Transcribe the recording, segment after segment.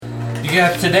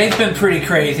Yeah, today's been pretty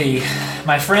crazy.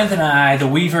 My friends and I, the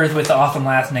Weavers with the awesome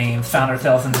last names, found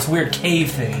ourselves in this weird cave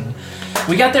thing.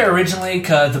 We got there originally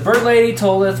because the bird lady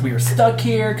told us we were stuck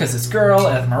here because this girl,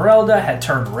 Esmeralda, had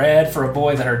turned red for a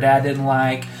boy that her dad didn't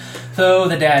like. So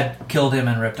the dad killed him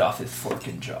and ripped off his fork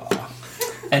and jaw.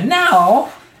 And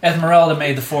now, Esmeralda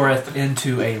made the forest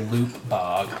into a loop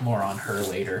bog. More on her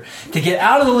later. To get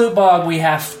out of the loop bog, we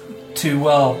have to,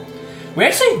 well, we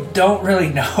actually don't really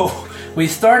know. We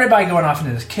started by going off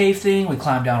into this cave thing, we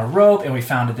climbed down a rope, and we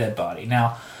found a dead body.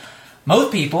 Now,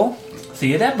 most people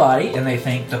see a dead body, and they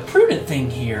think the prudent thing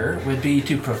here would be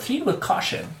to proceed with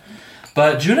caution.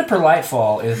 But Juniper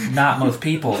Lightfall is not most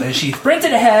people, and she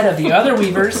sprinted ahead of the other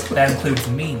Weavers, that includes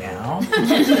me now,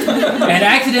 and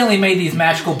accidentally made these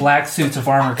magical black suits of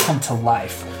armor come to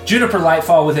life. Juniper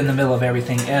Lightfall was in the middle of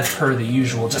everything, as per the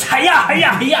usual, just hi-ya,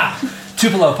 hi-ya, hi-ya!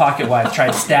 Tupelo Pocketwise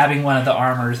tried stabbing one of the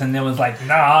armors and then was like,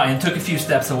 nah, and took a few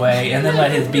steps away and then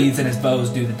let his beads and his bows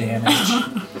do the damage.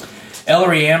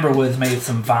 Ellery Amberwoods made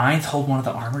some vines hold one of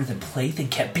the armors in place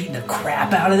and kept beating the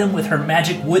crap out of them with her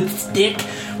magic wood stick,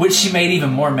 which she made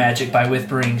even more magic by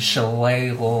whispering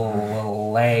Shillelagh.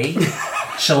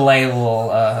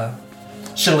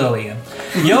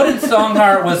 Yoden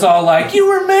Songheart was all like, you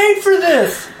were made for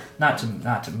this! Not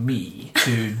to me,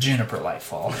 to Juniper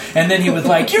Lightfall. And then he was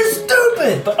like, you're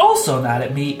stupid! But also not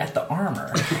at me, at the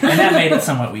armor. And that made it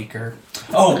somewhat weaker.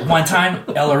 Oh, one time,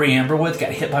 Ellery Amberwoods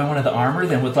got hit by one of the armor,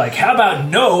 then was like, how about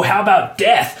no? How about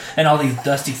death? And all these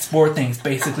dusty spore things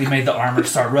basically made the armor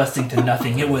start rusting to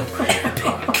nothing. It was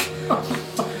epic.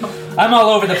 I'm all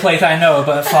over the place, I know,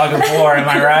 but Fog of War, am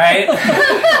I right?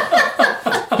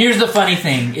 Here's the funny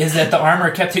thing, is that the armor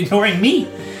kept ignoring me.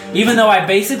 Even though I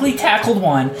basically tackled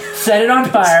one, set it on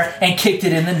fire, and kicked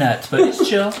it in the nuts. But it's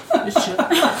chill. It's chill.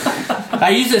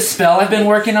 I used a spell I've been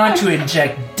working on to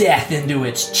inject death into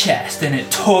its chest, and it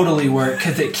totally worked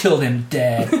because it killed him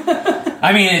dead.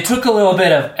 I mean, it took a little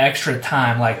bit of extra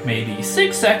time, like maybe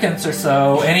 6 seconds or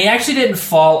so, and he actually didn't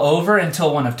fall over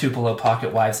until one of Tupelo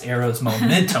Pocketwise's arrows'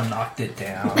 momentum knocked it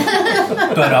down.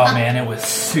 But oh man, it was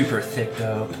super thick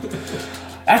dope.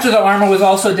 After the armor was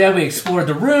also dead, we explored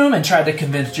the room and tried to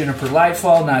convince Juniper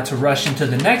Lightfall not to rush into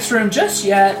the next room just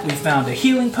yet. We found a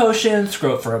healing potion,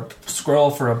 scroll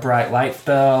for a bright light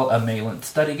spell, a Malin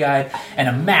study guide, and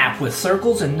a map with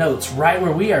circles and notes right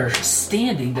where we are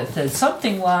standing that says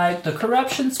something like, the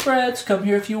corruption spreads, come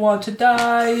here if you want to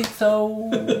die, so...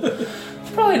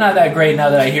 Probably not that great now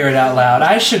that I hear it out loud.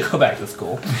 I should go back to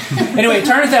school. Anyway, it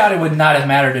turns out it would not have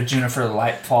mattered if Juniper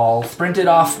Lightfall sprinted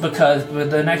off because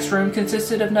the next room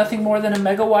consisted of nothing more than a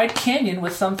mega-wide canyon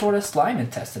with some sort of slime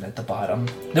intestine at the bottom.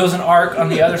 There was an arc on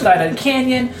the other side of the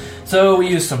canyon, so we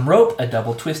used some rope, a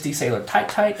double twisty sailor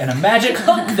tight, and a magic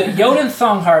hook that Yoden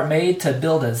Songheart made to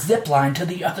build a zip line to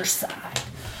the other side.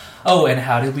 Oh, and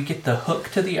how did we get the hook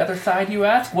to the other side, you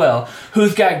ask? Well,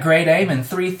 who's got great aim and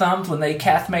 3 thumbs when they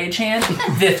cast Mage Hand?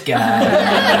 This guy.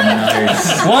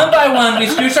 Nice. One by one, we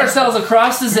scooched ourselves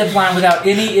across the zip line without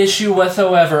any issue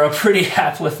whatsoever. A pretty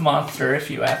hapless monster, if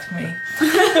you ask me.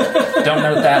 Don't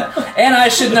know that. And I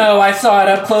should know, I saw it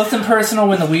up close and personal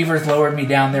when the Weavers lowered me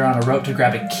down there on a rope to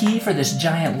grab a key for this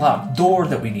giant locked door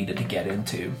that we needed to get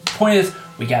into. Point is,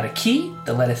 we got a key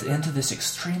that led us into this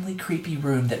extremely creepy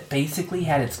room that basically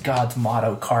had its god's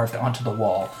motto carved onto the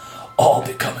wall. All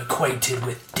become acquainted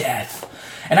with death.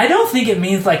 And I don't think it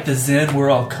means like the Zen we're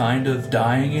all kind of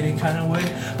dying any kind of way,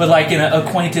 but like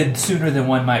acquainted sooner than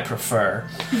one might prefer.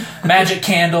 Magic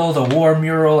candles, a war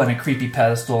mural, and a creepy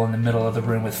pedestal in the middle of the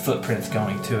room with footprints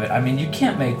going to it. I mean, you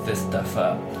can't make this stuff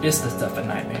up. It's the stuff of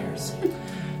nightmares.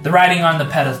 The writing on the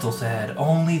pedestal said,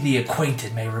 only the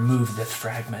acquainted may remove this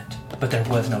fragment. But there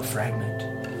was no fragment.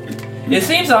 It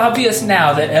seems obvious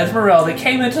now that Esmeralda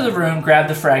came into the room, grabbed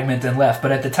the fragment, and left.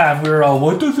 But at the time, we were all,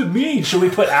 what does it mean? Should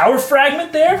we put our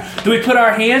fragment there? Do we put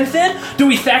our hands in? Do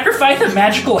we sacrifice a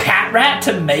magical hat rat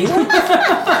to Malin?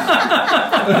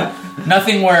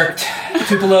 Nothing worked.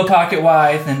 Tupelo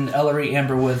Pocketwise and Ellery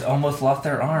Amberwoods almost lost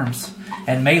their arms.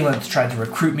 And Malin tried to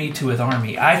recruit me to his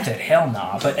army. I said hell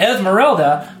nah, but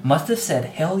Esmeralda must have said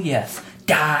hell yes,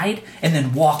 died, and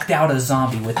then walked out a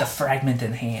zombie with the fragment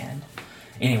in hand.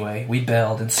 Anyway, we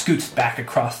bailed and scooched back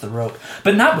across the rope,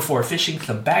 but not before fishing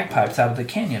some bagpipes out of the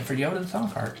canyon for Yoden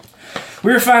Songheart.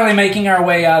 We were finally making our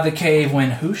way out of the cave when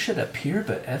who should appear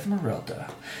but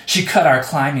Esmeralda. She cut our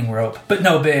climbing rope, but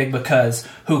no big, because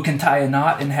who can tie a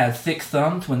knot and have thick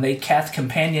thumbs when they cast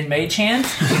companion mage hands?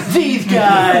 These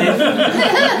guys!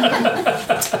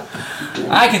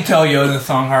 I can tell Yoden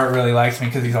Songheart really likes me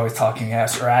because he's always talking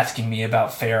or asking me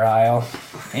about Fair Isle.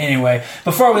 Anyway,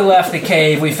 before we left the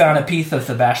cave, we found a piece of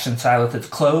Sebastian Silas's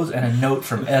clothes and a note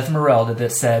from Esmeralda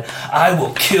that said, "I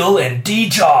will kill and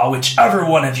de-jaw whichever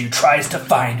one of you tries to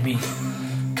find me."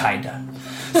 Kinda.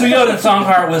 So Jodin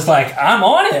Songhart was like, "I'm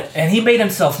on it." And he made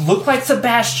himself look like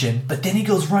Sebastian, but then he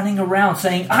goes running around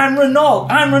saying, "I'm Renault,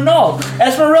 I'm Renault,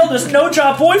 Esmeralda's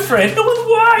no-job boyfriend." It was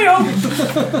wild.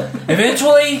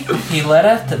 Eventually, he led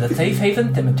us to the Safe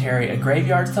Haven Cemetery, a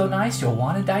graveyard so nice you'll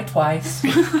want to die twice.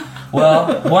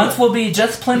 Well, once will be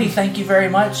just plenty, thank you very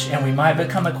much, and we might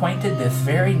become acquainted this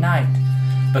very night,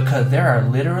 because there are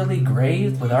literally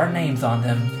graves with our names on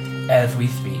them as we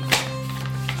speak.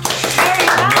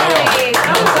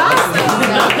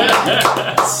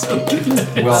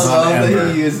 That was awesome. Well done, that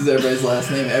Amber. he uses everybody's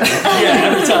last name every Yeah,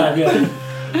 every time, yeah.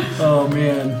 Oh,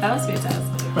 man. That was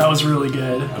fantastic. That was really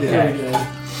good. Yeah. Very good.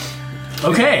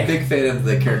 Okay. Big fan of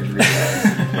the character recast.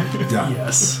 Yeah.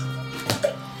 Yes.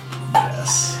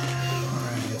 Yes.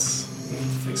 Alright, let's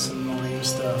fix some annoying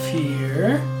stuff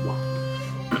here.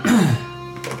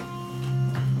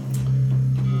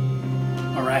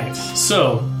 Alright,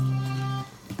 so.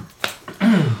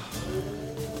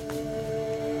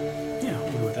 Yeah,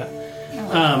 we'll go with that.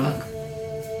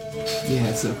 Yeah,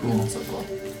 it's so cool. So cool.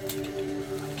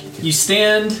 You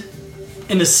stand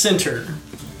in the center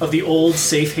of the old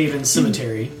Safe Haven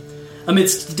Cemetery,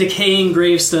 amidst decaying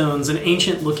gravestones and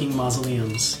ancient-looking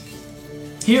mausoleums.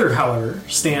 Here, however,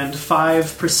 stand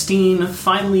 5 pristine,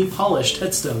 finely polished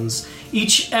headstones,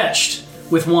 each etched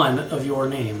with one of your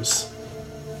names.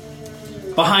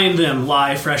 Behind them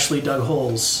lie freshly dug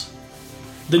holes,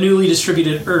 the newly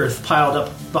distributed earth piled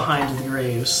up behind the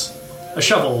graves, a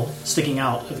shovel sticking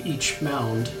out of each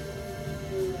mound.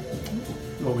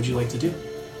 What would you like to do?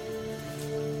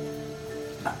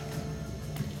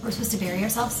 We're supposed to bury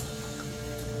ourselves?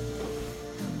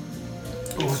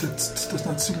 Oh, that does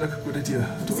not seem like a good idea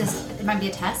at all. It might be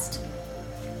a test?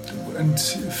 And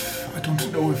if I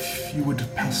don't know if you would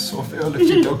pass so well if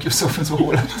you dug yourself into a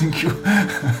hole. I think you.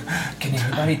 Can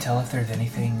anybody tell if there's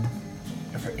anything,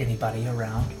 if there anybody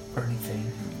around or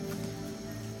anything?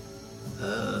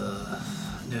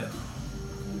 No.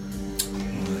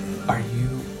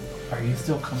 Are you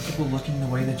still comfortable looking the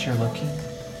way that you're looking?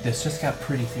 This just got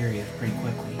pretty serious pretty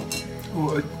quickly.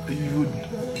 Oh, are you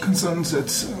concerned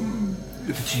that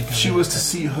if she was to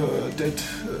see her dead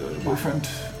boyfriend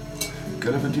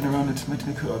gallivanting around, it might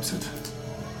make her upset?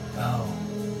 Oh,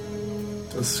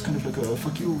 That's kind of like a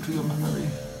fuck you to your memory.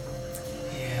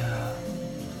 yeah.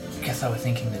 I guess I was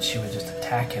thinking that she would just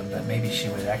attack him, but maybe she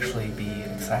would actually be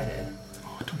excited.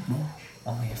 Oh, I don't know.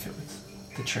 Only if it was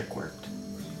the trick worked.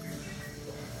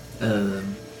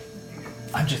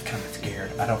 I'm just kind of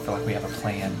scared. I don't feel like we have a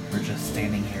plan. We're just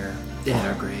standing here At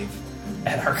our grave.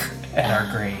 at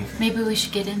our grave. Maybe we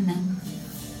should get in then.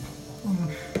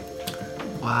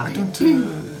 Why? I don't.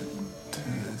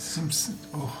 Seems.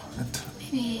 Oh, that.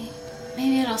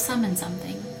 Maybe it'll summon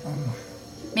something.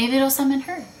 Maybe it'll summon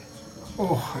her.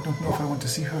 Oh, I don't know if I want to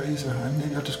see her either.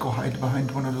 Maybe I'll just go hide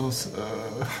behind one of those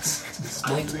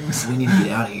stone things. We need to get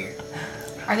out of here.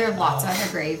 Are there lots of other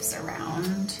graves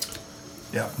around?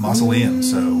 Yeah, mausoleum.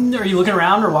 So Are you looking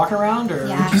around or walking around? Or?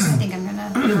 Yeah, I think I'm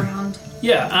gonna look around.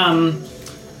 Yeah,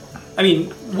 I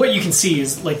mean, what you can see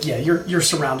is, like, yeah, you're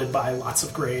surrounded by lots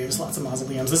of graves, lots of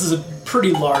mausoleums. This is a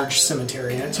pretty large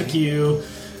cemetery, and it took you,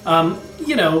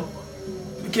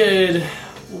 good,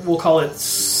 we'll call it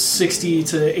 60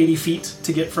 to 80 feet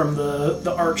to get from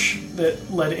the arch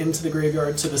that led into the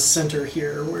graveyard to the center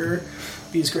here where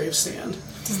these graves stand.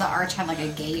 Does the arch have like a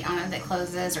gate on it that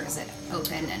closes, or is it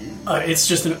open and It's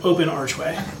just an open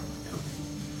archway.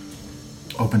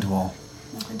 open to all.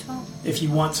 open to all? If you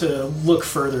want to look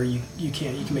further, you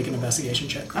can. You can make an investigation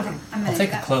check. Okay, I'm gonna I'll do take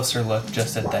a that. closer look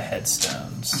just at the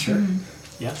headstones. Sure.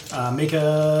 Yeah. Make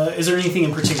a. Is there anything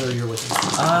in particular you're looking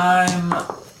for? I'm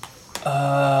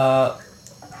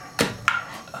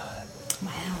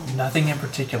Wow. nothing in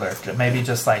particular. Maybe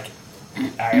just like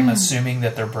I'm assuming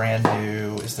that they're brand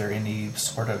new. Is there any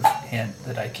sort of hint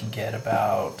that I can get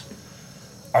about?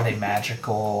 Are they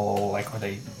magical? Like, were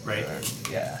they Right.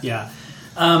 yeah. Yeah.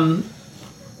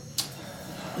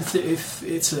 If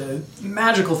it's a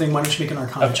magical thing, why don't you make an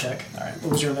Arcana Okay. check? All right.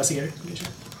 What was your investigation?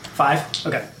 5?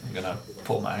 Okay. I'm gonna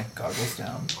pull my goggles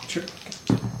down. Sure.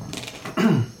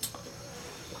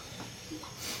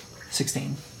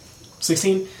 16.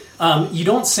 16. You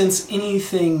don't sense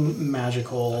anything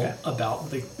magical Okay. about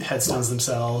the headstones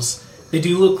themselves. They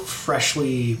do look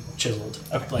freshly chiseled.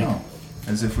 Okay. Like, Oh,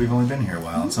 as if we've only been here a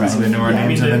while. It Right. sounds like we know our yeah, I mean,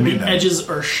 names and then meet the them. edges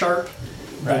are sharp.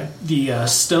 Right. The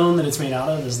stone that it's made out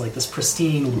of is like this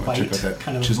pristine Check white, out that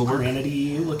kind of chisel work.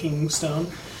 granity looking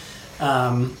stone.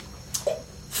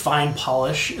 fine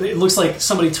polish. It looks like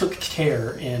somebody took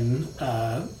care in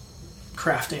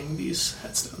crafting these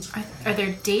headstones. Are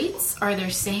there dates? Are there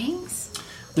sayings?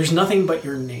 There's nothing but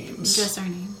your names. Just our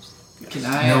names. Can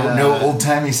I? No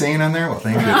old-timey saying on there? Well,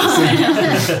 thank you.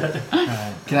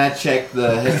 Can I check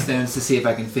the headstones to see if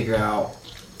I can figure out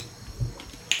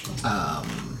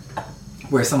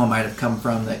where someone might have come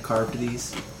from that carved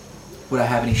these? Would I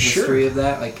have any history of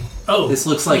that? Like, this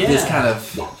looks like this kind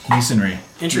of Masonry.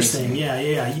 Interesting.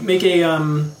 Yeah. You make a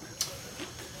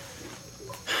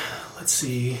let's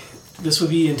see. This would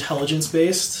be intelligence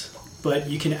based, but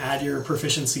you can add your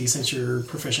proficiency since you're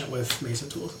proficient with mason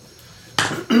tools.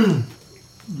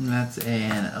 That's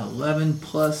an 11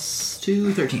 plus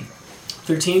 2, 13.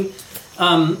 13.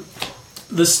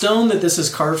 The stone that this is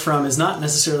carved from is not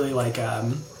necessarily like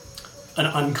an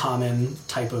uncommon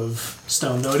type of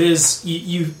stone, though it is.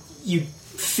 You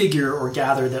figure or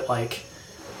gather that like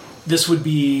this would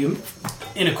be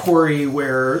in a quarry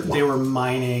where they were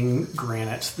mining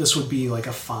granite. This would be like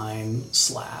a fine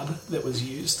slab that was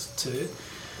used to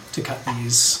cut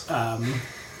these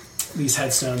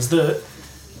headstones.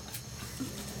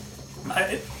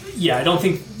 I don't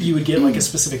think you would get like a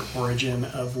specific origin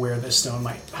of where this stone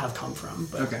might have come from,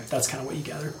 but that's kind of what you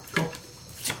gather. Cool.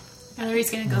 Valerie's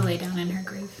gonna go lay down in her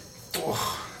grave.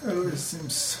 It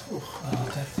seems.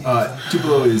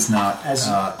 Tupelo is not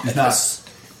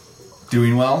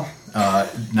doing well.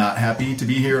 Not happy to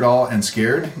be here at all, and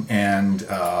scared. And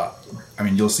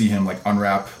you'll see him like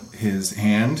unwrap his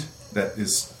hand. That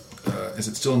is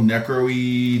it still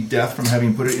necro-y death from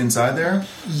having put it inside there?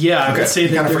 Yeah, I would say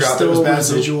that there's still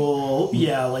residual,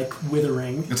 like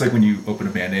withering. It's like when you open a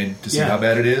Band-Aid to see how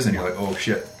bad it is, and you're like, oh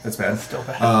shit, that's bad. It's still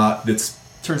bad.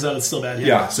 Turns out it's still bad.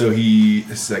 Yeah. So he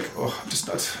is like, I'm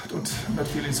not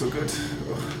feeling so good.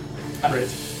 Right.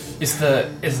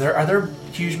 Are there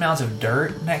huge mounds of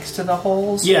dirt next to the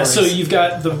holes? Yeah. So you've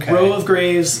got the row of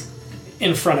graves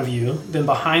in front of you. Then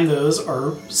behind those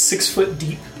are 6 foot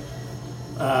deep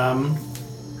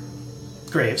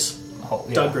graves,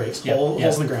 dug graves,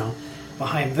 holes in the ground.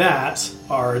 Behind that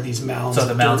are these mounds. So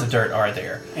the mounds of dirt are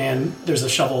there, and there's a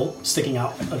shovel sticking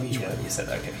out of each one. You said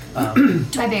okay.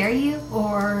 Do I bury you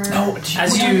or no?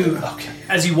 As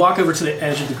you walk over to the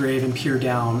edge of the grave and peer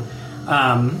down,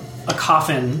 a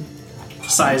coffin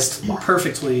sized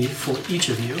perfectly for each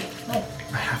of you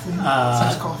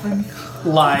Coffin?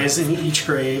 lies in each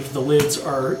grave. The lids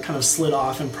are kind of slid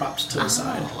off and propped to the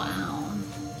side. Wow.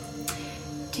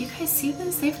 Do you guys see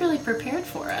this? They've really prepared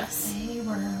for us. They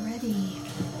were ready.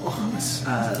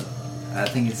 I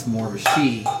think it's more of a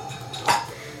she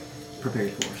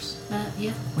prepared for us.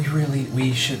 Yeah.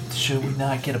 We should we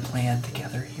not get a plan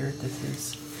together here? This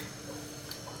is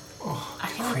I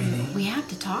feel crazy. like we have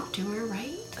to talk to her,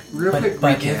 right? Real quick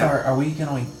but recap. are we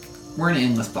gonna? We're in an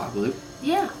endless block loop.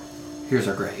 Yeah. Here's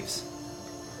our graves.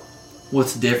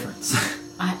 What's the difference?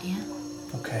 Yeah.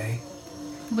 Okay.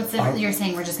 What's the, you're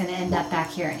saying we're just going to end up back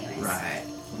here anyways? Right.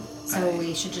 So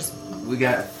we should just... We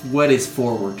got... What is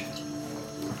forward?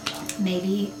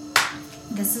 Maybe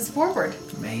this is forward.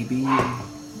 Maybe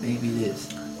it is.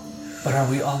 But are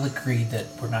we all agreed that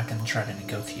we're not going to try to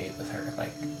negotiate with her?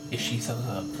 Like, if she shows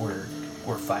up, we're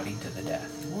fighting to the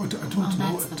death. Oh, I don't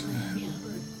know That's it. the plan, yeah.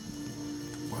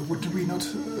 Why would we not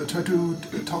try to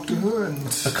talk to her and...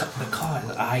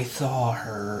 Because I saw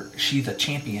her, she's a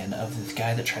champion of this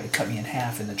guy that tried to cut me in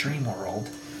half in the dream world.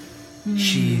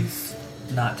 She's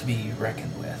not to be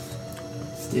reckoned with.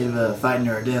 Instead of fighting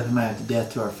to our death, we might have to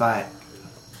death to our fight.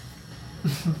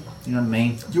 You know what I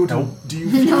mean? Yoda, do you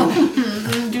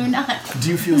feel... Do not. Do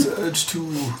you feel the urge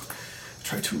to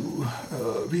try to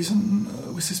reason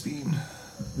with this being?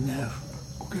 No.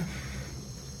 Okay.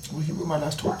 Well, you were my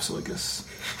last hope, so I guess...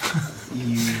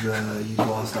 You've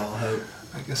lost all hope.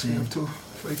 I guess we have to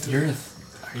fight.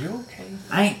 Are you okay?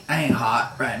 I ain't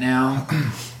hot right now.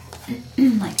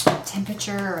 Like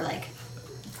temperature or like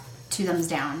 2 thumbs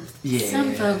down. Yeah.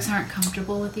 Some folks aren't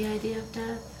comfortable with the idea of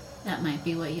death. That might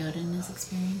be what Yoden is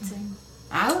experiencing.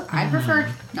 I prefer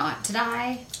not to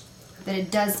die, but it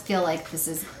does feel like this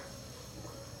is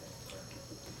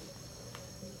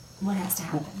what has to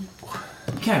happen.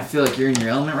 You kind of feel like you're in your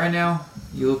element right now.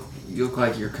 You look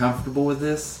like you're comfortable with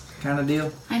this kind of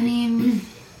deal. I mean,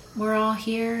 we're all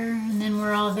here and then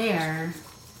we're all there.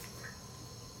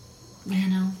 You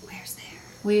know, Where's there?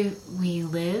 we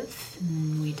live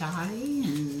and we die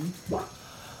and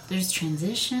there's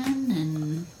transition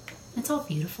and it's all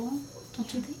beautiful,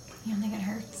 don't you think? You don't think it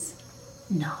hurts?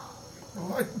 No.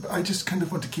 Well, I just kind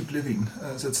of want to keep living.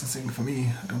 That's the thing for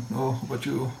me. I don't know about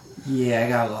you. Yeah, I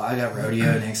got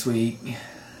rodeo next week.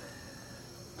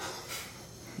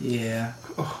 Yeah.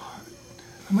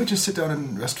 I might just sit down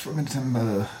and rest for a minute. Do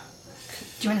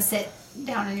you want to sit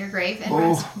down in your grave and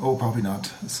rest? Oh, probably not.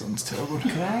 This sounds terrible.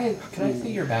 Could I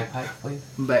see your bagpipe, please?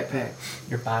 Backpack.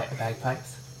 Your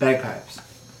bagpipes? Bagpipes.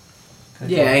 Could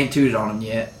Yeah, I ain't tooted on them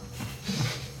yet.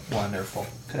 Wonderful.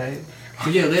 Could I?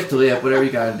 Yeah, lip to lip, whatever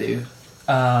you gotta do.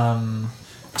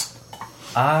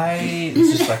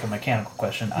 This is like a mechanical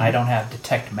question. I don't have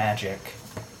detect magic.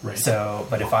 Right. So,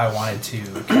 but if I wanted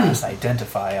to cast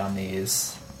identify on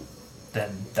these,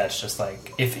 then that's just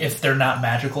like if they're not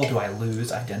magical, do I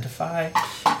lose identify?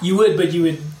 You would, but you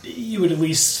would at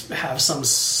least have some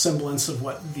semblance of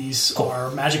what these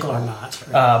are, magical or not.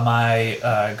 Right?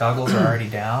 My goggles are already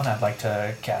down. I'd like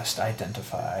to cast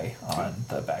identify on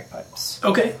the bagpipes.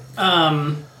 Okay.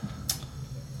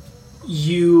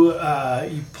 You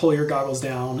pull your goggles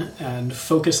down and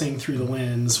focusing through the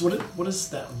lens. What does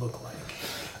that look like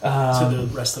to the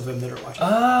rest of them that are watching?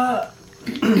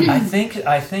 I think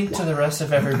to the rest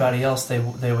of everybody else, they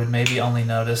would maybe only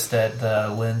notice that the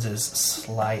lens is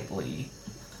slightly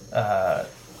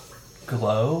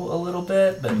glow a little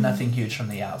bit, but nothing huge from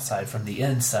the outside. From the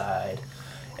inside,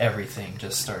 everything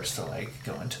just starts to like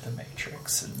go into the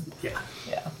matrix. And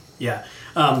yeah.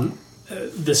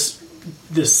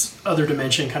 This other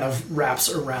dimension kind of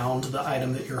wraps around the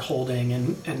item that you're holding,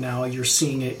 and now you're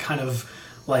seeing it kind of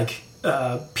like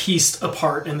pieced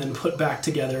apart and then put back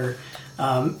together.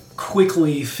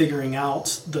 Quickly figuring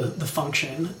out the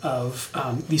function of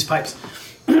these pipes.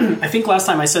 I think last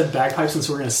time I said bagpipes, and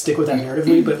so we're going to stick with that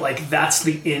narratively, but like that's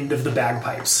the end of the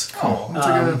bagpipes. Oh, that's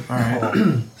all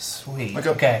right. Sweet. Like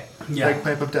a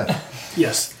bagpipe of death.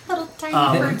 Yes. Little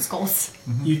tiny bird skulls.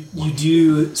 You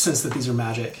do sense that these are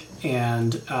magic,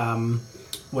 and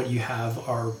what you have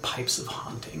are pipes of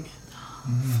haunting.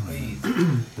 Sweet.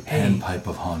 The panpipe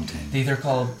of haunting. These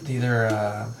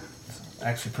are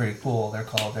actually pretty cool. They're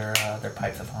called their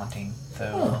pipes of haunting.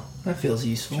 So that feels if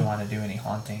useful. you want to do any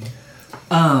haunting,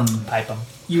 pipe them.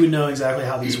 You would know exactly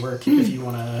how these work if you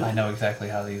want to. I know exactly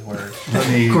how these work.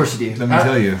 Of course you do. Let me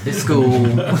tell you. It's cool.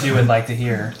 You would like to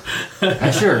hear.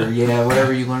 Sure, yeah,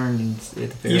 whatever you learn.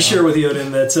 You share with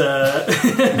Yoden that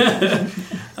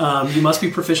you must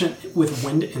be proficient with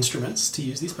wind instruments to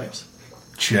use these pipes.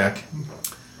 Check.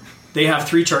 They have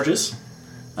 3 charges.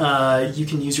 You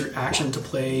can use your action to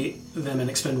play them and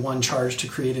expend 1 charge to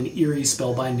create an eerie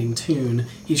spellbinding tune.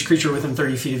 Each creature within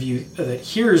 30 feet of you that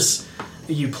hears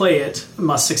you play it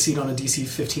must succeed on a DC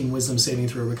 15 Wisdom saving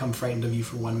throw or become frightened of you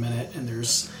for 1 minute, and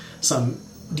there's some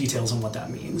details on what that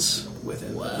means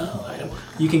within the item.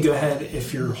 You can go ahead,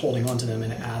 if you're holding onto them,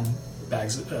 and add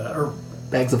bags of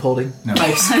holding. No.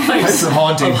 Pipes of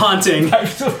haunting.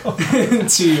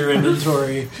 To your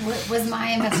inventory. Was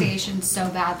my investigation so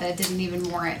bad that it didn't even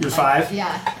warrant? Your 5?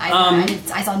 Yeah,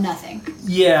 I saw nothing.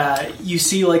 Yeah, you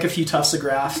see like a few tufts of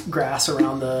grass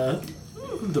around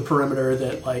the perimeter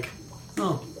that like,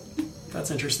 oh,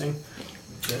 that's interesting.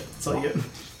 That's all you get.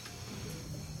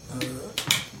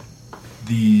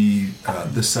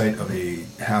 The sight of a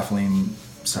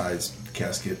halfling-sized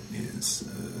casket is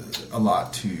a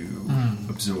lot to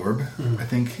absorb, I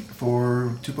think,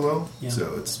 for Tupelo. Yeah.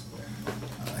 So it's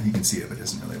he can see it, but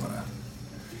doesn't really want to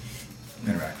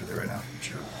interact with it right now.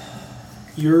 Sure.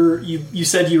 You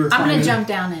said you were I'm climbing. going to jump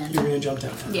down in. You're going to jump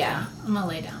down. Yeah, I'm going to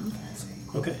lay down.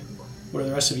 Okay. What are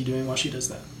the rest of you doing while she does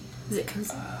that? Is it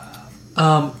cozy?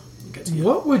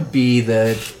 What would be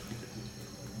the...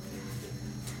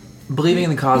 Believing in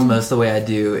the cosmos the way I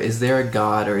do, is there a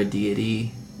god or a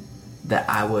deity that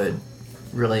I would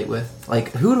relate with?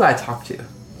 Like, who do I talk to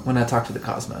when I talk to the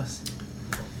cosmos?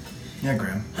 Yeah,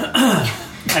 Graham.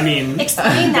 I mean...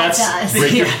 Explain that to us.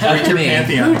 Break your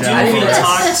pantheon down. I didn't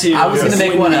talk to... I was going to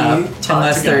make one up,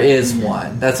 unless there God. is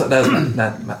one. That was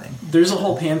my thing. There's a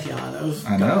whole pantheon of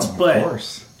I know, gods, but of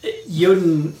course.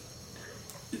 Yoden...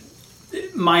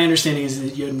 My understanding is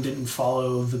that Yoden didn't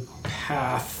follow the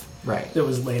path Right. that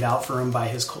was laid out for him by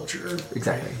his culture.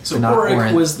 Exactly. So not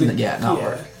Oric was the... not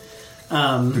Oric.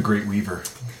 The Great Weaver.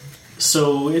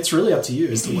 So it's really up to you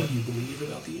as to what you believe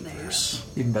about the universe.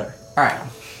 Even better. Alright.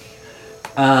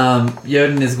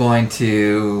 Yoden is going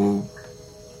to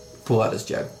pull out his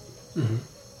jug. Mm-hmm.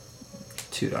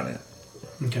 Toot on it.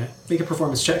 Okay. Make a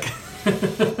performance check.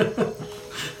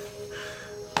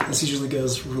 This usually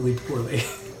goes really poorly.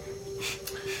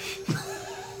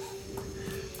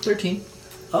 13.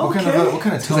 Okay. What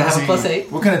kind of tone I have is a he? plus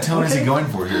 8? What kind of tone is he going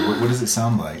for here? What does it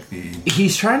sound like?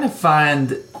 He's trying to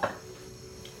find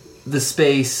the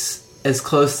space as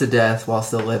close to death while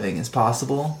still living as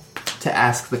possible to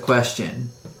ask the question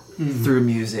through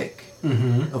music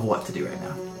of what to do right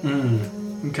now.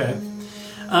 Okay.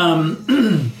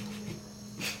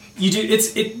 You do.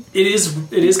 It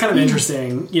is kind of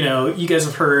interesting. You know, you guys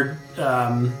have heard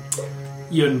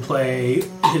Yoden play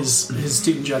his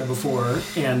student Judd before,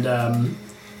 and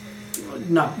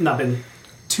not been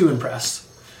too impressed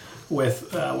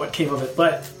with what came of it.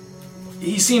 But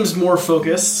he seems more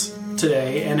focused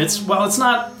today, and while it's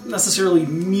not necessarily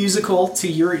musical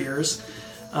to your ears,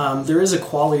 there is a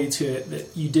quality to it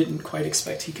that you didn't quite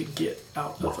expect he could get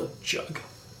out of a jug.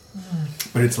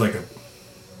 But it's like a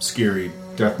scary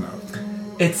death note.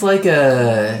 It's like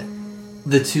the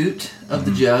toot of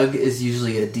the jug is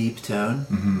usually a deep tone.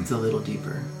 It's a little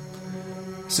deeper.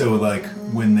 So like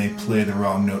when they play the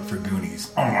wrong note for Goonies.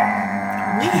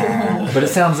 But it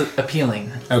sounds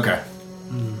appealing. Okay.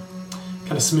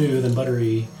 Kind of smooth and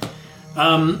buttery.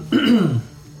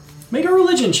 Make a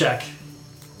religion check.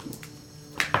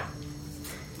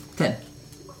 10.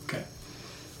 Okay.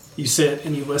 You sit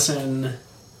and you listen,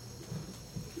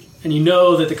 and you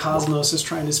know that the cosmos is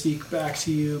trying to speak back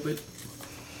to you, but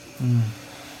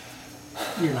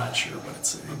you're not sure what it's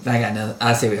saying. I got nothing.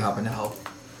 I say we hop into help.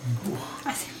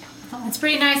 It's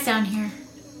pretty nice down here.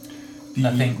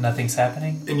 Nothing's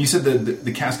happening. And you said that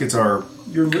the caskets are...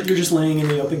 You're just laying in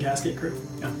the open casket crew.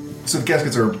 Yeah. So the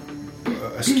caskets are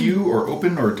askew or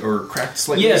open or cracked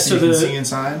slightly, Yeah, so so you can see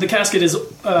inside? the casket is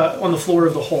on the floor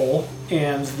of the hole,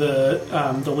 and the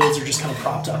lids are just kind of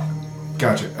propped up.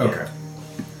 Gotcha. Okay.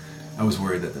 I was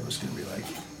worried that was going to be like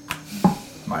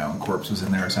my own corpse was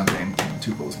in there or something.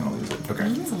 Tupa was going to lose it. Okay.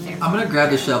 I'm going to grab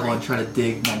the shovel and try to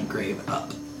dig my grave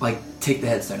up. Like, take the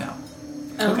headstone out.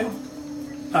 Okay.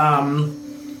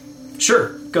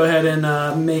 Sure. Go ahead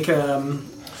and make an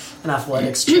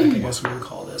athletics check, I guess we would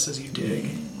call this, as you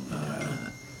dig.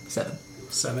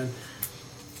 7.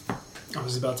 I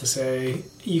was about to say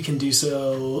you can do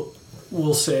so.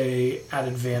 We'll say at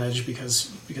advantage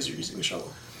because you're using the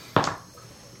shovel.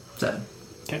 7.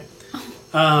 Okay.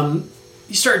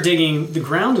 You start digging. The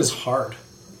ground is hard.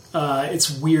 It's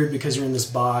weird because you're in this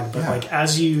bog, but like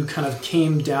as you kind of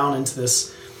came down into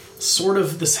this sort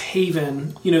of this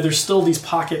haven, you know, there's still these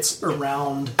pockets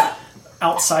around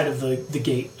outside of the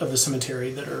gate of the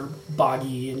cemetery that are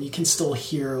boggy, and you can still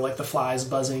hear like the flies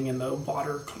buzzing and the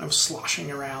water kind of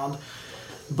sloshing around.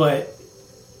 But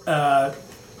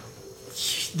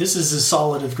this is as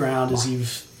solid of ground as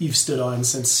you've stood on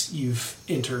since you've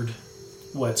entered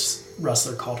what's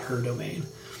Rustler called her domain.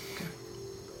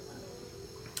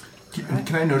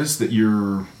 Can I notice that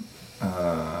you're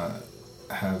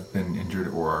have been injured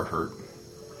or are hurt?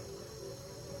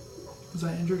 Was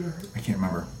I injured or hurt? I can't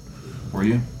remember. Were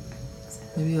you?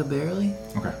 Maybe a barely?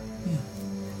 Okay. Yeah.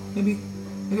 Maybe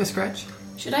a scratch?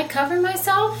 Should I cover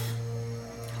myself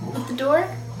with the door?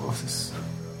 What was this?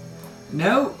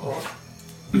 No.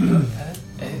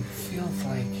 It feels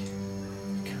like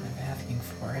kind of asking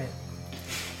for it.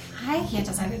 I can't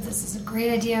decide if this is a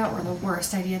great idea or the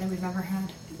worst idea that we've ever had.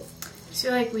 I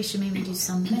feel like we should maybe do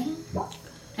something.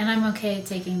 And I'm okay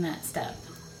taking that step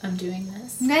of doing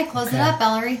this. Okay, close it up,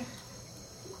 Ellery.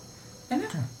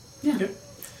 Yeah. Okay.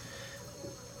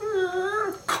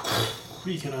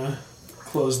 You can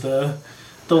close the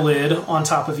lid on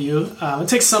top of you. It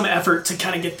takes some effort to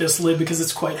kind of get this lid because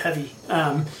it's quite heavy.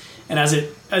 And as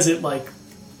it like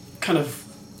kind of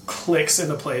clicks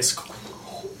into place,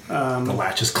 The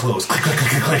latch is closed. Click, click,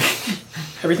 click, click, click.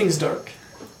 everything's dark.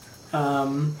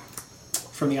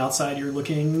 From the outside, you're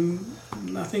looking.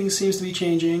 Nothing seems to be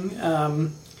changing.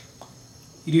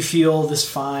 You do feel this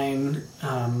fine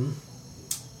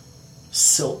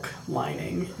silk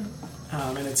lining,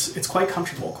 and it's quite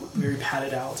comfortable, very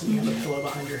padded out, and you have a pillow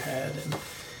behind your head.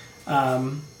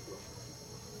 And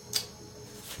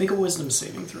make a wisdom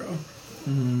saving throw.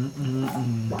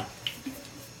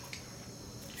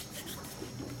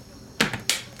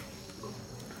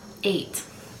 8.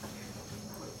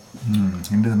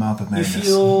 Into the mouth of You madness.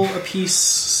 feel a peace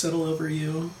settle over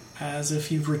you, as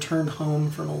if you've returned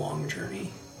home from a long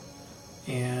journey.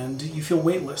 And you feel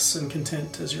weightless and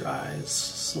content as your eyes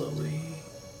slowly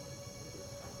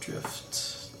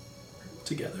drift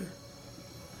together.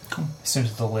 As soon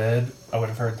as I would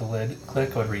have heard the lid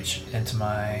click, I would reach into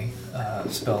my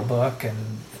spell book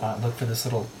and look for this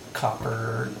little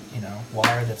copper,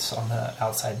 wire that's on the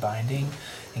outside binding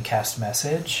and cast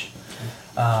message.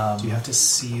 Do you have to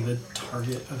see the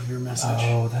target of your message?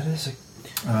 Oh, that is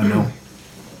No.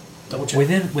 Double check.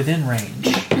 within range.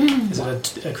 Is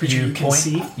it a creature you can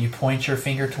see? You point your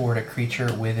finger toward a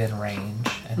creature within range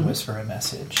and whisper a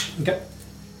message. Okay.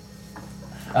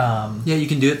 Yeah, you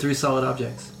can do it through solid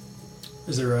objects.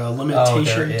 Is there a Oh, limitation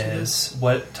there to is. this?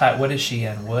 What is she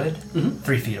in? Wood?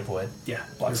 3 feet of wood. Yeah.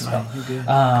 Block you're spell. fine. You're good.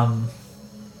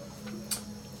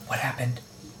 What happened?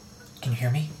 Can you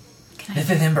hear me? This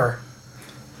is Ember.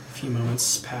 A few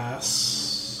moments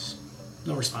pass.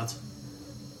 No response.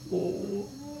 No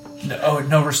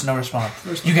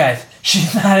response. You guys,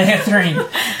 she's not answering.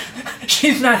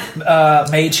 She's not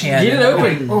mage hand. Get it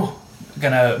open.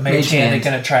 Gonna mage hand and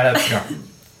gonna try to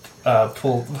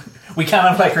pull. We kind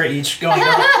of like her each going.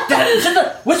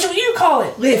 What should you call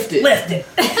it? Lift it. Lift it.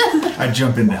 I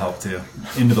jump in to help too,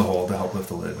 into the hole to help lift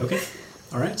the lid. Okay.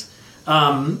 All right.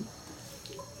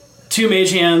 2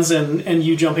 mage hands and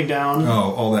you jumping down.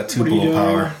 Oh, all that What are you two-bullet doing?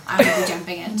 power. I would be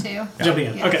jumping in too. Jumping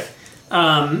in. Yeah. Okay.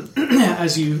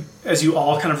 As you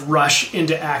all kind of rush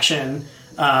into action,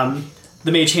 the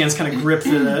mage hands kind of grip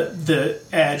the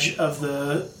edge of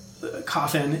the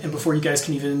coffin, and before you guys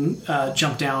can even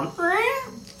jump down,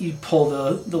 you pull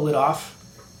the lid off.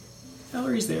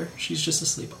 Valerie's there. She's just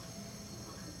asleep.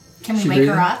 Can we She wake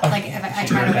breathing? her up? Like if I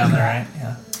try to down wake there, her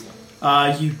right?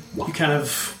 Yeah. You kind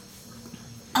of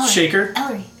up. shake her.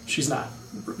 Ellery. She's not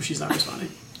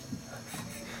responding.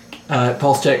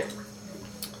 Pulse check.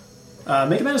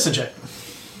 Make a medicine check.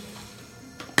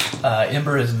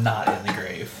 Ember is not in the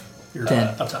grave. You're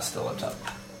 10. up top. Still up top.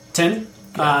 10.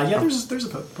 Yeah, there's a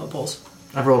pulse.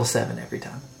 I've rolled a 7 every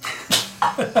time.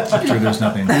 I'm sure there's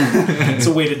nothing. It's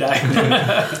a weighted die.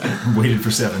 Waited for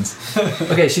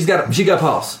 7s. Okay, she got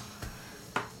pulse.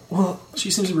 Well, she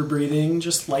seems to be breathing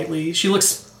just lightly. She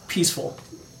looks peaceful.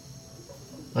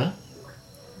 What?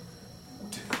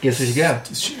 Guess where she go?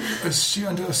 Is she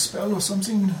under a spell or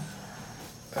something?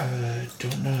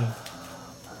 Don't know.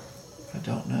 I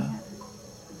don't know.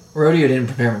 Rodeo didn't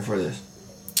prepare me for this.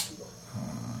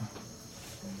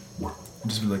 I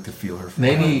just would like to feel her.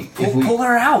 Maybe if we... Pull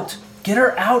her out. Get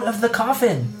her out of the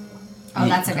coffin. Oh,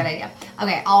 that's a good idea.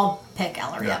 Okay, I'll pick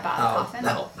Ellery up out of the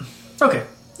coffin. Okay.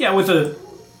 Yeah,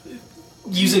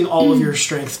 using all of your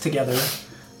strength together.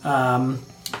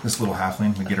 This little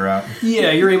halfling, we get her out.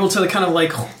 Yeah, you're able to kind of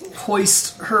like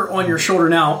hoist her on your shoulder.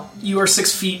 Now, you are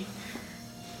 6 feet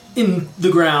in the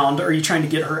ground. Are you trying to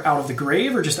get her out of the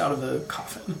grave or just out of the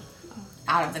coffin?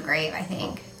 Out of the grave, I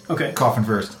think. Okay. Coffin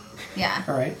first. Yeah.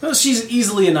 All right. Well, she's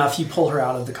easily enough. You pull her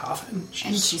out of the coffin.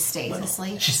 And she stays little.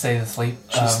 asleep. She stays asleep.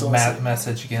 She's still asleep.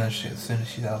 Message again as soon as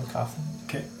she's out of the coffin.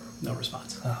 Okay. No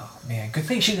response. Oh man, good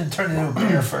thing she didn't turn into a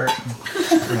bear first.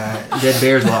 Dead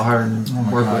bear's a lot harder to Oh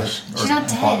my work gosh. She's not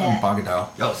dead.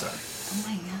 Bagadao. with. Oh, sorry. Oh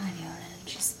my god,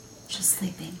 Yoda. She's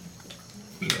sleeping.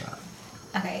 Yeah.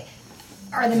 Okay.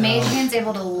 Are the mage hands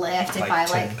able to lift if I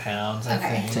 10 like... pounds, I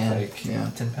Okay. think. 10, Like, yeah.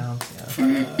 10 pounds,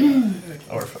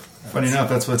 yeah. Or Funny enough,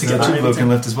 that's what Together, maybe Tupelo 10. can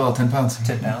lift as well, 10 pounds.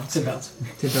 10 pounds. 10 pounds.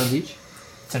 10 pounds each?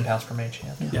 10 pounds per mage,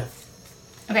 yeah. Yeah.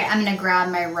 Okay, I'm gonna grab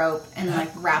my rope and like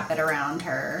wrap it around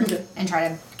her Okay. and try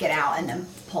to get out and then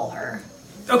pull her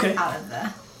Okay. out of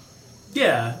the...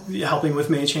 Yeah. Helping with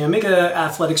mage hand. Make a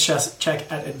athletics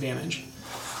check at advantage.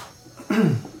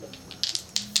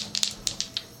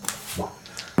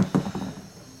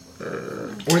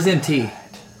 Where's MT?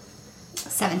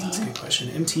 17. Good question.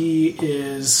 MT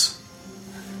is...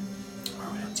 Where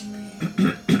would MT be?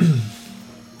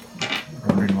 I'm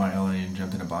wondering why Ellie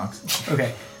jumped in a box.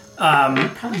 Okay.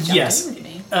 Probably jumped Yes. in with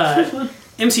me.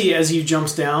 MT, as you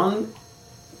jumped down,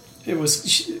 it was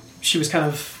she was kind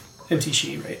of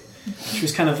MT. Right? She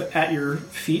was kind of at your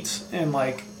feet, and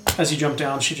like as you jumped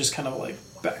down, she just kind of like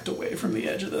backed away from the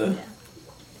edge of the.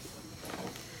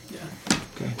 Yeah.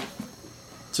 Okay.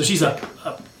 So she's up,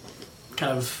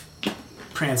 kind of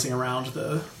prancing around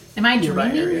the. Am I nearby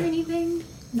dreaming area. or anything?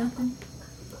 Nothing.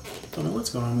 Don't know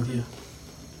what's going on with you.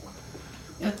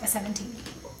 17.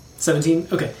 17?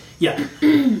 Okay. Yeah.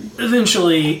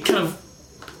 Eventually, kind of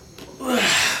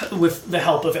with the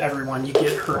help of everyone, you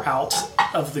get her out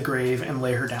of the grave and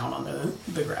lay her down on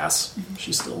the grass.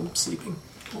 She's still sleeping.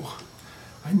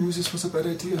 I knew this was a bad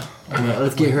idea.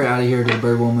 Let's get her out of here to the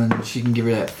bird woman. She can give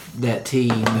her that tea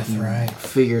and we can right.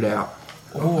 figure it out.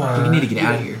 Or We need to get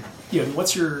out of here. Yeah,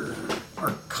 what's your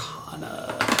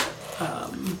Arcana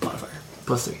modifier?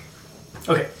 +3.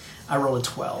 Okay, I rolled a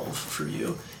 12 for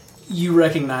you. You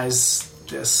recognize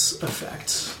this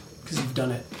effect because you've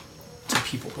done it to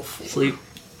people before. Sleep.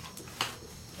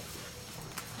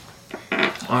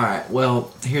 Alright,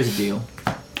 well, here's the deal.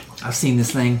 I've seen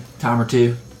this thing a time or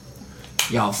two.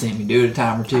 Y'all have seen me do it a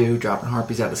time or two, dropping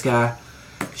harpies out of the sky.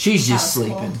 She's just That was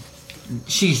sleeping.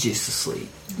 She's just asleep.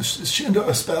 Is she under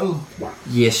a spell?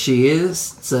 Yes, she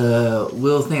is. It's a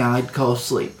little thing I like to call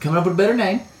sleep. Coming up with a better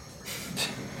name,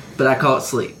 but I call it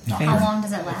sleep. How long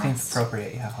does it I think last?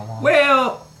 appropriate, yeah. How long?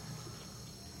 Well,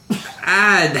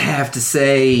 I'd have to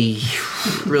say,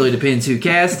 really depends who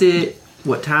cast it,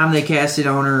 what time they cast it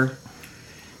on her,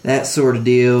 that sort of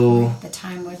deal. The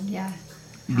time would, yeah.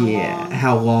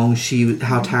 How long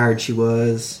how tired she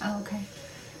was. Oh, okay.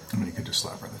 I mean, you could just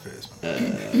slap her in the face.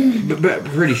 But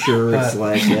pretty sure it's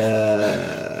like.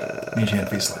 Means you had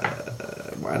face slap.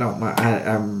 I don't.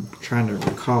 I'm trying to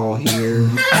recall here.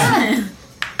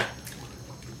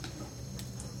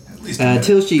 At least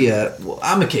Till she. Well,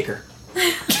 I'm a kicker.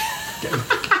 Make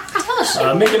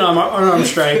an unarmed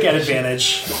strike at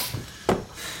advantage.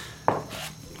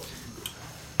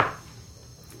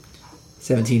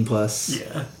 17 plus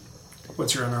Yeah.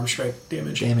 What's your unarmed strike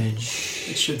damage? damage.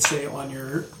 It should say on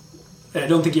your. I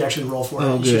don't think you actually roll for it.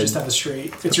 Oh, You should good. just have a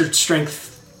straight. It's your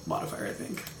strength modifier, I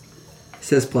think. It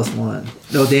says +1.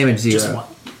 No damage 0. Just one.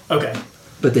 Okay.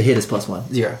 But the hit is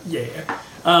 +1. 0.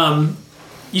 Yeah.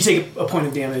 You take a point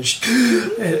of damage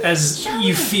as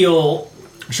you feel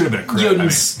should have been a crit.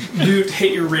 Jotun's boot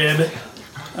hit your rib.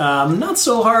 Not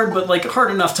so hard, but like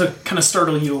hard enough to kind of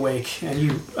startle you awake, and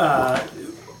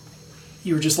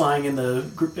you were just lying in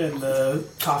the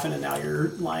coffin, and now you're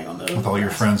lying on the. With all your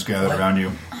friends gathered around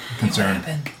you, concerned.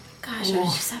 Gosh, I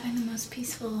was just having the most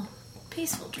peaceful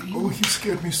dream. Oh, he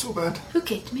scared me so bad. Who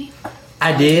kicked me?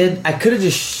 I did. I could have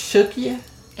just shook you.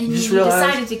 And You just you realized-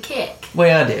 decided to kick.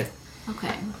 Well, I did.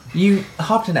 Okay. You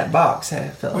hopped in that box. I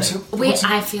felt What's like. it? Wait,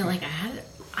 I feel like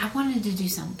I wanted to do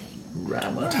something. Right,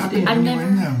 well, What you happened did. I've when you were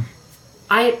in never- there?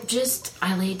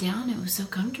 I laid down. It was so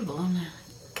comfortable, and I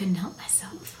couldn't help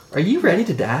myself. Are you ready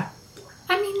to die?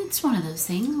 I mean, it's one of those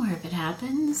things where if it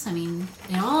happens, I mean,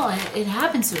 it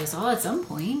happens to us all at some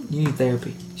point. You need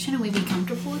therapy. Shouldn't we be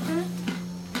comfortable with that?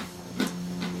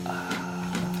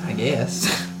 I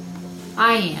guess.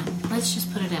 I am. Let's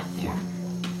just put it out there.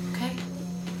 Okay?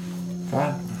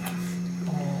 Fine.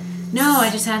 No, I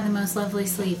just had the most lovely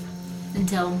sleep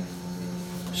until.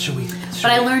 Should we?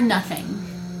 But I learned nothing.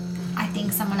 I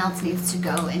think someone else needs to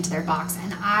go into their box,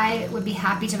 and I would be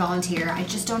happy to volunteer. I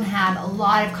just don't have a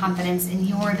lot of confidence in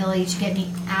your ability to get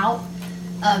me out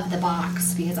of the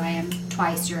box because I am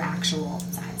twice your actual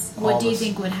size. What do you Almost.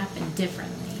 think would happen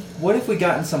differently? What if we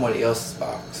got in somebody else's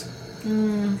box?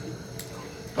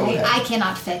 Okay. I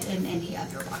cannot fit in any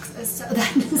other boxes, so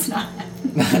that does not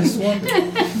happen. I just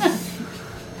wondered.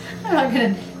 I'm not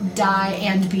going to die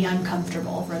and be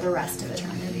uncomfortable for the rest of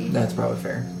eternity. That's probably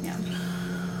fair. Yeah.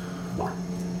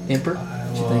 Emperor? I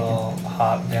What you thinking? will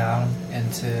hop down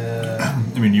into.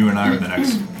 I mean, you and I are the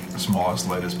next smallest,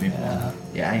 lightest people.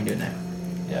 Yeah, I ain't doing that.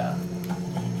 Yeah.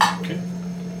 Okay.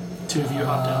 Two of you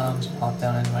hop down. Hop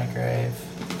down into my grave.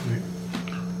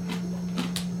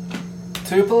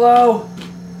 Tupelo.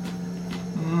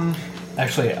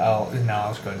 Actually, I'll just go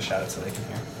ahead and shout it so they can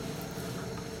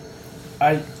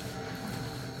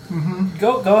hear.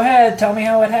 Go ahead. Tell me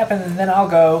how it happened, and then I'll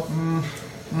go.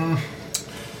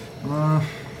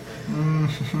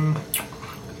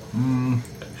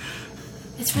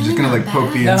 It's I'm really just gonna not like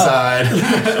poke the bad. inside.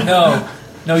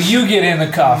 No, you get in the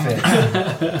coffin.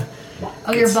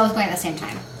 Oh, you're both going at the same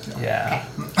time. Yeah.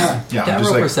 Yeah, Can I I'm just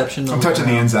roll like perception I'm over touching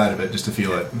the around? inside of it just to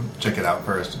feel it, check it out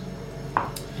first.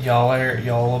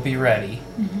 Y'all will be ready.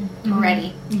 I'm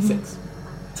ready. 6.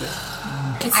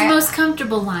 It's the most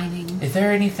comfortable lining. Is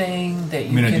there anything that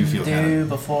you I mean, I do can feel do kinda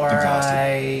before exhausted.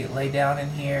 I lay down in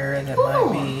here that Ooh.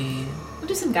 might be? We'll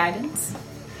do some guidance.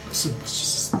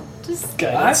 Just Just I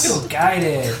guidance. feel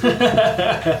guided.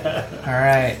 All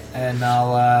right, and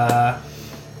I'll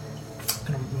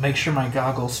gonna make sure my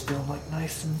goggles feel like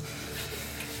nice and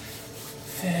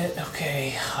fit.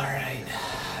 Okay, all right.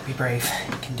 Be brave.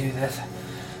 You can do this.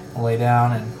 I'll lay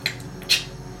down and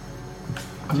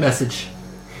A message.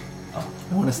 I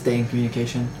want to stay in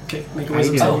communication. Okay, make a How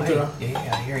you wisdom doing? saving hey, throw.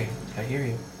 yeah, I hear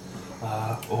you.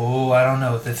 I don't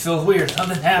know. This feels weird.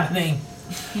 Something's happening.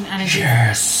 you know, I don't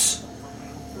Yes.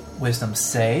 Wisdom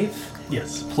save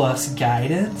Yes. plus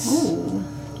guidance. Ooh.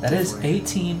 That is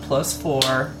 18 plus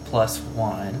 4 plus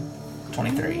 1.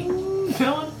 23.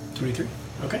 23.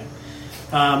 Okay.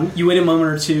 You wait a moment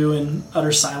or two in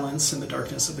utter silence in the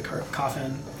darkness of the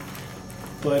coffin,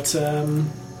 but soon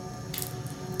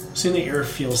the air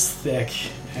feels thick,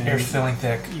 and Air's feeling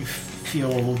thick. you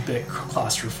feel a little bit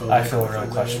claustrophobic. I feel with really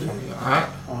the lid claustrophobic. Alright.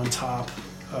 on top.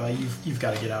 You've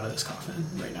got to get out of this coffin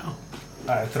right now.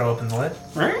 Alright, throw open the lid.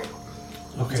 Right?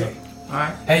 Okay.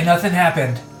 Alright. Hey, nothing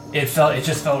happened. It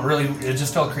just felt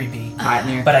creepy. Hot in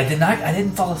here. But I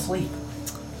didn't fall asleep.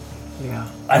 Yeah.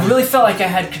 I really felt like I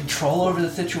had control over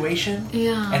the situation.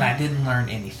 Yeah. And I didn't learn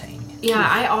anything. Yeah,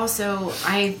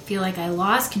 I feel like I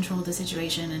lost control of the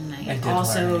situation, and I And didn't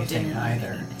also learn anything didn't either.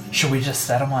 learn anything. Should we just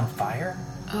set them on fire?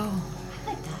 Oh, I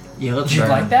like that. Yeah, let's Did you burn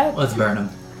like them. that? Let's burn them.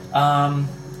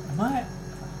 What?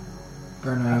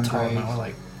 Burn How them. tall am I? We're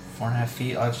like 4.5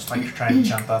 feet. I was just like trying to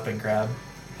jump up and grab.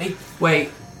 Hey, Wait.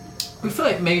 We feel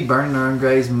like maybe burning our own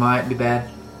graves might be bad.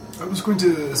 I was going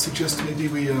to suggest maybe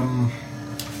we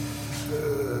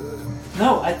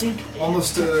No, I think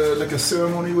Almost like a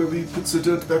ceremony where we put the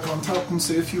dirt back on top and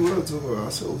say a few words over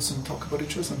ourselves and talk about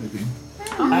each other, maybe.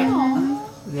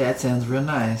 Yeah, it sounds real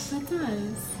nice. It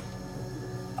does.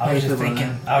 I was just Hey,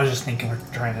 thinking. I was just thinking we're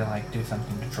trying to like do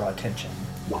something to draw attention.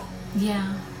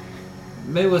 Yeah.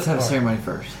 Maybe let's have a ceremony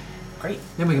first. Great.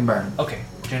 Then we can burn. Okay,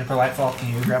 Juniper Lightfall,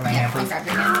 can you grab my Yeah, hand? I grabbed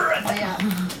your hand. Oh, yeah.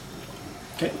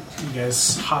 Okay, you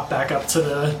guys hop back up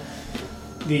to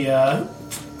the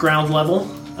ground level,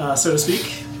 so to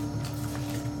speak.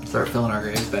 Start filling our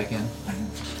graves back in.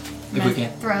 If we I'm can.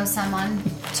 gonna throw some on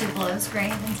Tupelo's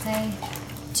grave and say,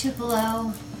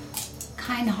 Tupelo,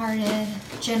 kind-hearted,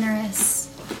 generous,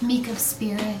 meek of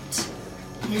spirit,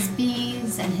 his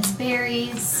bees and his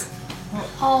berries will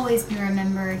always be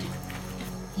remembered.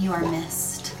 You are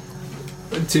missed.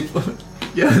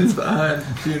 Young's behind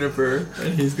Juniper,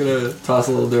 and he's gonna toss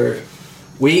a little dirt.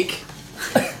 Weak.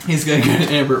 He's gonna go to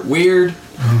Amber. Weird.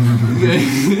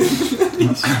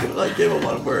 He's gonna like give him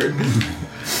one word.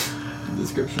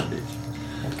 Description of each.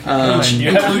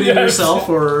 Including yourself,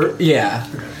 or Yeah.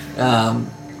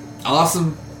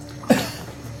 Awesome.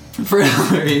 For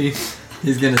Hillary,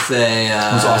 he's gonna say.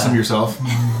 It was awesome yourself.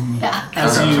 Yeah.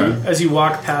 as you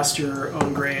walk past your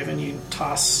own grave and you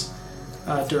toss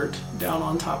dirt down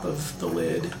on top of the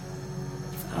lid,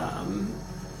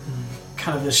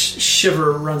 kind of this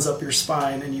shiver runs up your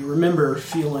spine, and you remember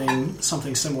feeling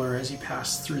something similar as you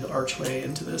pass through the archway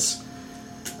into this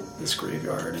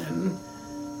graveyard, and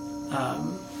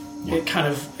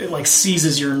it like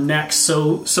seizes your neck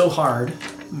so hard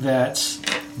that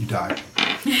You die.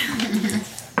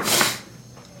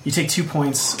 you take 2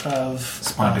 points of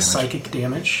Spine damage. psychic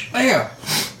damage. Ew.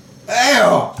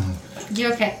 Ew.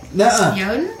 You okay? Nuh-uh.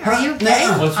 Yoden, are you okay?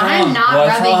 Nuh-uh. What's I'm wrong? not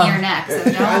What's rubbing wrong? your neck, so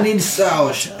I don't. need a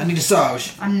massage.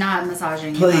 I'm not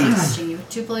massaging you. Please. I'm touching you.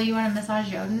 Tupelo, you want to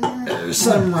massage Yoden? There's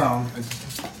something wrong.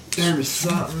 There's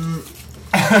something.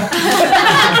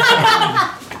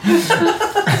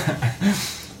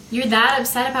 You're that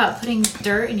upset about putting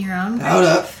dirt in your own grave? Hold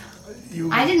up.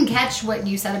 I didn't catch what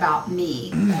you said about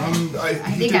me. I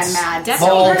think I'm mad. That's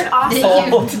still what we're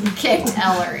that you kicked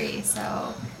Ellery,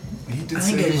 so. He did I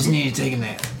think say, I just need to take a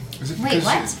nap. is it Wait,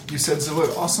 because what? You said the word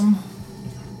awesome?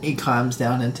 He climbs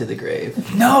down into the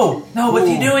grave. No, what are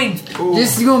you doing?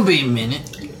 This is gonna be a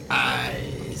minute. And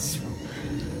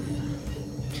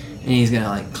he's gonna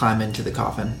like climb into the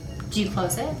coffin. Do you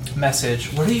close it?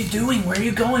 Message. What are you doing? Where are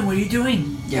you going? What are you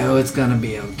doing? Yo, it's gonna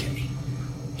be okay.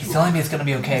 He's telling me it's gonna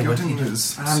be okay. What are you Yoden doing?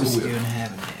 is I'm so just weird. gonna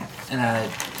have a nap. And I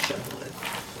shuffle it.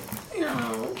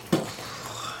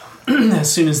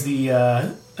 As soon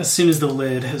as the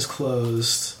lid has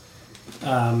closed,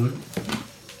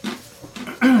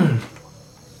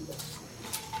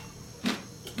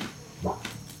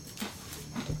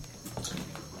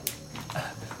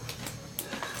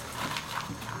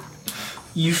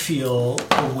 you feel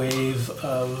a wave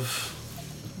of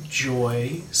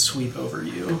joy sweep over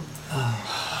you.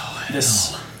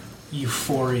 This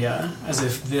euphoria, as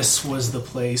if this was the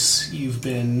place you've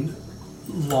been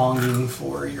longing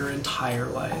for your entire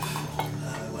life.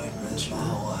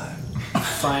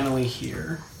 Finally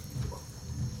here.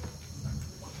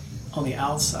 On the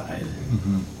outside,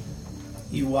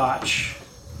 you watch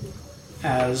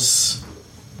as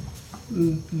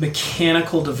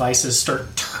mechanical devices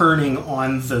start turning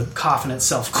on the coffin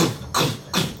itself,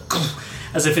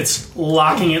 as if it's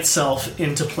locking itself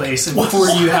into place. And before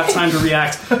you have time to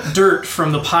react, dirt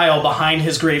from the pile behind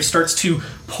his grave starts to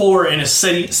pour in a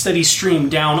steady stream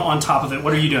down on top of it.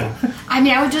 What are you doing? I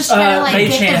mean, I would just try to like Mage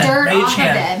get hand, the dirt Mage off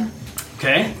hand. of it.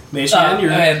 Okay, Mage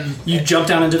Hand, you jump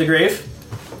down into the grave.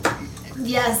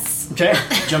 Yes. Okay,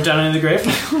 jump down into the grave.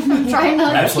 I'm trying to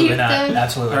like, Absolutely keep not. the.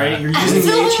 Absolutely All right, not. you're using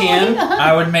Mage Hand.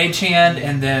 I would mage hand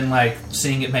and then like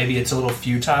seeing it maybe it's a little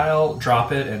futile,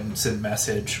 drop it and send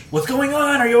message. What's going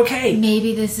on? Are you okay?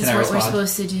 Maybe this is Can I what we're respond?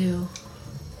 supposed to do.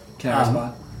 Can I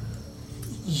respond?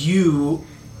 You,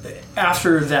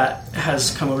 after that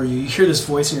has come over you hear this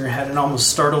voice in your head and almost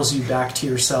startles you back to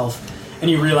yourself, and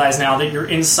you realize now that you're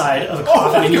inside of a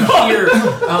coffin, and you hear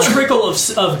a trickle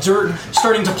of dirt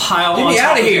starting to pile Get on me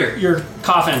top outta of here. your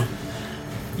coffin.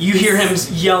 You hear him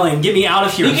yelling, "Get me out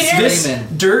of here!" You can hear This me, man.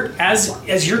 dirt,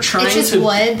 as you're trying It's just to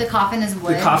wood. The coffin is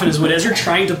wood. the coffin is wood. As you're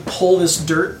trying to pull this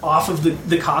dirt off of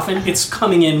the coffin, it's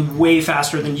coming in way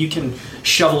faster than you can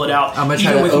shovel it out. I'm gonna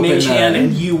try even to with open Mage the- Hand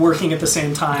and you working at the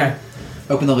same time. Okay.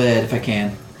 Open the lid if I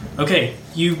can. Okay,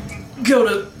 you go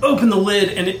to open the lid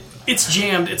and it's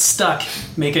jammed. It's stuck.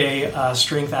 Make a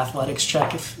strength athletics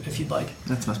check if you'd like.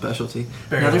 That's my specialty.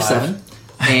 Very Another alive. 7.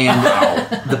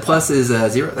 And the plus is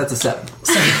 0. That's a 7.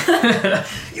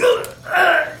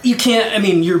 You can't. I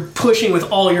mean, you're pushing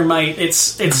with all your might.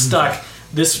 It's stuck.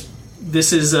 This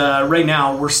is right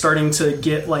now. We're starting to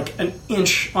get like an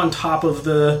inch on top of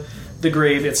the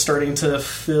grave. It's starting to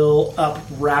fill up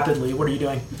rapidly. What are you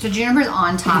doing? So Juniper's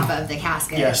on top of the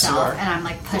casket Yes, you itself, are. and I'm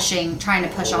like trying to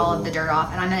push all of the dirt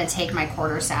off, and I'm going to take my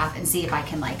quarterstaff and see if I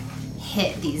can like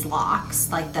hit these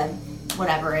locks, like the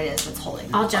whatever it is that's holding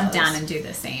them I'll jump closed. down and do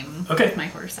the same. Okay. With my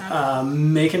quarterstaff.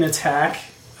 Make an attack.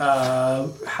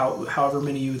 However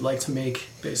many you would like to make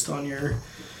based on your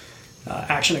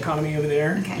action economy over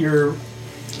there. Okay. You're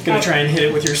gonna try and hit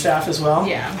it with your staff as well.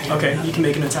 Yeah. Okay, you can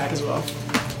make an attack as well.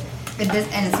 And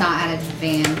it's not at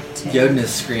advantage. Yoden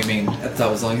is screaming at the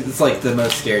top as long as it's like the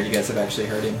most scared you guys have actually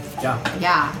heard him. Yeah.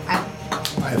 Yeah.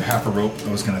 I have half a rope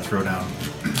I was going to throw down.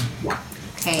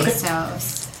 Okay, so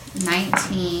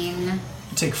 19. You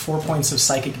take 4 points of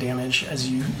psychic damage as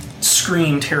you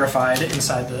scream terrified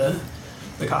inside the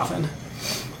coffin.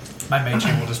 My mage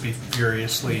hand will just be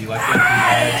furiously like at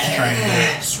the edge,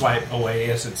 trying to swipe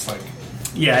away as it's like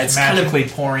Yeah, it's kind of, magically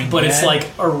pouring. but it's in. like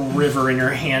a river in your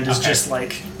hand is Okay. just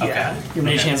like, yeah, Okay. your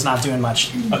mage Okay. hand's not doing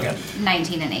much. Okay.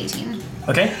 19 and 18.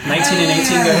 Okay, 19 and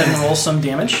 18, go ahead and roll some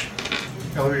damage.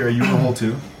 Ellery, are you roll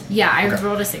too? Yeah, I Okay.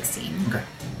 rolled a 16. Okay.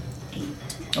 8.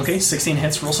 Okay, 16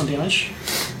 hits, roll some damage.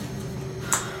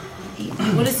 8.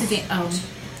 What is the oh?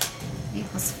 8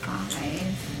 plus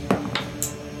 5.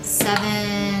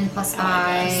 7 plus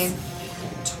 5.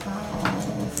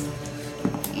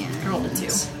 12. And I rolled a 2.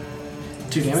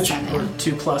 2 damage? 7. Or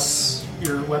 2 plus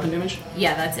your weapon damage?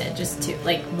 Yeah, that's it. Just 2.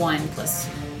 Like 1 plus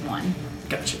 1.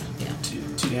 Gotcha. Yeah.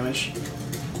 2 damage.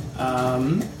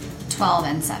 12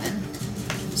 and 7.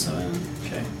 7.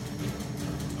 Okay.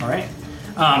 All right.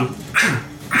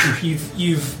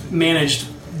 You've managed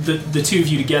the two of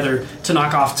you together to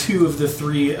knock off 2 of the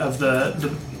 3 of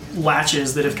the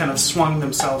latches that have kind of swung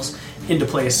themselves into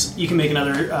place. You can make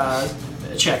another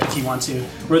check if you want to.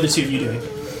 What are the 2 of you doing?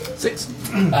 6.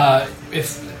 You I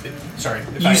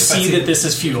see that this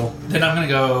is futile. then I'm gonna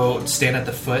go stand at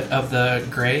the foot of the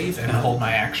grave and hold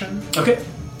my action. Okay.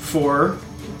 For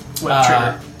what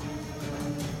trigger?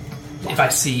 If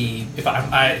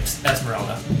it's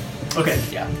Esmeralda. Okay.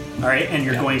 Yeah. All right, and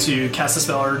you're Yeah. going to cast a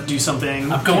spell or do something.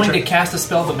 I'm going to cantrip? cast a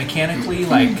spell, but mechanically,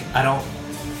 like, I don't.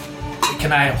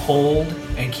 Can I hold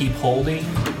and keep holding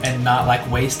and not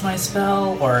like waste my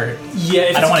spell, or Yeah,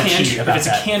 if I don't wanna it's, cheat if about it's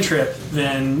a that. cantrip,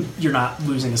 then you're not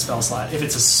losing a spell slot. If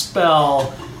it's a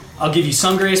spell, I'll give you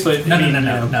some grace, but no, I mean, no.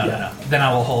 yeah. Then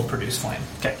I will hold produce flame.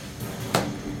 Okay,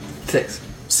 6.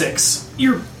 6.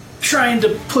 You're trying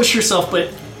to push yourself, but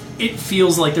it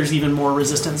feels like there's even more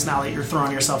resistance now that you're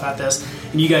throwing yourself at this,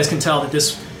 and you guys can tell that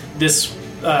this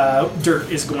dirt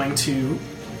is going to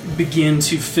begin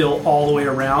to fill all the way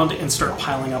around and start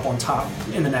piling up on top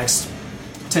in the next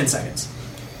 10 seconds.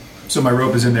 So my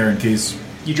rope is in there in case.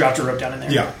 You dropped your rope down in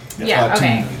there. Yeah. Yeah, to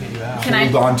okay. Can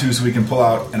hold I? on to so we can pull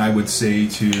out, and I would say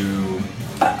to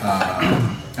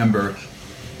Ember,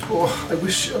 Oh, I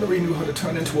wish Ellery knew how to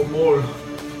turn into a mole.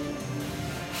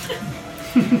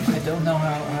 I don't know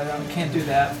how. I can't do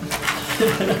that.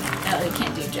 Ellie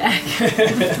can't do Jack.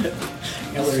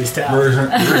 Ellery's tap. version.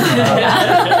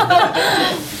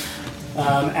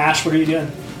 Ash, what are you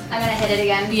doing? I'm gonna hit it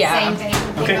again. Yeah. Same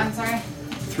thing. Okay. I'm sorry.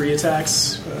 3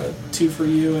 attacks, 2 for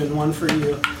you and 1 for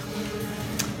you.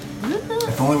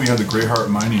 If only we had the Greyheart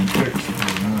mining quick.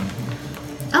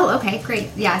 Oh, okay, great.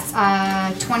 Yes,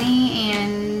 20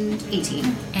 and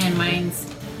 18. And mine's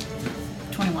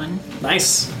 21.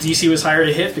 Nice. DC was higher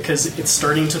to hit because it's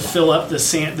starting to fill up the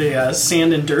sand. The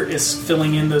sand and dirt is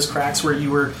filling in those cracks where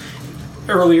you were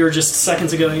earlier, just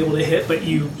seconds ago, able to hit. But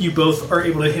you both are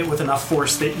able to hit with enough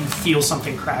force that you feel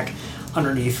something crack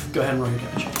underneath. Go ahead and roll your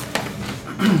damage.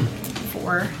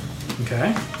 4.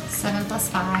 Okay. 7 plus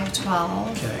 5,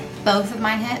 12. Okay. Both of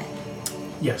mine hit?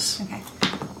 Yes. Okay.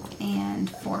 And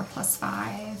 4 plus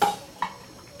 5.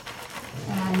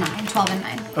 9. 12 and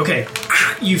 9. Okay,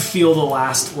 you feel the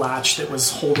last latch that was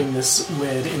holding this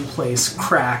lid in place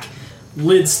crack.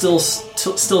 Lid still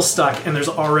stuck, and there's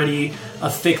already a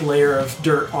thick layer of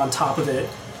dirt on top of it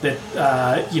that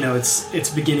it's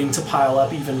beginning to pile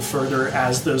up even further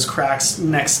as those cracks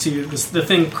next to the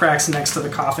thin cracks next to the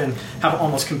coffin have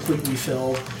almost completely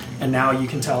filled, and now you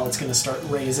can tell it's going to start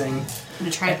raising. I'm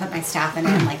gonna try to put my staff in it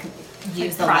and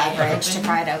use the pry it leverage to open.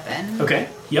 pry it open. Okay.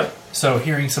 Yep. So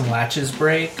hearing some latches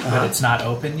break, but it's not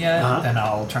open yet, Uh-huh. then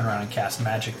I'll turn around and cast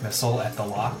magic missile at the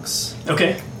locks.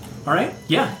 Okay. All right.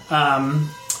 Yeah.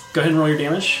 Go ahead and roll your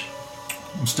damage.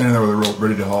 I'm standing there with a rope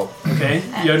ready to help. Okay.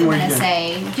 And Yoden, I'm what are gonna you doing?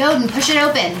 say, Yoden, push it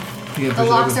open. You The push it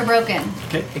locks open. are broken.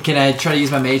 Okay. Can I try to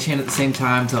use my mage hand at the same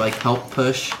time to like help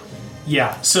push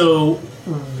Yeah, so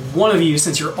one of you,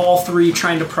 since you're all three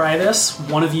trying to pry this,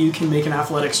 one of you can make an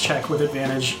athletics check with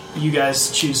advantage. You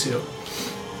guys choose who.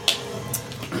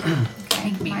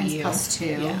 Okay, Me, mine's you.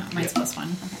 +2. Yeah, mine's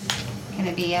 +1. Can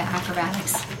it be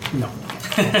acrobatics? No.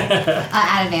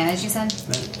 At advantage, you said?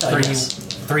 Yes.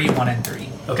 3, 1, and 3.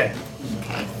 Okay.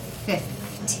 Okay,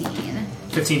 15.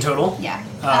 15 total?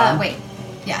 Yeah. Wait.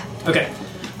 Yeah. Okay.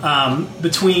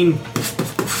 Between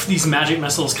these magic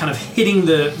missiles kind of hitting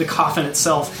the coffin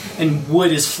itself, and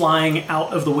wood is flying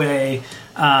out of the way.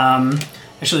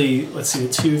 Actually, let's see,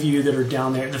 the two of you that are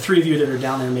down there, the three of you that are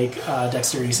down there make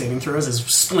dexterity saving throws as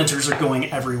splinters are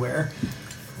going everywhere.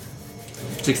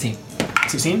 16.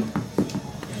 16?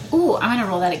 Ooh, I'm gonna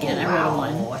roll that again. I rolled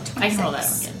a 1. 26. I can roll that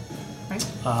one again. Right?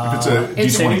 If it's a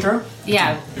It's Saving D20. throw?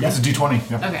 Yeah. If it's a D20,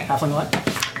 yeah. Okay. Halfling what?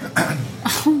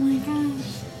 Oh my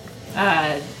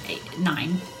gosh.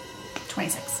 9.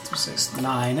 26. 6,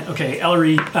 9. Okay,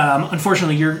 Ellery,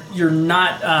 unfortunately, you're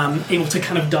not able to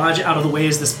kind of dodge out of the way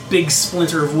as this big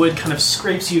splinter of wood kind of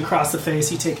scrapes you across the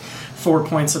face. You take 4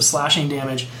 points of slashing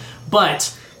damage,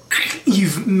 but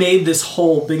you've made this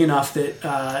hole big enough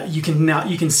that you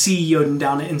can see Yoden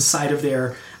down inside of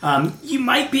there. You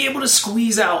might be able to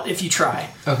squeeze out if you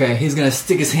try. Okay, he's gonna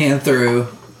stick his hand through,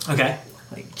 Okay.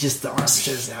 like just the arm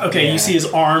shows out. Okay, Yeah. you see his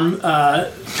arm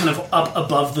kind of up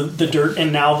above the dirt,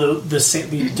 and now the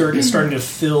dirt is starting to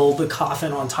fill the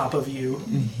coffin on top of you.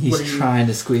 He's What are you- trying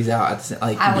to squeeze out. At the,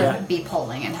 like I would Yeah. be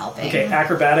pulling and helping. Okay,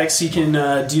 acrobatics, you can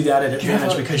do that at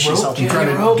advantage because she's helping. I'm trying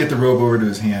to get the rope over to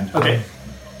his hand. Okay,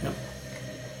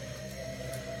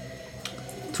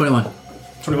 21.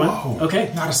 21? Whoa.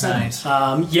 Okay. Not a 7. Nice.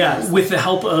 Yeah, with the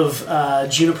help of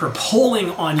Juniper pulling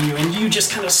on you and you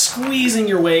just kind of squeezing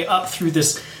your way up through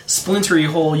this splintery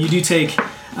hole, you do take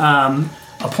a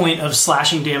point of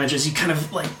slashing damage as you kind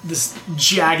of like this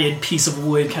jagged piece of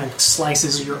wood kind of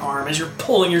slices your arm as you're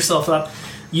pulling yourself up.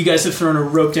 You guys have thrown a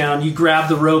rope down. You grab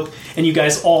the rope and you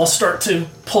guys all start to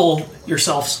pull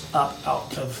yourselves up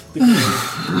out of the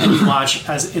cave. And you watch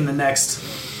as in the next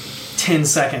 10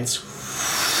 seconds,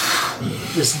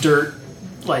 this dirt,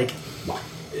 like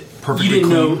Perfectly you didn't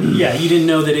clean. know. Yeah, you didn't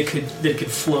know that it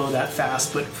could flow that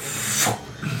fast, but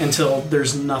until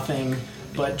there's nothing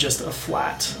but just a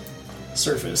flat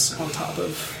surface on top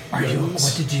of. Are you? those.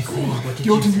 What did you think? What did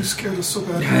you Yoden, think? you scared us so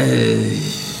bad.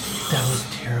 That was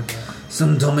terrible.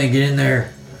 Something told me to get in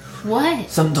there. What?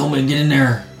 Something told me to get in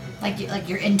there. Like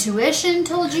your intuition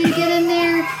told you to get in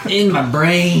there? In my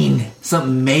brain.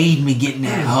 Something made me get in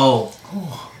that hole.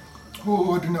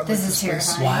 Oh, I do not This like is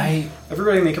place. terrifying. Why?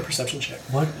 Everybody make a perception check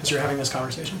What? as you're having this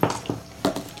conversation.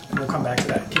 And we'll come back to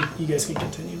that. You guys can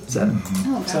continue. 7.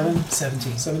 Oh, God. 7,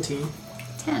 17. 17,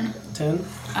 10. 10,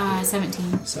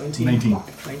 17. 17, 19.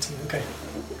 19. Okay,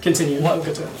 continue. What? We'll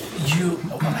get to it.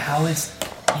 How is?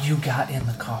 You got in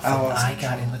the coffin. I lost I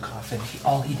got in the coffin.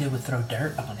 All he did was throw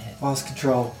dirt on it. Lost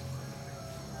control.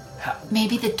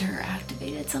 Maybe the dirt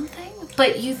activated something?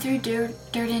 But you threw dirt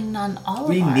in on all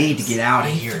We of ours. need to get out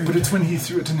of here. But it's when he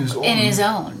threw it in his own. In his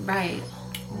own, right.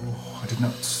 I did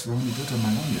not throw any dirt on my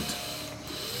own yet.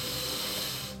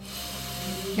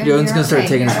 Yoden's gonna start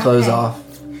taking his clothes off.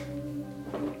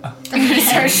 I'm gonna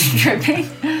start stripping.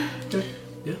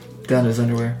 Yeah. Down to his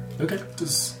underwear. Okay.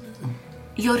 Does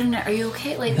Yoden, are you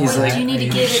okay? Like, He's what like, do you need to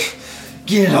get it?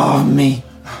 Get off me.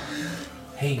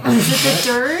 Hey, Is it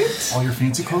the dirt? all your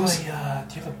fancy clothes? do you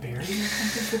have a berry or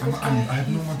something for this I guy? have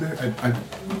no more berry. I've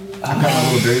got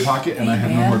my little berry pocket, and I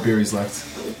have no man. more berries left.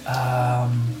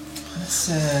 It's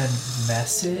a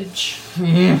message.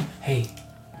 Hey,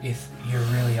 if you're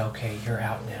really okay, you're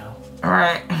out now.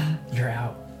 Alright. You're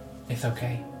out. It's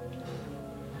okay.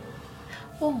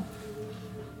 Oh.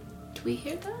 Do we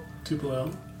hear that?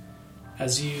 Tupelo,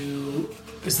 as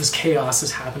this chaos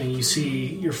is happening, you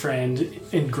see your friend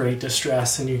in great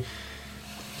distress, and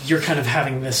you're kind of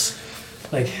having this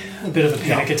like a bit of a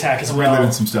panic attack as We're well.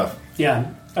 living some stuff. Yeah,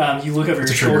 you look over your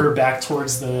a shoulder trigger. back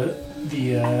towards the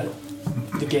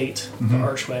gate, the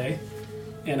archway,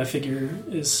 and a figure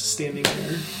is standing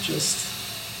there,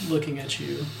 just looking at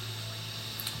you.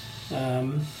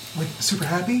 Like super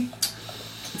happy?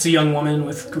 It's a young woman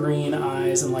with green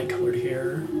eyes and light-colored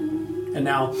hair, and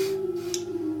now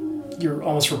you're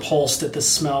almost repulsed at the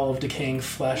smell of decaying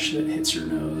flesh that hits your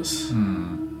nose.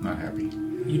 Not happy.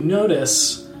 You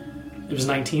notice it was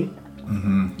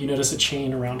 19. You notice a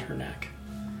chain around her neck,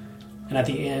 and at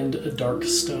the end, a dark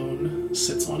stone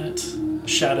sits on it.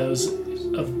 Shadows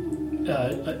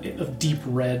of deep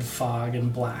red fog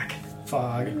and black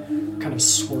fog, kind of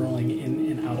swirling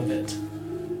in and out of it,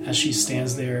 as she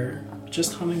stands there,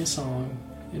 just humming a song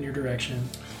in your direction.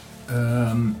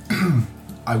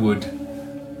 I would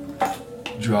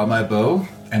draw my bow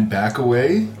and back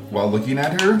away while looking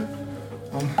at her.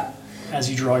 As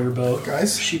you draw your bow,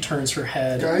 Guys? she turns her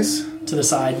head Guys? to the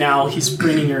side. Now he's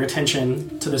bringing your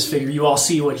attention to this figure. You all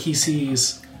see what he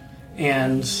sees,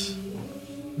 and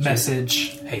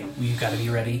Message. Hey, you gotta be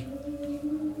ready.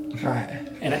 Right.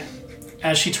 And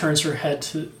as she turns her head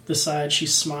to the side, she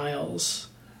smiles.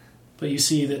 But you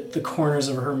see that the corners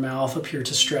of her mouth appear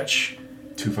to stretch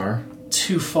Too far?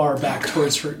 too far back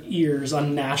towards her ears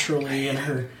unnaturally, and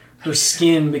her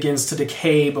skin begins to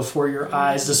decay before your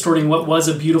eyes, distorting what was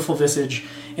a beautiful visage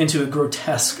into a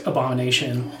grotesque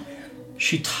abomination.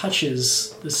 She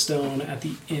touches the stone at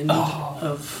the end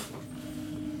of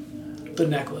the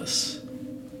necklace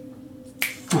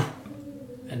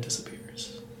and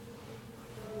disappears.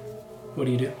 What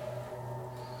do you do?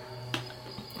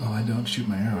 Well, I don't shoot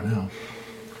my arrow now.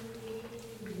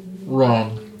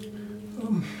 Wrong.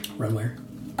 Run where?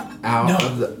 Out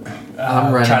of the.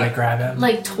 I'm running Try to grab him.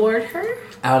 Like toward her?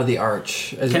 out of the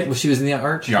arch. Okay. She was in the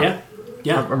arch. Yeah.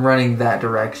 Yeah. I'm running that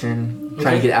direction,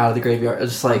 trying to get out of the graveyard.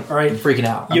 Just like All right. freaking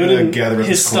out. I'm gonna Yoden, gather up his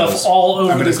his stuff clothes. all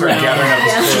over I'm gonna the start ground. gathering up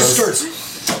his Just clothes.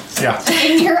 starts Yeah.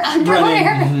 In your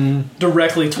underwear. running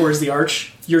directly towards the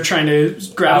arch. You're trying to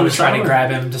grab I him. was trying to with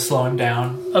grab him to slow him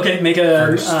down. Okay, make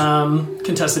a First.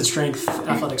 contested strength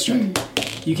athletics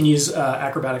check. You can use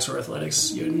acrobatics or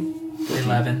athletics, Yoden.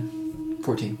 11.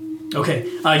 14. Okay,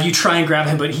 you try and grab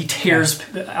him, but he tears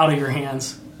out of your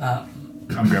hands.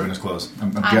 I'm grabbing his clothes.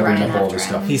 I'm I'm gathering running up all after this him.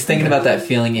 stuff. He's thinking about that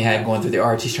feeling he had going through the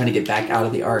arch. He's trying to get back out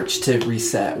of the arch to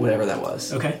reset whatever that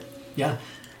was. Okay, yeah.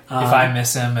 If I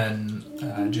miss him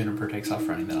and Juniper takes off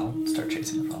running, then I'll start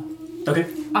chasing him. Okay,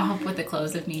 I'll help with the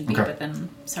clothes if need be, Okay. but then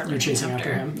start You're running chasing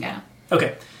after him? Yeah.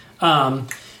 okay.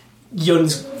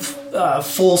 Yoden's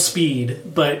full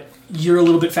speed, but you're a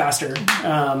little bit faster.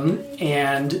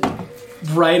 And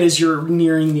right as you're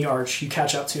nearing the arch, you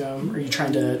catch up to him. Are you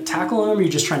trying to tackle him, or are you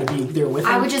just trying to be there with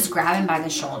him? I would just grab him by the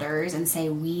shoulders and say,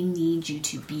 "We need you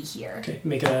to be here." Okay,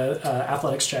 make a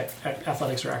athletics check,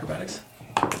 athletics or acrobatics.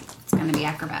 It's going to be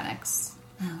acrobatics.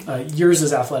 Yours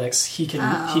is athletics. He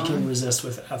can resist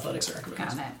with athletics or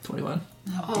acrobatics. Got it. 21.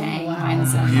 Oh, dang.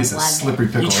 Mine's He is a 11. slippery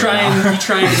pickle. You right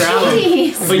try now. and grab him,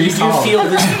 Jeez. but you do feel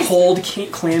this cold,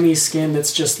 clammy skin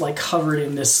that's just like covered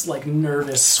in this like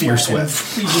nervous Spear sweat.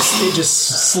 sweat. It just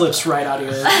slips right out of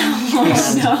your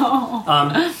hand.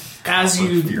 As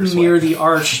you Fear near sweat. the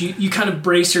arch, you kind of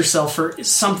brace yourself for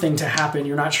something to happen.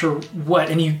 You're not sure what,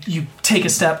 and you take a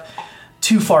step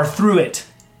too far through it,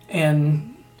 and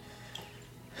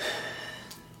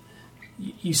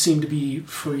you seem to be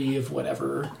free of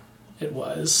whatever it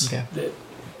was Okay. that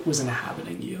was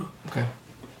inhabiting you. Okay.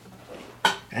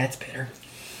 That's better.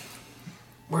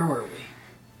 Where were we?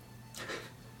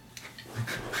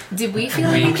 Did we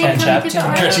feel We anything catch coming up through to the him.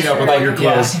 arch? Catching up with all your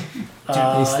clothes. He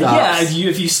stops. Yeah,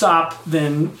 if you stop,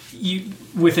 then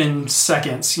within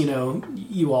seconds,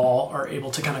 you all are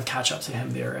able to kind of catch up to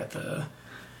him there at the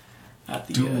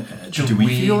edge. Do we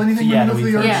feel anything yeah, running do over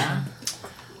we the arch? Yeah.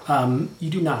 You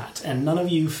do not, and none of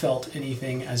you felt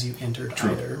anything as you entered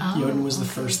either. Yoden was the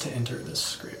first to enter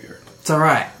this graveyard. It's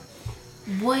alright.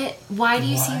 What? Why do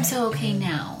you seem so okay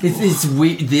now? It's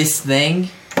this thing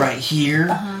right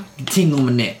here, tingle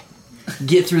my neck.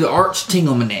 Get through the arch,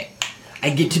 tingle my neck.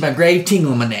 I get to my grave,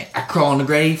 tingle my neck. I crawl in the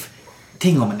grave,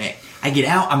 tingle my neck. I get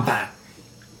out, I'm fine.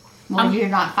 Well, if you're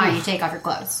not fine, you take off your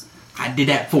clothes. I did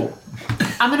that before.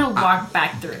 I'm gonna walk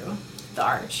back through the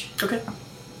arch. Okay.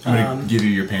 I'm gonna give you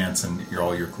your pants and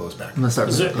all your clothes back. I'm gonna start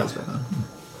Is putting it- clothes back on.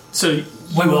 So you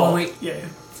Wait, all, wait. Yeah,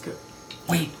 it's good.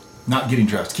 Wait, Not getting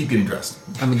dressed. Keep getting dressed.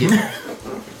 I'm gonna get.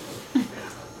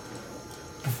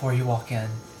 before you walk in,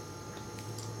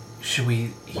 should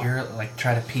we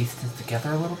try to piece this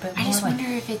together a little bit I more? just wonder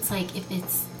if it's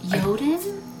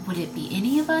Yoden. Would it be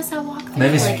any of us that walk through?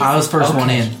 Maybe Like, I was first one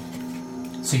Okay.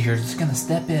 in. So you're just gonna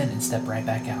step in and step right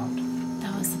back out.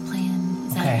 that was the plan.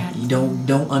 Is Okay. that You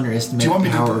don't underestimate Do you want the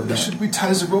me power to? of that. Should we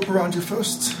tie the rope around you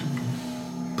first?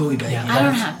 Buoy baby. Yeah. I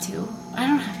don't have to.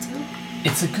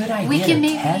 It's a good idea We can to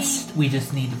maybe- test. We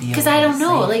just need to be Because able I to don't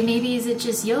know. see. Like, maybe is it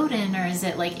just Yoden, or is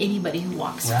it like anybody who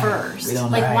walks Right. first? We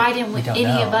don't Like, know. why didn't We don't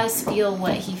any of know. us feel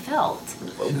what he felt?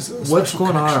 Is there a What's special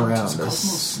going on connection to around the us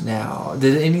cosmos? now?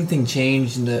 Did anything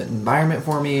change in the environment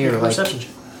for me, or like? Perception check.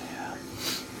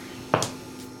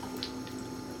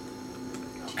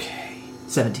 Okay.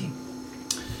 17.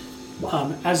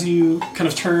 As you kind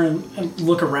of turn and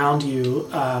look around you,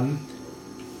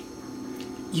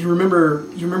 you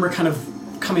remember kind of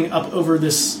coming up over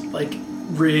this like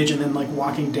ridge and then like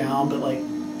walking down, but like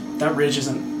that ridge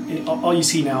isn't. All you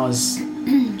see now is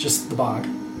just the bog.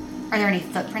 Are there any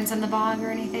footprints in the bog or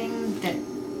anything that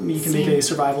You can make a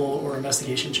survival or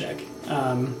investigation check.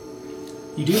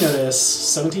 You do notice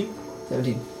 17.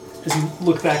 17. As you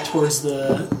look back towards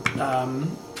the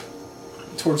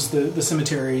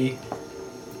cemetery,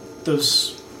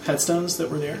 those headstones that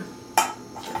were there.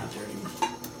 They're not there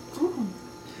anymore.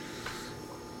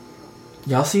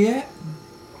 Y'all see that?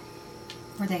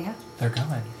 Where'd they go? They're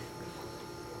going.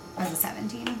 Was it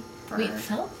 17? For We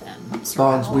felt them. Fog's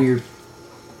survival? weird.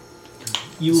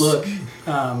 You look,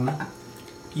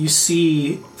 you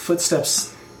see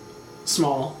footsteps,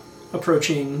 small,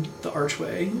 approaching the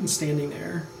archway and standing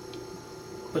there,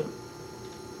 but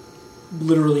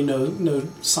literally no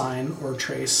sign or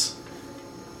trace.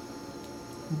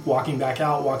 Walking back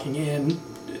out, walking in,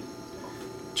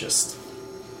 just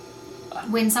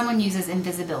When someone uses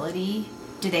invisibility,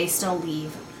 do they still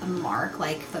leave a mark,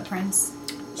 like footprints?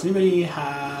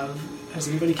 has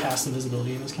anybody cast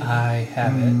invisibility in this game? I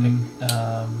have it.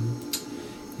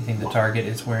 Anything the target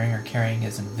is wearing or carrying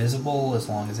is invisible as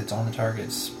long as it's on the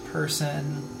target's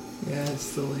person. Yeah, it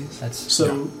still is. That's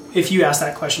So if you ask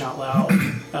that question out loud,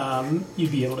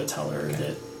 you'd be able to tell her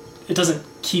that it doesn't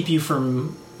keep you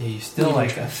from yeah, you still Leaving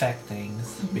like track. affect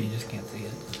things, but you just can't see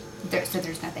it. So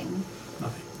there's nothing.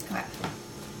 nothing. Okay.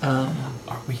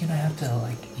 Are we gonna have to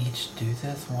like each do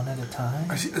this one at a time?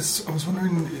 I was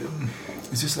wondering,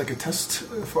 is this like a test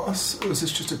for us, or is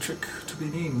this just a trick to be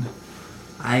mean?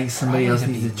 I think somebody Probably else to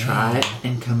needs to be try it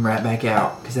mean. and come right back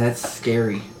out, because that's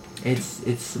scary. It's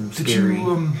some Did scary.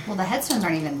 you, Well, the headstones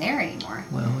aren't even there anymore.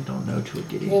 Well, we don't know till we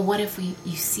get in. Well, what if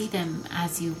you see them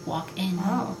as you walk in?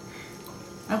 Oh.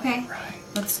 Okay. Right.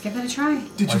 Let's give it a try.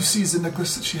 did you see the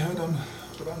necklace that she had on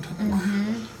around her neck?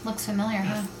 Looks familiar,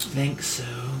 huh? I think so.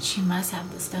 She must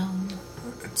have the stone.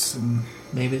 It's,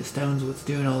 Maybe the stone's what's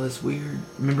doing all this weird.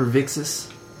 Remember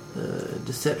Vixus? The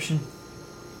deception?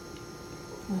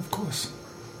 well, of course.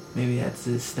 Maybe that's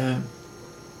this stone.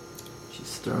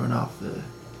 She's throwing off the No,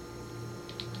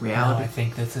 reality. I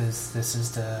think this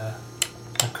is the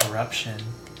corruption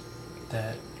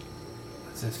that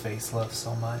what's his face loves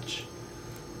so much.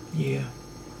 Yeah.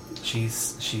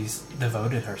 She's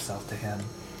devoted herself to him.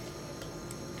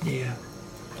 Yeah.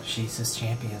 She's his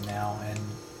champion now, and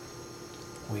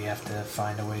we have to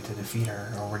find a way to defeat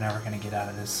her, or we're never going to get out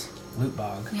of this loot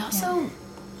bog. We also,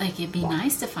 like, it'd be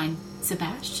nice to find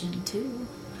Sebastian, too.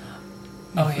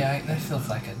 Oh yeah, that feels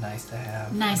like a nice to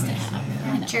have. Nice to have.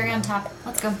 I know. Cherry on top.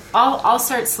 Let's go. I'll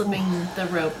start slipping the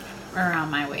rope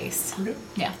around my waist.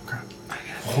 Yeah.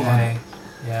 Okay.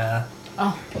 Yeah.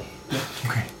 Oh.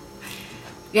 Okay.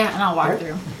 Yeah, and I'll walk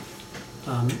through.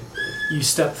 You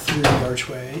step through the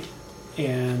archway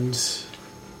and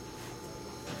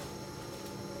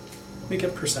make a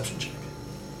perception check.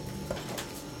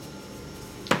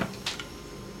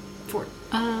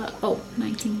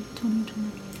 19, 20,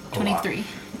 23.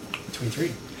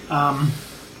 23.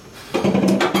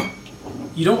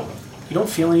 You don't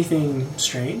feel anything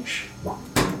strange.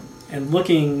 And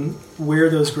looking where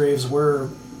those graves were,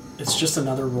 it's just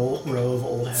another row of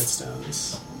old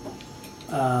headstones.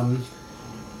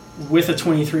 With a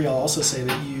 23, I'll also say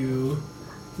that you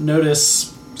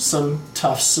notice some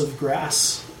tufts of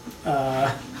grass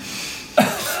that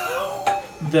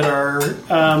are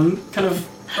kind of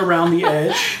around the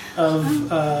edge of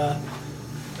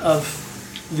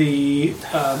the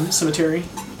cemetery,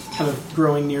 kind of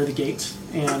growing near the gate,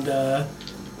 and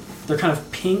they're kind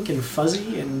of pink and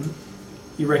fuzzy, and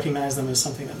you recognize them as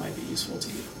something that might be useful to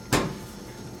you.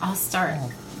 I'll start.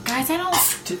 Guys, I don't.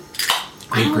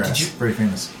 Great grass. Very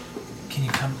famous. Can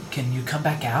you come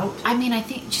back out? I mean, I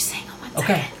think. Just hang on one second.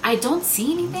 Okay. I don't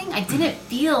see anything. I didn't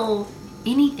feel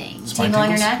anything. Tingle on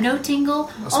your neck? No tingle.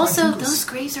 That's Also, my tingles. those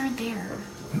graves aren't there.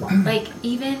 Like,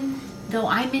 even though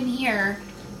I'm in here,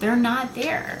 they're not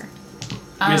there. You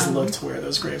guys looked where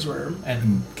those graves were.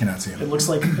 And Cannot see It him. looks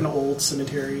like an old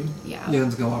cemetery. Yeah.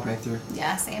 Leon's gonna walk right through.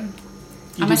 Yeah, same.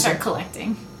 You I'm do gonna start so-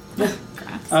 collecting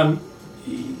grass.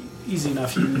 Easy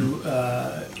enough.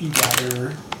 You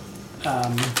gather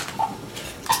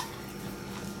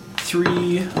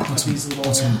 3 of these little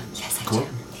Yes, I Cool. do.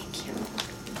 Thank you.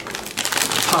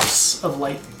 puffs of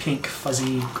light pink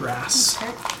fuzzy grass.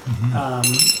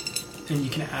 And you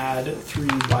can add 3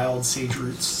 wild sage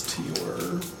roots to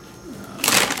your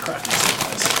crafting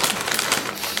supplies.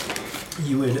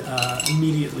 You would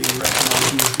immediately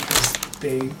recognize these because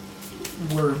they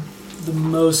were the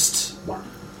most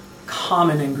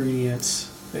common ingredient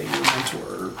that your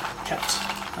mentor kept.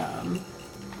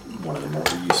 One of the more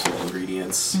useful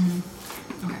ingredients.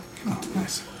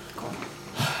 Nice.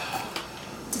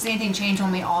 Does anything change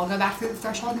when we all go back through the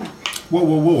threshold?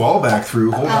 Whoa, all back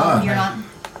through. Hold Oh, on. you're not.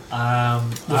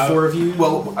 The four of you.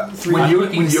 Well, three. when I'm Yoden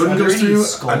looking- are goes there any through,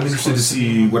 skulls I'm interested to close to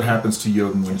see me? what happens to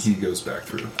Yoden when he goes back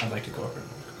through. I'd like to go over.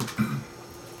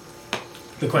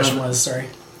 The question was, sorry.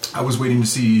 I was waiting to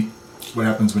see what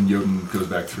happens when Yoden goes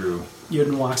back through.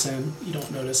 Yoden walks in. You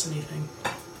don't notice anything.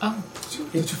 Oh,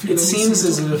 Did you feel It any seems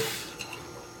as symptoms? if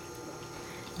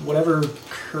whatever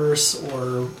curse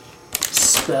or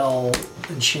spell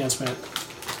enchantment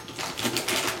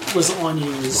was on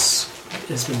you has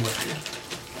been lifted.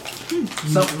 You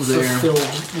Something was there.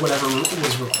 fulfilled whatever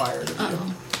was required of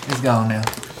you. It's gone now.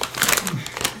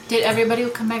 did everybody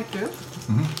come back through?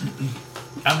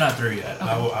 I'm not through yet.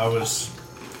 I was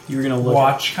You were going to look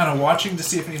watching to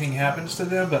see if anything happens to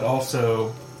them, but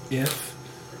also if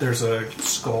there's a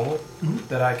skull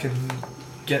that I can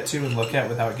get to and look at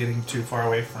without getting too far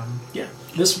away from. Yeah,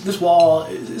 this wall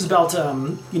is about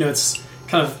it's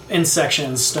kind of in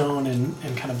sections, stone and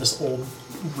kind of this old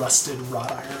rusted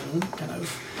wrought iron kind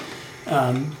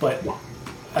of. But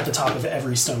at the top of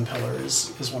every stone pillar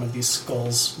is one of these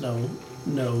skulls.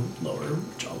 No lower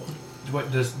jawbone.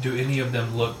 Do any of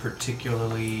them look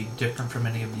particularly different from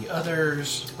any of the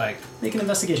others? Like Make an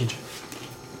investigation check.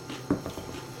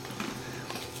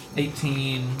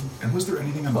 18 And was there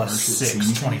anything on plus the arch?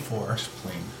 6, 24.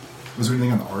 Plain. Was there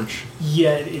anything on the arch?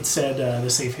 Yeah, it said the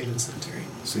Safe Haven Cemetery.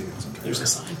 See, that's okay. There's a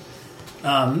sign.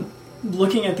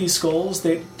 Looking at these skulls,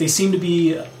 they seem to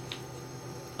be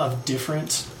of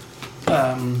different,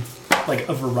 like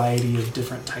a variety of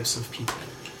different types of people.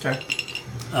 Okay.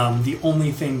 The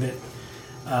only thing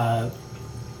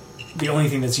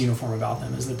that's uniform about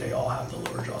them is that they all have the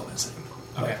lower jaw missing.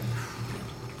 Okay.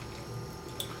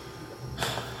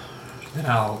 Then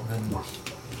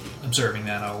observing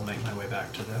that, I'll make my way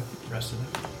back to the rest of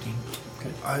the team.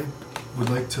 I would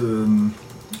like to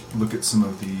look at some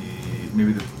of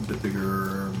maybe the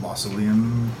bigger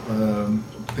mausoleum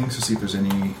things to see if there's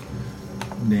any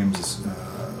names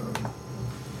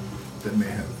that may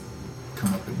have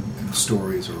come up in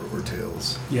stories or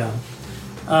tales. Yeah.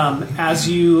 As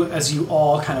you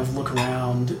all kind of look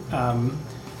around,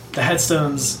 the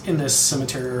headstones in this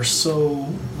cemetery are so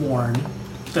worn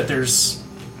that there's,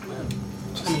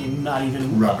 not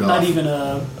even Rubbed off.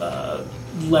 a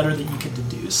letter that you could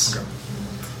deduce. Okay.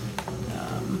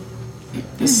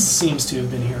 This seems to have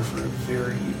been here for a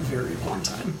very, very long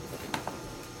time.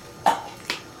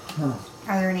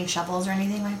 Are there any shovels or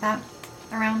anything like that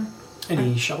around?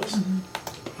 Any shovels?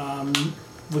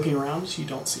 Looking around, you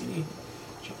don't see any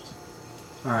shovels.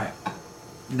 Alright.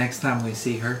 Next time we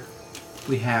see her,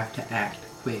 we have to act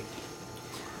quick.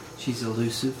 She's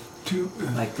elusive,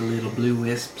 like the little blue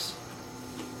wisps.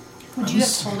 Would you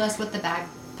have told us what the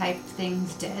bagpipe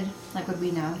things did? Like, would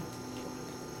we know?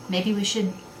 Maybe we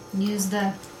should use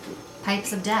the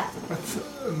pipes of death.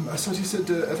 I thought you said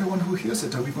everyone who hears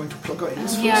it, are we going to plug our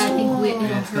ears Yeah, I first? think it'll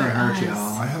Yeah, it's gonna hurt us.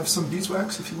 y'all. I have some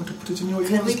beeswax if you want to put it in your ears.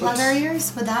 Could we plug but our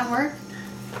ears? Would that work?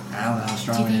 I don't know how Do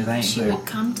strong you it think ain't. she but- would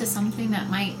come to something that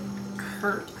might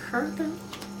hurt them?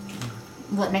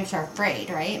 Well, it makes her afraid,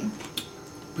 right?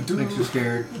 But Makes you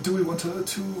scared. do we want her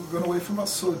to run away from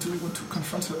us, or do we want to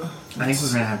confront her? I think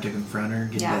we're gonna have to confront her,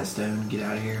 get Yeah. that stone, get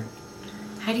out of here.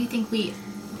 How do you think we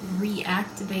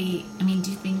reactivate? I mean,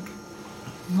 do you think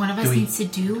one of us Do we- needs to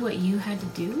do what you had to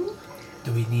do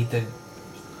Do we need to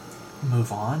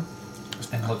move on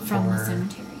and look from the for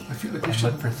cemetery? I feel like we and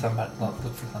should. look for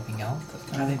something else?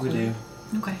 That's I think we do.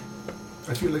 Okay.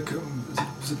 I feel like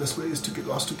the best way is to get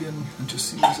lost again and just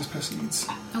see where this path leads.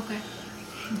 Okay.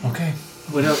 Okay.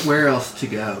 Where else to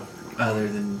go other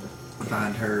than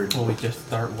find her? Well, we just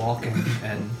start walking,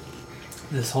 and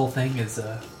this whole thing is Is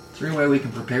there any way we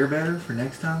can prepare better for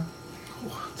next time?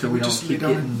 So we don't just lay keep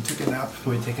down getting. and take a nap. Do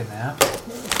we take a nap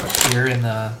here in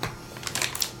the?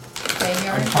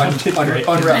 Graveyard?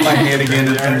 Unwrap my hand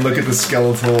again and look at the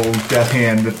skeletal death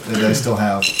hand that I still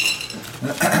have.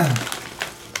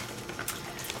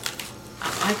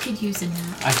 I could use a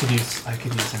nap. I could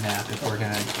use a nap if we're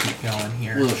gonna keep going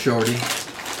here. Little shorty,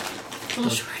 A little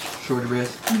shorty. shorty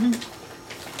rest.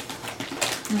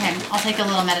 Okay, I'll take a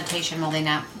little meditation while they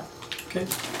nap. Okay.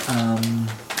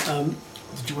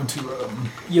 Did you want to?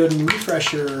 Yoden,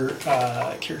 refresh your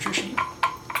character sheet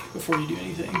before you do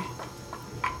anything,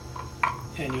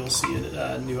 and you'll see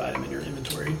a new item in your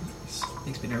inventory.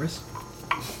 Makes me nervous.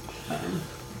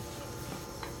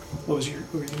 What were you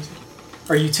going to say?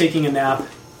 Are you taking a nap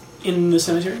in the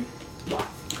cemetery?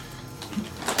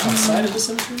 Outside of the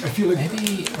cemetery? I feel like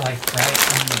Maybe like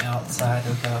right on the outside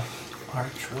of the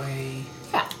archway.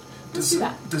 Yeah. Let's do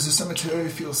that. does the cemetery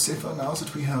feel safer now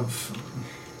that we have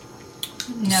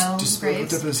No dispelled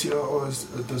graves. whatever's here, or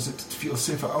does it feel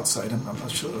safer outside? I'm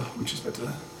not sure which is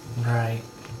better. Right.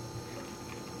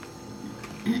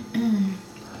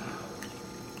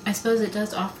 I suppose it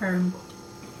does offer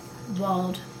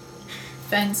walled,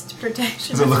 fenced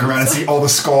protection. As I look around and see all the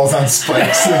skulls on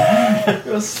spikes.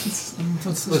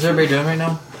 What's everybody doing right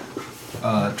now?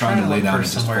 Trying to lay down for and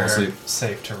just fall somewhere asleep.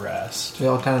 safe to rest. We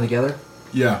all kind of together?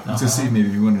 Yeah, to see maybe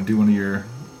if you want to do one of your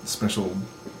special.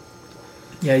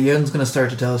 Yeah, Yoden's going to start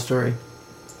to tell a story.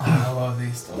 Oh, I love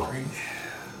these stories.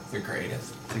 The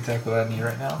greatest. It's exactly what I need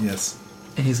right now. Yes.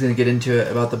 And he's going to get into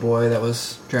it about the boy that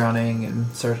was drowning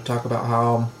and start to talk about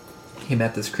how he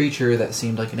met this creature that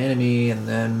seemed like an enemy and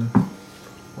then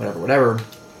whatever.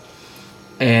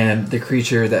 And the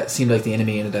creature that seemed like the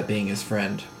enemy ended up being his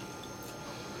friend.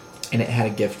 And it had a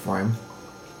gift for him.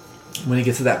 When he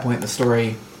gets to that point in the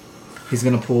story, he's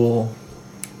going to pull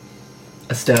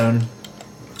a stone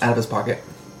out of his pocket.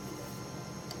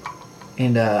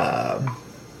 And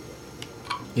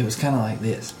it was kind of like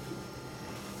this.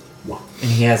 And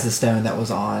he has the stone that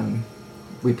was on,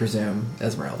 we presume,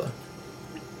 Esmeralda.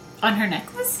 On her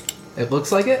necklace? It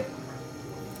looks like it?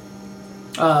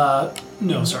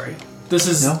 No, sorry. This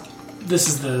is No? this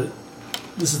is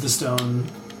the stone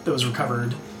that was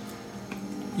recovered.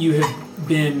 You have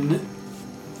been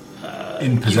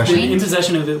In you've possession. been in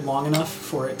possession of it long enough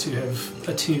for it to have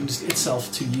attuned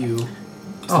itself to you.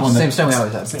 Oh, one same that- stone we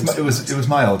always have. Same It was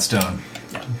my old stone.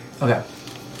 Okay.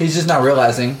 He's just not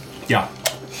realizing Yeah.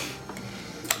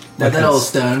 that old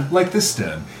stone. Like this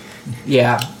stone.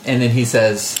 Yeah, and then he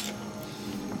says,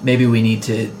 maybe we need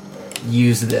to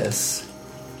use this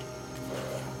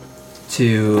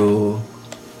to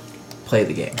play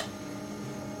the game.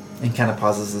 And kind of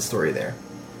pauses the story there.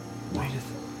 Wait,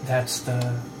 that's the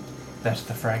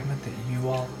fragment that you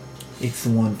all. It's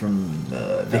the one from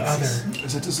The Vix's. other.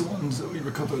 Is it the ones that we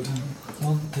recovered?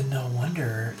 Well, then no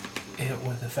wonder it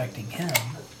was affecting him.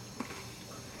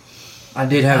 I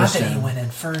did have a Not that he stone. went in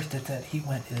first. That he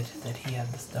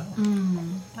had the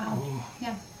stone. Wow.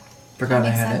 Yeah. Forgot I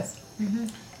Makes had sense.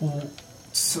 it. Well,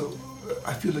 So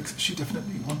I feel like she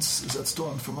definitely wants that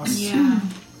stone from us. Yeah.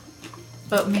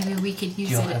 But maybe we could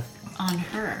use You'll it have- on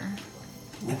her.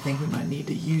 I think we might need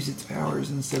to use its powers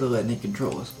instead of letting it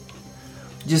control us.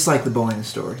 Just like the boy in the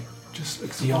story. Just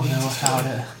like do y'all know how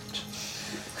to?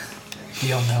 Do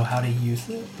y'all know how to use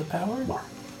the power?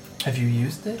 Have you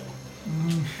used it?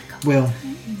 Well,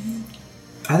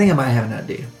 I think I might have an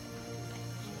idea.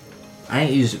 I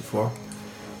ain't used it before.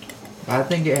 I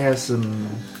think it has some...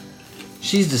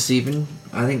 She's deceiving.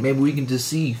 I think maybe we can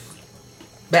deceive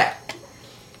back.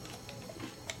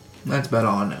 That's about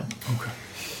all I know. Okay.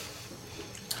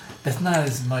 That's not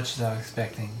as much as I was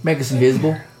expecting. Make us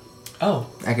invisible. Oh,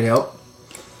 That could help.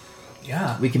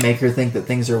 yeah. We can make her think that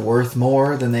things are worth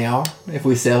more than they are if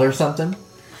we sell her something.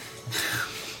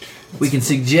 We can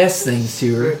suggest things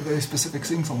to her, Very, very specific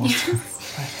things almost.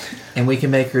 and we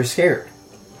can make her scared.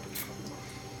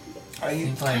 I,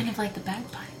 Seems Kind like of like the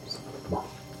bagpipes.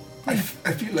 I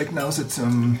feel like now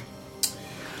that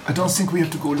I don't think we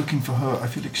have to go looking for her. I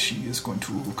feel like she is going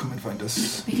to come and find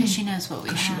us. Because she knows what we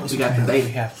She have. knows We got the we bait.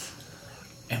 have,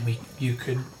 and you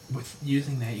could, with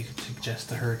using that, you could suggest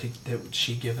to her that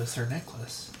she give us her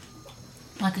necklace.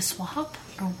 Like a swap?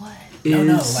 Or what?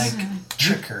 No, Is- like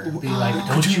trick her. Be like,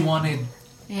 don't you want to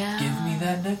Yeah. give me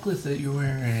that necklace that you're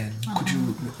wearing? Could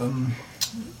you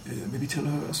maybe tell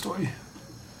her a story?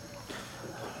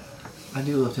 I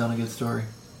do love telling a good story.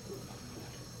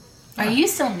 Are you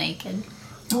still naked?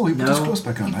 No, we put No. his clothes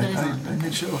back on. You put it on. I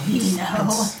made sure. No.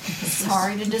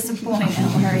 Sorry to disappoint,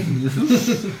 Hillary.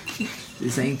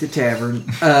 This ain't the tavern.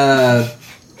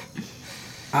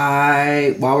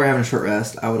 While we're having a short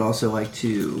rest, I would also like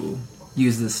to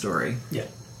use this story Yeah.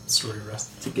 Story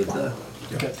rest. to give the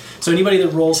Okay. So anybody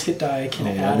that rolls hit die can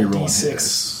Oh, add I'll a be rolling hit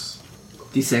d6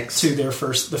 D6. to their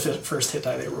first hit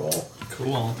die they roll.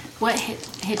 Cool. What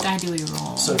hit die do we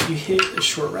roll? So if you hit a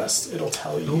short rest, it'll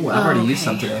tell you. Ooh, I've already used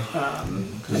okay. some today.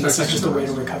 And this is just a way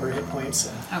to recover hit points.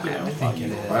 And, Okay. you know, I while think it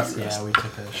you is. rest. Yeah, we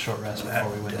took a short rest before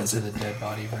we went into the dead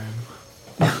body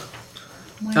room.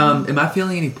 Am I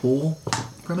feeling any pull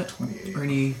from it? Or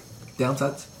any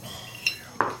downsides?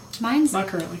 Mine's Not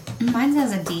currently. mine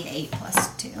has a D8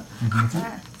 plus 2.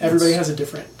 Everybody has a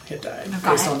different hit die Got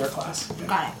based it. on their class. Yeah.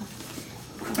 Got it.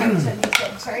 Okay, so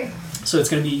D6, sorry. So it's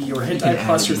going to be your hit You can die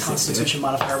plus add your a D6 Constitution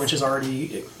modifier, which is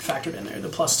already factored in there. The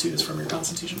plus 2 is from your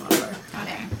Constitution modifier. Got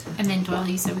it. And then Dwell,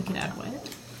 you said we could add what?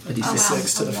 A D6. wow.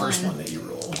 6 to the A first one. one that you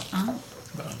roll.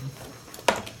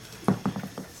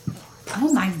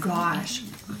 Oh my gosh.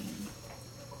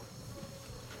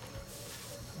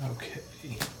 Okay.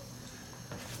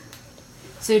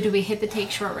 So do we hit the take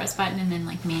short rest button and then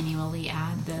like manually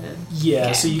add the? Yeah,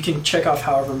 Okay. so you can check off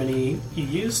however many you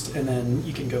used, and then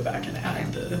you can go back and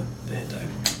add the hit die.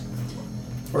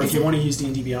 Or if you want to use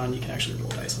D&D Beyond, you can actually roll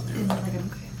dice on Is there. it like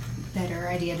a better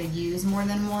idea to use more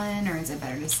than one, or is it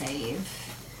better to save?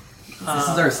 This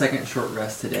is our second short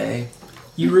rest today.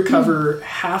 You recover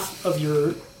half of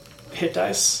your hit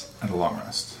dice At a long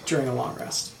rest. during a long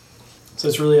rest. So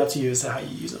it's really up to you as to how you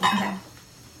use them. Okay.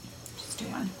 Just do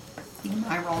one.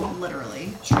 I rolled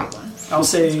literally straight ones. I'll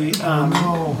say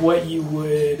what you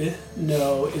would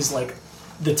know is like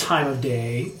the time of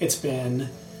day. It's been,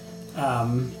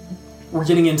 we're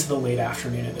getting into the late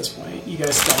afternoon at this point. You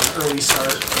guys got an early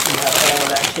start. You had all of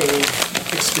that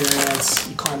cave experience.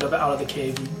 You climbed up out of the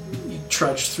cave. You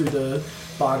trudged through the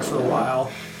bog for a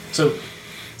while. So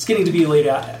it's getting to be late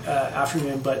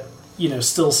afternoon, but you know,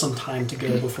 still some time to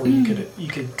go before you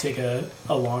could take a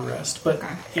long rest. But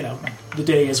Okay. you know, the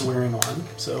day is wearing on.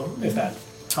 So if that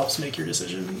helps make your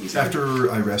decision easier.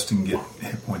 After I rest and get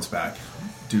hit points back,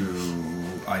 do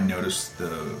I notice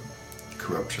the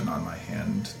corruption on my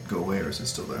hand go away, or is it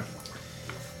still there?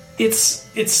 It's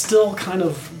still kind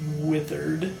of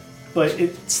withered, but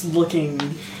it's looking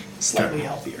slightly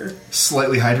healthier.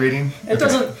 Slightly hydrating? It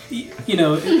doesn't, you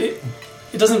know,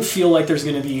 it doesn't feel like there's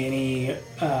going to be any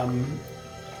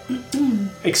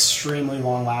extremely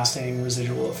long-lasting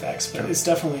residual effects, but it's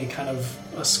definitely kind of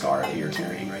a scar that you're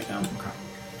carrying right now.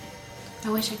 I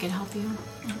wish I could help you.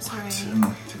 I'm sorry.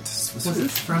 Was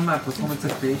this from my performance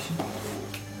of creation?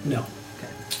 No. Okay.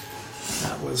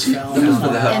 That was found That was for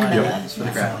the In hub. the- Yep, for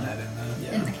the ground.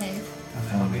 Yeah. In the cave.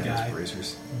 Only guy. has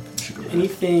bracers. Should go back.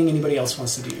 Anything anybody else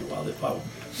wants to do while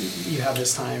you have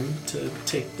this time to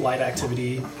take light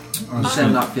activity? You said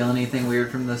I'm not feeling anything weird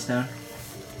from the stone?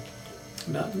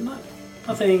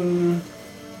 Nothing.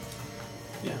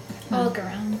 Yeah, I'll look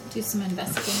around, do some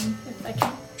investigating if I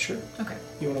can. sure. Okay.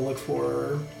 You want to look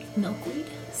for. Milkweed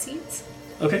seeds.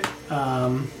 Okay.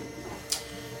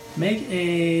 Make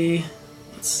a.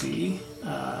 Let's see.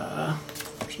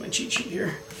 Where's my cheat sheet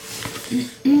here?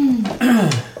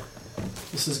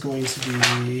 This is going to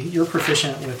be. You're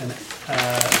proficient with an.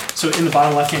 So in the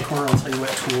bottom left hand corner, I'll tell you what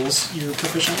tools you're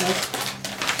proficient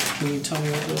with. Can you tell me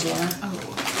what those are?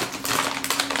 Oh.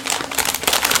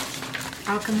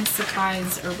 Alchemist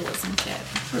supplies herbalism kit.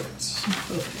 Perfect.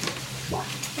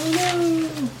 Oh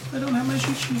no! I don't have my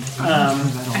cheat sheet. I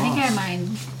think I have mine.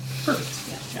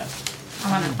 Perfect. Yeah.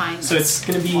 I want to find So it's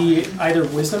going to be either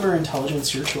wisdom or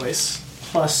intelligence, your choice,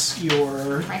 plus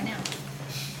your Right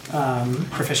now.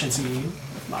 proficiency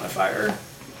modifier.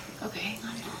 Okay.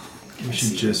 We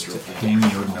should just hang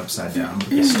Yoden upside down with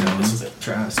the This is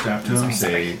stone it. strapped to him,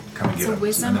 say, come and get So him.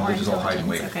 wisdom And then or we'll just all hide and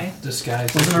wait. intelligence. Okay.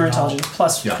 Disguise. Wisdom or intelligence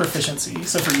plus Yeah. proficiency.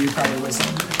 So for you, probably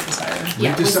wisdom if it's higher. We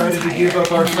Yeah, decided to wisdom's give up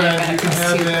higher, our and then I've friend. got You a can plus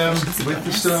have 2 them proficiency with the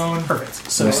bonus. stone.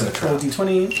 Perfect. So Nice set of roll trap.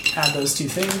 d20, add those two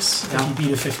things. If you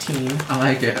beat a 15, I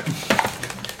like it.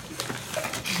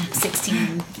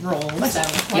 16 rolls. So Was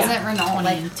it Renault,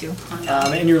 like- 22.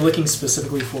 and you're looking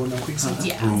specifically for milkweed seeds.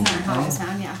 Yeah. That's not how it was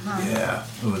found, yeah. Huh. Yeah.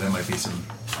 Oh, that might be some.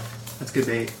 That's good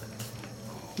bait.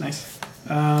 Nice.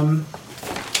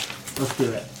 Let's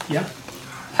do it. Yeah.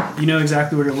 You know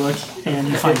exactly where to look, and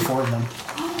you find 4 of them.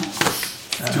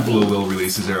 Tupelo will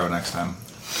release his arrow next time.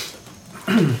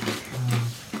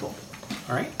 Cool.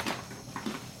 All right.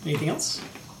 Anything else?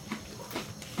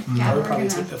 Yeah, I would we're probably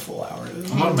gonna- take the full hour.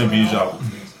 I'm letting my bees out.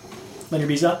 Let your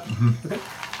bees up. Okay.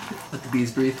 Let the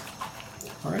bees breathe.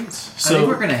 All right. I think So.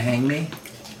 we're gonna hang me.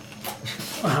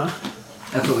 Uh-huh.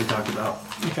 That's what we talked about.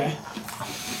 Okay.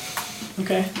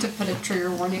 Okay. To put a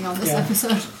trigger warning on this Yeah.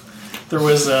 episode. There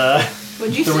was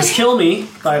What'd you there was say? kill me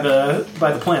by the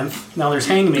plinth. Now there's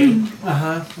hang me. Uh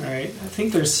huh. All right. I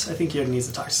think Yoda needs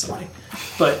to talk to somebody.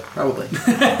 But Probably.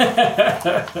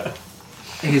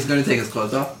 And he's gonna take his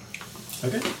clothes off.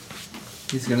 okay.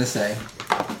 He's gonna say,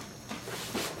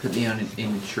 "Put me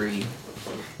in a tree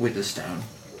with a stone.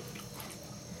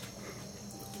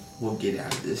 We'll get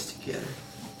out of this together.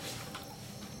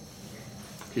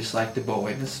 Just like the boy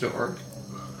in the store."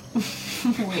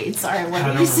 Wait, sorry, what I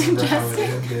are you don't remember how it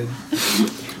suggesting? ended.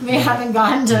 We haven't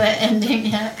gotten to the ending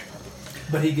yet.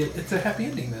 But it's a happy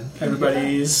ending then.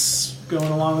 Everybody's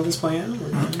going along with this plan.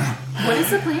 What is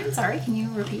the plan? Sorry, can you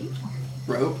repeat?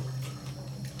 Rope,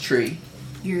 tree,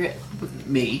 You're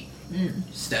meat,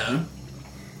 stone.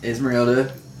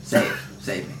 Esmeralda,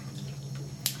 save me.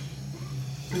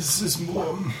 This is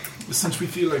more. Since we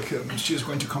feel like she is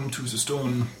going to come to the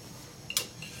stone.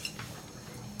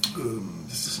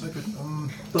 This is like a.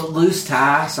 But loose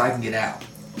tie so I can get out.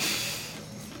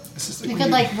 This is You when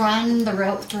could like run the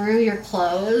rope through your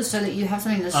clothes so that you have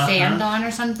something to stand on or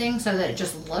something, so that it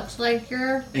just looks like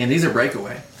your And these are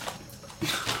breakaway.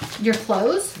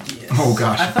 clothes. Oh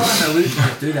gosh. I thought an illusion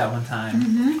would do that one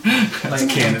time. Like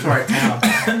canon. Right now.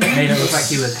 Made it look like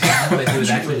he was hanging, but he was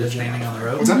actually just standing on the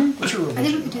rope. What's that? What's your I think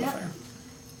we religion could do that.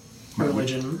 modifier?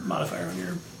 Religion modifier on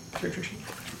your character sheet.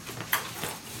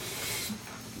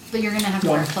 But you're gonna have to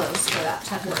wear One. clothes for that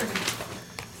to work.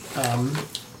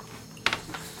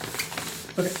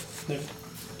 Okay. There.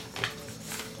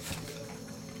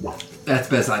 That's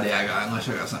the best idea I got, unless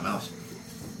I got something else.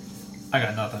 I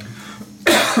got nothing.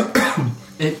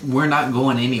 We're not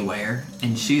going anywhere,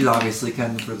 and she's obviously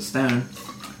coming for the stone.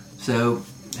 So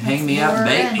hang me up and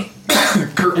bake me.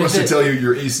 Kurt wants to tell you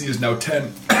your AC is now 10.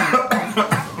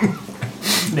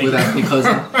 Without me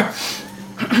closing.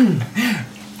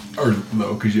 Or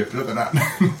low, because you have to have that.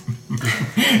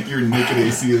 Your naked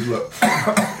AC is low.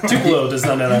 Tupelo does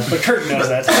not know that, but Kurt knows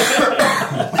that.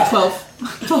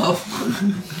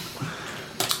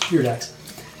 12. Your dex.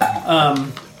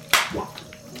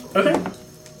 Okay.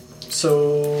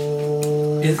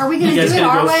 So Are we you gonna do guys it gonna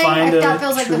our go way? find That a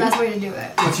feels like the tree? best way to do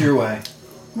it. What's your way?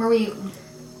 Where we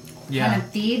Yeah. kind of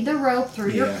feed the rope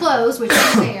through your Yeah. clothes, which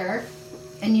you wear,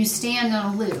 and you stand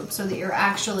on a loop so that you're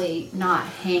actually not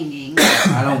hanging.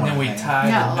 I don't And want then we to tie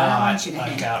No, I the don't knot want you to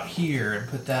like hang. out here and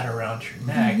put that around your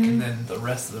neck, and then the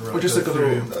rest of the rope Or just goes like a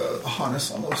through. little harness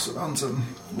almost around them.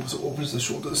 Also opens the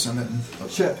shoulders and then.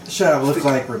 Should I look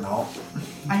like Renault?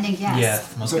 I think yes. Yeah,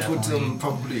 most That would definitely.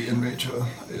 probably enrage her,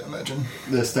 I imagine.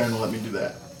 The stone will let me do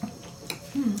that.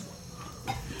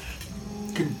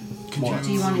 Can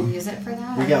Do you want to use it for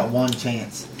that? We or- got one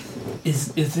chance. Is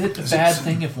it a Is bad it-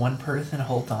 thing if one person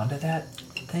holds on to that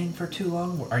thing for too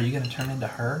long? Are you going to turn into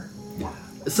her?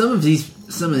 Some of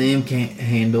them can't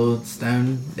handle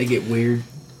stone. They get weird.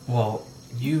 Well,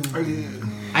 you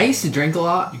I used to drink a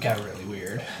lot. got really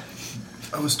weird.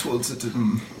 I was told that it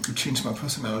would change my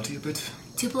personality a bit.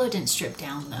 Tupelo didn't strip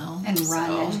down though. And run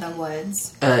so- into the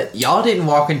woods. Y'all didn't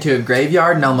walk into a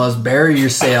graveyard and almost bury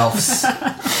yourselves.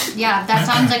 Yeah, that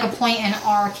sounds like a point in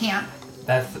our camp.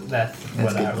 That's That's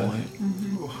what a I good would. point.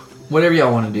 Whatever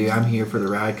y'all want to do, I'm here for the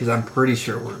ride because I'm pretty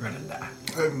sure we're gonna die.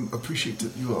 I appreciate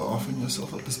that you are offering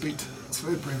yourself up as bait. It's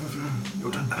very brave of you,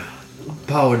 Jotun.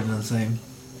 Paul would have done the same.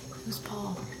 Who's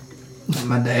Paul?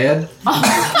 My dad.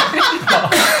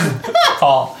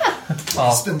 Paul.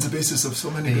 It's been the basis of so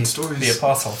many good stories. The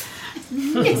apostle.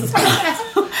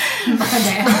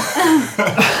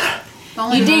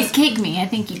 You did kick me. I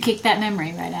think you kicked that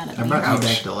memory right out of I me. brought you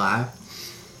back to life.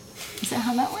 Is that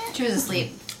how that went? She was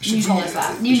asleep. Should You told we- us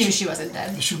that. You knew she wasn't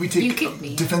dead. Should we You take kicked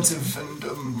me. defensive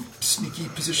and sneaky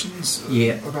positions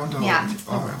Yeah. around our, Yeah.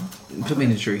 Put me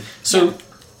in a tree. So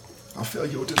our fair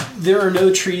Jotun? there are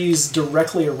no trees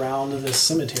directly around this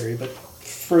cemetery, but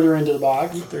further into the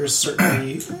bog, there's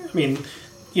certainly. I mean,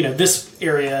 this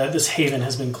area, this haven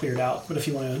has been cleared out. But if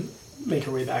you want to make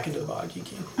your way back into the bog, you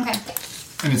can. Okay.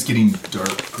 And it's getting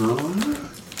darker.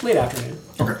 Late afternoon.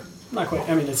 Okay. Not quite.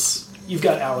 I mean, you've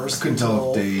got hours. Couldn't tell until-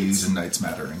 if days and nights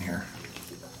matter in here.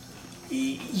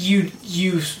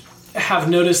 You have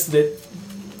noticed that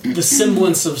the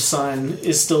semblance of sun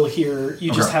is still here.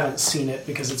 You just Okay. haven't seen it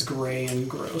because it's gray and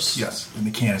gross. Yes, and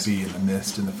the canopy and the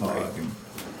mist and the fog. Right.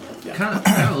 And Kind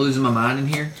of losing my mind in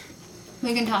here.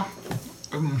 We can talk.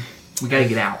 We gotta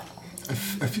get out. I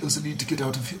feel the need to get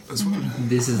out of here as well.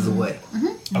 This is the way.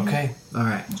 Okay, All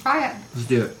right, Try it. let's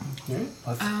do it.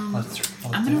 let's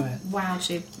I'm do gonna it. wild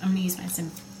shape. I'm gonna use my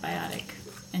symbiotic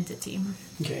entity.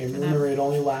 Okay, remember it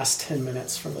only lasts 10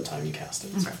 minutes from the time you cast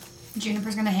it.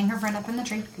 Juniper's gonna hang her friend up in the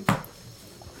tree.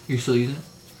 You're still using it?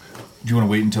 do you want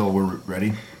to wait until we're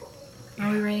ready?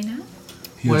 Are we ready now?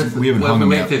 What if we haven't what if hung we him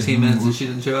wait yet. 15 minutes and she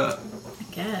didn't show up?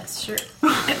 I guess. Sure.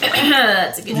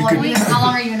 That's a good Well, point. how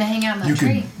long are you gonna hang out in You that could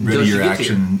tree? ready Until she your gets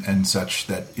here. action and such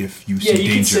that if you Yeah, see you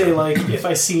could danger, say, like, if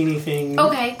I see anything,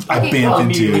 Okay. I Okay. bamf I'll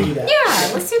into. immediately do that.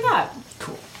 Yeah, let's do that.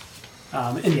 Cool.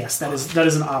 And yes, that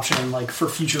is an option, like, for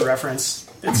future reference.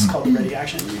 It's called a ready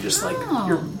action. You just, like, Oh.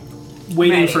 you're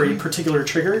waiting Ready. for a particular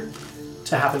trigger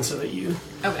to happen so that you...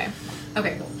 Okay.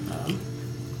 Okay. Cool.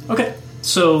 Okay.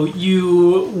 So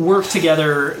you work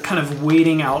together, kind of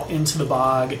wading out into the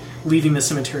bog, leaving the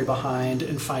cemetery behind,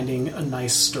 and finding a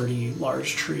nice, sturdy,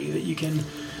 large tree that you can...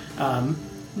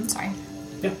 Sorry.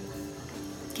 Yeah.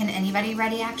 Can anybody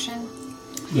ready action?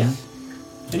 Yeah.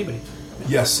 Anybody.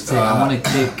 Yes, Say, I want to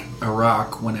kick a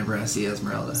rock whenever I see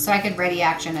Esmeralda. So I could ready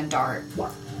action a dart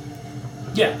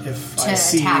Yeah, if to I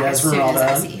see attack as soon as I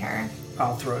Esmeralda, see her.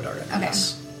 I'll throw a dart at her. Okay.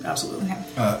 Yes, absolutely.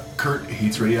 Okay. Kurt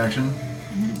hates ready action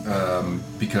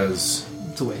because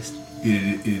It's a waste.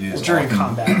 it is during often,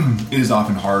 combat. It is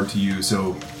often hard to use.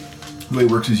 So the way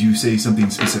it works is you say something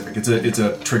specific. It's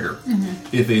a trigger.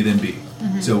 If A, then B.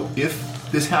 So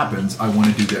if this happens, I want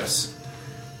to do this.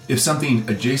 If something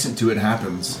adjacent to it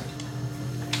happens,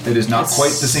 it is not quite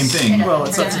the same thing. Well,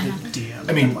 it's up to the DM.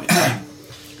 I mean,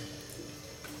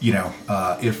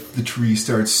 if the tree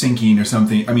starts sinking or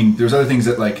something, I mean, there's other things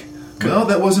that like, well,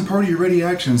 that wasn't part of your ready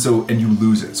action, so and you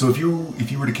lose it. So if you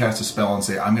were to cast a spell and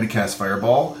say, I'm going to cast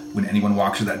Fireball when anyone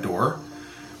walks through that door,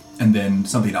 and then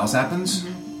something else happens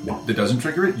that doesn't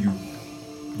trigger it, you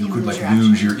could like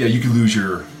lose your you could lose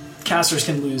your. Casters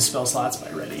can lose spell slots by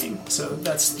readying, so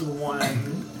that's the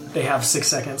one. They have 6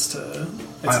 seconds to.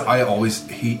 I always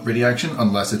hate ready action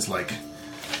unless it's like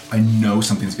I know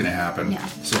something's going to happen. Yeah.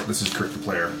 So this is Kirk the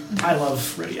player. I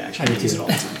love ready action. I use it all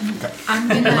the time. I'm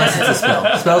gonna. Unless it's a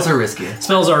spell. Spells are risky.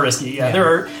 Spells are risky, yeah. There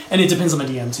are, and it depends on the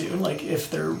DM too. Like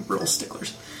if they're real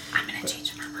sticklers. I'm gonna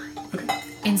change my mind. Okay.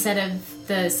 Instead of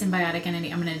the symbiotic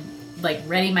entity, I'm gonna like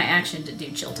ready my action to do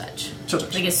chill touch. Chill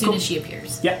touch. Like as soon Cool. as she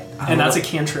appears. Yeah, and that's a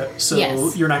cantrip, so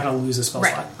Yes. you're not going to lose a spell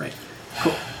Right. slot. Right.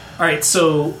 Cool. All right,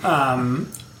 so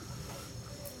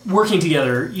working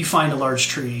together, you find a large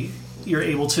tree. You're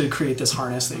able to create this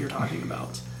harness that you're talking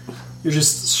about. You're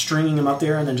just stringing them up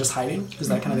there and then just hiding? Is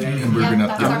that kind of the idea? And we're Yep, gonna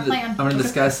that's our plan. I'm going to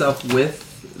disguise self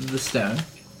with the stone,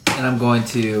 and I'm going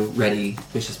to ready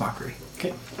Vicious Mockery.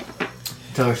 Okay.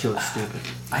 Tell her she looks stupid.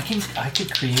 I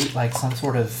could create like some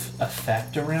sort of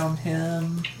effect around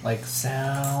him, like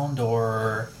sound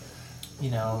or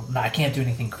I can't do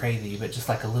anything crazy, but just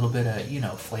like a little bit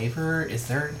of flavor. Is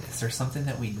there something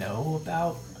that we know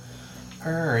about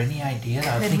her or any idea?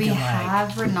 I was Could we thinking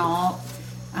have Renault?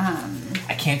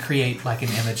 I can't create like an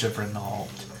image of Renault.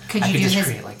 Could I you could do just his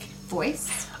create like voice?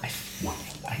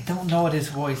 I don't know what his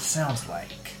voice sounds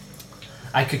like.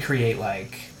 I could create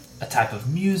like a type of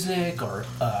music or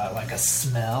like a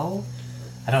smell.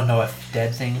 I don't know if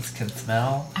dead things can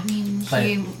smell. I mean, But-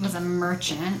 he was a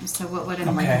merchant, so what would it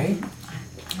Okay.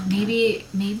 Maybe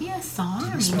a song.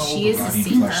 I mean, Smell she is a rotting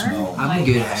singer. flesh smell. I'm a Like,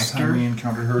 good Last time actor. we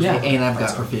encountered her, Yeah, as well. and I've got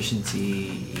That's- proficiency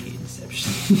in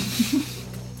deception.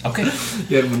 Okay.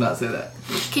 You would not say that.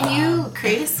 Can you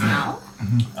create a smell?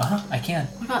 I can.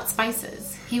 What about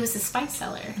spices? He was a spice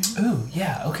seller. Ooh,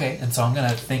 yeah, okay. And so I'm gonna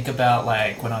think about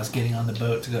like when I was getting on the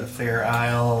boat to go to Fair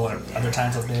Isle, or other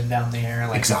times I've been down there,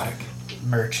 like Exotic.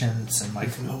 merchants, and like,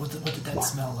 oh, what did that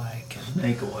smell like? And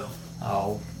Snake oil.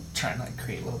 I'll try and like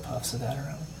create little puffs of that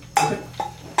around.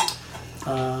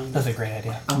 That's a great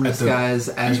idea. I'm going to disguise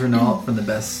as Renault from the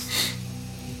best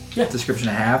Yeah. description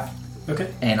I have,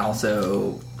 Okay. and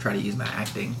also try to use my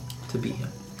acting to beat him.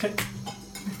 Okay.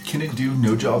 Can it do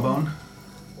no jawbone?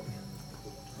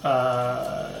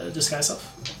 Disguise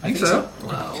self. I think so.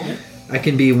 I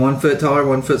can be 1 foot taller,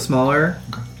 1 foot smaller.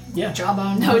 Yeah.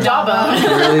 Jawbone. No jawbone.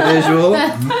 Really visual.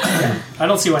 I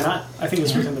don't see why not. I think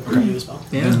it's within the purview as well.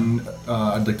 Yeah. And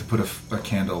I'd like to put a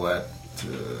candle at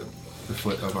the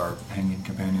foot of our hanging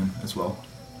companion as well.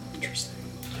 Interesting.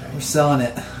 We're selling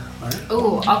it.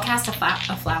 Ooh, I'll cast a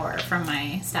flower from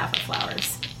my staff of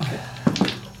flowers.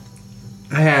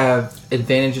 I have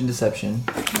advantage in deception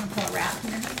I'm gonna pull a rat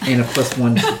here. and a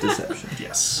 +1 to deception.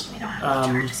 Yes. We don't have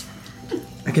to charge.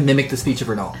 I can mimic the speech of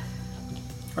Renault.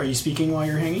 Are you speaking while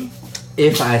you're hanging?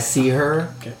 If I see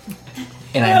her Okay.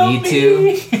 and I need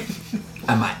to,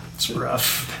 I might. It's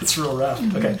rough. That's real rough.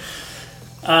 Okay.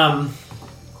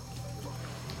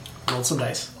 Roll some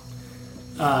dice.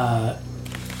 5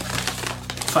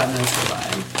 minutes go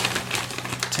by.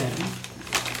 10.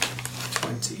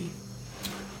 20.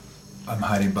 I'm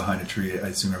hiding behind a tree. I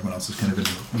assume everyone else is kind of in a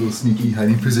little sneaky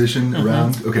hiding position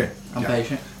around. Okay. I'm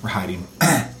patient. We're hiding.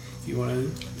 If you want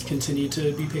to continue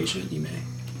to be patient, you may.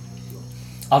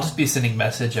 I'll just be sending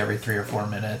message every 3 or 4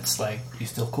 minutes, like, you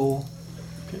still cool?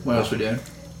 What else we doing?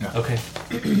 Okay.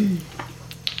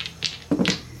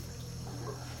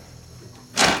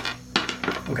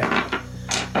 Okay.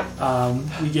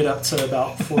 We get up to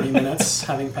about 40 minutes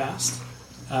having passed.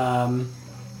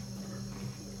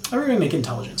 Everybody make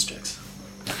intelligence checks.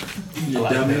 You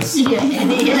dummies. Yeah,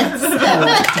 idiots.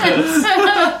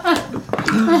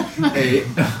 8.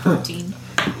 14.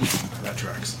 That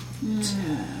tracks.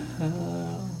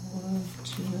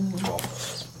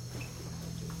 12.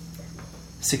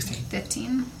 16.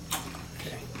 15.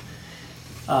 Okay.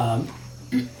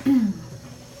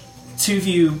 Two of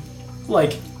you,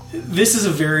 like, this is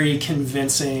a very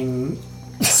convincing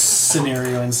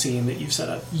scenario and scene that you've set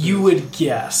up. You would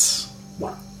guess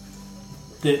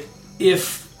that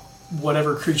if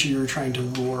whatever creature you were trying to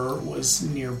lure was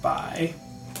nearby,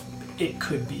 it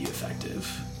could be effective.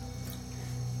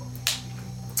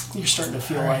 You're starting to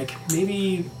feel like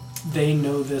maybe they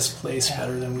know this place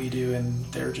better than we do, and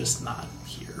they're just not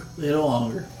here. A little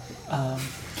longer.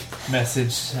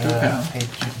 Message, Okay. hey,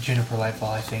 Juniper Lightfall,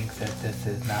 I think that this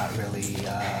is not really,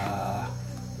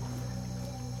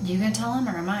 You gonna tell him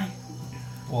or am I?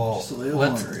 well, Just a little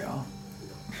let's, longer, y'all.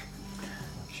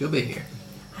 She'll be here.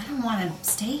 I don't want to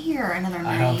stay here another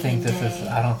night. I don't think and this day. is,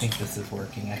 I don't think this is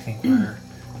working. I think we're,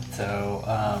 so,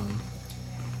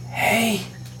 hey,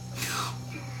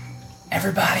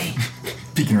 everybody,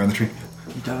 Peeking around the tree.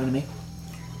 You talking to me?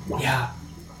 yeah,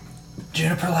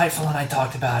 Juniper Lightfall and I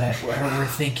talked about it. We're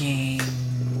thinking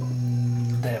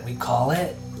that we call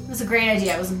it. It was a great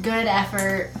idea. It was a good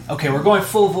effort. Okay, we're going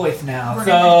full voice now. We're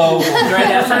So, great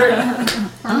effort.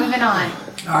 We're moving on.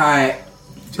 Alright.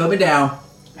 Put me down.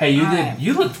 Hey, you All did. right.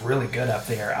 You looked really good up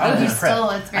there. I Thank was you. impressed. Still,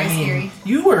 it's very I mean, scary.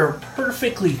 you were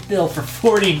perfectly still for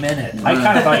 40 minutes. I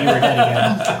kind of thought you were dead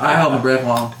again. I held my breath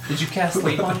long. Did you cast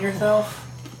sleep on yourself?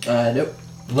 Nope.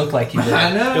 Looked like you did.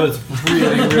 I know. It was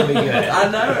really, really good.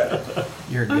 I know.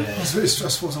 You're good. It was very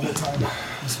stressful the whole time.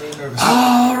 I was very nervous.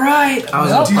 All right. I was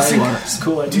Well, in do you play think- once.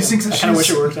 Cool idea. Do you think that I kind of wish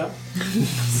she's- it worked out. Do you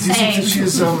think that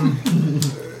she's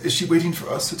is she waiting for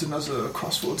us at another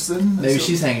crossroads then? Maybe So-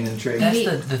 she's hanging in the tree. that's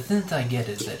Maybe- the sense I get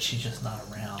is that she's just not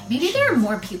around. Maybe there are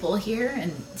more people here,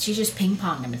 and she's just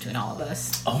ping-ponging between all of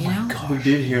us. Oh you my know? god. We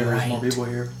did hear there's more Right. people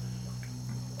here.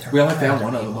 There We only are found other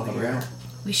one of them people on the here. ground.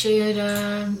 We should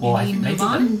Well, I maybe think move maybe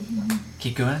on.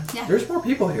 Keep going. Yeah. There's more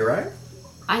people here, right?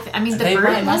 I mean, the They bird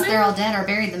might- Unless woman? they're all dead or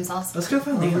buried themselves. Let's go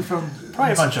find them.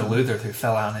 Probably a bunch of losers who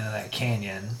fell out into that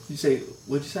canyon. You say,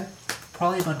 what'd you say?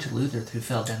 Probably a bunch of losers who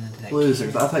fell down into that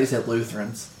Losers. I thought you said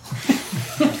Lutherans.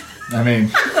 I mean,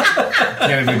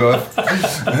 can it be both?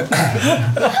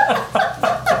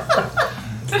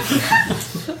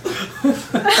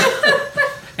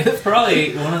 It's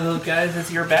probably one of those guys that's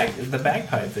the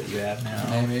bagpipe that you have now.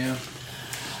 Maybe, yeah.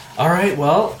 All right,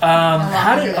 well,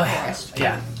 how into did? the Oh, forest.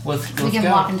 yeah, let's can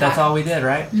go. walk and That's talk. all we did,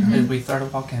 right? Is we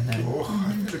started walking. Then Oh,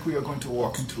 I feel like we are going to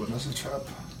walk into another trap.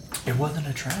 it wasn't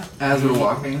a trap. As we're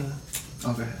walking.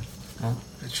 Okay.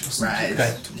 It just Right.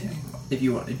 Okay. to me. If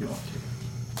you want to.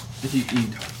 If you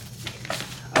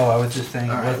Oh, I was just saying.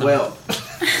 It Alright, wasn't, well,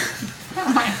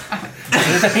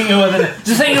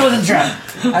 just saying it wasn't a trap.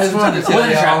 I just wanted to tell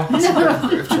Wasn't a y'all, trap.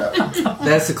 Grave trap.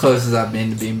 that's the closest I've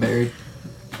been to being married.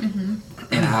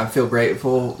 And I feel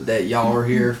grateful that y'all are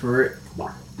here for it.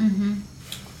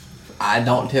 I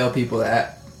don't tell people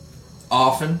that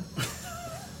often,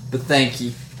 but thank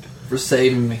you for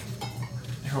saving me.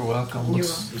 You're welcome.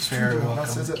 It's true, very I don't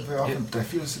welcome. say that very often, but I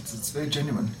feel it's very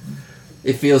genuine.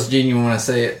 It feels genuine when I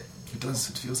say it. It does,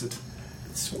 it feels it.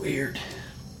 It's weird.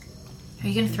 Are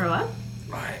you gonna throw up?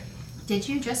 Right. Did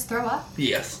you just throw up?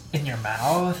 Yes. In your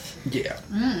mouth? Yeah.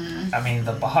 I mean,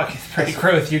 the bog is pretty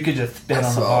gross. You could just spit I on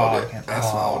the swallowed bog. it. I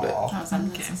swallowed it. Oh,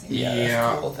 something. Yeah,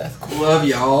 that's cool. That's cool. Love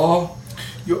y'all.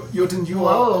 Jordan, you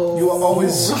are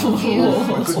always. Oh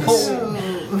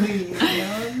my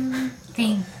goodness.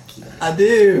 Thank I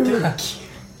do.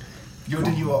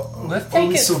 Jordan, you are Let's take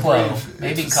always it so slow. brave.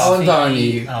 Maybe It's- coffee. on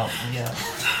you. Oh, yeah.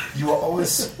 You are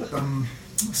always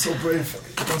so brave.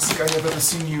 I don't think I have ever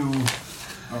seen you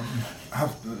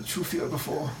have true fear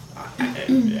before.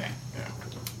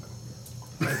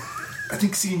 I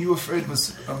think seeing you afraid was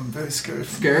very scary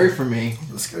for Scary me. for me.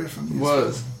 It was scary for me.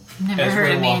 Was. Never As heard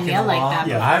we're a man walking yell like along, that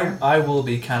Yeah. before. I will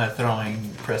be kind of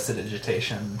throwing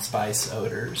prestidigitation spice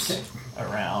odors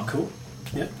around. Cool.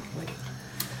 Yeah.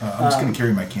 I'm just going to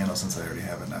carry my candle since I already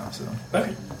have it now. So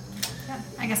Okay. Yeah,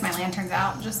 I guess my lantern's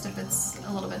out, just if it's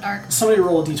a little bit dark. Somebody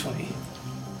roll a d20.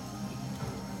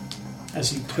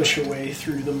 As you push your way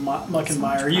through the muck and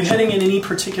mire. Are you heading in any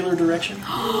particular direction?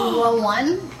 Well,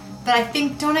 one, but I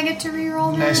think, don't I get to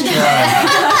reroll that? nice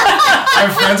try.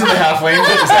 I'm friends with the halfling.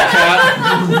 Does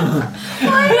that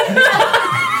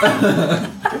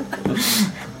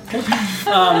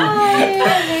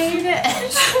I hate it.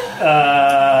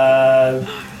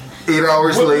 8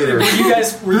 hours later. Were you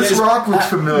guys, This rock looks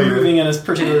familiar. moving in a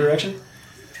particular direction?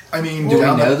 I mean, Do we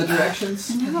down know that- the directions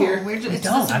No, here? we're just, it's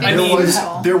don't. just a I big mean,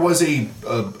 circle. there was a In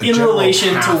general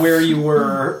relation path. to where you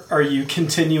were, are you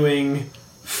continuing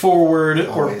forward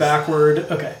or Always. backward?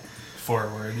 Okay.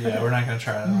 Forward. Yeah, we're not going to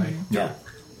try to, like. Yeah.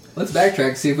 Let's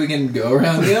backtrack, see if we can go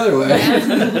around the other way.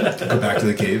 Go back to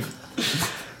the cave.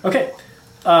 Okay.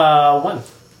 One.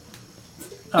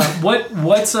 What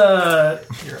is So,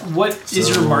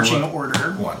 your marching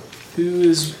order? 1.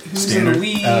 Who's Standard. in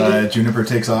the lead? Juniper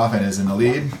takes off and is in the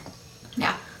lead.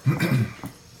 Yeah,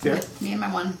 Fair. me and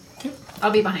my one.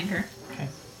 I'll be behind her. Okay.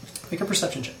 Make a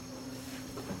perception check.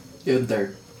 Good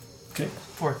third. Okay.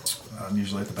 Fourth. I'm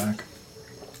usually at the back.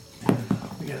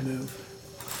 We gotta move.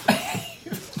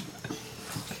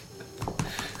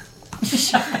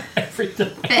 every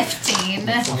time. 15.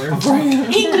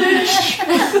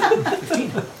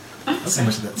 So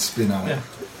much of that spin on it.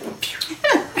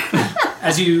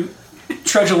 As you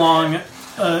trudge along,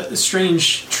 a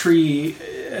strange tree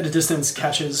at a distance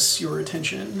catches your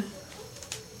attention.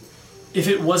 If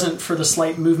it wasn't for the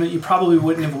slight movement, you probably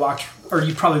wouldn't have walked, or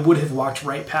you probably would have walked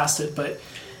right past it, but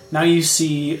now you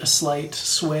see a slight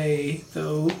sway,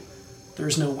 though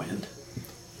there's no wind.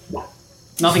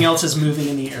 Nothing else is moving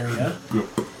in the area.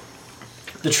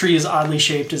 The tree is oddly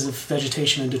shaped as if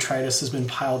vegetation and detritus has been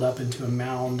piled up into a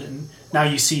mound, and now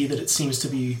you see that it seems to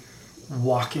be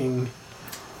walking,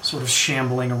 sort of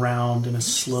shambling around in a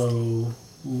slow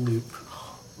loop.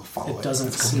 It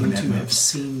doesn't seem to have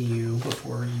seen you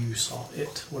before you saw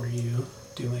it. What are you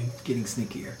doing? Getting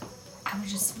sneakier. I would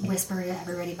just whisper to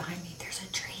everybody behind me, there's a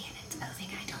tree and it's moving.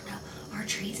 I don't know. Are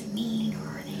trees mean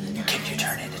or are they nice? Can you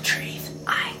turn into trees?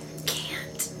 I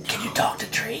can't. Can you talk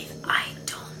to trees? I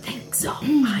don't think so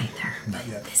either. But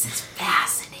this is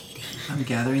fascinating. I'm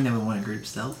gathering that we want to group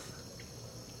stealth.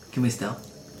 Can we stealth?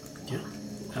 Yeah,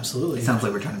 absolutely. It sounds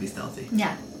like we're trying to be stealthy.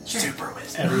 Yeah, sure. Super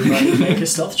wisdom. Everybody make a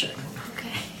stealth check. Okay.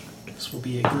 This will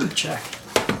be a group check.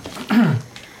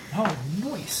 Oh,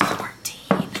 nice.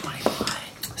 14,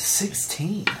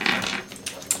 16.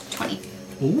 20.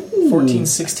 14,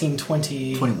 16,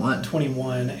 20, 21.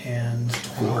 21, and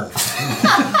 4.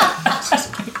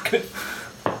 Good.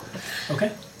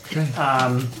 Okay. Okay.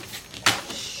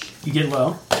 You get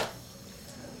low.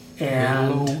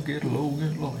 And Get low.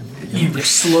 you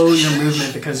slow your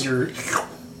movement because you're,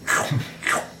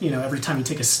 every time you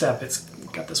take a step, it's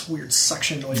got this weird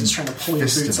suction noise. It's trying to pull your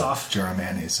Fist boots of off. jar of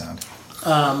mayonnaise sound.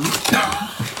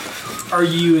 Are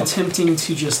you attempting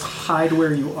to just hide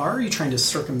where you are? Are you trying to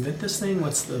circumvent this thing?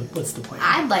 What's the plan?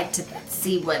 I'd like to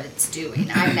see what it's doing.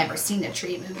 I've never seen a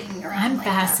tree moving around. I'm like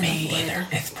that. fascinated.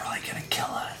 It's probably gonna kill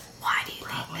us. Why do you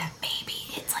think that maybe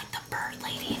it's like the bird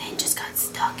lady and it just got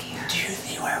stuck here? Do you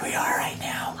see where we are right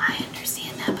now? I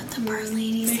understand that, but the bird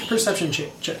lady Make said perception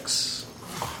checks.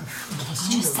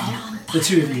 just set on The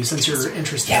two of you, since you're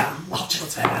interested. Yeah, we'll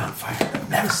just set it on fire. I've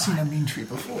never seen a mean tree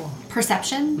before.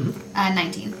 perception.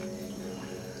 19.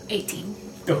 18.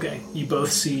 Okay, you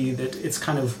both see that it's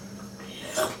kind of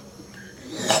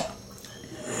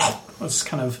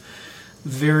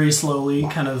very slowly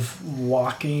kind of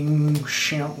walking,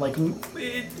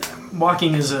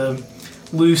 walking is a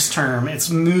loose term. It's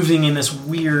moving in this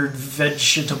weird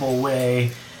vegetable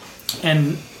way,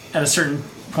 and at a certain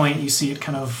point you see it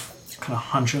kind of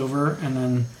hunch over, and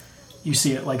then you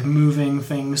see it like moving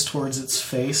things towards its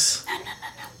face.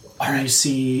 And you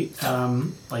see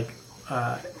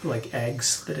like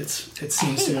eggs that it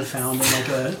seems to have found in like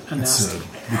a nest.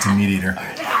 It's a meat eater.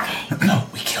 No,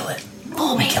 we kill it.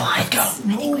 Oh, We kill it. Go. I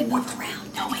think we move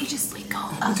around. No, we just go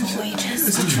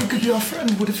There's a Trinketeer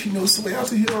friend. What if he knows the way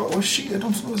out of here? Or she? I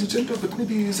don't know his agenda, but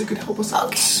maybe they could help us out.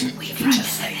 Okay, we've run into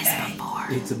this before.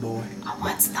 It's a boy. I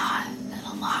once thought that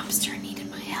a lobster needed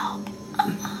my help.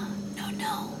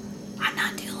 No. I'm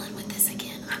not dealing with this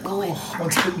again. I'm going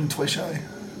Once around. bitten, twice shy.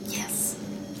 Yes.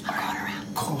 I'm going around.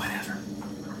 Oh, whatever.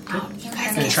 You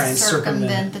guys Gonna try and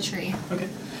circumvent. the tree. Okay.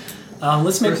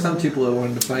 Let's make. There's some people that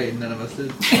wanted to fight and none of us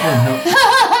did.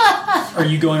 Are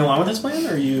you going along with this plan?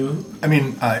 Or are you? I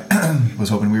mean, I was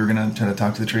hoping we were going to try to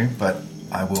talk to the tree, but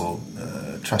I will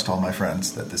trust all my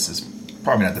friends that this is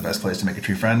probably not the best place to make a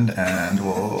tree friend, and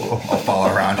I'll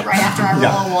follow around. Right after I roll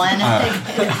Yeah. a 1,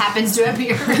 it happens to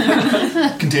appear.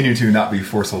 Continue to not be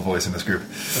forceful voice in this group.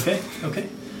 Okay.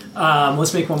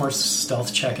 Let's make one more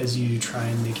stealth check as you try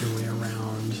and make your way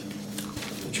around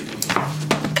the tree.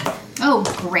 Oh,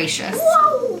 gracious.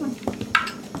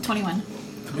 21.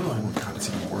 God, it's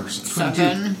even worse.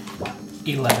 7.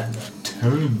 11.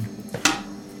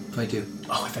 22.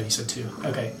 Oh, I thought you said 2.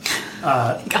 Okay.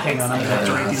 Hang on, I'm going to have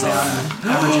to write these down and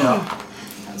average it out.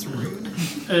 That's rude.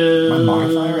 My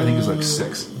modifier, I think, is like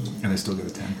 6, and I still get a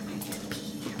 10.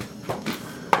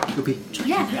 Goopy.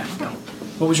 Yeah.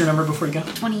 What was your number before you go?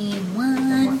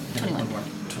 21. 21.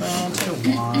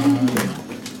 21.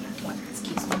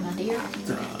 Excuse me, my dear.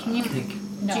 Can you,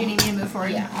 No. do you need me to move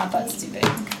forward? Yeah, my butt's too big.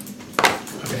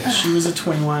 Okay, she was a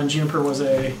 21. Juniper was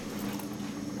a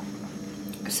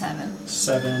 7.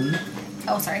 7.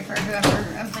 Oh, sorry for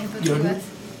whoever I'm playing footsie Yoden? with.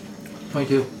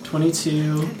 22.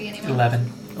 22. Could be anyone.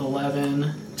 11.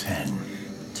 11. 10.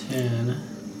 10.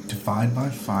 Divide by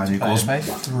 5 equals... By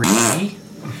 3.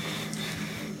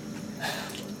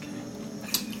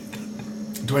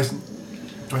 Do I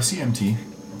see MT?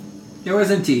 Yeah,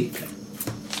 where's MT?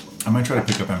 I might try to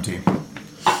pick up MT.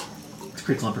 It's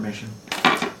critical information.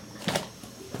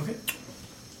 Okay.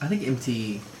 I think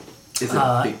MT Is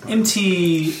a big part.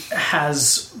 MT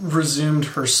has resumed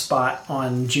her spot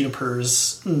on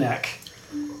Juniper's neck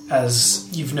as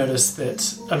you've noticed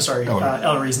that. I'm sorry,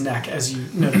 Ellery's neck, as you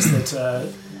notice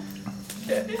that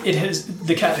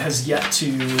the cat has yet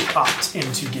to opt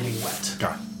into getting wet.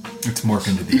 God, it's morphed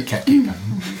into the cat cake.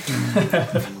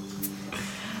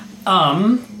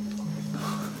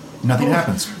 Nothing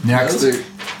happens. Next.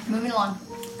 Moving along.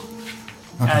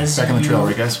 Okay, As back on the you- trail,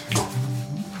 right, guys?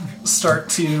 Start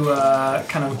to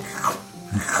kind of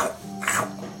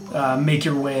make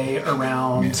your way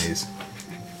around. Mayonnaise.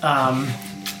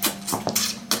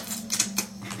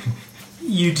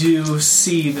 You do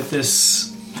see that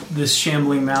this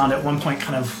shambling mound at one point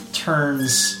kind of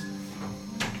turns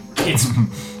its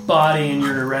body in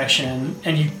your direction,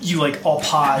 and you like all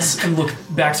pause and look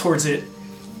back towards it,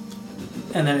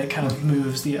 and then it kind of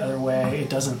moves the other way. It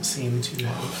doesn't seem to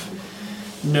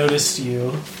have noticed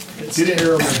you. It's Did it-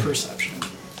 terrible perception.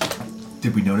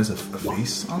 Did we notice a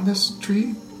face on this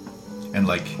tree? And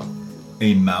like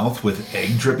a mouth with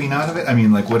egg dripping out of it? I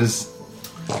mean, like, what is...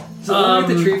 Is it like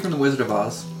the tree from the Wizard of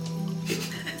Oz?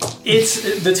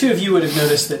 It's the two of you would have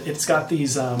noticed that it's got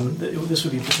these. This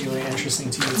would be particularly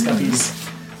interesting to you. It's got these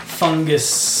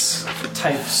fungus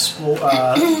type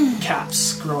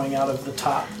caps growing out of the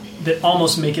top that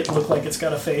almost make it look like it's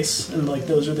got a face, and like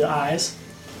those are the eyes.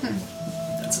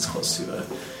 That's as close to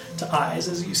eyes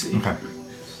as you see. Okay.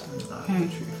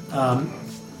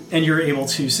 And you're able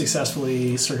to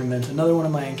successfully circumvent another one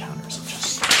of my encounters.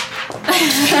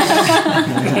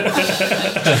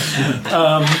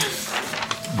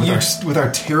 With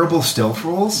our terrible stealth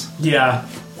rolls? Yeah.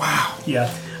 Wow. Yeah.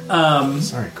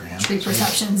 Sorry, Graham. Tree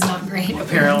perception's not great.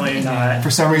 Apparently not. For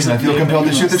some reason, I feel compelled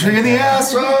to shoot the tree in the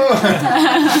ass. Oh!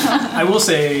 I will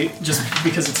say, just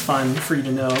because it's fun for you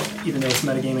to know, even though it's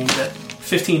metagaming, that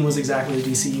 15 was exactly the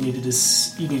DC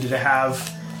you needed to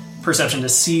have perception to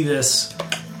see this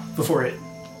before it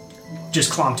just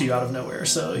clomped you out of nowhere.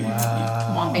 So you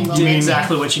Whomping did moment.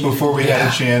 exactly what you needed. Before we to do. had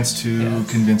a chance to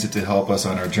convince it to help us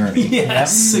on our journey.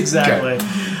 Yes, exactly.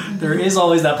 There is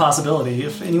always that possibility.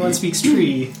 If anyone speaks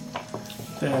tree,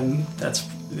 then that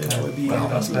would be Well,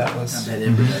 awesome. that was That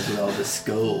Ember with all the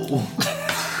skull.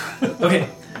 Okay.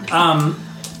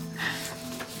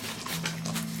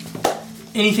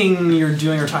 Anything you're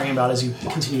doing or talking about as you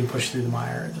continue to push through the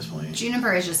mire at this point?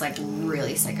 Juniper is just like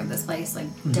really sick of this place. Like,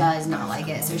 does not like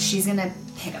it. So she's gonna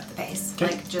pick up the pace. Okay.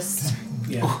 Like, just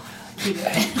Yeah. keep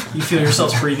it. You feel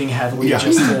yourselves breathing heavily Yeah.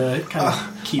 just to kind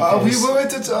of keep We pace.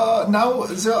 worried that now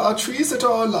there are trees that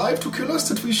are alive to kill us,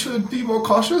 that we should be more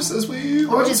cautious as we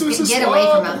Or run just through this get away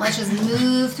from swamp. them. Let's just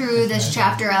move through this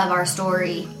chapter of our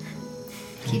story.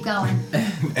 Keep going.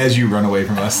 As you run away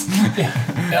from us.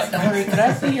 Ellery, could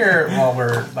I see your, while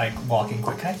we're like walking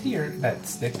quick, could I see that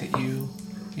stick that you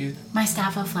used? My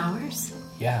staff of flowers?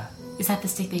 Yeah. Is that the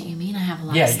stick that you mean? I have a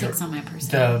lot Yeah, of sticks on my person.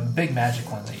 The big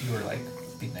magic one that you were like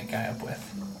beating that guy up with.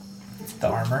 The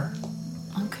armor.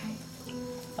 Okay.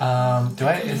 Are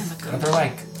there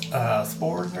like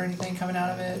spores or anything coming out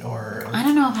of it, or? I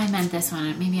don't know if I meant this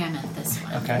one. Maybe I meant this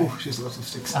one. Okay. Oh, she has lots of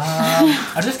sticks.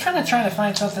 I'm just kind of trying to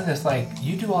find something that's like,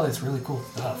 you do all this really cool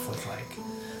stuff with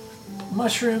like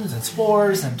mushrooms and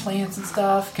spores and plants and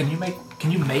stuff. Can you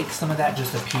make some of that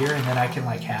just appear and then I can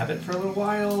like have it for a little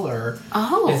while, or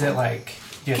is it like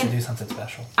you have to do something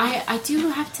special? I do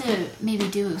have to maybe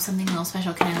do something a little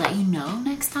special. Can I let you know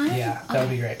next time? Yeah, that would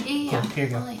be great. Yeah. Cool. Here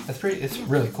you go. I'll let- It's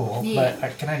really cool. Yeah.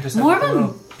 But can I just More have a of 'em.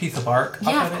 little piece of bark Yeah,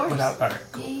 off of of it course. without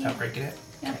cool, Yeah. without breaking it?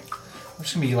 Yeah. Okay. We're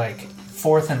just gonna be like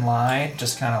fourth in line,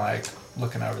 just kind of like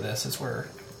looking over this as we're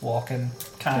walking,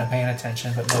 kind of paying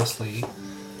attention, but mostly,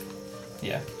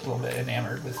 a little bit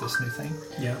enamored with this new thing.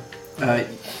 Yeah.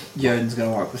 Yoden's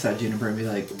gonna walk beside Juniper and be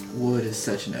like, wood is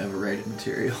such an overrated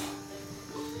material.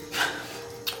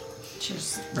 She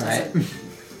just Right.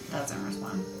 doesn't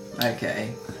respond.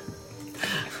 Okay.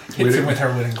 Hits him with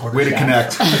her wooden quarter. Way to staff.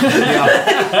 connect.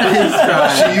 He's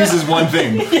trying. She uses one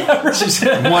thing.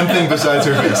 One thing besides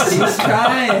her fist. He's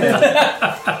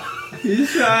trying.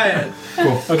 He's trying.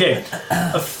 Cool. Okay.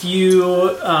 A few,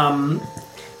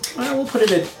 we'll put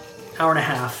it at hour and a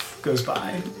half goes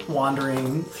by,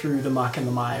 wandering through the muck and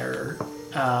the mire,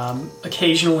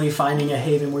 occasionally finding a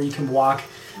haven where you can walk,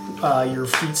 your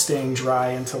feet staying dry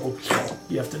until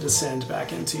you have to descend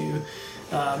back into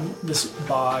this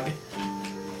bog.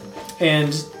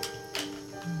 And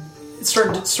it's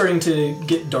starting to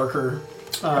get darker.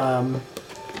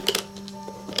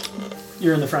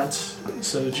 You're in the front,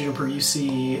 so Juniper, you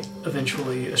see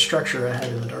eventually a structure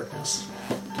ahead in the darkness.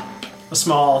 A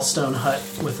small stone hut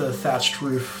with a thatched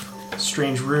roof.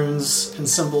 Strange runes and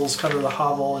symbols cover the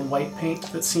hovel in white paint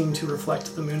that seem to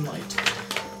reflect the moonlight.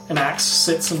 An axe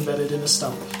sits embedded in a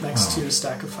stump next to a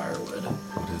stack of firewood.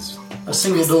 What is? A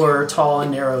single door, tall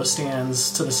and narrow, stands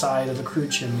to the side of the crew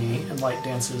chimney, and light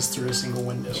dances through a single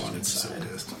window on its So side.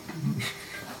 pissed.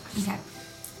 Okay.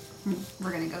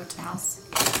 We're gonna go to the house.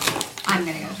 I'm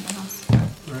gonna go to the house.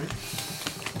 Right.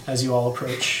 As you all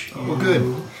approach, you Oh, good.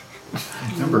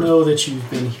 know that you've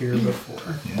been here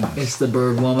before. It's the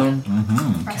bird woman.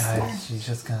 Rustler. Guys, she's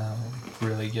just gonna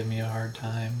really give me a hard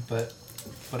time, but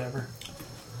whatever.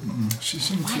 She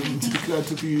seemed to be glad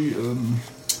to be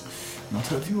not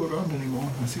have you around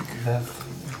anymore. I think.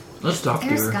 Let's talk to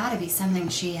There's her. gotta be something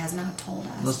she has not told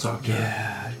us. Let's talk to her.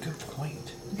 Yeah, good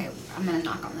point. Okay, I'm gonna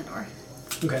knock on the door.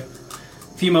 Okay.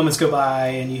 A few moments go by,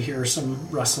 and you hear some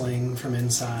rustling from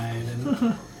inside,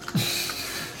 and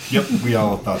Yep, we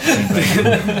all thought the same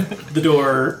thing. the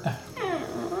door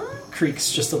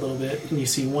creaks just a little bit, and you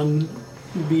see one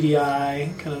beady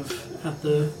eye kind of at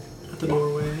the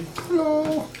doorway.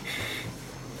 Hello.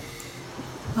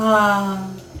 Ah,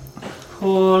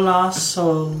 poor lost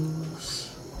souls.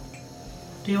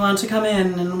 Do you want to come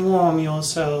in and warm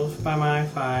yourself by my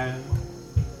fire?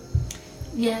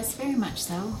 Yes, very much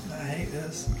so. I hate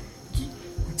this.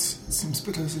 It seems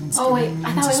better than Oh wait, spinning I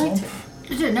in thought the we liked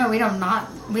swamp. it. No, we do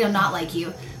not like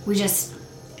you. We just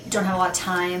don't have a lot of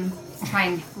time.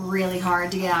 Trying really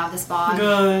hard to get out of this bog.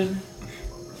 Good.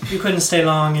 You couldn't stay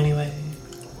long anyway.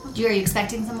 Are you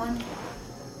expecting someone?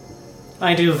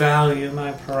 I do value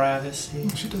my privacy.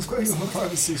 She does value her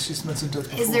privacy. She's mentioned that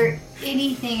before. Is there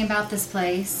anything about this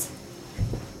place?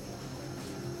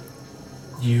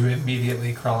 You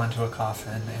immediately crawl into a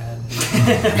coffin and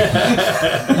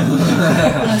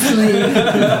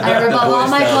I rip off all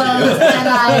my clothes and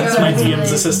I That's go my to DM's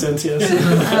sleep. assistant, yes.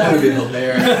 That would be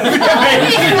hilarious. That'd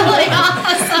be really awesome.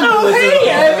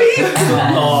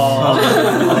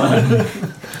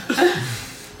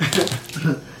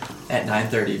 At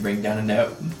 9:30, bring down a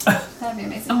note. That'd be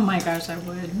amazing. Oh my gosh, I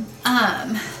would.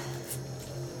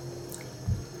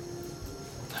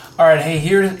 Alright, hey,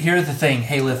 here's the thing.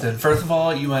 Hey, listen, first of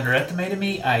all, you underestimated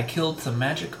me. I killed some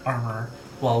magic armor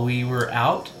while we were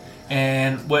out.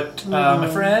 And what my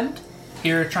friend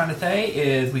here trying to say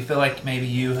is we feel like maybe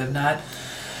you have not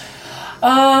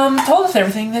told us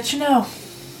everything that you know.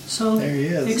 So, There he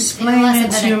is. explain Unless it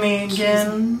it's to an me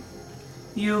again.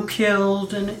 You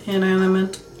killed an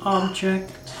inanimate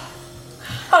object.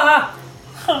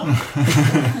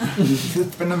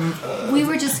 We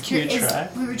were just curious. try.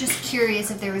 We were just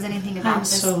curious if there was anything about I'm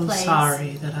this so place.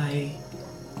 sorry that I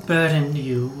burdened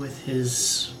you with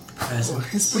his presence.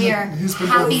 He's We are he's been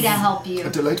happy to help a you.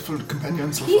 delightful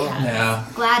companion so Yeah. far. Yeah.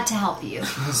 Glad to help you.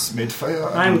 He has made fire.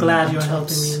 I'm and glad you're traps.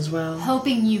 helping me as well.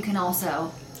 Hoping you can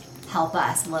also help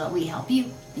us. Little we help you.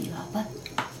 You help us.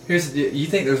 Here's the deal. You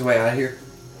think there's a way out of here?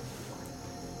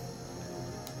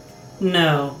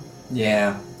 No.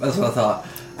 Yeah, that's what I thought.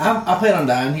 I plan on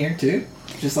dying here too,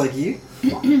 just like you.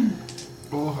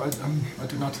 Oh, I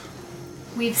do not.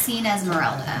 We've seen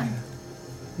Esmeralda.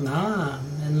 Nah,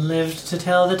 and lived to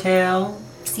tell the tale.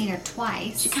 Seen her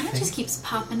twice. She kind of just keeps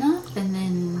popping up, and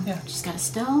then Yeah. she's got a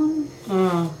stone,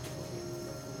 Oh,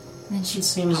 and then she it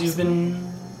seems pops you've up.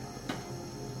 been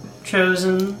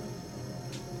chosen.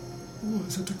 Oh,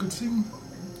 is that a good thing?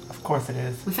 Of course it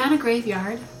is. We found a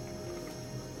graveyard.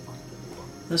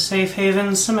 The Safe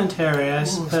Haven Cemetery, I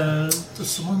suppose. There's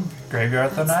someone.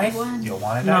 Graveyard so That's the nice. one. You'll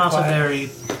want it Not a quiet. very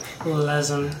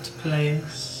pleasant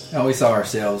place. Oh, we saw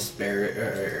ourselves bury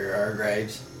our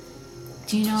graves.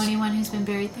 Do you know anyone who's been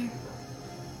buried there?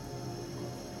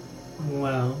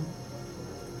 Well,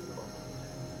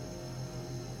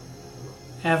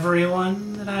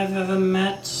 everyone that I've ever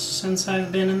met since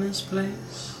I've been in this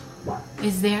place,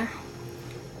 Is there?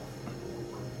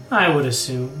 I would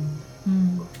assume.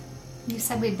 You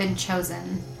said we've been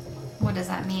chosen. What does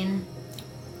that mean?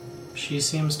 She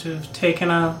seems to have taken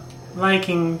a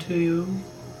liking to you.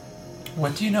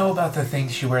 What do you know about the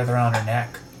things she wears around her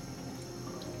neck?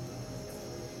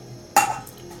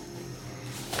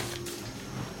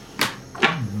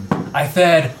 I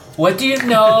said, what do you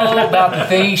know about the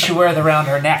things she wears around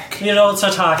her neck? Adults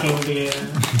are talking, dear.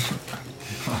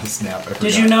 Oh, snap. I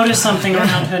Did you forgot. notice something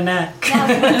around her neck?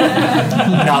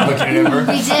 Not looking at her.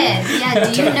 We did.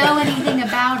 Yeah, do you know anything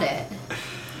about it?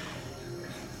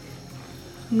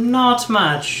 Not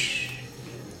much.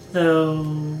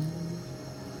 Though,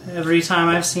 every time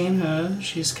I've seen her,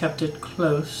 she's kept it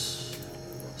close.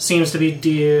 Seems to be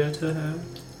dear to her.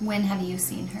 When have you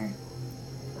seen her?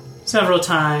 Several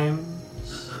times.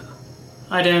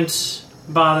 I don't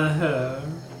bother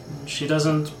her. She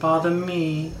doesn't bother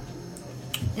me.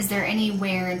 Is there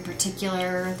anywhere in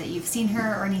particular that you've seen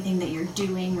her or anything that you're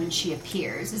doing when she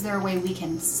appears? Is there a way we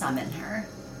can summon her?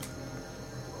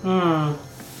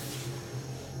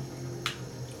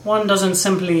 One doesn't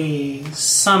simply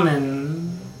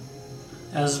summon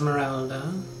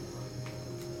Esmeralda.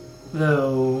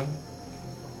 Though,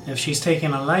 if she's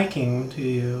taken a liking to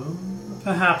you,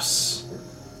 perhaps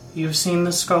you've seen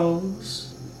the skulls?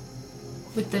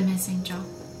 With the missing jaw.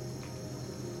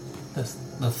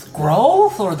 The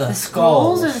scrolls or the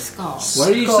Scrolls or the skulls? What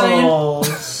are you saying?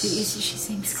 Skulls. She's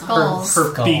saying skulls.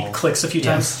 Skulls. Her beak clicks a few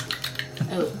Yes. times.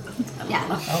 Oh. Yeah.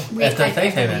 Oh, Read at the right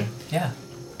Safe there, Haven. Yeah.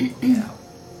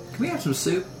 Can we have some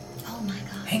soup? Oh my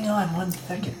god. Hang on 1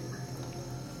 second.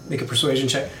 Make a persuasion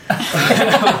check.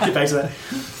 Get back to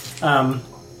that.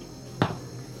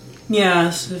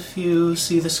 Yes, if you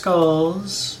see the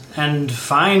skulls, and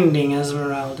finding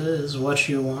Esmeralda is what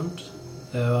you want,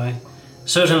 though I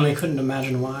certainly couldn't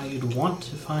imagine why you'd want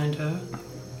to find her,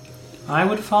 I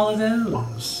would follow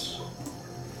those.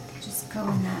 Just go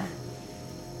in that.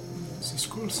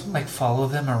 Like follow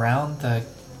them around the.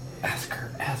 Ask her.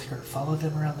 Follow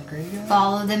them around the graveyard.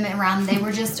 Follow them around. They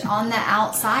were just on the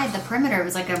outside, the perimeter. It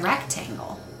was like a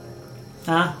rectangle.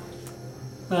 Ah,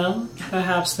 well,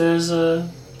 perhaps there's a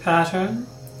pattern,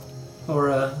 or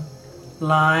a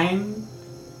line.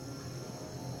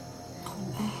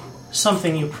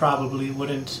 Something you probably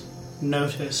wouldn't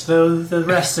notice, though the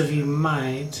rest of you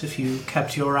might if you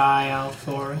kept your eye out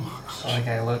for it. Like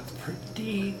I looked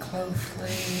pretty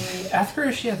closely. Ask her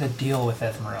if she has a deal with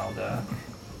Esmeralda.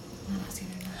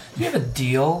 Do you have a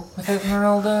deal with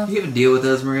Esmeralda? Do you have a deal with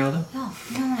Esmeralda? No,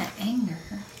 you don't want to anger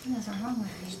her. What is wrong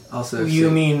with you? Also, You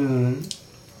soup. mean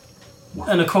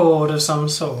an accord of some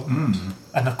sort?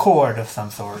 An accord of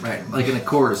some sort. Right, like an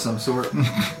accord of some sort.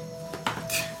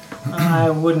 I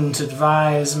wouldn't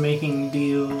advise making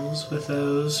deals with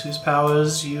those whose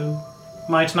powers you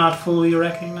might not fully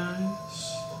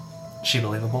recognize. Is she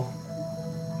believable?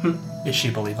 Is she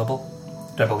believable?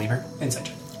 Do I believe her? Insight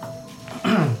check.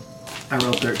 I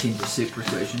rolled 13 for soup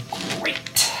persuasion. Great.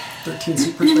 13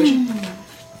 soup persuasion.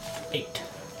 8.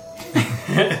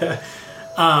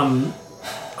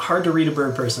 Hard to read a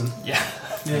bird person. Yeah.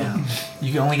 Yeah.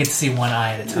 You only get to see one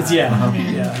eye at a time. It's,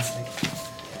 yeah.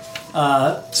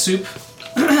 Soup.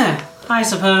 I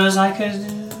suppose I could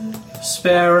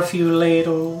spare a few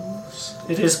ladles.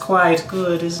 It is quite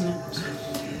good, isn't it?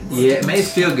 Yeah, it may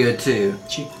feel good too.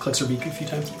 She clicks her beak a few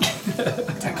times.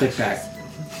 I click back.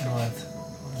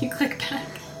 You click back.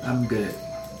 I'm good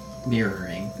at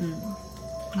mirroring.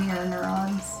 Mirror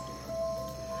neurons.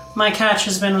 My catch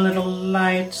has been a little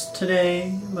light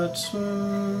today, but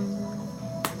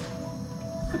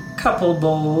a couple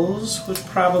bowls would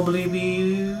probably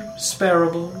be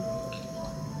sparable.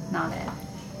 Not it.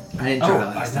 I didn't try Oh,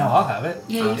 that last no, time. I'll have it.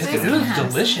 Yeah, you It guys was can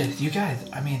have delicious. You guys,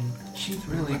 I mean, she's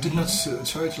really I did not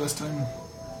try it last time.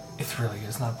 It's really good.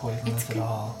 It's not poisonous at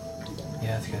all.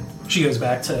 Yeah, it's good. She goes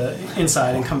back to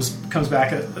inside and comes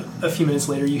back a few minutes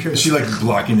later. You hear Is she like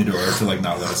blocking the door to like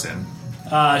not let us in?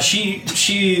 she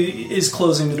is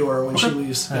closing the door when she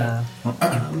leaves. Yeah.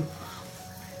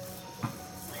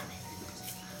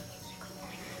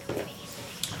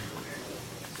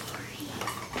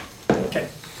 Okay.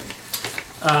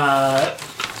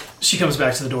 She comes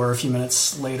back to the door a few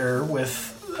minutes later with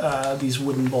these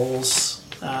wooden bowls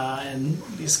and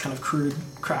these kind of crude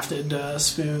crafted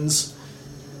spoons.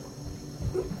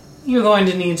 You're going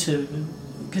to need to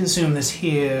consume this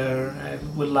here. I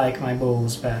would like my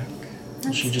bowls back.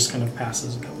 And she just kind of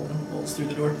passes a couple of bowls through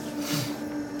the door.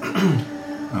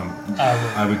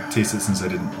 I would taste it since I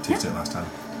didn't taste it last time.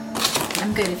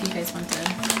 I'm good if you guys want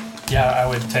to. Yeah, I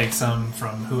would take some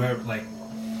from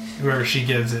whoever she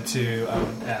gives it to. I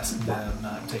would ask them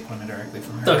not to take one directly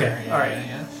from her. Okay, Yeah, all right.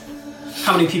 Yeah.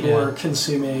 How many people Yeah. are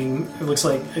consuming? It looks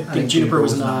like I think think Juniper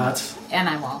was Juniper was not. And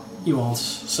I won't. You won't.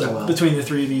 So I will. between the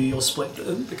three of you, you'll split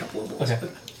the couple of bowls. Okay.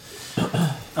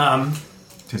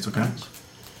 Tastes okay?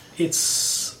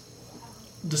 It's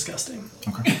disgusting.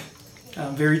 Okay.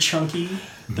 Very chunky.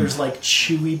 There's like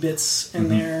chewy bits in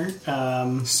there.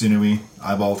 Sinewy,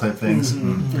 eyeball type things.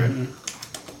 Great.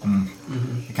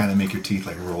 You kind of make your teeth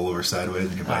like roll over sideways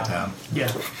when you bite down.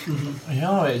 Yeah. You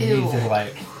know, it Ew.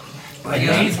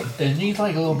 needs it needs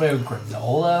like a little bit of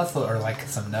granola or like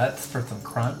some nuts for some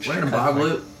crunch. Wearing a Because, bog like,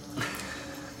 loop.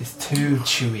 It's too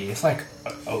chewy. It's like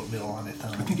oatmeal on its I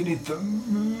own. think you need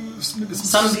maybe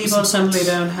Some people simply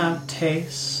don't have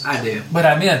taste. I do. But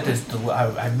I meant this.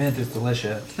 I meant it's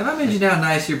delicious. Have I mentioned how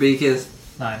nice your beak is?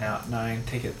 9 out 9.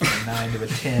 Take it from a 9 to a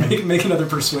 10. Make another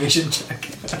persuasion check.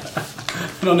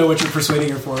 I don't know what you're persuading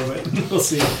her for, but we'll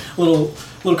see. A little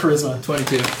charisma.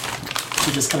 22.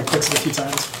 She just kind of clicks it a few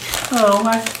times. Oh,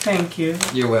 I thank you.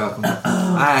 You're welcome.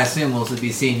 I assume we'll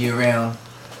be seeing you around.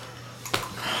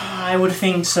 I I would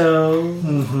think so.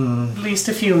 At least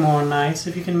a few more nights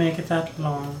if you can make it that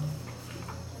long.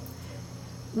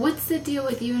 What's the deal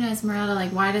with you and Esmeralda?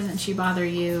 Like, why doesn't she bother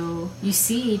you? You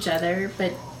see each other,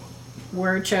 but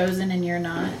we're chosen and you're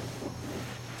not.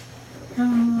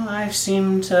 I've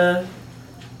seemed to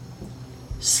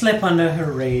slip under her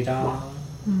radar.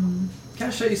 Can I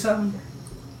show you something?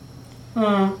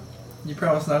 You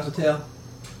promise not to tell?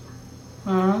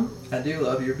 I do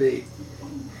love your beat.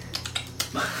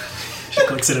 She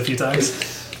clicks it a few times.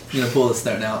 I'm gonna pull the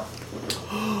stone out.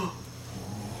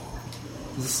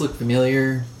 Does this look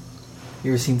familiar?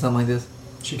 You ever seen something like this?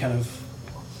 She kind of,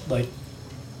 like,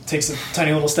 takes a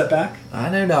tiny little step back. I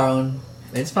know, darling.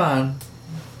 It's fine.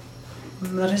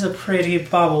 That is a pretty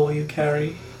bauble you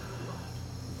carry.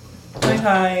 Might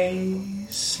I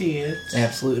see it?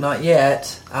 Absolutely not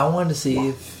yet. I wanted to see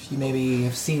if you maybe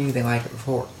have seen anything like it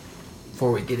before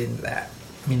we get into that.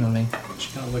 You know what I mean? She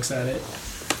kind of looks at it.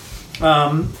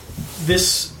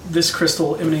 This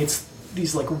crystal emanates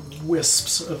these like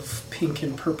wisps of pink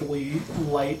and purpley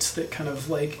light that kind of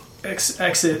like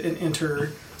exit and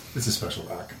enter. It's a special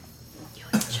pack.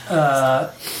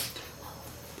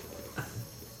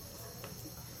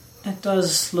 It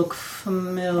does look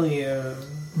familiar,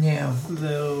 Yeah.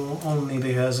 though only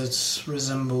because it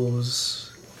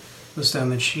resembles the stone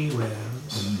that she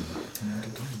wears.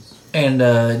 And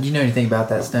do you know anything about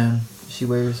that stone she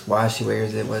wears? Why she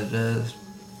wears it? What it does?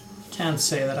 Can't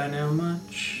say that I know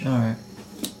much. All right.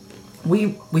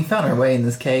 We found our way in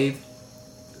this cave,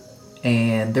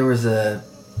 and there was a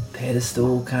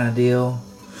pedestal kind of deal.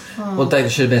 Well, I think there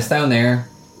should have been a stone there.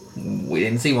 We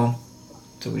didn't see one,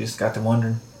 so we just got to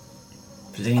wondering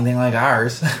if there's anything like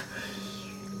ours.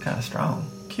 Kind of strong.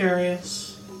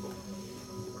 Curious.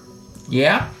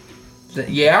 Yeah.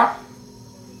 Yeah.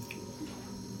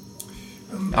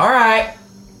 All right.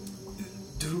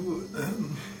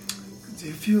 Do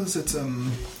you feel that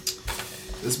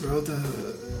Esmeralda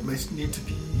might need to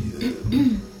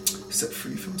be set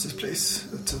free from this place?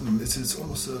 That it is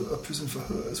almost a prison for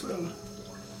her as well.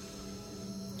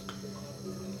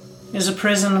 Is a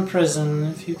prison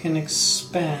if you can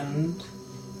expand?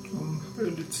 Well,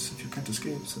 it's, if you can't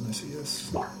escape, then I say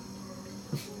yes.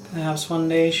 Perhaps one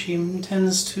day she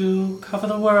intends to cover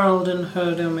the world in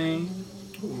her domain.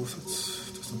 Oh, that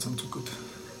doesn't sound too good.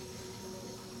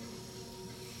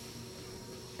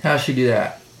 How'd she do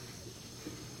that?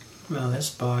 Well, this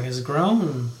bog has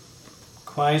grown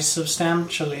quite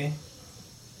substantially.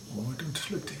 Oh, I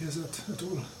don't like to hear that at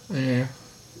all. Yeah.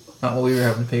 Not what we were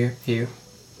hoping to hear.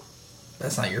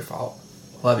 That's not your fault.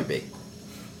 Love you, B.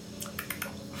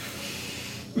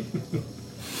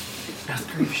 Ask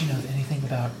her if she knows anything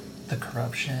about the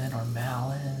corruption or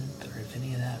Malin, or if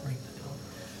any of that rings a bell.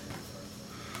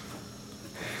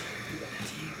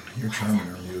 You're charming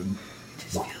her, you.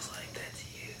 Just feels like that's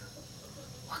you.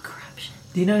 What corruption?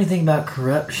 Do you know anything about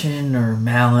corruption or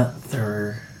Malanth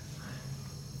or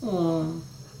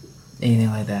anything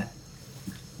like that?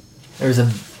 There's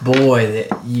a boy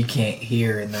that you can't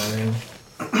hear in the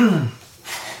room.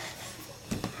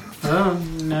 Oh,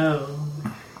 no.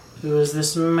 Who is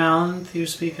this Malanth you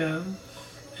speak of?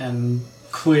 And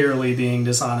clearly being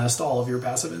dishonest, all of your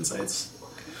passive insights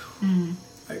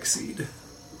exceed.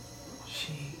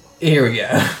 She Here we go.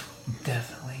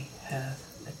 definitely has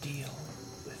a deal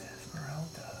with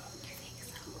Esmeralda. You think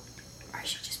so? Or is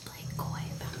she just playing coy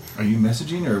about it? Are you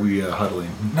messaging or are we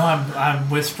huddling? No, I'm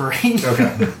whispering.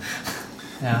 Okay.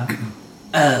 Yeah.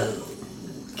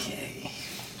 Okay.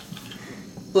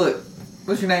 Look,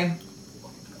 what's your name?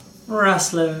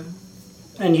 Rustler.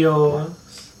 And yours.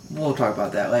 We'll talk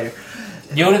about that later.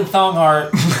 Yoden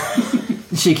Thongheart.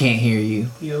 She can't hear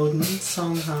you. Yoden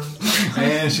Songham.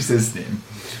 And she says his name.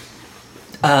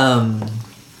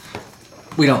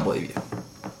 We don't believe you.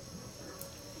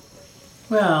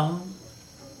 Well,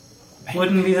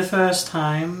 wouldn't be the first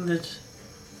time that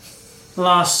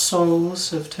lost souls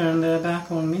have turned their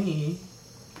back on me.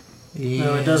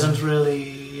 Though it doesn't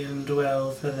really end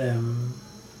well for them.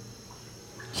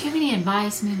 Do you have any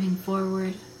advice moving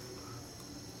forward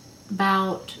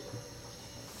about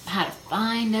how to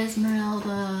find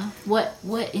Esmeralda? What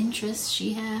interests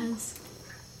she has?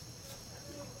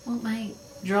 What might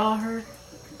draw her?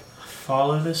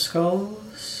 Follow the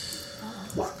skulls.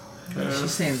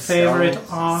 She's saying Favorite skulls.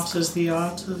 art is the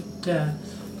art of death.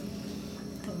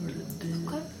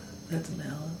 That's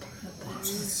Malin.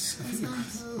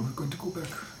 We're going to go back.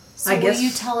 So I guess- will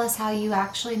you tell us how you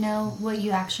actually know what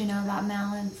you actually know about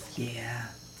Malin? Yeah,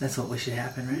 that's what we should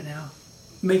happen right now.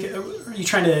 Are you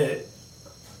trying to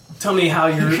Tell me how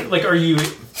you're like. Are you?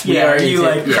 We Yeah. Are already you did-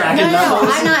 like yeah. cracking No,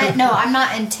 knuckles? I'm not. No, I'm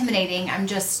not intimidating. I'm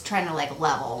just trying to like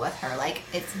level with her. Like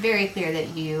it's very clear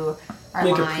that you are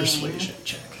Make a lying. persuasion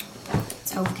check.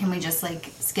 So can we just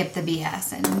like skip the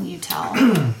BS and you tell? I'm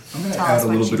going to Tell add us a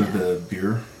what little you bit of the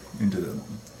beer into the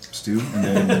stew, and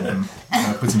then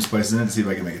put some spices in it to see if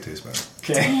I can make it taste better.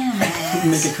 Okay.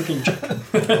 Damn Make a it! cooking check.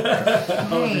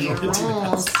 Hey, your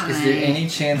rolls Is there tonight. any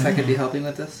chance I could be helping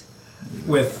with this?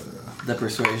 With The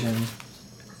persuasion.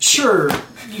 sure,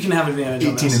 you can have advantage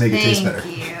on 18 this. to make it taste Thank better.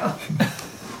 you.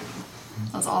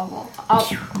 That's awful. Oh.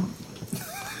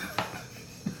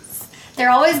 They're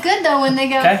always good though when they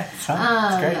go. Okay, it's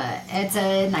fine. It's great. It's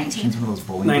a 19. Change one of those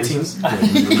bowling 19. braces. Yeah, we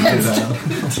did that.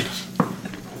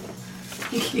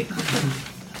 Thank you.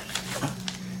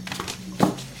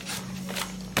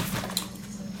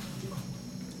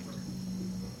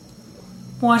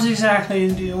 What exactly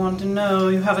do you want to know?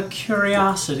 You have a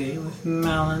curiosity with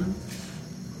Malin.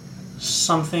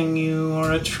 Something you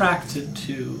are attracted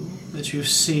to that you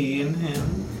see in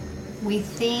him. We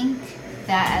think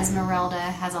that Esmeralda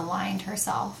has aligned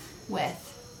herself with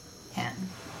him.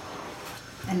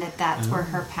 And that that's where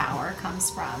her power comes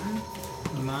from.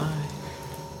 My.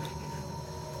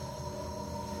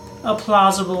 A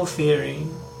plausible theory.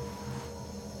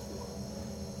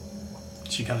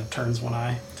 She kind of turns one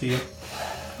eye to you.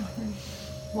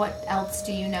 What else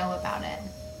do you know about it?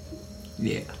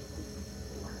 Yeah.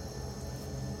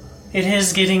 It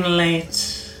is getting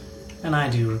late, and I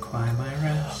do require my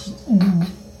rest.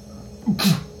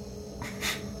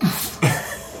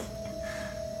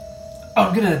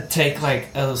 I'm gonna take like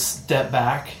a step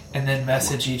back and then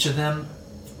message each of them.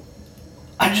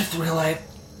 I just realized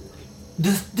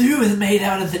the stew is made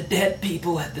out of the dead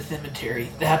people at the cemetery.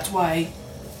 That's why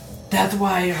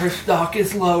her stock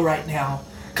is low right now.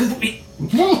 Cause we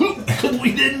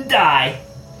didn't die.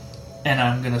 And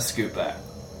I'm gonna scoot back.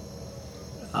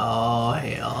 Oh,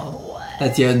 hell.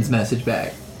 That's Yoden's message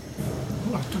back.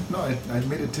 Oh, I don't know. I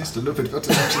made it taste a little bit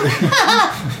better, actually.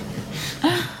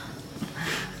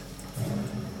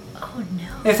 Oh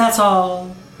no. If that's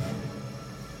all,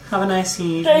 have a nice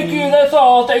evening. Thank you, that's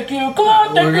all, thank you. Come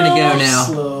on, thank We're gonna you. go now.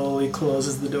 Slowly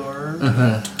closes the door.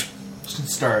 Just gonna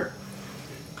start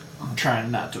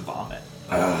trying not to vomit.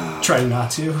 Trying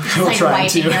not to. Like Trying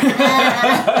wiping to. her.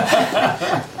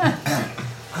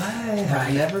 I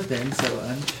have never been so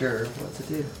unsure of what to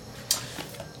do.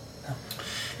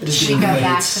 It is We getting go late,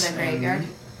 back to the and graveyard.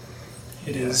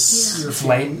 It is. Yeah. You're It's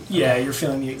feeling, late. Yeah, you're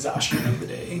feeling the exhaustion of the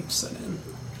day set in.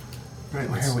 Right,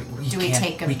 Where are we? Do we can't-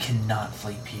 take a- We cannot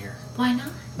sleep here Why not?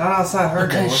 Not outside her door.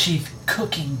 because she's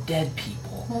cooking dead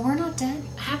people. Well, we're not dead.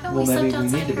 Haven't Well, we maybe slept we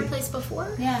outside need to her be. place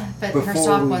before? Yeah, but Before her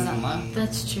stock we wasn't low.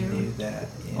 That's true. do that.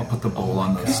 Yeah. I'll put the bowl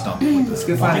on the stump with Let's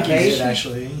the... go find a I think you cave. did,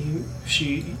 actually.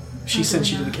 She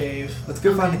sent you to the cave. Let's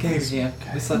go find the cave. Yeah,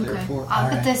 we slept there Okay. before. But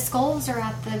Alright. the skulls are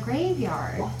at the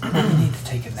graveyard. We need to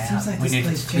take a nap. Seems like we this need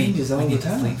place to sleep. changes all we the need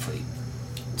time. to sleep.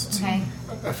 Okay.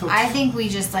 I felt I think we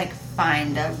just like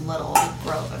find a little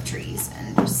grove of trees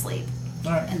and just sleep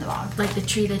in the bog. Like the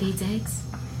tree that eats eggs?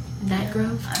 That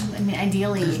grove? I mean,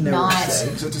 ideally There's no not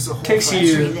eggs. it is a whole Takes a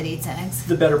you tree that eats eggs.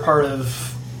 the better part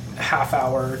of half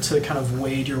hour to kind of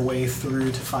wade your way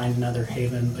through to find another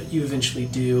haven, but you eventually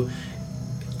do.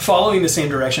 Following the same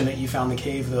direction that you found the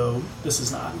cave, though, this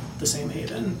is not the same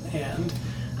haven, and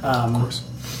Of course.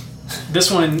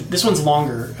 this one's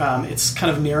longer. It's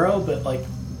kind of narrow, but like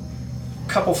a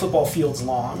couple football fields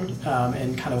long,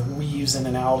 and kind of weaves in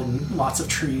and out, and lots of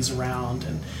trees around,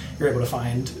 and you're able to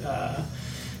find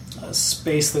a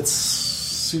space that's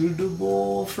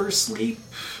suitable for sleep,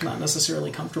 not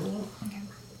necessarily comfortable.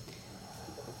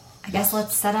 I guess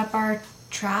let's set up our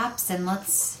traps and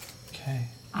let's. Okay.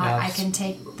 I can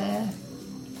take the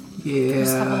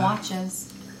first couple Yeah.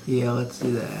 watches. Yeah, let's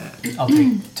do that. I'll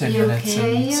take 10 You minutes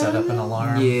okay, and set up an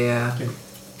alarm. Yeah.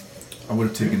 I would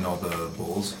have taken all the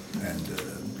bowls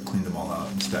and cleaned them all out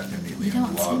and stacked them neatly You in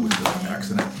don't the log seem with like the it.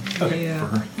 accident Okay. Yeah.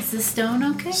 for her. Is the stone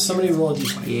okay? Somebody roll a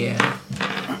d20.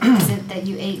 Yeah. Is it that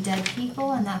you ate dead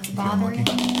people and that's bothering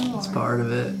you? It's or- part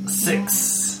of it.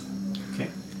 6. Okay.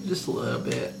 Just a little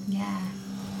bit. Yeah.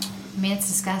 I mean, it's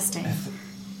disgusting.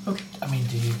 I mean,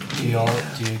 do you all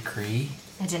agree?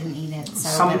 I didn't eat it, so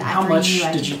How, but how for much you,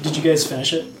 I did you guys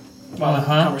finish it? While the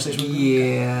Uh-huh. conversation was going?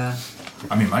 Yeah.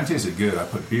 I mean, mine tasted good. I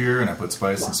put beer and I put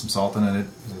spice and some salt in it.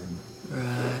 And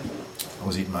Right. I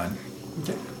was eating mine.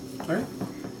 Okay. All right.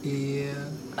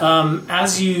 Yeah.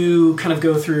 As you kind of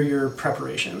go through your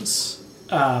preparations,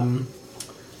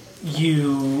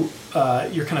 you're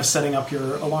kind of setting up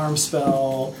your alarm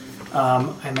spell.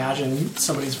 I imagine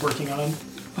somebody's working on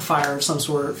a fire of some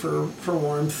sort for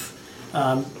warmth.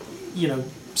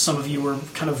 some of you were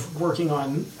kind of working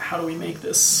on how do we make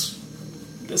this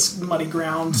muddy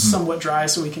ground somewhat dry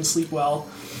so we can sleep well.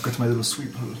 I've got my little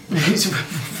sweep.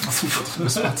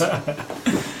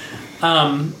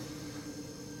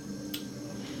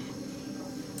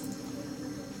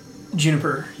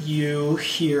 Juniper, you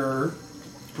hear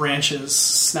branches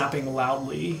snapping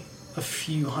loudly a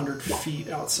few hundred feet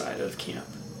outside of camp.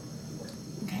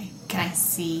 Okay. Can I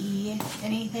see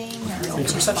anything, or is Make it a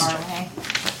too perception far check.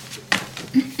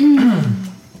 away?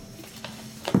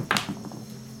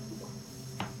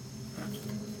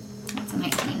 That's a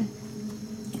 19.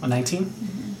 A 19?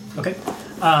 Okay.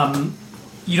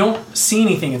 You don't see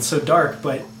anything, it's so dark,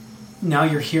 but now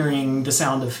you're hearing the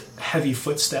sound of heavy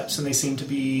footsteps, and they seem to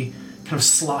be kind of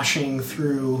sloshing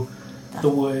through the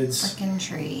woods. Frickin'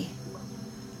 tree.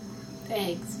 The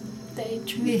eggs. The egg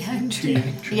tree.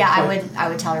 Yeah, I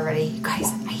would tell everybody, you guys,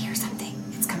 I hear something.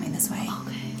 It's coming this way.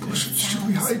 Okay. Should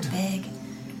we hide? Big.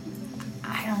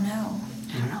 I don't know.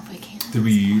 I don't know if we can. Did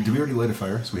we already light a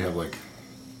fire? So we have like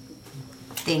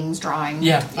Things drawing.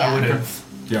 Yeah, I would have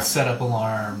Yeah. set up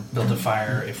alarm, built a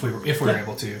fire if we were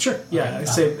able to. Sure. Yeah, I'd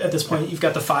say at this point you've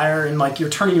got the fire, and like you're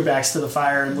turning your backs to the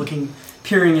fire and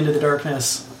peering into the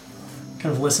darkness,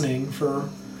 kind of listening for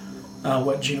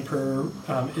what Juniper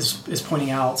is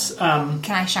pointing out. Can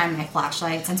I shine my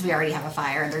flashlight? Since we already have a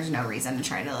fire, there's no reason to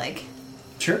try to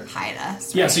Sure. hide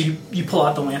us. Yeah. right? So you pull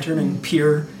out the lantern and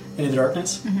peer into the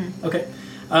darkness. Okay.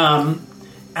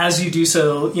 As you do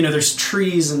so, there's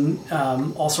trees and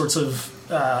all sorts of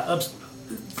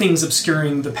things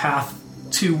obscuring the path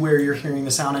to where you're hearing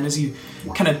the sound. And as you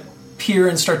kind of peer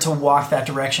and start to walk that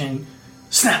direction,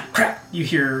 snap, crack, you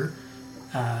hear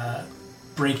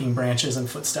breaking branches and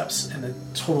footsteps in the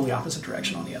totally opposite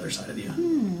direction on the other side of you.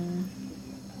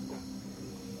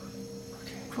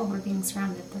 Cool, we're being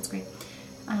surrounded. That's great.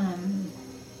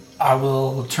 I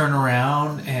will turn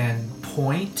around and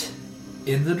point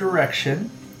in the direction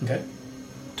Okay.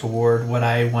 toward what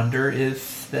I wonder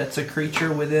if that's a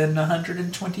creature within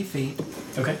 120 feet,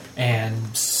 Okay.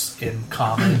 and in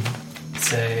common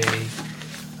say,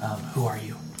 "Who are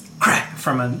you?" Crack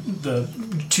from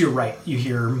to your right, you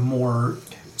hear more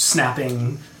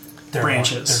snapping They're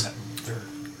branches.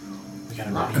 We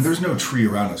gotta run. and there's no tree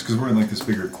around us because we're in like this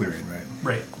bigger clearing, right?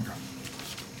 Right.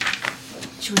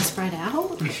 Should we spread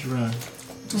out? We should run.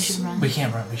 We should run. We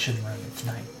can't run. We shouldn't run. It's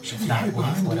night. Should If we not, hide we'll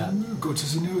behind split up. them? Go to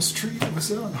the nearest tree over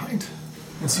there and hide.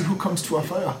 And see who comes to our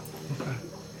fire.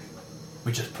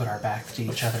 We just put our backs to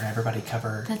each other and everybody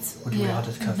cover. That's we all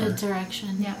just cover. the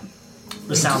direction. Yeah.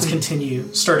 The sounds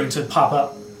continue, starting to pop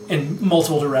up in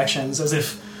multiple directions, as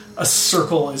if a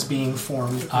circle is being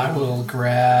formed. I will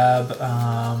grab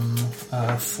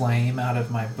a flame out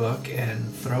of my book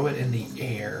and throw it in the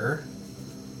air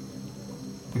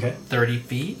Okay. 30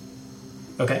 feet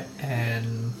Okay.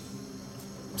 and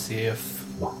see if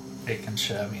it can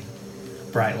show. I mean,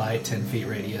 bright light, 10 feet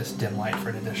radius, dim light for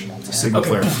an additional 10. Signal Okay.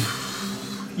 flare.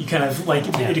 You kind of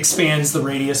it expands the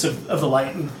radius of the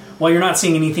light, and while you're not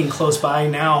seeing anything close by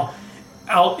now,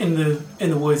 out in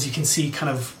the woods you can see kind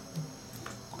of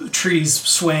trees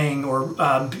swaying or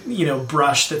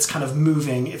brush that's kind of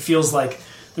moving. It feels like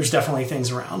there's definitely things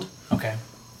around. Okay.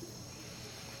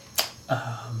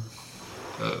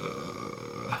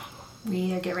 We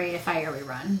either get ready to fight or we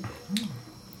run.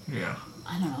 Yeah.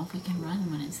 I don't know if we can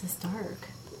run when it's this dark.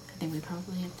 I think we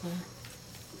probably have to.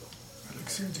 I like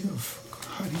the idea of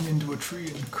hiding into a tree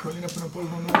and curling up in a ball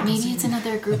on the Maybe it's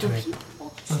another group of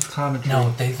people. Let's climb a tree.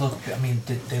 No, they look. I mean,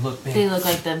 they look big. They look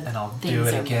like the And I'll things do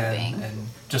it are again moving. and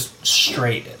just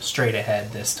straight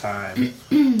ahead this time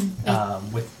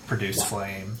with produced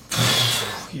flame.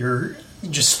 You're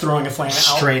just throwing a flame out.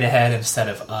 Straight ahead instead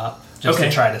of up, just Okay.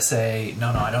 to try to say, no,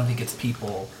 I don't think it's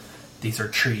people. These are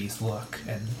trees. Look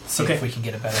and see Okay. if we can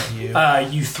get a better view.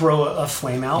 You throw a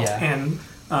flame out, Yeah. and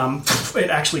it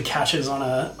actually catches on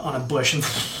a bush, and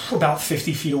about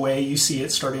 50 feet away, you see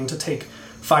it starting to take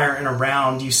fire. And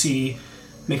around, you see,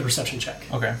 make a perception check.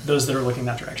 Okay. Those that are looking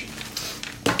that direction.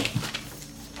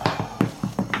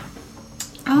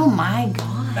 Oh my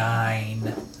god.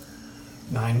 9.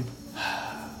 9.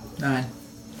 9.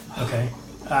 Okay.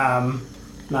 9,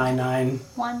 9,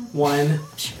 1. 1.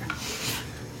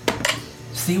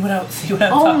 See what I'm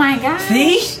Oh my god.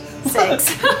 See?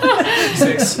 6.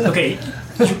 6. Okay.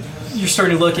 You're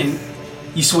starting to look, and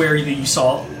you swear that you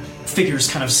saw figures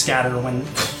kind of scatter when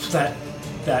that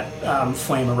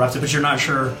flame erupted, but you're not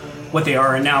sure what they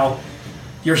are. And now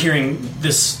you're hearing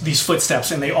these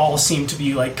footsteps, and they all seem to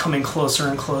be like coming closer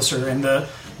and closer. And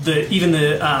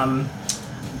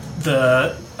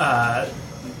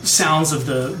sounds of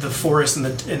the forest and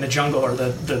the jungle or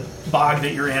the bog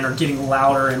that you're in are getting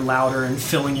louder and louder and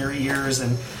filling your ears,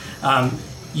 and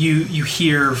you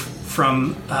hear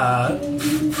from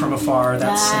afar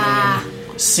that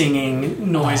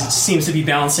singing noise. It seems to be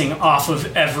bouncing off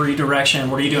of every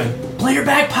direction. What are you doing? Play your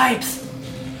bagpipes.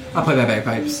 I'll play my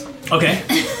bagpipes. Okay.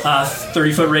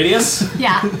 30-foot radius.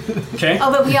 Yeah. Okay. Oh,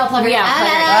 but we all plug it. Yeah,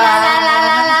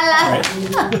 All right.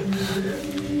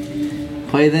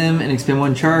 Play them and expend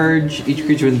 1 charge. Each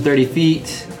creature within 30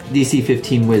 feet. DC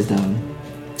 15 Wisdom.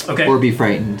 Okay. Or be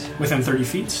frightened. Within 30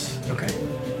 feet. Okay.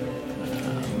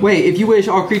 Wait, if you wish,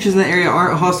 all creatures in the area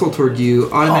aren't hostile toward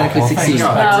you. Automatically succeed.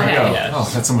 Okay.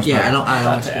 Oh, that's so much Yeah, better. I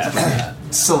don't. To ask that.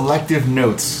 Selective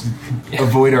notes.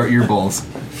 Avoid our earballs.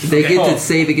 They get Oh. to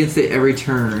save against it every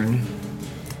turn.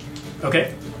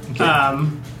 Okay.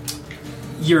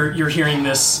 You're hearing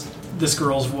this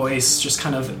girl's voice just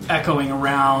kind of echoing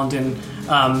around, and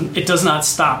it does not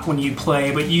stop when you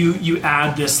play, but you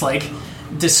add this like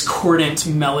discordant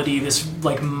melody, this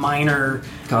like minor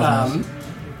Cosmos.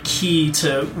 key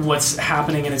to what's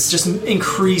happening, and it's just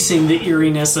increasing the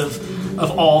eeriness of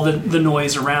all the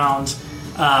noise around.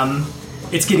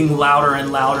 It's getting louder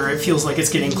and louder. It feels like it's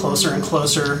getting closer and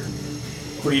closer.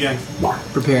 What are you doing?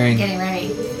 Preparing. Getting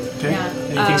ready. Okay. Yeah.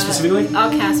 Anything specifically?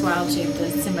 I'll cast Wild Shape, the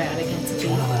symbiotic entity.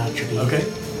 Okay.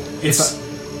 It's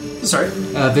sorry.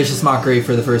 Vicious Mockery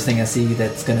for the first thing I see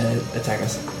that's going to attack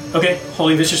us. Okay.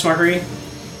 Holding Vicious Mockery.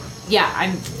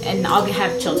 Yeah, and I'll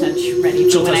have Chill Touch ready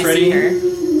for Chill when Touch I ready? see her.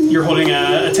 You're holding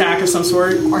an attack of some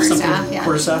sort? Quarterstaff, yeah.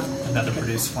 Quarterstaff. Another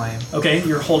produce flame. Okay,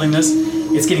 you're holding this.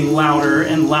 It's getting louder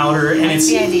and louder, and That's it's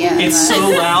the idea of it's it.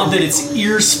 so loud that it's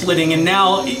ear splitting. And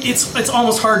now it's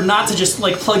almost hard not to just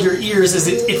like plug your ears, as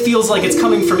it feels like it's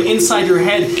coming from inside your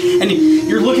head, and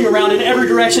you're looking around in every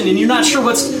direction, and you're not sure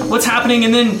what's happening.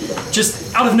 And then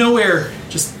just out of nowhere,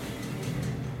 just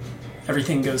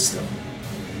everything goes still,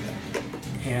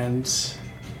 and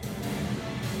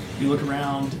you look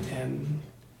around, and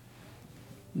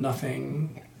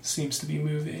nothing seems to be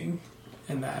moving,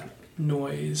 and that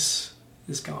noise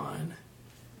is gone.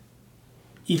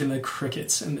 Even the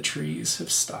crickets in the trees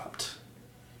have stopped.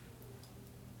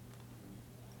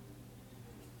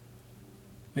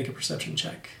 Make a perception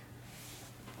check.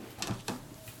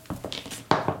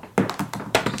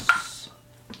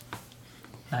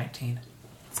 19.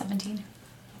 17.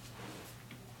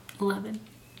 11.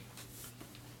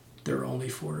 There are only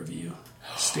 4 of you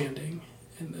standing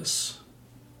in this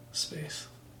space.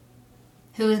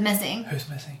 Who is missing? Who's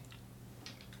missing?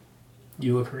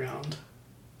 You look around.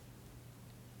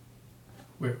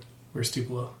 Where's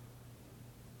Tupelo?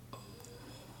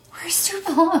 Where's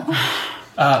Tupelo?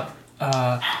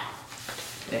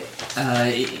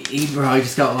 He probably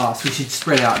just got lost. We should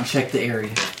spread out and check the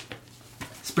area.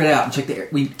 Spread out and check the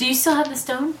area. Do you still have the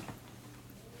stone?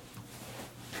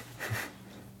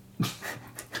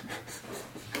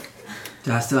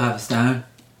 Do I still have a stone?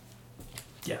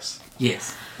 Yes.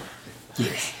 Yes.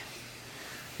 Yes.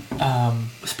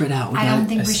 Spread out. I don't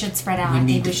think we should spread out. I think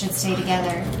need we should stay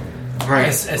together. Right.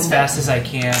 As fast as I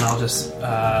can, I'll just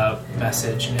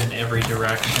message in every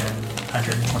direction,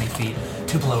 120 feet.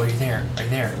 Tupelo, are you there? Are you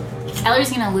there? Eller's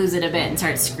gonna lose it a bit and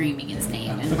start screaming his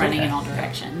name and Okay. running in all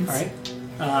directions. All right.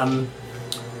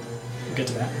 We'll get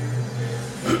to that.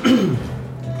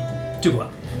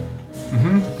 Tupelo.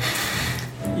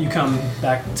 You come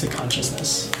back to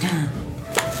consciousness,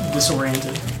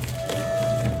 disoriented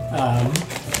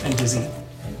and dizzy.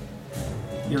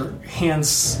 Your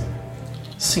hands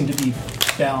seem to be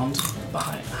bound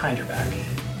behind your back.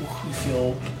 You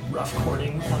feel rough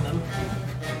cording on them.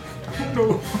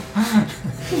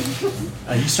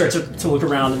 You start to look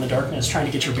around in the darkness, trying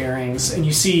to get your bearings, and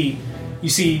you see,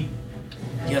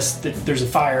 yes, there's a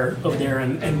fire over there,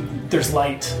 and there's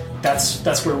light.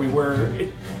 That's where we were.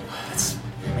 It's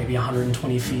maybe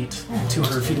 120 feet,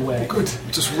 200 feet away. Good.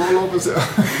 Just roll over there.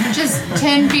 Just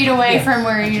 10 feet away from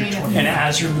where you need to. And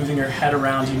as you're moving your head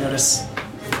around, you notice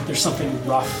there's something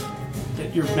rough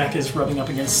that your neck is rubbing up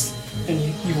against, and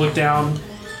you look down,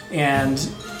 and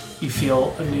you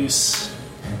feel a noose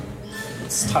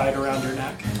that's tied around your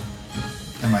neck.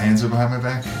 And my hands are behind my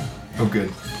back? Oh,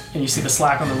 good. And you see the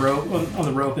slack on the rope. On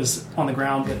the rope is on the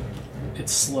ground, but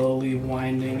it's slowly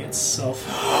winding itself.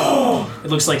 It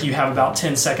looks like you have about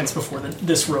 10 seconds before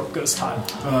this rope goes taut.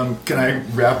 Can I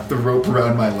wrap the rope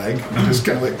around my leg and just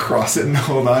kind of like cross it and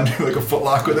hold on to like a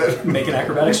footlock with it? Make an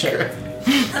acrobatics check.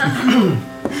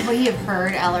 Would he have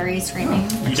heard Ellery screaming?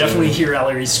 You definitely hear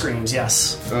Ellery's screams.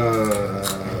 Yes.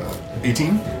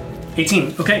 18?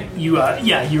 18. Okay,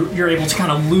 you're able to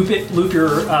kind of loop your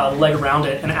leg around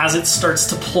it, and as it starts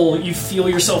to pull, you feel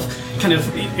yourself kind of.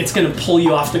 It's going to pull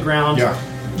you off the ground. Yeah.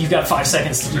 You've got 5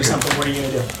 seconds to do something. What are you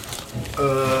going to do?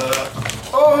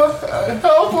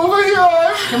 Help over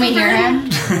here! Can we hear him?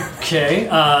 Okay,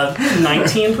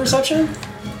 19 perception.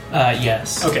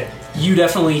 Yes. Okay, you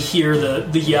definitely hear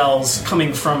the yells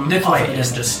coming from. Nikolai off the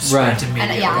is distance. just sprint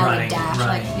immediately And I would running. dash,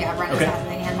 running. run Okay. as fast as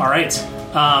I can. All right.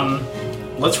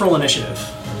 Let's roll initiative.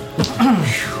 2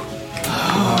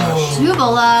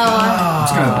 below. I'm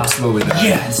just gonna slowly die.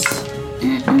 Yes.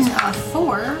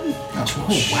 4, Oh,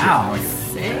 Wow.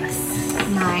 6,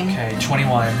 9. Okay,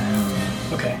 21.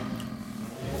 Okay.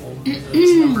 Hold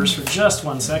those numbers for just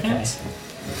 1 second. Okay.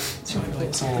 So I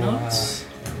put something else.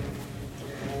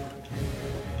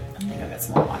 I'm gonna go get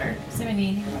some water. Does anybody need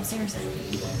anything upstairs?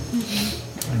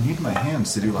 I need my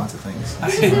hands to do lots of things. I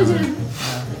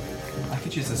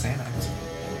could use the Xanax.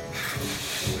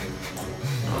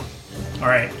 All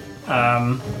right.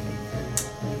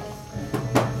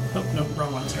 Oh, no,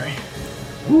 wrong one. Sorry.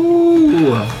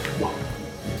 Ooh.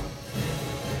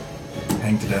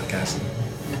 Hang to death, Cassie.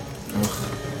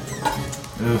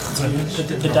 Ugh. So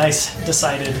the dice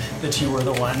decided that you were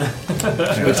the one.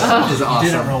 Which is You didn't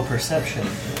awesome. roll perception.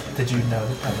 Did you know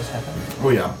that was happening? Oh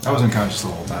yeah, I was unconscious the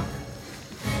whole time.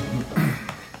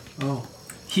 Oh.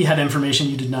 He had information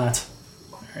you did not.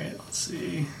 All right. Let's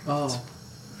see. Oh.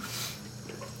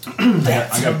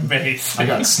 That's amazing. I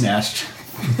got snatched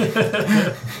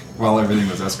while everything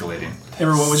was escalating.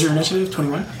 Amber, what was your initiative?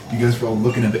 21. You guys were all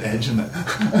looking at the edge, and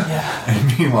Yeah.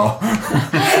 and meanwhile,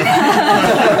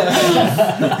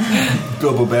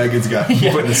 Bilbo Baggins got put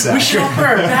in a We sack. should put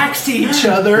our backs to each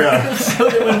other Yeah. so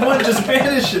that when one just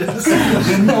vanishes.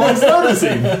 And no one's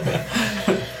noticing.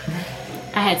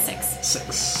 I had 6.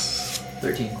 6.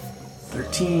 13.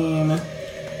 13.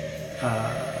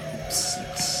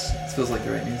 6. This feels like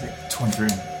the right music. 23.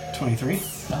 23.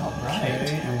 All right.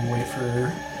 Okay, and we'll wait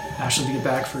for Ashley to get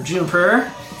back for Juniper.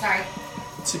 Sorry.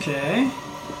 It's okay.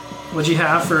 What'd you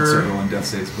have Started for... rolling death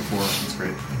saves before. It's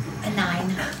great. A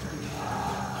 9.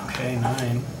 Okay,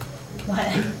 9. What?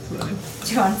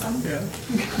 Do you want some?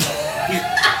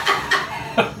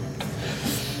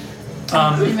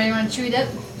 Anybody want to chew it up?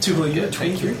 Tuchel, you had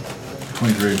 23.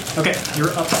 23. Okay, you're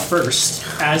up first.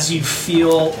 As you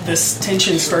feel this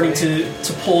tension starting to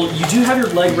pull, you do have your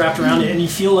leg wrapped around it, and you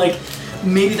feel like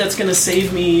maybe that's going to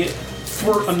save me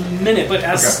for a minute, but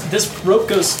as Okay. this rope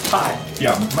goes taut,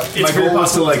 Yeah, it's my very goal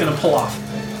was to possible like, it's going to pull off.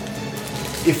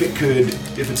 if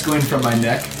it's going from my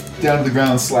neck down to the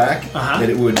ground slack, that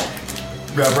it would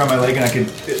wrap around my leg, and I could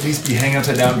at least be hanging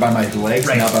upside down by my legs,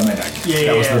 Right. not by my neck. Yeah, that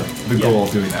yeah, was yeah. the goal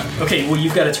of doing that. Okay, well,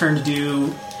 you've got a turn to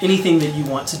do anything that you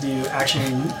want to do.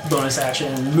 Action, bonus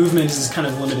action. Movement is kind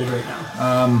of limited right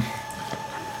now.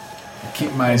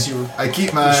 I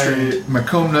keep my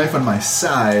comb knife on my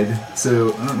side,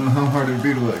 so I don't know how hard it would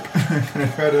be to look.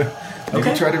 Can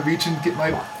I try to reach and get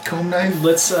my comb knife?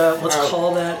 Let's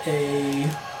call that a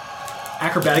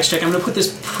acrobatics check. I'm going to put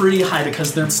this pretty high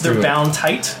because do they're it. bound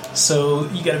tight, so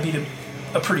you got to beat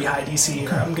a pretty high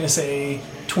DC. I'm going to say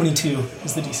 22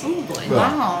 is the DC. Oh boy. Well,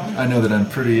 Wow. I know that I'm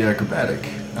pretty acrobatic,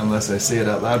 unless I say it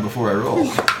out loud before I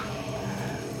roll.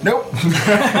 Nope.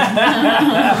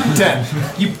 10.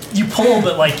 You pull,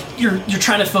 but like you're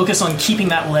trying to focus on keeping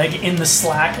that leg in the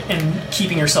slack and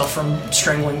keeping yourself from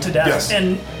strangling to death. Yes.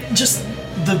 And just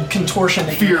the contortion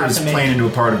that you Fear have is to make. playing into a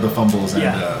part of the fumbles and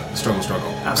Yeah. struggle.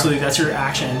 Absolutely, that's your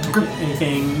action.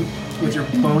 Anything with your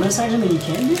bonus action that you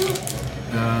can do?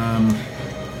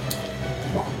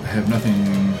 I have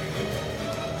nothing.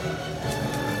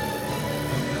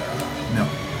 No.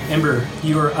 Ember,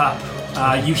 you are up.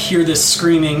 You hear this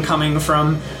screaming coming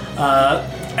from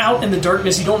out in the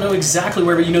darkness. You don't know exactly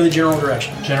where, but you know the general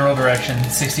direction. General direction,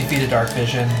 60 feet of dark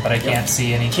vision, but I can't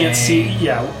see anything. Can't see.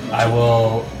 Yeah. I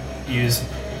will use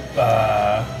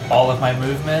all of my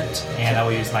movement, and I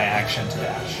will use my action to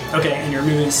dash. Okay, and your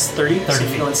movement's 30? 30 so you're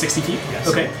feet. going 60 feet? Yes.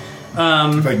 Okay.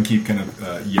 If I can keep kind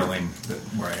of yelling that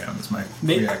where I am is my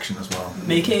reaction as well.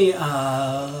 Make a...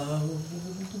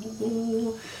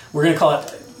 we're going to call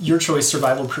it your choice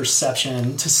survival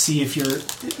perception to see if you're...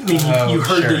 I mean, you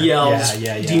heard sure. the yells.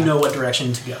 Yeah. Do you know what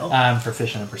direction to go? I'm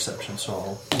proficient in perception,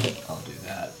 so I'll do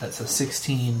that. That's a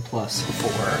 16 plus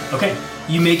 4. Okay,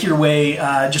 you make your way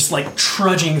just like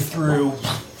trudging through.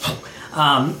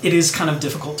 It is kind of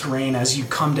difficult terrain as you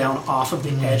come down off of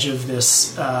the edge of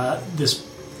this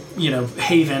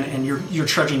haven, and you're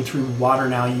trudging through water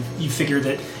now. You figure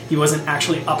that he wasn't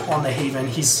actually up on the haven;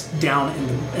 he's down in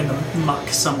the muck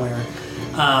somewhere.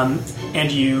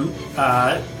 And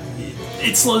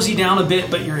it slows you down a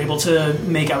bit, but you're able to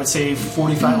make, I would say,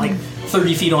 45, like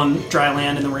 30 feet on dry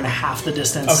land, and then we're going to half the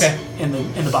distance Okay. in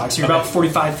the box. So you're Okay. about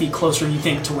 45 feet closer, you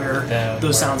think, to where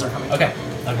those sounds are coming from. Okay.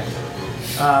 Okay.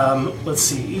 Let's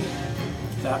see.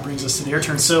 That brings us to their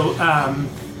turn. So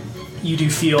you do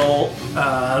feel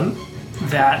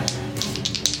that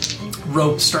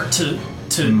rope start to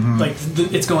like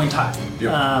it's going tight.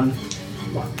 Yep.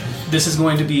 This is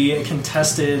going to be a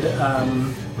contested.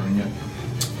 Bring it.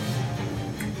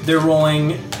 They're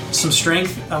rolling some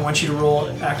strength. I want you to roll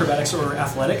acrobatics or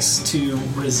athletics to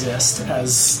resist,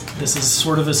 as this is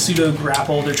sort of a pseudo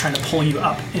grapple. They're trying to pull you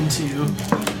up into.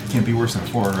 Can't be worse than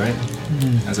 4, right?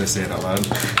 As I say it out loud.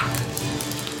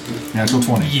 Natural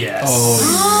 20. Yes.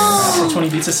 Oh, 20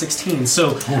 beats a 16.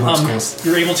 So close.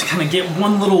 you're able to kind of get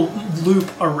one little loop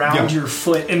around Yeah. your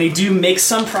foot, and they do make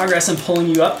some progress in pulling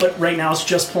you up, but right now it's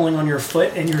just pulling on your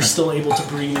foot, and you're still able to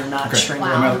breathe. You're not Okay.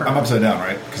 strangling. I'm upside down,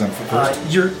 right? Because I'm foot first.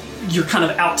 You're kind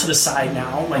of out to the side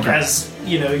now, like Okay. as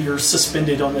you know, you're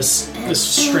suspended on this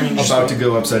strange. About to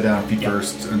go upside down, feet Yeah.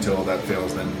 first, until that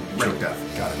fails, then choke death.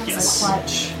 Got it. Yes.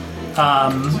 Clutch.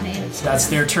 That's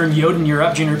their turn. Yoden, you're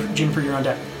up. Juniper, you're on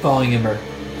deck. Following Ember.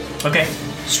 Okay,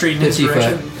 straight in this 50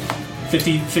 direction. foot.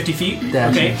 50 feet?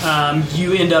 Dashing. Okay,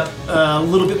 you end up a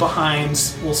little bit behind.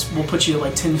 We'll put you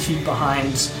like 10 feet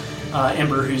behind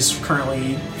Ember, who's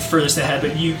currently furthest ahead,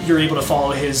 but you're able to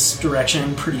follow his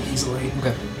direction pretty easily.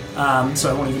 Okay. So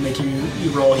I won't even make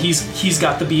you roll. He's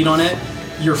got the bead on it.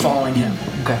 You're following him.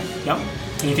 Okay. Yep.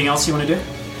 Anything else you want to do?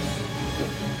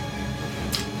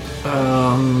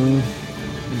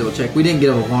 Double check. We didn't get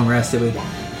a long rest, did we?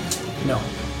 No.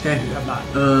 Okay. You have not.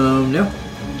 No.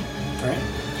 All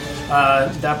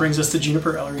right. That brings us to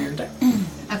Juniper. Ellery, your deck.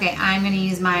 Okay, I'm going to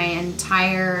use my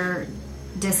entire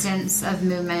distance of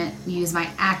movement, use my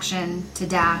action to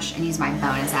dash, and use my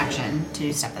bonus action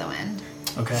to step of the wind.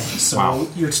 Okay. So Wow.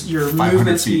 your 500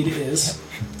 movement feet. speed is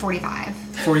 45.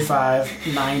 45,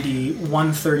 90,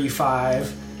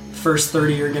 135. First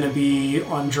 30 are going to be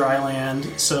on dry land,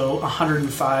 so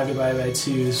 105 divided by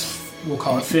 2 is, we'll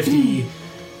call it 50.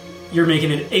 You're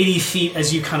making it 80 feet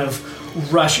as you kind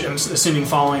of rush, I'm assuming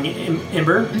following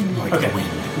Ember. Like Okay. the wind.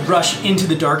 Rush into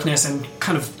the darkness and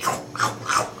kind of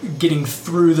getting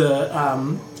through the,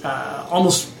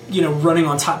 almost, running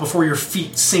on top before your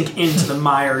feet sink into the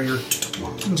mire. You're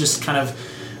just kind of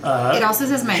It also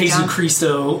says my Jesus jump,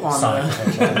 Cristo on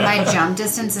the... my jump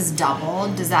distance is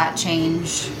doubled. Does that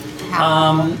change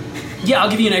how... Yeah,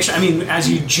 I'll give you an extra. I mean, as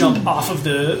you jump off of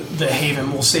the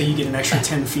haven, we'll say you get an extra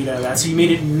 10 feet out of that. So you made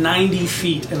it 90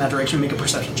 feet in that direction. Make a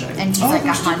perception check. and he's like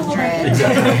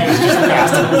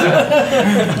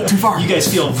 100. Too far. You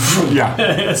guys feel... Yeah.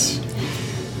 Yes.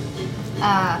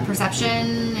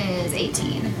 Perception is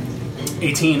 18.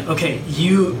 18. Okay,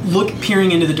 you look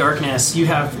peering into the darkness. You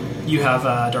have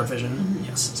dark vision.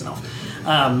 Yes, it's an elf.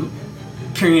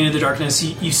 Peering into the darkness,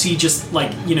 you see just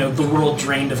like the world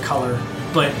drained of color,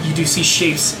 but you do see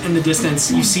shapes in the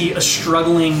distance. You see a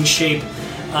struggling shape,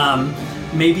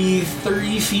 maybe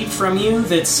 30 feet from you.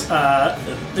 That's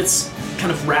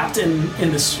kind of wrapped in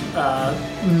this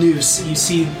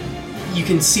noose. You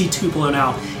can see Tupelo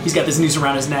now. He's got this noose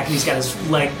around his neck, and he's got his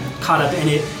leg caught up in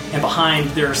it. And behind,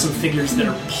 there are some figures that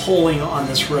are pulling on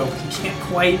this rope. You can't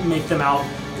quite make them out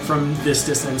from this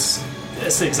distance.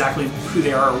 That's exactly who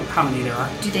they are, or how many there are.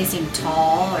 Do they seem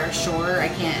tall or short? I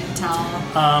can't tell.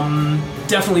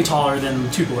 Definitely taller than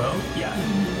Tupelo. Yeah,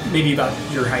 maybe about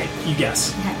your height. You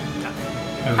guess. Okay.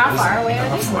 How far away are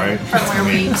they Right. from where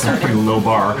we started? Pretty low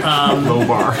bar. Low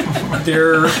bar.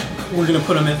 We're gonna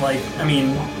put them at like. I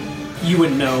mean, you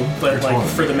wouldn't know, but like taller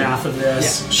for the than me. math of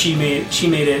this, she made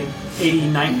it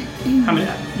 89. How many?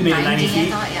 You made it 90 I feet.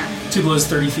 thought, yeah. Tubelo's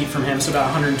 30 feet from him, so about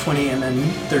 120, and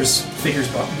then there's figures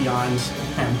beyond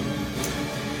him.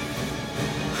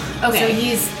 So Okay.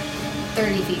 he's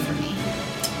 30 feet from me.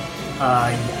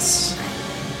 Yes.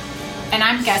 And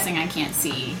I'm guessing I can't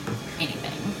see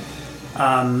anything.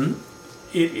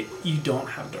 You don't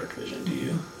have dark vision, do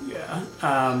you? Yeah.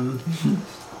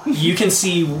 You can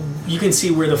see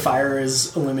where the fire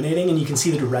is illuminating, and you can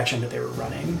see the direction that they were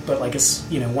running. But like it's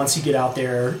once you get out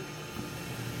there,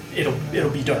 it'll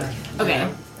be dark. Okay.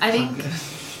 I think.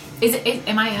 Is it?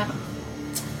 Am I up?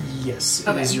 Yes, it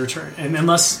Okay. is your turn, and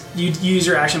unless you use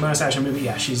your action bonus action movement,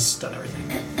 yeah, she's done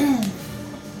everything.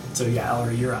 So yeah,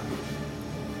 Ellery, you're up.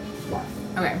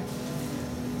 Okay.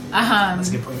 That's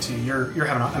a good point too. You're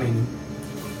having. I mean,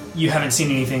 you haven't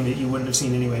seen anything that you wouldn't have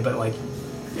seen anyway, but like,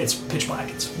 it's pitch black.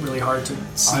 It's really hard to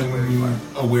see where you are. I'm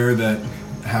aware that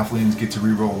halflings get to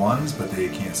reroll ones, but they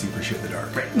can't see for shit in the dark.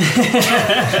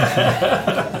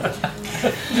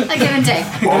 A give and take.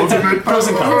 Ultimate Pros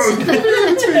and cons.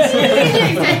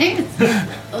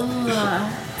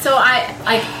 So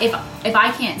if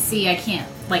I can't see, I can't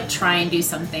like try and do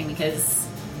something because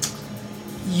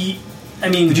I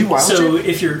mean, Did you wild so shape?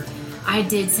 if you're... I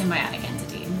did symbiotic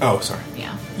entity. Oh, sorry.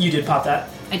 Yeah, You did pop that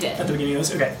I did. at the beginning of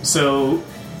this? Okay, so...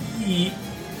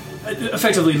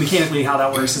 effectively, mechanically, how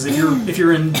that works is if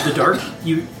you're in the dark,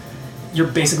 you're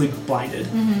basically blinded.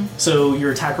 So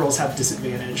your attack rolls have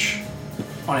disadvantage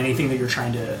on anything that you're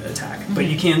trying to attack. But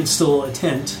you can still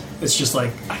attempt. It's just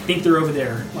like, I think they're over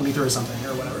there. Let me throw something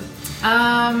or whatever.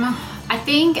 I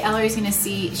think Ellery's gonna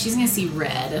see. She's gonna see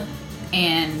red,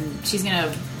 and she's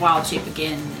gonna wild shape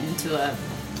again into a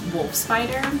wolf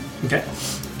spider Okay.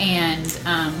 and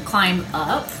climb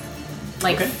up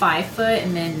like Okay. 5 foot,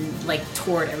 and then like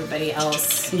toward everybody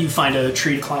else. You find a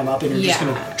tree to climb up, and you're just Yeah.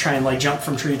 going to try and like jump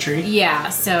from tree to tree. Yeah.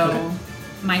 So. Okay.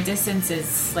 My distance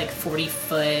is like 40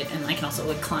 foot, and I can also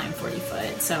like climb 40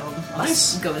 foot. So I'll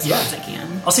Nice. go as Yeah. far as I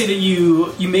can. I'll say that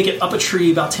you make it up a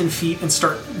tree about 10 feet and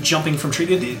start jumping from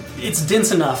tree. It's dense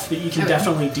enough that you can Okay.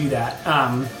 definitely do that.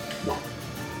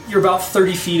 You're about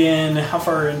 30 feet in. How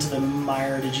far into the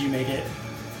mire did you make it?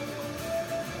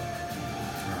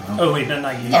 Oh, wait, no,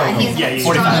 not you. Yeah, he's yeah,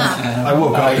 strong enough. I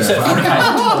woke up You said there.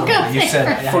 45. You said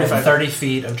I had 45. 30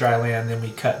 feet of dry land, then we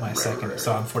cut my second,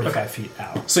 so I'm 45 feet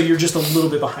out. So you're just a little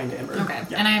bit behind Ember. Okay.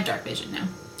 Yeah. And I have dark vision now.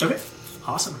 Okay,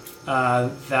 awesome.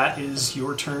 That is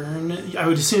your turn. I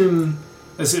would assume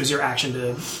this was your action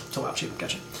to wild shape.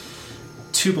 Gotcha.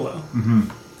 2 below. Mm-hmm.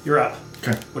 You're up.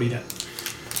 Okay. What do you do?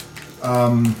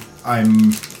 I'm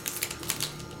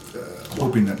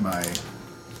hoping that my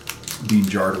being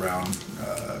jarred around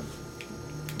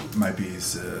might be,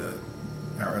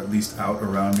 or at least out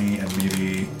around me, and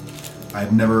maybe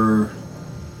I've never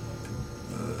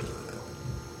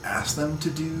asked them to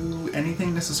do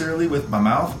anything necessarily with my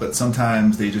mouth, but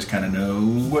sometimes they just kind of know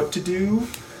what to do.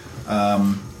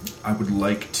 I would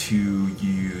like to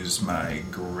use my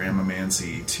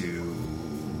Grammamancy to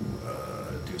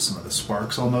do some of the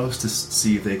sparks almost to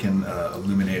see if they can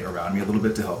illuminate around me a little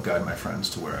bit to help guide my friends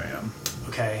to where I am.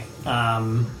 Okay.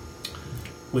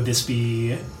 Would this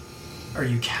be... Are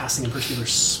you casting a particular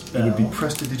spell? It would be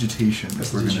prestidigitation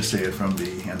if we're going to Prestidigitation. say it from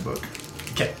the handbook.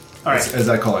 Okay. All right. As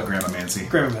I call it, Grammamancy.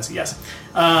 Grammamancy, yes.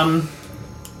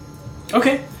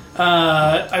 Okay.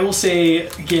 I will say,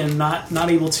 again, not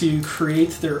able to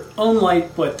create their own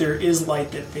light, but there is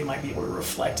light that they might be able to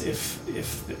reflect if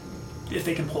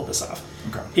they can pull this off.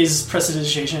 Okay. Is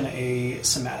prestidigitation a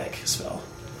somatic spell?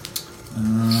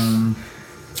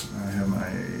 I have my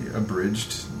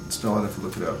abridged spell. I'd have to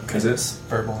look it up. Is it?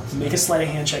 Verbal. Make a sleight of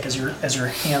hand check as your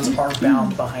hands are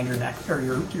bound behind your neck or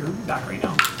your back right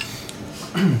now.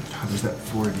 Oh, there's that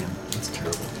 4 again. That's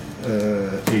terrible.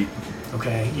 8.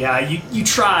 Okay, yeah, you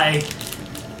try,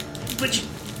 but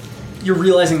you're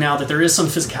realizing now that there is some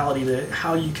physicality to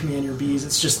how you command your bees.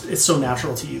 It's so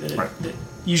natural to you that, Right. that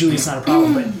usually it's not a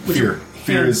problem. But with your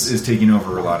Fear hands- is taking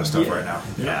over a lot of stuff Yeah. right now.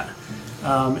 Yeah.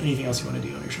 Anything else you want to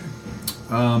do on your turn?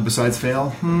 Besides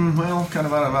fail, well, kind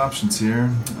of out of options here.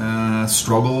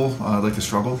 Struggle. I'd like to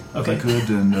struggle Okay. if I could.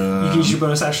 And You can use your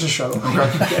bonus action to struggle. Okay.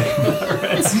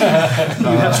 Alright.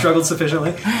 You have struggled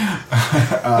sufficiently.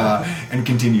 and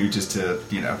continue just to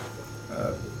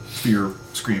fear,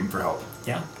 scream for help.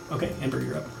 Yeah. Okay. Ember,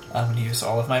 you're up. I'm going to use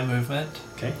all of my movement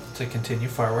Okay. to continue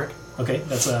forward. Okay.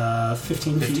 That's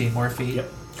 15 feet. 15 more feet. Yep.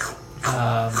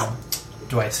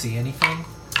 Do I see anything?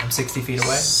 I'm 60 feet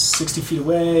away. 60 feet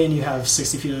away, and you have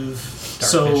 60 feet of...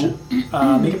 Dark vision.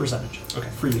 Make a percentage. Okay.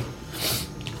 For you.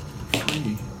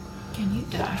 Can you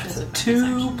dash as a bonus 2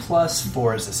 action? plus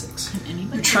 4 is a 6. Can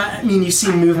anybody? You're trying. I mean, you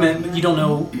see movement, but you don't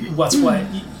know what's what.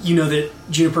 You know that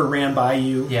Juniper ran by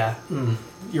you. Yeah.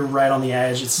 You're right on the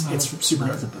edge. It's super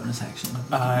That's a dark. bonus action.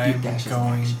 I'm Dash is an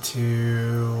going action.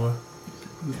 to...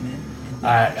 Movement.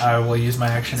 I will use my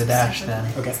action to dash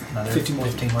then. Okay. Another 15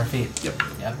 15 more more feet. Yep.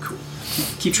 Yeah. Cool.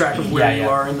 Keep track of where Yeah, you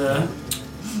are in the.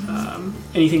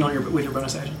 Anything on with your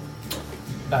bonus action?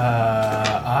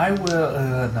 I will...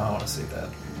 no, I want to see that.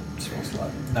 Scroll slot.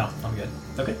 No, I'm good.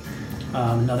 Okay.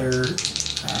 Another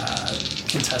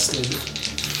contested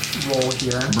roll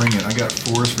here. Bring it. I got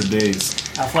 4s for days.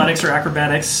 Athletics or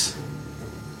acrobatics.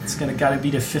 It's got to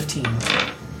beat a 15.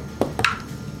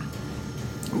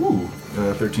 Ooh,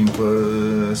 13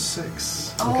 plus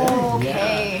 6. Oh,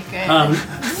 Okay, okay,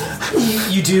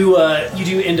 good. You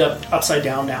do end up upside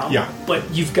down now. Yeah. But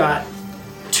you've got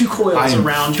 2 coils I am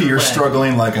around your fear leg.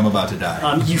 struggling like I'm about to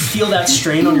die. You feel that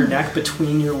strain on your neck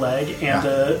between your leg and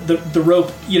the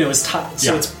rope, is tight,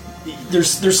 so Yeah. it's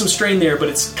there's some strain there, but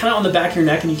it's kind of on the back of your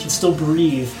neck, and you can still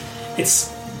breathe.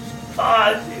 It's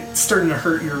starting to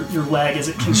hurt your leg as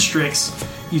it constricts.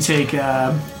 You take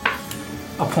a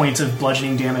point of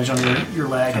bludgeoning damage on your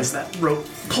leg as that rope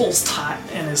pulls taut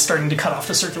and is starting to cut off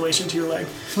the circulation to your leg.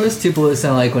 What does Tupelo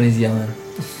sound like when he's yelling?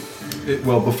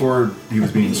 Well, before he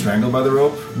was being strangled by the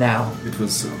rope, Now. it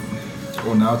was.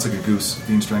 Now it's like a goose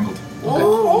being strangled.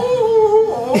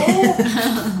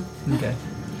 Okay.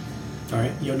 All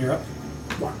right, Yodin, you're up.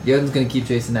 Yoden's gonna keep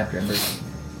chasing after Ember.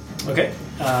 Okay,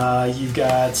 you've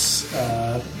got.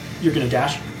 You're gonna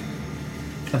dash.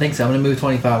 I think so. I'm gonna move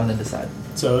 25 and then decide.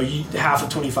 So you half of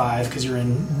 25 because you're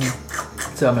in.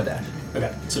 So I'm gonna dash.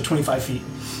 Okay, so 25 feet.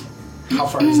 How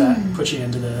far does that put you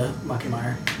into the mucky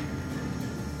mire?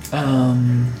 Do you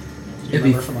It'd be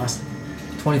remember from last?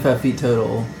 25 feet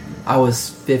total. I was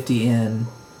 50 in.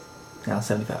 Now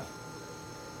 75.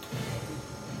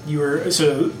 You were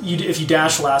if you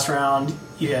dashed last round,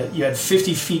 you had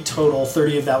 50 feet total.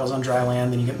 30 of that was on dry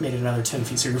land. Then you made it another 10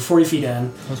 feet. So you're 40 feet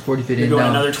in. I was 40 feet You're in. going now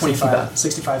another 65.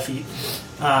 65 feet.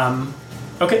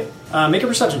 Okay, make a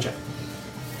perception check.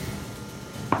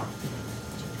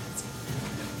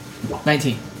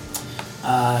 19.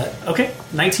 Okay,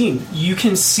 19. You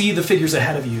can see the figures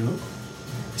ahead of you.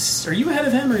 Are you ahead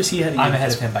of him, or is he ahead of you? I'm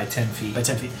ahead of him by 10 feet. By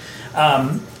 10 feet.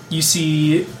 You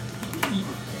see...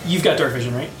 You've got dark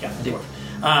vision, right? Yeah. I do.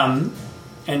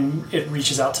 And it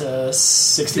reaches out to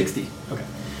 60? 60. Okay.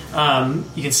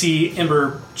 You can see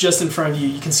Ember just in front of you.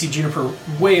 You can see Juniper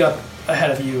way up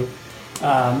ahead of you.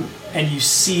 And you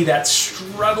see that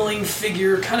struggling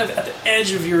figure kind of at the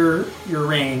edge of your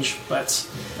range, but...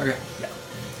 Okay. Yeah.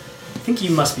 I think you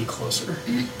must be closer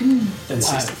than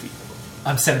 60 feet.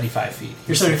 I'm 75 feet.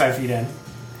 You're 75 feet in.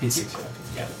 He's 65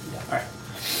 feet. Yeah. All right.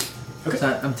 Okay.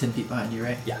 So I'm 10 feet behind you,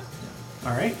 right? Yeah.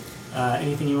 All right.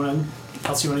 Anything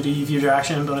else you want to do? You've used your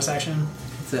action, bonus action.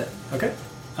 That's it. Okay.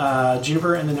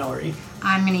 Juniper and then Ellery.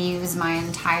 I'm going to use my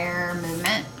entire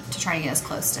movement to try to get as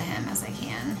close to him as I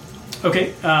can.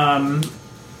 Okay.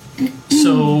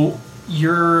 So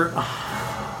you're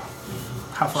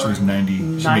how far? She was 90. She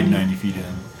 90. made 90 feet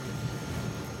in.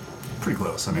 Pretty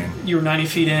close. I mean, You're 90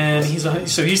 feet in. He's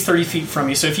 30 feet from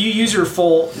you. So if you use your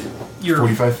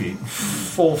 45 feet.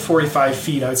 full 45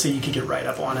 feet, I would say you could get right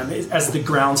up on him as the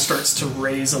ground starts to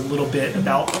raise a little bit,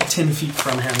 about 10 feet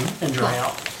from him, and dry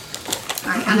out.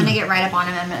 All right, I'm going to get right up on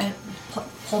him. I'm going to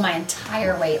pull my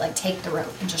entire weight, like take the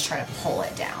rope and just try to pull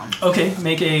it down. Okay,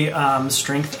 make a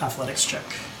strength athletics check.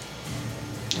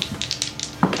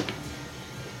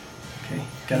 Okay,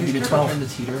 gotta beat a 12. Turn the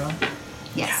teeter on.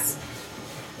 Yes.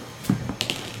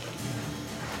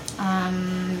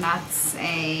 That's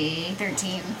a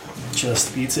 13.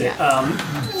 Just beats it.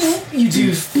 Yeah. You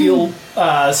do feel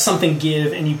something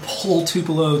give, and you pull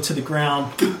Tupelo to the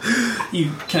ground.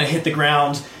 You kind of hit the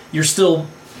ground. You're still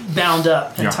bound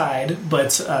up and tied,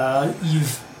 but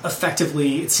you've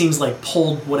effectively, it seems like,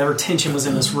 pulled whatever tension was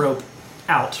in this rope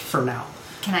out for now.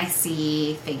 Can I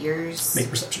see figures? Make a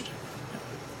perception check.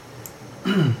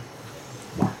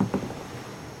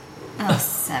 Oh,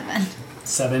 7.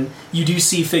 7. You do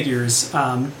see figures.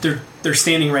 They're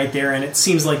standing right there, and it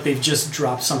seems like they've just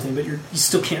dropped something, but you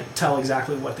still can't tell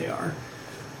exactly what they are.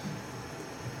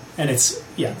 And it's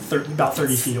about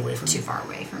 30 feet away from Too you. far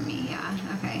away from me, yeah.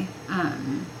 Okay.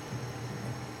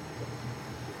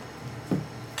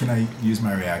 Can I use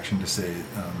my reaction to say,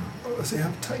 say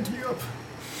how tight you up?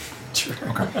 Sure.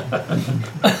 Okay.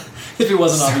 If it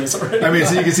wasn't obvious already. I mean,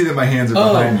 so you can see that my hands are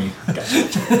behind me.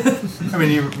 I mean,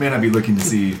 you may not be looking to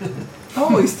see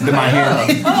Oh, he's that my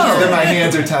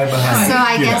hands are tied behind So me.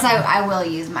 I You guess know. I will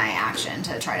use my action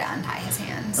to try to untie his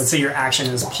hands. Let's say your action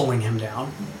is pulling him down.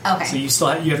 Okay.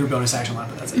 So you have your bonus action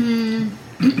left, but that's it.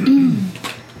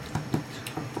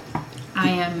 I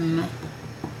am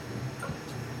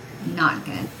not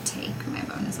going to take my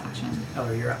bonus action.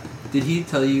 Ellery, you're up. Did he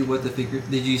tell you what the figure?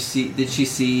 Did she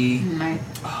see? My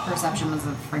perception was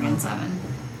a friggin' 7.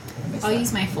 I'll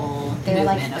use my full They're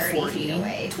like movement of 30 40 feet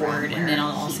away from toward, and then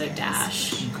I'll where also he is.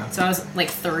 dash. So I was like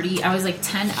 30. I was like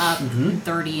 10 up,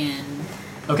 30 in.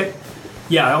 Okay.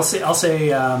 Yeah, I'll say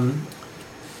the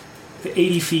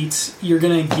 80 feet, you're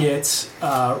going to get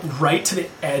right to the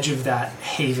edge of that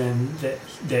haven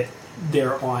that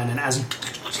they're on, and as you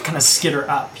kind of skitter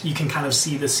up, you can kind of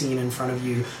see the scene in front of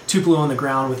you. Tupelo on the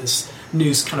ground with his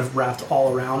noose kind of wrapped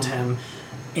all around him,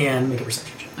 and make a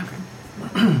perception check.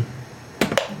 Okay.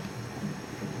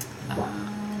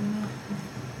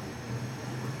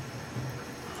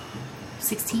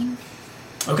 16.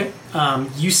 Okay.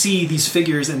 You see these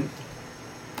figures, and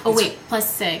Oh wait, plus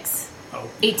 6. oh,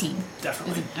 18.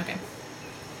 definitely. Okay.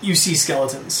 You see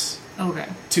skeletons Okay.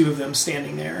 two of them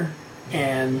standing there,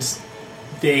 and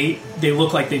they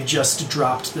look like they've just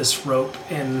dropped this rope,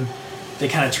 and they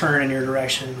kind of turn in your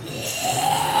direction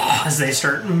as they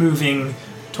start moving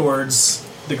towards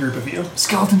the group of you.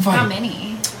 Skeleton fight. How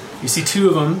many? You see two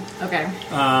of them, Okay.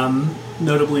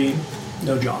 notably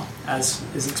no jaw, as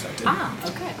is expected.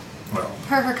 Okay. Well,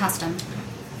 Per her custom.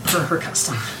 For her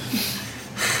custom.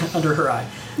 Under her eye.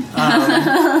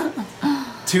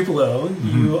 Tupelo,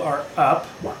 you are up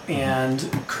and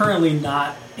currently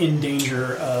not in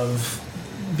danger of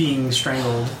being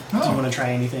strangled. Do you want to try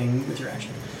anything with your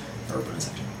action? Or bonus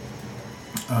action?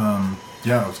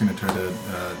 yeah, I was going to try to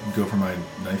go for my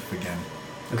knife again.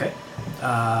 Okay.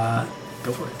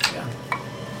 Go for it, yeah.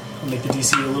 I'll make the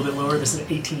DC a little bit lower. This is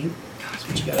 18. That's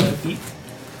what you gotta beat.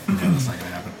 Okay, that's not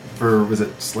going to happen. Was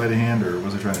it sleight of hand, or what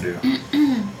was I trying to do?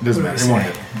 It doesn't matter. It won't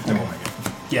hit. It won't make it.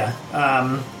 Yeah.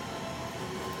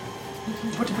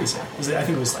 What did we say? I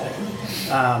think it was sleight of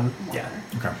hand. Yeah.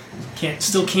 Okay.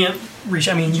 Still can't reach.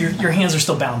 I mean, your hands are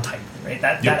still bound tight, right?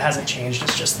 That hasn't changed.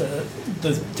 It's just the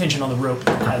tension on the rope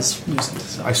has loosened.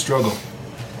 So I struggle.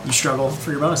 you struggle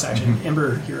for your bonus action.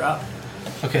 Ember, you're up.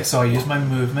 Okay, so I'll use my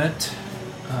movement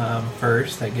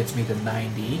first. That gets me to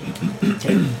 90.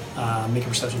 Okay. Make a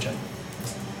perception check.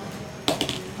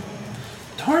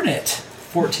 Darn it.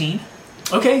 14.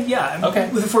 Okay. Yeah. Okay.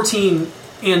 With a 14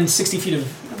 and 60 feet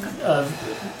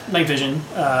of night vision,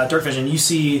 dark vision, you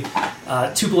see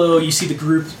Tupelo. You see the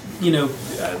group.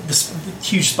 This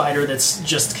huge spider that's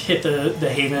just hit the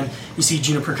haven. You see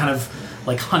Juniper kind of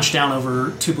like hunched down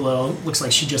over Tupelo. Looks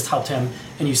like she just helped him.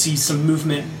 And you see some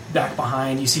movement back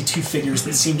behind. You see two figures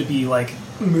that seem to be like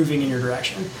moving in your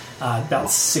direction, about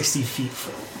 60 feet.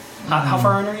 How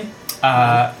far in are you?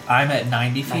 I'm at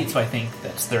 90 feet, so I think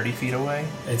that's 30 feet away.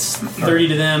 It's 30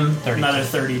 to them, 30 another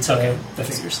 30 to Okay. the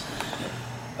figures.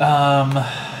 I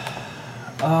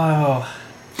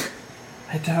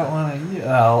don't want to.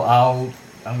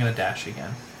 I'm gonna dash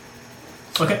again.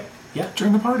 Okay, yeah.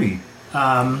 Join the party.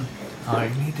 I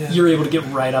need to. You're able to get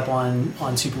right up on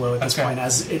Tupelo at this Okay. point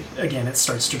as it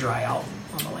starts to dry out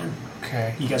on the land.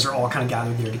 Okay. You guys are all kind of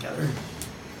gathered there together.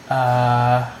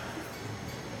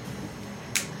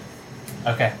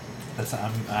 Okay.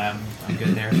 I'm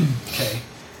good there. Okay.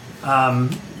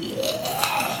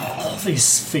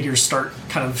 These figures start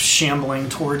kind of shambling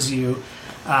towards you,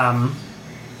 and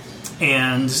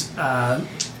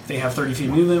they have 30 feet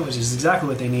of movement, which is exactly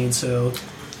what they need. So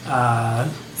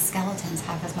Skeletons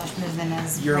have as much movement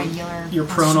as you're regular. you're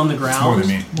prone on the ground. More than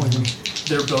me.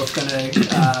 They're both gonna.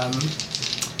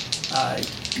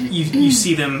 You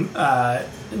see them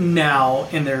now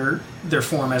in their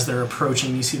form as they're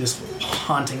approaching. You see this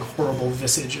haunting, horrible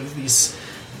visage of these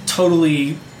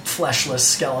totally fleshless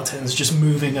skeletons just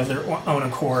moving of their own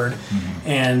accord,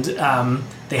 and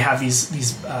they have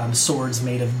these swords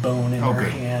made of bone in their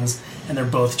good. hands, and they're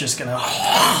both just gonna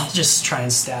just try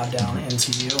and stab down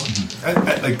into you.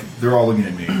 They're all looking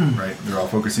at me, right? They're all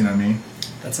focusing on me.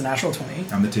 That's a natural 20.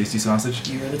 I'm the tasty sausage.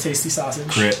 You're the tasty sausage.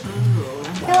 Crit.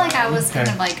 I feel like I was kind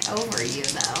Okay. of like over you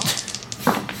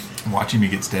though. Watching me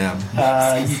get stabbed.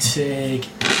 You take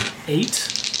 8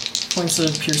 points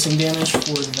of piercing damage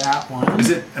for that one.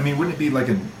 Is it? I mean, wouldn't it be like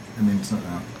it's not.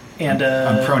 And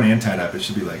I'm prone and tied up. It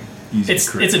should be like easy. it's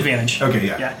crit. it's advantage. Okay,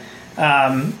 yeah.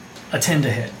 A 10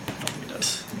 to hit. I don't think it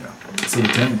does. Yeah. So the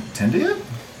 10 to hit?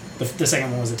 The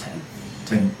second one was a 10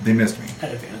 They missed me.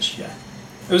 at advantage. Yeah,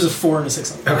 it was a 4 and a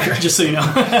 6. Okay. Just so you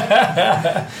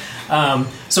know.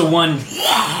 So one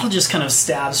just kind of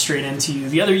stabs straight into you.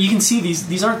 The other, you can see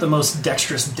these aren't the most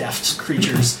dexterous, deft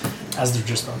creatures, as they're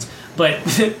just bones. But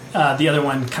the other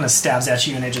one kind of stabs at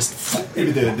you, and it just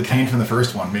Maybe the pain from the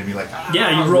first one made me like.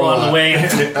 yeah, you roll out of the way, and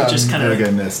it just kind That of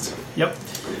guy missed. yep.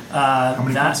 How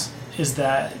many That points? is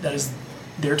that is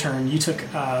their turn. You took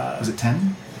Was it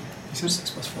 10? You said 6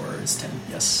 plus 4 is 10.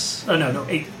 Yes. Oh no,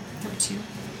 8.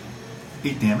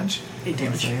 8 damage. 8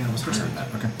 damage. Okay.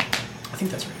 I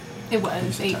think that's right. It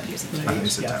was 8 piercing. I thought you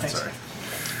said Yeah, 10. thanks. Sorry.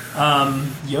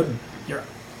 Yoden, you're up.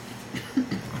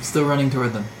 Still running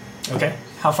toward them. Okay.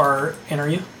 How far in are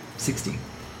you? 60.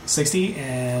 60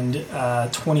 and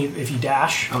 20 if you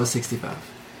dash. I was 65.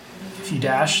 If you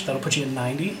dash, that'll put you at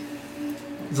 90.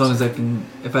 As long as I can.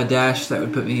 If I dash, that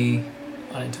would put me.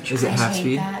 Unintentional. Is it I half hate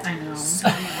speed? that I know. so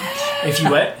much. If you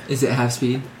what? Is it half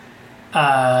speed? It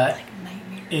Nightmare.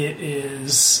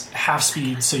 is half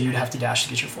speed, so you'd have to dash to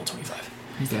get your full 25.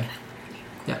 Okay.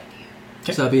 Yeah.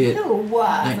 Okay. So I'll be at Ew. 90.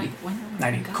 Like, when am I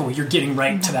 90. gonna go? Cool. You're getting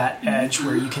right to that edge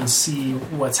where you can see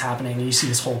what's happening, and you see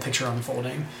this whole picture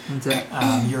unfolding. That's it.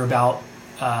 You're about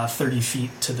 30 feet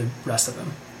to the rest of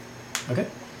them. Okay.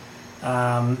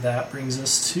 That brings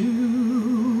us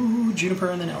to Juniper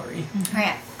and then Ellery.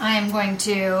 Alright, I am going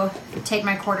to take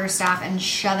my quarterstaff and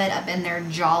shove it up in their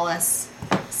jawless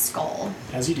skull.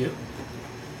 As you do.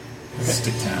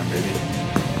 Stick town, baby.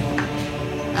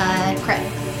 Crit.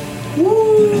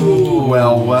 Ooh,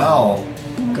 well.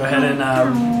 Go ahead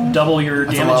and double your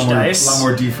That's damage dice. A lot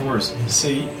more D4s. So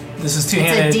this is It's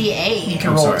two-handed. a D8. You can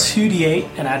I'm roll sorry. 2d8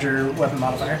 and add your weapon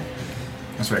modifier.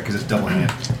 That's right, because it's double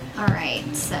hand.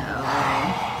 Alright, so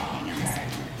hang on a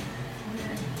second.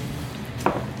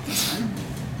 This one.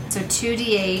 So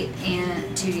 2d8 and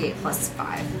 2d8 plus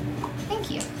 5. Thank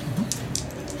you.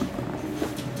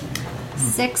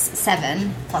 6,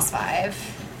 7 plus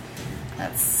 5.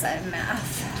 That's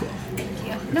math. Thank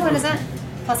you. No, what is that?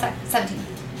 Plus 5. 17.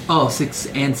 Oh, 6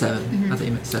 and 7. I thought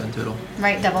you meant 7 total.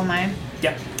 Right, double my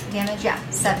Yep. damage? Yeah,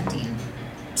 17.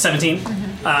 17.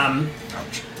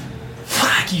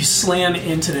 You slam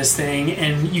into this thing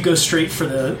and you go straight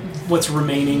for what's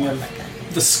remaining of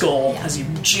the skull as you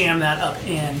jam that up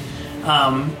in.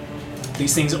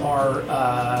 These things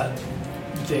are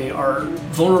they are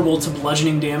vulnerable to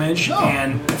bludgeoning damage,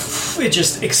 and it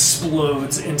just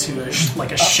explodes into a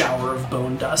shower of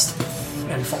bone dust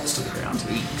and falls to the ground.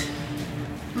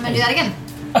 I'm gonna do that again.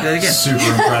 Do that again. Super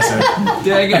impressive. Do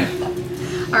that again.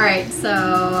 Alright,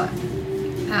 so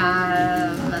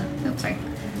oops, sorry.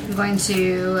 I'm going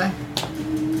to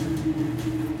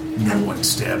No one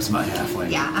stabs my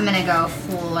halfling. I'm gonna go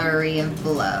flurry of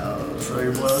blows. Throw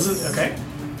your blows. Okay.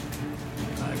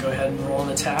 Go ahead and roll an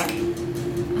attack.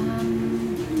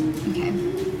 Okay.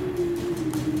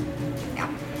 Yeah.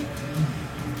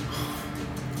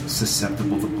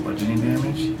 Susceptible to bludgeoning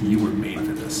damage? You were made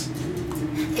for this.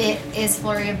 It is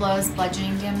flurry of blows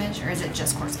bludgeoning damage, or is it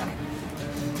just course gun?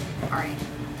 Alright.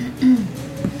 You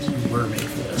were made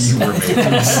for this. You were made for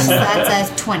this.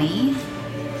 That's a 20.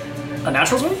 A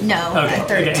natural 20? No, Okay. a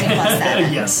 13 plus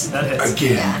 7. Yes, that hits.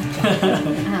 Again. Yeah.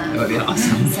 That would be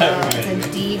awesome. So it's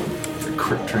a D. The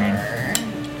crit train.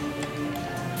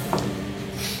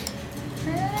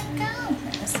 Where did it go?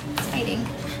 It's hiding.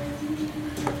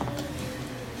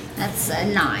 That's a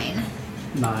 9.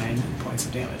 9 points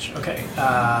of damage. Okay.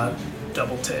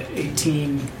 Double to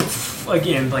 18.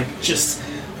 Again, just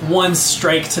one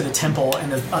strike to the temple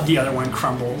and the other one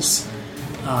crumbles.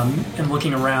 And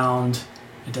looking around,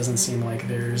 it doesn't seem like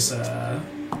there's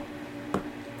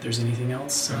anything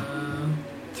else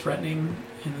threatening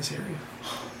in this area.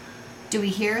 Do we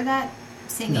hear that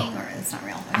singing, No. or it's not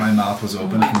real? My mouth was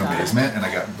open from the basement, and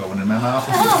I got bone in my mouth.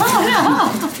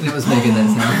 And it was making that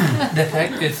sound. The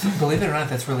fact it's, believe it or not,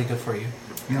 that's really good for you.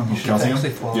 You know, You should calcium.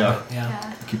 actually swallow Yeah. it.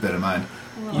 Yeah. Keep that in mind.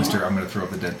 Mister, I'm going to throw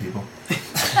up the dead people.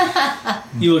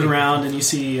 You look around and you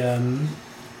see,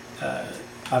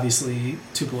 obviously,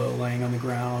 Tupelo laying on the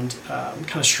ground,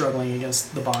 kind of struggling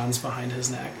against the bonds behind his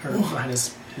neck, or behind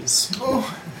his.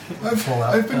 Oh, Pull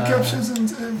out, I've been captured and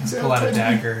Pull out a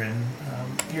dagger and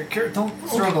here, don't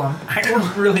struggle.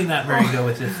 I'm really not very good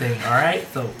with this thing. All right,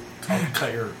 so I'll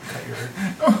cut your.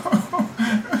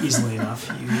 Easily enough,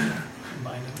 you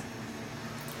bind him.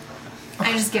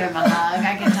 I just give him a hug.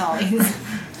 I can tell he's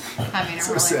having a So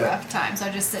really sad. rough time. So I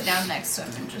just sit down next to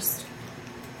him and just.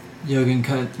 Yogan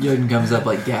comes up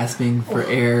like gasping for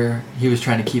air. He was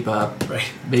trying to keep up, Right.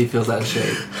 but he feels out of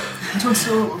shape. I don't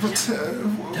know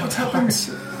what happened.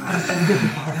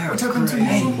 What happened to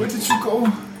you? Where did you go?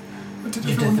 Where did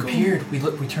You everyone go? disappeared.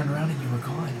 We turned around and you were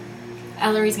gone.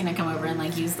 Ellery's gonna come over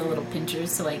and use the little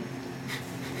pinchers to I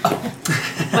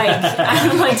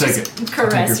Take just it. I'll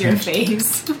caress take your your pinch.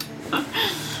 face.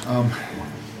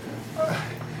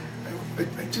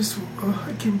 I just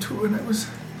I came to and I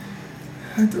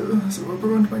had the rope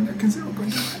around my neck and the rope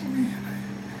behind me.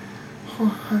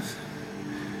 And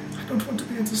I don't want to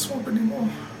be in the swamp anymore.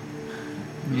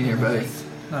 Me neither, buddy.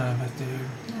 None of us do.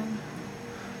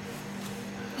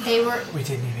 They were. We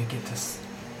didn't even get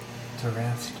to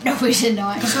rest. No, we did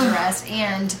not get to rest.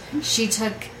 And she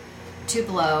took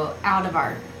Tupelo out of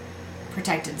our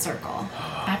protected circle.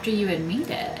 After you had made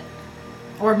it.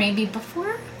 Or maybe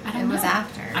before? I don't It know. was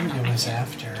after. I'm not It was I can't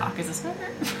after. Talk as a swimmer.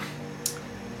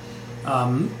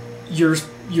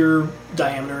 Your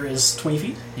diameter is 20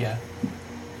 feet. Yeah.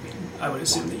 I would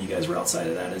assume that you guys were outside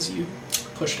of that as you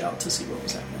pushed out to see what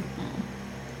was happening.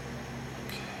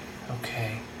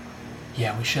 Okay.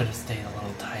 Yeah, we should have stayed a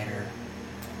little tighter.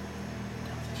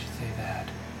 Now that you say that.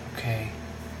 Okay.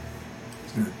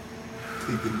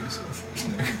 Take it yourself.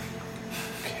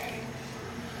 Okay.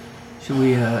 Should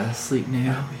we sleep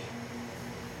now?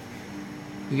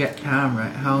 We got time,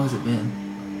 right? How long has it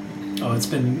been? Oh, it's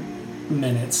been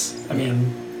minutes. I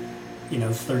mean,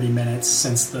 30 minutes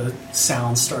since the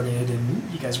sound started,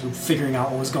 and you guys were figuring out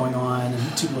what was going on,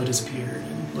 and Tupelo disappeared.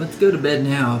 And Let's go to bed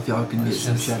now if y'all can get Let's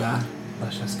some just- shut-eye.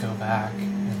 Let's just go back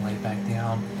and lay back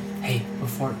down. Hey,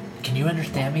 can you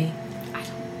understand me?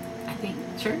 I think.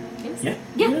 Sure. Yes. yeah,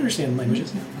 Yeah. you understand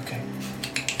languages. Yeah. Okay.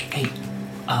 Hey,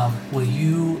 will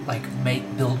you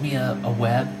build me a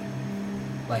web?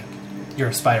 Like, you're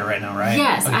a spider right now, right?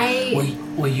 Yes, Okay.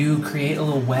 Will you create a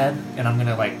little web, and I'm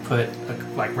gonna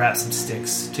wrap some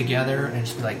sticks together and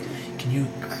just be like, can you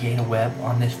create a web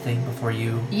on this thing before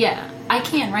you? Yeah, I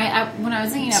can. Right. When I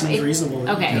was thinking of Seems it, reasonable.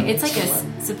 okay, Yeah. it's like So,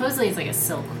 supposedly it's like a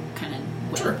silk kind of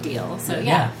web Sure. deal. So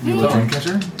Yeah. You a dream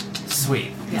catcher?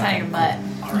 Sweet. It's out of your butt.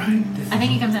 All right. I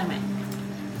think he comes out of my.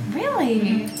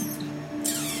 Really?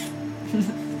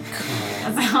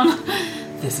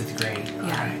 This is great. All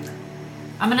Yeah. right.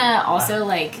 I'm gonna also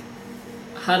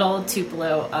huddle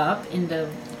Tupelo up into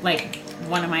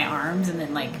one of my arms and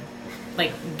then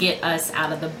get us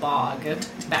out of the bog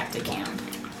back to camp.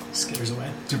 Skitters away.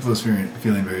 Tupelo's feeling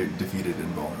very defeated and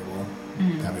vulnerable,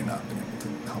 having not been able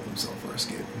to help himself or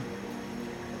escape.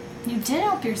 You did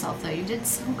help yourself, though. You did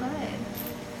so good.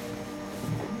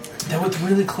 That was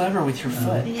really clever with your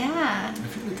foot. Yeah. I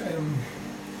feel like I am.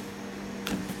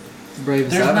 The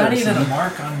bravest There's I've not ever even seen. a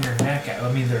mark on your neck.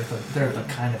 I mean, there's a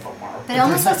kind of a mark. But it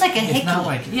almost there's looks like a It's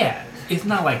not hickey. it's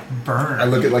not like burn. I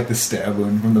look at the stab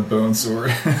wound from the bone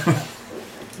sword.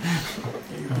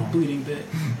 You're bleeding a bit.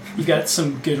 You got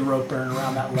some good rope burn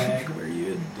around that leg where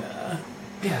you had.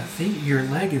 Yeah, see, your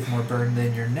leg is more burned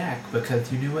than your neck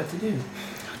because you knew what to do.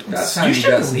 That's how You you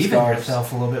should got some believe in scars.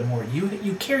 yourself a little bit more.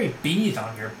 You carry bees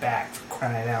on your back, for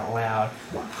crying out loud.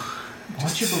 Why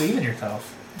don't you believe in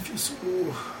yourself? I feel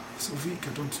so weak.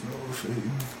 I don't know if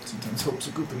sometimes hope's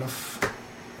a good enough.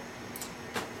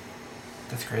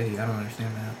 That's crazy. I don't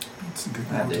understand that. I don't think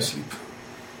I I can go do. to sleep.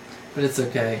 But it's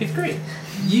okay. He's great.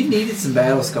 You needed some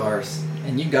battle scars,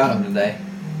 and you got them today.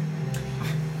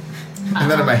 And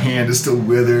then my hand is still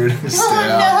withered.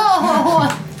 Stab.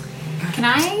 Oh, Can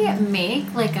I make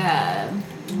a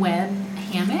web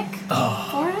hammock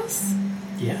for us?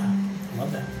 Yeah, I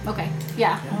love that. Okay.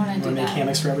 Yeah, I want to You do want to make that.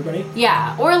 hammocks for everybody?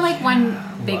 Yeah, or one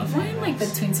big love one, hammocks.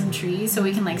 between some trees, so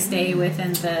we can stay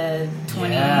within the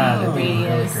 20 Yeah, that'd be really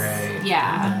radius. great.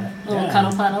 Yeah, a little Yeah.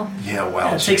 cuddle puddle. Yeah,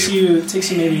 wow. Yeah, it takes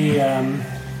you maybe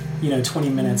 20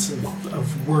 minutes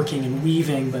of working and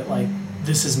weaving, but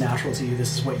this is natural to you.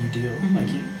 This is what you do.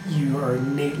 You are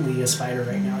innately a spider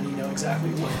right now, and you know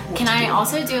exactly what Can to I do.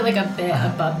 also do a bit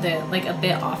above the a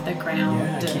bit off the ground?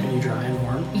 Yeah, keeping you dry and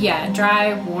warm. Yeah,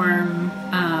 dry, warm,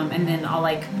 and then I'll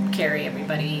carry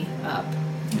everybody up.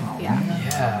 Yeah.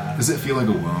 Yeah. Does it feel like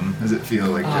a womb? Does it feel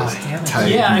like just damn it.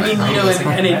 tight? Yeah, I and mean,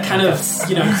 and it kind of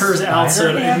curves out, so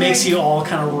it makes you all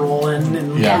kind of rolling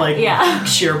and Yeah. Yeah.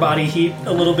 share body heat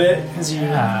a little bit as you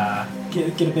Yeah.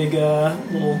 get a big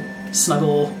little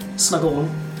snuggle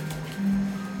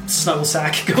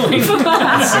sack going.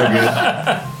 That's so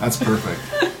good. That's perfect.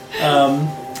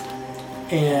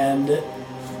 And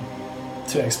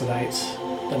to expedite,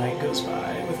 the night goes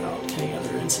by without any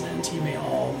other incident. You may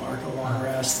all mark a long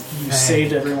rest. You Thank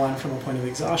saved everyone from a point of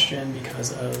exhaustion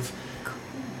because of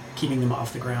keeping them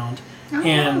off the ground.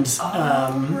 And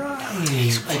I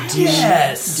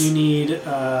do need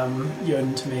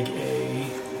Yoden to make a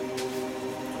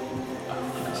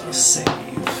save.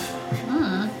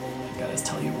 I gotta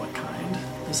tell you what kind.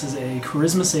 This is a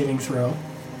charisma saving throw.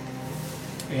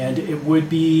 And it would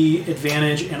be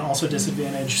advantage and also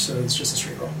disadvantage, so it's just a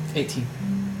straight roll. 18.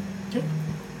 Okay.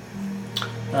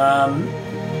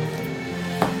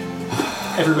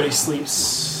 Everybody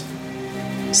sleeps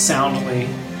soundly.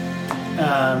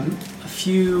 A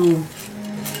few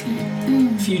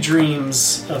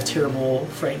dreams of terrible,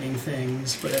 frightening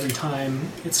things, but every time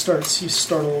it starts, you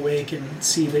startle awake and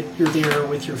see that you're there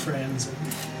with your friends, and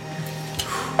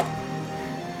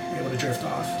you're able to drift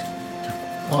off.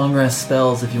 Long rest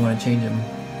spells if you want to change them.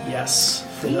 Yes,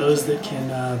 for those that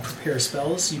can prepare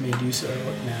spells, you may do so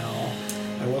now.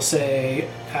 I will say,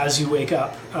 as you wake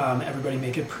up, everybody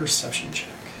make a perception check.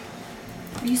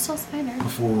 are you still a spider?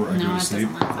 Before I No, go it to sleep,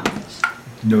 doesn't like that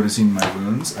much. noticing my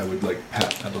wounds, I would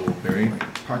pat a little berry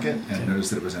pocket and notice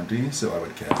that it was empty, so I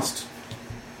would cast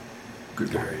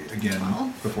Good Berry again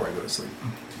before I go to sleep.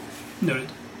 Noted.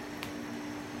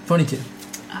 22.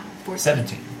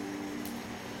 17.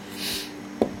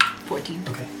 14.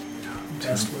 Okay.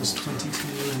 Best was 22,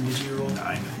 and did you roll?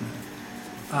 9.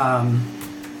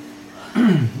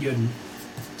 Yoden,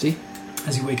 See?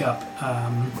 as you wake up,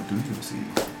 What do you see?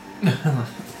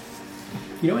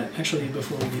 you know what? Actually,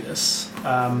 before we do this,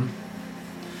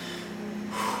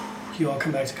 you all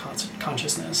come back to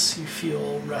consciousness. You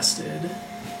feel rested.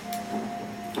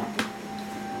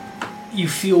 you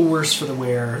feel worse for the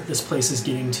wear. This place is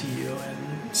getting to you,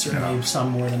 and certainly some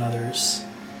more than others.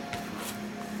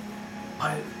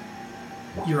 But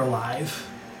you're alive,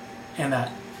 and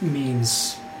that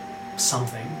means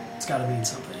something. It's got to mean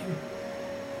something.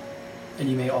 And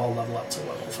you may all level up to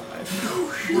level 5.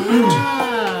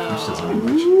 Which doesn't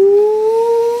mean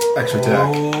much. Extra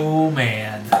attack. Oh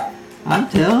man. I'm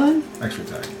telling. Extra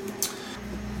attack.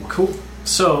 Cool.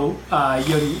 So,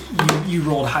 you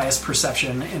rolled highest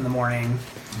perception in the morning.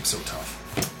 I'm so tough.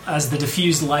 As the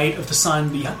diffused light of the sun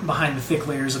behind the thick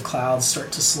layers of clouds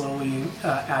start to slowly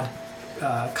add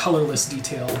colorless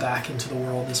detail back into the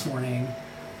world this morning,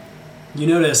 you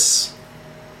notice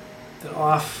that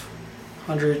off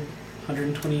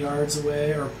 120 yards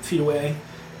away, or feet away,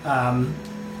 at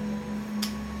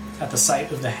the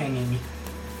site of the hanging,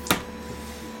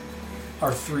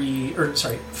 are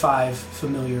 5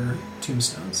 familiar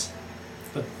tombstones.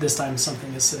 But this time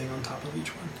something is sitting on top of each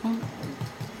one.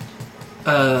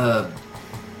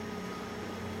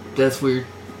 That's weird.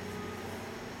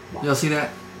 Y'all see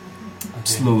that?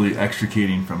 Slowly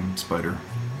extricating from spider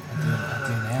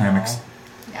hammocks.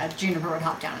 Yeah, Juniper would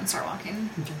hop down and start walking.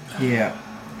 Yeah.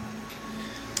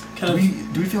 Do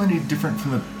we feel any different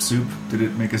from the soup? Did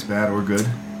it make us bad or good?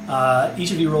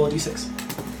 Each of you roll a d6.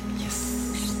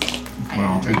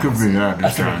 Well, it could be that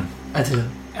this time. I do.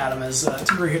 Adam has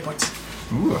temporary hit points.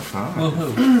 Ooh, a 5.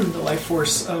 Woohoo. The life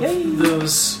force of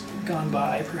those gone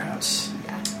by, perhaps.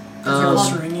 Yeah. Um,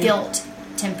 Blistering you. Guilt,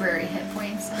 temporary hit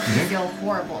points. I feel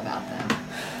horrible about them.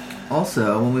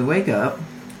 Also, when we wake up,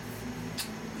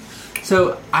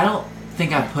 so I don't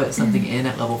think I put something in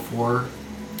at level 4.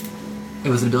 It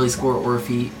was an ability score or a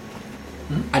feat.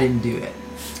 I didn't do it.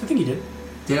 I think you did.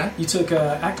 Did I? You took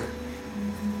actor.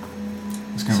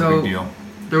 It's kind of a big deal.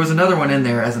 There was another one in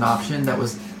there as an option that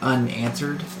was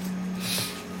unanswered.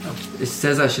 It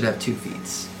says I should have 2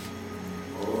 feats.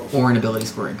 Or an ability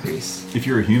score increase. If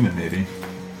you're a human, maybe.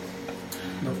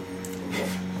 Nope.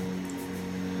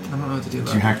 I don't know what to do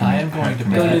about You it. hack I am going to Go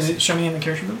bet ahead and show me in the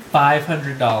character book.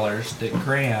 $500 that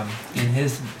Graham, in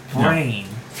his brain,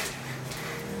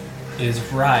 is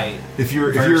right. If you're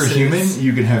a Versus- human,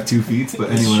 you can have 2 feats, but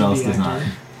anyone Should else be does not.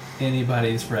 actor.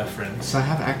 Anybody's reference. So I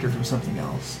have actor from something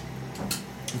else.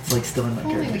 It's like still in my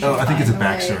Only we character. Oh, I think it's a find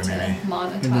way backstory, to maybe.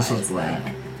 monetize And this was that.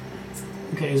 blank.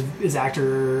 Okay, is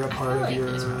actor a part of like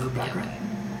your this one. background?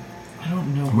 I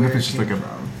don't know I wonder where if it's just it like came a.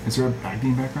 from. Is there a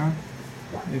acting background?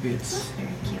 Maybe it's. Very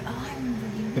cute. Oh, I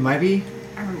remember you. It might be.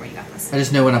 I remember you got this. I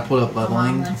just know when I pulled up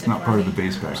leveling, It's not part of the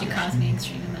base She background. caused me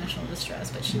extreme emotional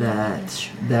distress, but she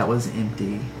that was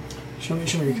empty. Show me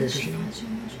your character sheet.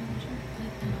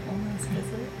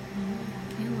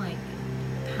 You like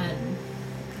had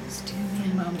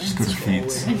some moments. Just go to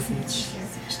feats.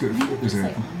 Just go to. Is Just there?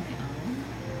 like on my own,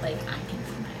 like I can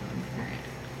be my own parent.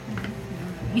 You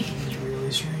know what I mean? It's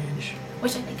really strange.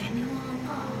 Which I think I knew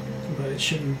all along. But it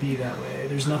shouldn't be that way.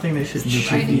 There's nothing that should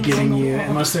Shouldn't be be. giving you,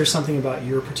 unless there's something about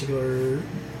your particular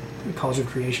College of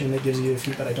Creation that gives you a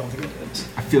feat, but I don't think it is.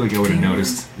 I feel like I would have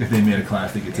noticed if they made a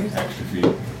class that gets an extra feat.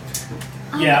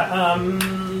 Yeah,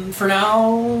 for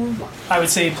now, I would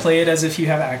say play it as if you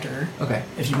have actor. Okay.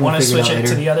 If you We'll want to figure it switch out it to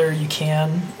later. the other, you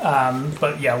can.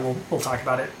 But yeah, we'll talk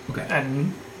about it. Okay.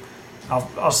 And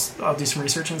I'll do some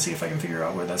research and see if I can figure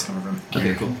out where that's coming from.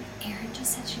 Okay, cool. Erin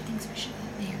just said she thinks we should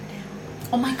put Bear down.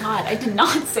 Oh my god, I did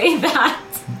not say that.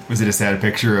 Was it a sad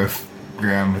picture of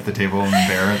Graham at the table and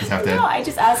Bear at the half dead? No, I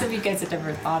just asked if you guys had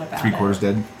ever thought about 3/4 it.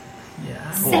 dead?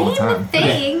 Yeah. All the Same time.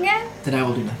 thing. Then I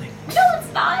will do nothing. No,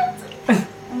 it's not.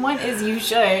 One is you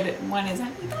should. One is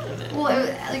have you thought of it? Well,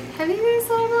 like, have you guys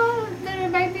thought about that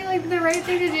it might be like the right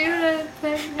thing to do to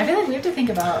put? I feel like we have to think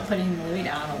about putting Louis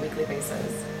down on a weekly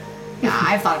basis. Yeah,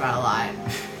 I've thought about it a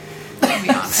lot. To be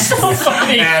honest.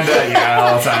 And yeah,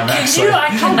 all the time actually. I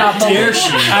cannot Dare she?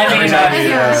 I mean, Every time he,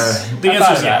 The I answer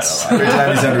thought is yes. about every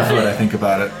time he's underfoot, I think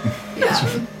about it.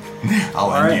 Yeah.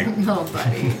 I'll end you. Oh,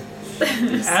 buddy.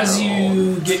 As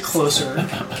you get closer,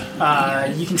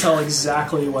 you can tell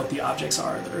exactly what the objects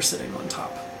are that are sitting on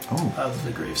top Oh of the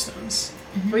gravestones.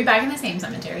 Are we back in the same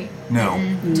cemetery? no,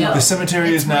 No. the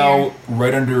cemetery It's is now weird.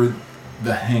 right under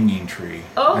the hanging tree,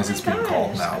 Oh as my it's being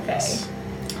called gosh, now.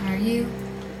 okay. Are you?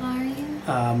 Are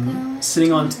you?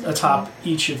 Sitting on atop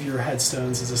each of your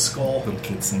headstones is a skull, Little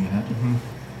kids singing it.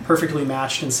 perfectly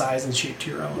matched in size and shape to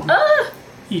your own,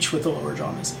 each with the lower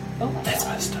jaw missing. Oh, That's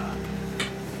messed up.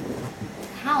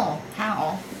 How?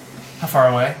 How far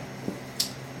away?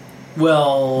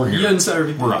 Well, We're here. you and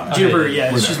so, We're on it. Juniper, Okay.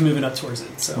 yeah, We're she's there. moving up towards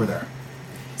it. So We're there.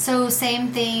 So same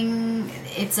thing.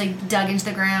 It's like dug into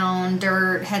the ground,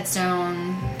 dirt,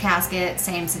 headstone, casket.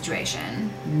 Same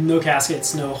situation. no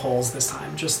caskets, no holes this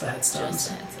time, just the headstones.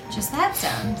 just Just the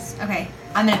headstones. Okay,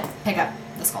 I'm gonna pick up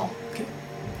the skull. Okay.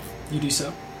 You do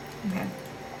so. Okay.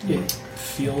 It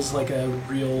feels like a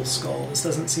real skull. This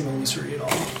doesn't seem illusory at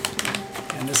all.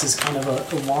 And this is kind of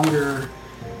a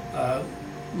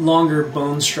longer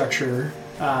bone structure.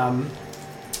 I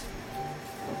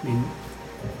mean,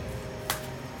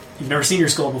 you've never seen your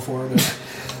skull before, but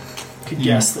could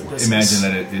guess that this Imagine is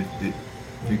that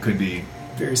it could be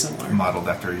very similar. modeled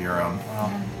after your own.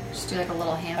 Well, Just do like a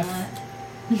little Hamlet.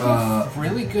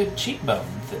 really good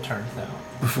cheekbones, it turns out.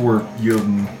 Before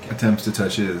Yoden attempts to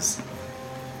touch his,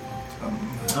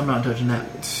 I'm not touching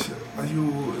that. Are you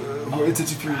worried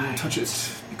that if you touch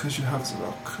it, because you have the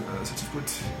rock, that it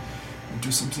would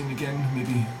do something again?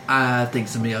 Maybe. I think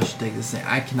somebody else should take this thing.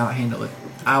 I cannot handle it.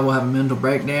 I will have a mental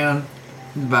breakdown,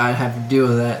 but I have to deal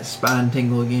with that spine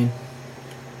tingle again.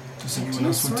 Does I anyone do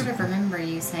else want sort to? of remember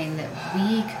you saying that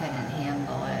we couldn't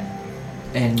handle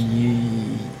it.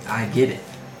 And I get it.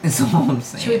 That's all I'm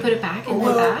saying. Should we put it back in the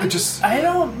Well, bag? I just. I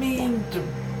don't mean to.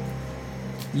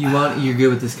 You're good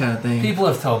with this kind of thing. People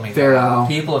have told me Fair that. owl.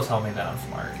 People have told me that I'm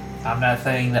smart. I'm not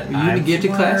saying that Were you in I'm a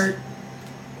gifted smart. class?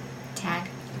 Tag.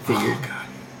 Figured. Oh, God.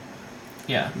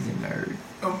 Yeah. He's a nerd.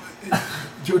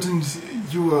 Jordan,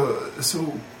 you were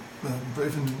so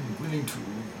brave and willing to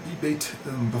be bait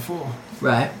before.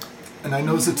 Right. And I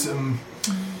know that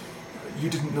you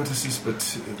didn't notice this, but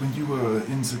when you were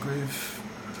in the grave,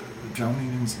 drowning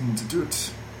in the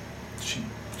dirt, she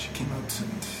came out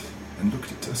and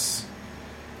looked at us.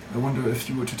 I wonder if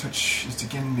you were to touch it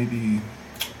again, maybe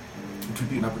it would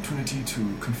be an opportunity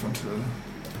to confront her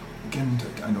again.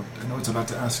 I know it's a lot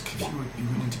to ask if you would be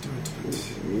willing to do it, but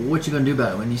What you gonna do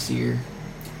about it when you see her?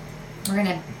 We're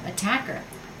gonna attack her.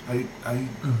 I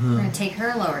We're gonna take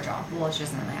her lower jaw. Well, she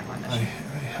doesn't really have one, does I she?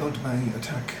 held my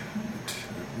attack, but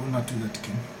I will not do that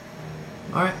again.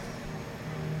 All right.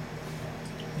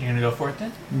 You're gonna go for it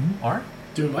then? Mhm. Or?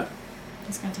 Doing what?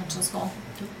 He's gonna touch the skull.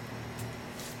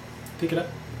 Pick it up.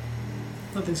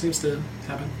 Nothing seems to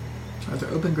happen. Are there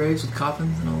open graves with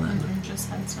coffins and all that? Mm-hmm, just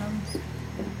headstones.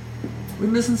 We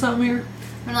missing something here?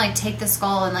 I'm gonna like take the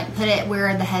skull and like put it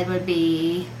where the head would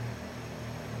be,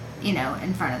 you know,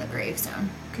 in front of the gravestone.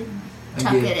 Okay.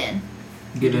 Tuck it in.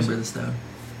 Get in for the stone.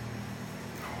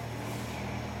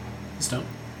 Stone.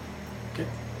 Okay.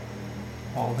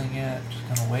 Holding it.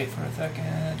 Just gonna wait for a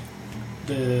second.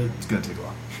 The It's gonna take a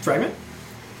while. fragment.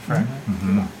 Fragment.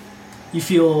 Mm-hmm. You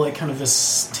feel like kind of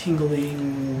this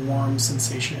tingling, warm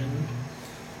sensation.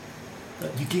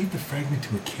 You gave the fragment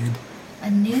to a kid.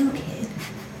 A new kid.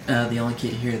 The only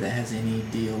kid here that has any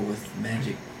deal with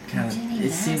magic, kind of. Jenny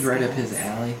It seems right up his Vasquez.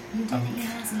 alley. You didn't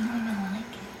ask. You don't even like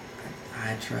it.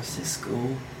 I trust his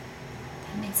school.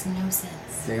 That makes no sense.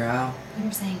 Fair Isle. What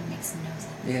you're saying makes no sense.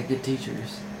 They got good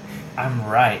teachers. I'm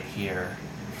right here.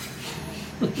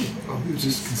 Oh, we were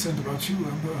just concerned about you,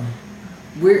 Amber.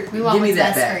 We We want give me what's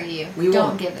that best back. for you. We Don't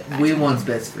want, give it back We to want him. what's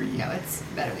best for you. No, it's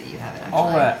better that you have it. Actually.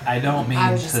 All right. I don't mean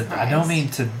I was just to. I don't surprised. mean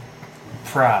to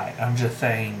pry. I'm just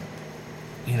saying.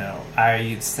 You know,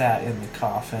 I sat in the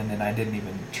coffin and I didn't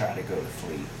even try to go to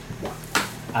sleep.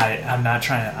 I'm not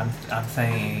trying to. I'm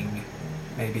saying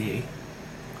maybe.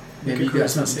 Make Maybe a you got charisma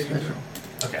something saving special.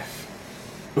 Okay.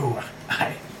 Ooh,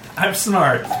 I'm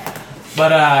smart,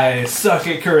 but I suck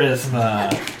at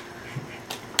charisma.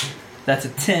 That's a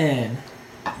 10.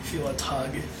 You feel a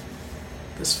tug.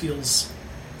 This feels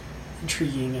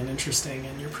intriguing and interesting,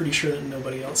 and you're pretty sure that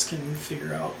nobody else can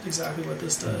figure out exactly what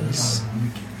this does.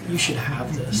 You should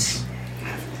have this.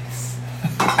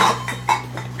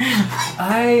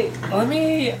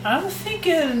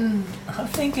 I'm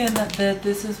thinking that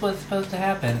this is what's supposed to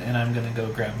happen, and I'm gonna go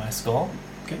grab my skull.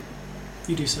 Okay,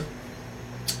 you do so.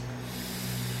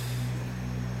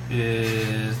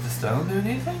 Is the stone doing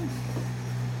anything?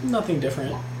 Nothing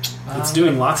different. It's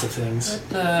doing lots of things.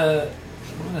 I'm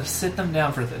gonna sit them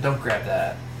down for. Don't grab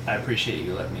that. I appreciate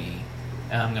you letting me.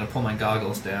 And I'm gonna pull my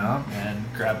goggles down and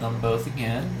grab them both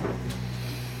again.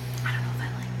 I don't know if I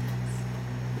like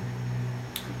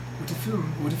this.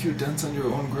 What if you dance on your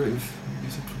own grave?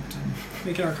 Use it for time.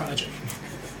 Make an Arcana check.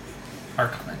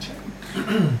 Arcana check.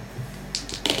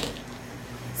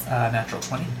 Natural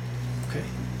 20. Okay.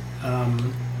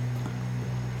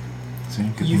 So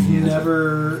You've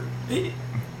never.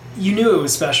 You knew it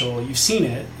was special. You've seen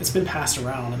it. It's been passed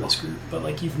around in this group, but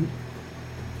like you've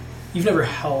never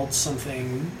held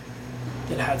something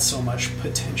that had so much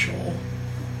potential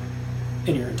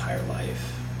in your entire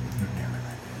life.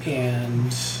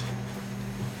 And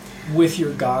with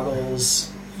your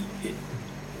goggles,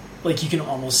 like you can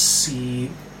almost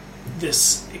see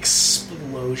this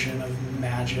explosion of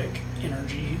magic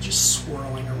energy just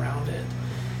swirling around it.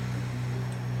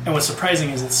 And what's surprising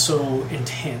is it's so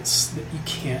intense that you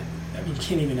can't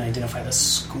even identify the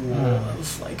school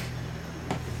of like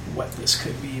what this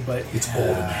could be, but It's all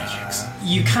the magics.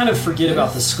 you kind of forget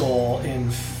about the skull in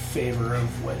favor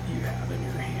of what you have in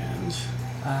your hand.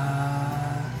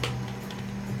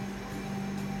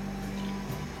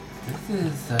 This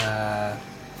is, I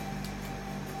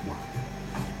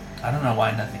don't know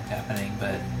why nothing's happening,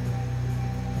 but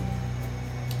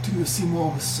Do you see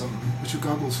more with your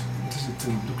goggles? What does it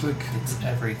look like? it's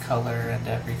every color and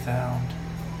every sound.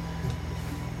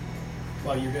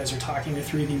 While you guys are talking, the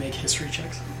three of you make history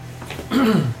checks.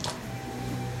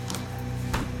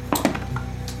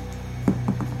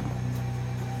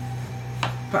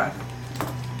 Five.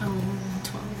 Oh,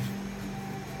 12.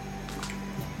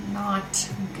 Not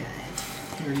good.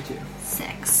 32.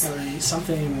 6. Hillary,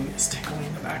 something is tickling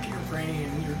in the back of your brain.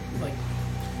 You're like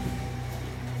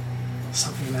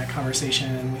something in that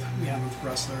conversation we had with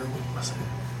Rustler. What was it?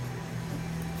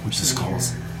 Which is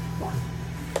skulls.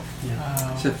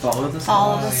 Yeah. Should follow the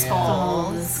Follow skull? the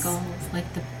All the skulls. skulls,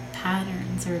 like the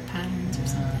patterns or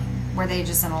something. Were they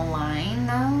just in a line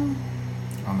though?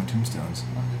 On the tombstones.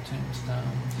 On the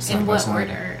tombstone. Side In by what side.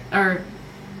 order? Or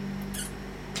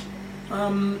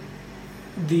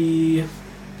The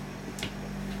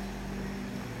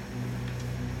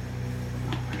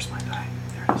where's my die?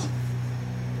 There it is.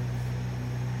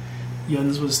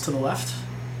 Yun's was to the left,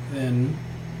 then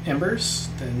Embers,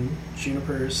 then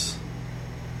Juniper's,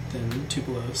 then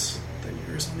Tupelo's, then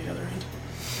yours on the other end.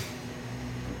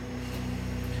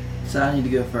 So I need to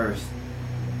go first.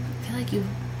 I feel like you.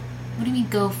 What do you mean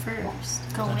go first?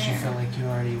 Go Don't you feel where? like you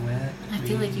already went? I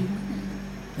feel like you wouldn't.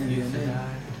 Maybe You I did.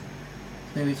 died.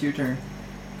 Maybe it's your turn.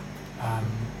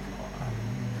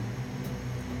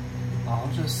 I'll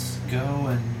just go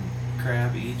and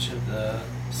grab each of the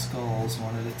skulls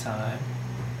one at a time.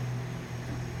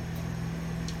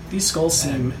 These skulls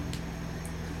seem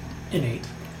innate.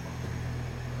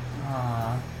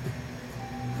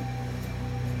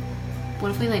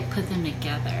 What if we like put them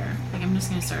together? Like I'm just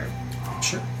gonna start.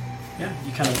 Sure. Yeah,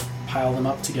 you kind of pile them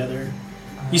up together.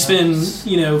 You spend,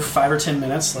 5 or 10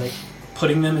 minutes like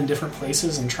putting them in different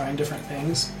places and trying different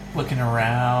things. Looking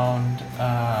around.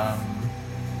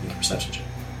 Make a perception check.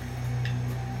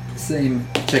 Same.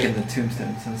 Checking the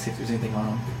tombstones and see if there's anything on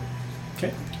them.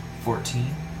 Okay. 14.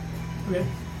 Okay.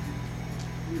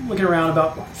 Looking around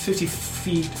about 50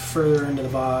 feet further into the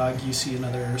bog, you see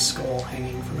another skull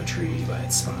hanging from a tree by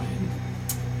its spine.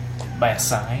 By a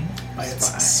sign? By its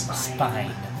spine.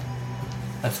 Spine.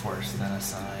 That's worse than a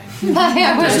sign.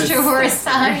 I wish it were a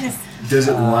sign. Does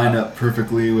it line up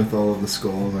perfectly with all of the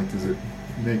skulls? Like, does it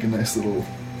make a nice little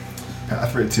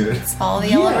pathway to it? Follow the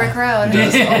yellow brick road. It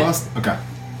does almost? Okay.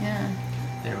 Yeah.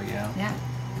 There we go. Yeah.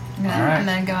 All right. I'm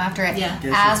gonna go after it. Yeah.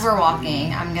 As we're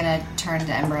walking, I'm gonna turn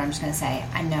to Ember. I'm just gonna say,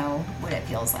 I know what it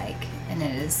feels like, and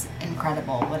it is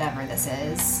incredible. Whatever this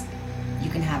is, you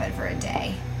can have it for a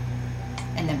day,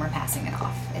 and then we're passing it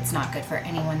off. It's not good for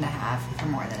anyone to have for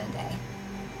more than a day.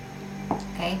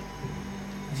 Okay?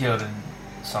 Yoda and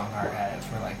Songhart had it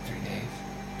for like 3 days.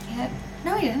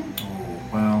 No, he didn't. Oh,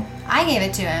 well, I gave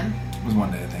it to him it was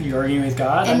one day, I think. You arguing with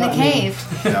God? in I'm the not- cave.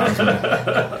 Yeah, I was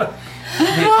gonna-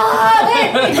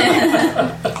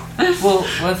 Well,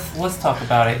 let's talk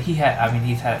about it. He's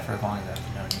had it for as long as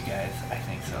I've known you guys. I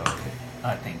think so.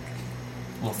 I think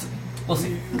we'll see. We'll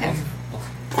see. Okay. We'll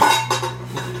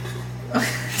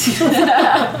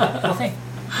see.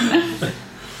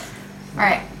 All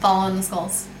right, following the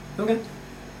skulls. Okay.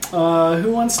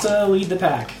 Who wants to lead the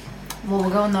pack? Well, we'll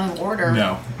go in the order.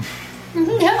 No.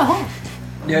 No.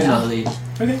 You're no lead.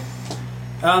 Okay.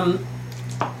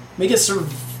 Make a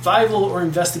survival or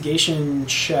investigation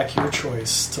check, your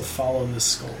choice, to follow the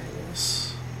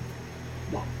skulls.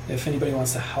 If anybody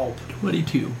wants to help,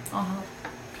 22. I'll help.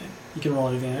 okay. You can roll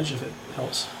an advantage if it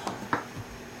helps.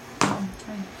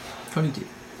 22.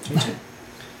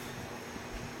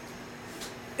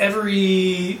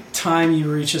 Every time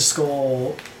you reach a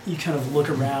skull, you kind of look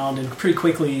around, and pretty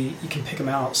quickly you can pick them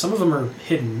out. Some of them are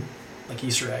hidden, like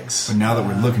Easter eggs. But now that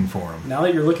we're looking for him, Now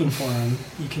that you're looking for them,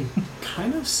 you can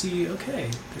kind of see,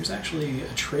 okay, there's actually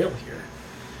a trail here.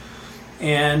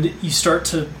 And you start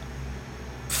to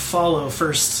follow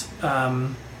first.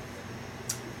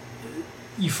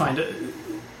 You find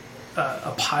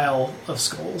a pile of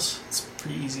skulls. It's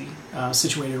pretty easy,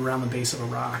 situated around the base of a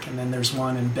rock. And then there's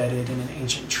one embedded in an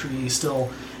ancient tree. Still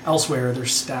elsewhere, they're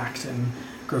stacked in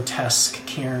grotesque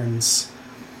cairns.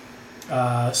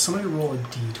 Somebody roll a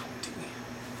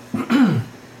d20.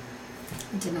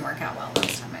 It didn't work out well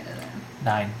last time I did it.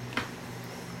 9.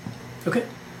 Okay.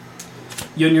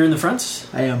 You and you're in the front?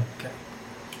 I am. Okay.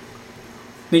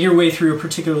 Make your way through a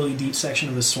particularly deep section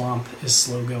of the swamp is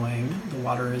slow going. The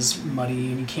water is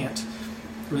muddy and you can't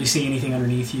really see anything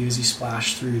underneath you as you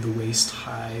splash through the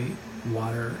waist-high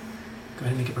water. Go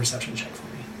ahead and make a perception check for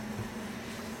me.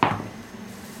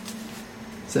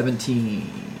 17.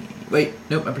 Wait,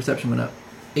 nope, my perception went up.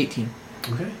 18.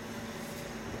 Okay.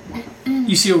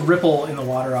 You see a ripple in the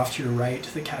water off to your right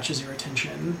that catches your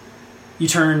attention. You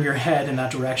turn your head in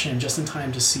that direction just in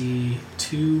time to see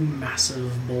two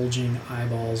massive bulging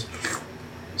eyeballs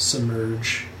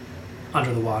submerge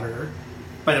under the water.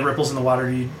 By the ripples in the water,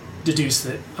 you deduce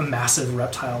that a massive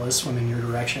reptile is swimming your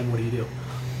direction. What do you do?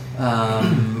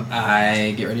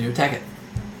 I get ready to attack it.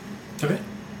 Okay.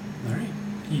 All right.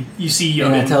 You see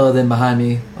And I Yoden. tell them behind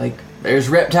me, like, there's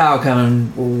reptile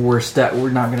coming. We're stuck. We're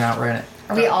not going to outrun it.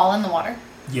 Are we all in the water?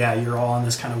 Yeah, you're all on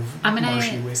this kind of I'm gonna-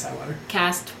 marshy wayside water.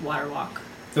 Cast Water Walk.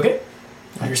 Okay.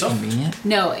 By That's yourself? convenient.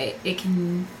 No, it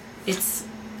can. It's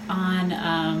on.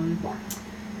 Hang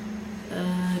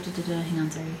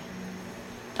on, sorry.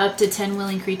 Up to 10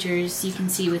 willing creatures you can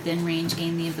see within range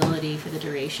gain the ability for the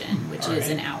duration, which is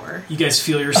an hour. You guys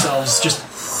feel yourselves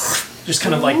just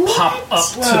kind of like pop up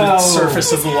to the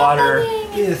surface of the water.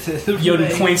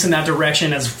 Yoden points in that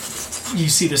direction as you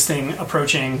see this thing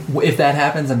approaching. If that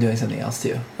happens, I'm doing something else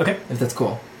too. Okay. If that's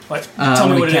cool. What? I'm Tell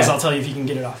me gonna what it is. cast- I'll tell you if you can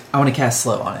get it off. I want to cast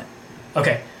slow on it.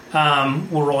 Okay.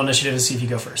 We'll roll initiative to see if you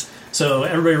go first. So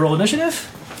everybody roll initiative.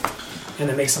 And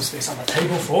then make some space on the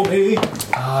table for me.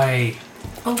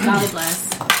 Oh, God bless.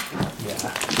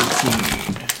 Yeah.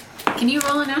 Can you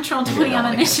roll a natural 20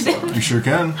 on initiative? You sure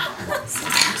can.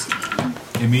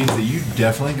 It means that you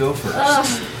definitely go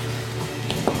first.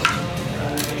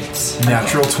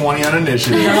 Natural 20 on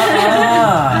initiative.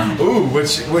 Ooh,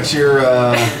 what's your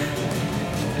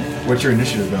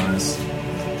initiative bonus?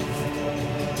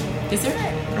 Is there?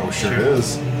 Oh, sure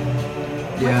is.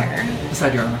 Yeah.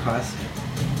 Beside your armor class.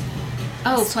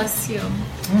 Oh, +2.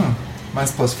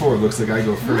 Mine's +4. Looks like I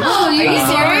go first. Oh, are you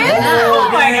serious? Oh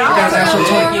my god. Natural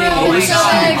 20. Holy shit.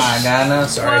 my god, no,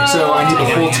 sorry. So I need the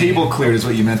whole table cleared, is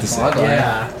what you meant to say.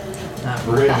 Yeah.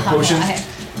 We're waiting for potions.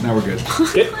 Now we're good.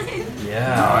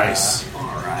 Yeah. Nice. All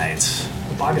right.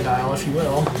 A Bogadile, if you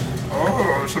will.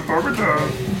 Oh, it's a barbecue.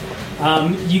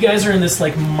 You guys are in this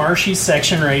like marshy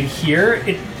section right here.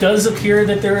 It does appear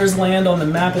that there is land on the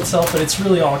map itself, but it's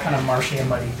really all kind of marshy and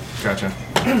muddy. Gotcha.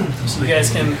 So you guys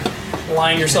can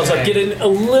line yourselves up, get it a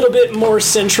little bit more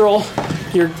central.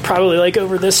 You're probably like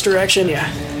over this direction,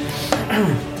 yeah.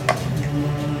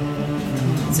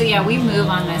 So yeah, we move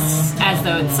on this as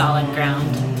though it's solid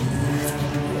ground.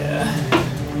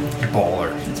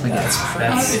 Baller. That's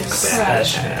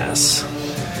badass.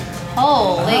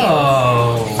 Holy.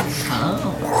 Oh.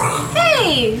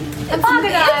 Hey! The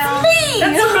Bogadile!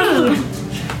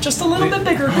 It's Just a little bit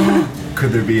bigger.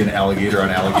 Could there be an alligator on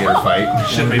alligator fight?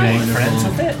 Should we make friends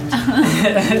with it?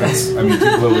 I mean,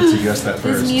 people would suggest that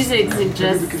This first. music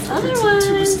suggests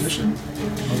otherwise.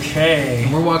 Okay.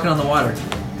 We're walking on the water.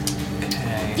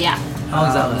 Okay. Yeah. How long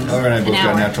is that last? Tyler and I both An got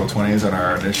hour. natural 20s on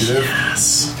our initiative.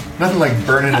 Yes. Nothing like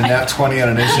burning a nat 20 on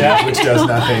initiative, which does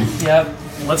nothing. Yep.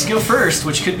 Let's go first,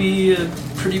 which could be a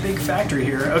pretty big factor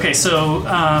here. Okay, so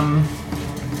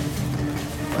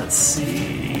let's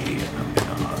see. I'm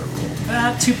gonna auto roll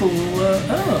that. Tupelo.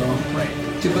 Oh, right.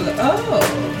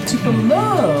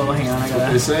 Tupelo. Hang on, I What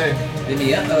gotta. they say.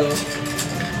 Maybe,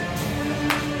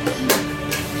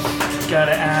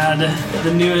 Gotta add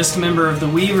the newest member of the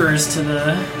Weavers to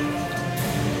the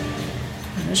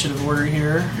initiative order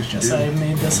here. Yes, you Guess do. I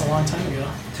made this a long time ago.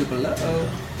 Tupelo.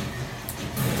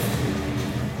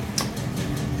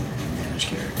 Manage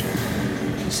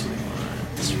characters. We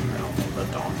want Realm the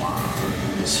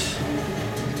Dawnlands.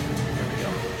 There we go.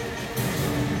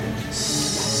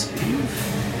 Save.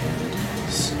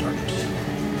 Start.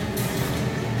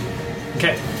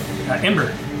 Okay. Ember.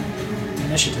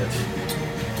 Initiative.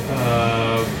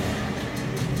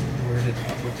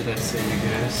 What did I say, you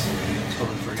guys?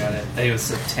 Totally forgot it. I think it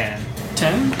was a 10.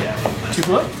 10. Yeah.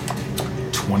 Tupelo.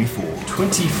 24.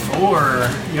 24.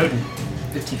 Yoden.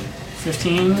 15.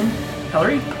 15.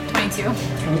 Ellery. 22.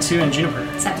 22. And Juniper.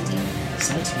 17.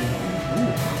 17.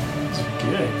 Ooh. That's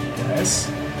good, you guys.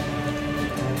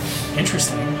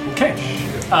 Interesting. Okay.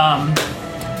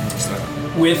 What's that?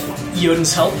 With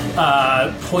Yoden's help,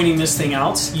 pointing this thing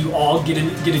out, you all get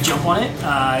a jump on it.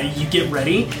 You get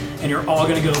ready, and you're all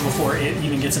going to go before it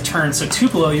even gets a turn. So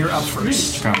Tupelo, you're up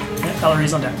first. Okay. Yeah,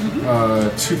 Ellery's on deck.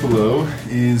 Tupelo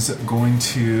is going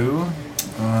to,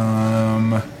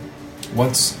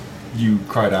 once you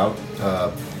cried out,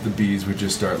 the bees would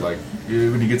just start like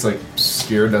when he gets like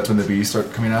scared. That's when the bees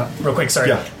start coming out. Real quick, sorry.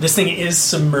 Yeah. This thing is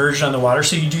submerged on the water,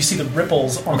 so you do see the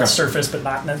ripples on the Okay. surface, but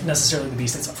not necessarily the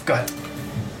beast itself. Go ahead.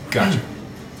 Gotcha.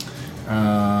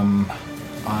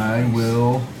 I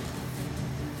will.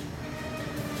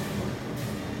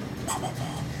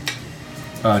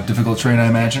 Difficult terrain, I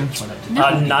imagine.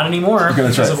 Not anymore. Okay,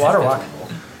 that's because right. of water walk.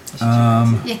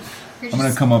 Yeah. I'm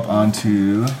gonna come up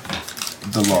onto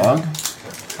the log.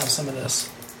 Have some of this,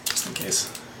 just in case.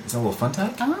 Is that a little fun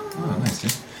tap? Oh. Nice,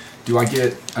 dude. Do I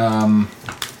get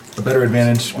a better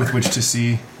advantage with which to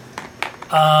see?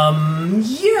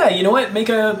 Yeah, you know what? Make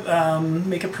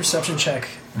a perception check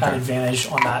at advantage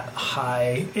on that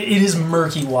high. It is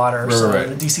murky water, Right, so right.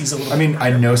 the DC's a little. I mean, I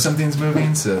know something's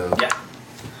moving, so Yeah.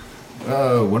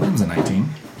 one of them's a 19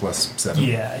 plus 7.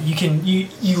 Yeah,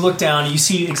 you look down, you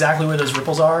see exactly where those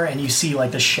ripples are, and you see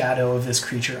like the shadow of this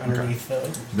creature underneath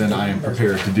the. Then I am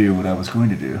prepared to do what I was going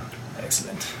to do.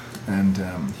 Excellent. And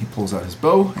he pulls out his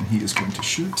bow, and he is going to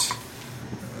shoot.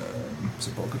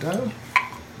 Zapokadao.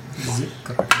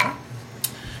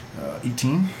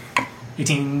 18.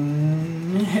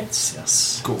 18 hits.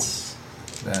 Yes. Cool.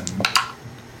 Then,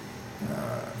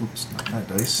 oops, not that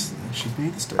dice. That should be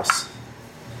this dice.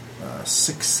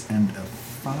 6 and a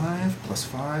 5 plus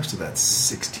 5, so that's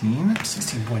 16.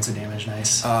 16 points of damage.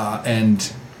 Nice.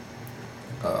 And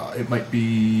it might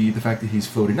be the fact that he's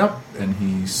floating up and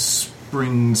he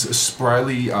springs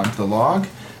spryly onto the log.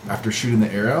 After shooting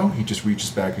the arrow, he just reaches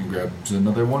back and grabs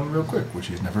another one real quick, which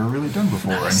he's never really done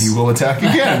before, and he will attack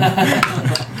again.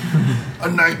 A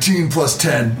 19 plus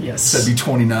 10. Yes. So that'd be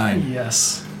 29.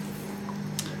 Yes.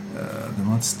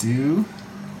 Then let's do...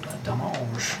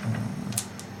 Damage.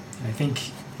 And I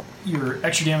think your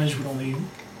extra damage would only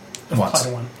apply Once. to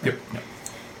one. Yep.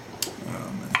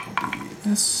 And that will be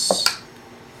this.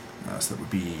 So that would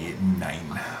be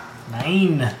 9.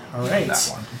 9. All right. That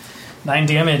one. 9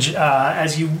 damage.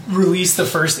 As you release the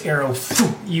first arrow,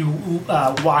 you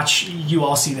watch. You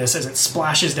all see this as it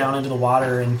splashes down into the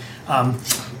water, and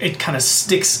it kind of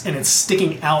sticks, and it's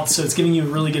sticking out. So it's giving you a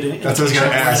really good. That's what I was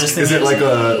going to indication of where ask. this thing Is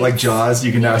it like Jaws?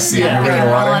 You can now see it Yeah, moving in the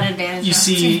roll water? on advantage. You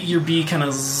see your bee kind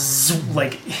of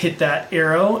like hit that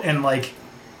arrow and like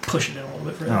push it in a little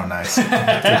bit further. Oh, nice. Take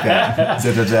that.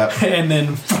 Zip, zip, zip. And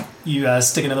then you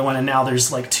stick another one, and now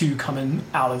there's like 2 coming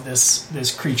out of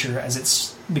this creature as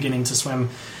it's beginning to swim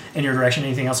in your direction.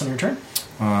 Anything else on your turn?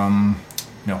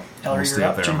 No. Ellery, I'll stay you're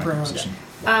up up. there on my Juniper, position.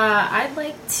 I'd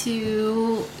like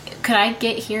to. Could I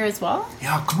get here as well?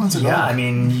 Yeah, come on, Zadok. Yeah, I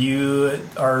mean, you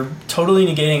are totally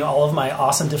negating all of my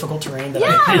awesome difficult terrain that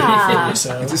I Yeah. for you.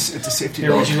 So, It's a safety here,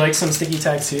 log. would you like some sticky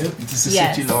tag too? It's a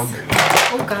Yes. safety log.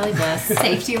 Oh, golly bless.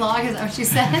 Safety log, is that what you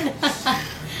said?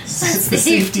 It's the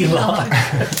safety log.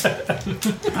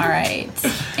 All right.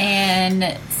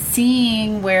 And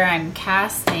seeing where I'm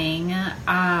casting,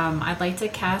 I'd like to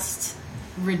cast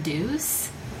Reduce.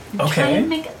 Try Okay. and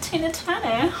make it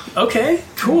tiny. Okay,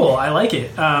 cool. I like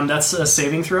it. That's a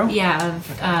saving throw. Yeah,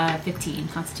 of 15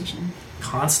 Constitution.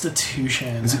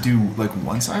 Constitution. Does it do like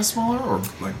one size smaller or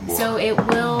like more? So it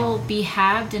will be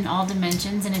halved in all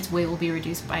dimensions, and its weight will be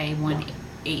reduced by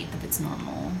 1/8 of its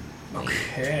normal weight.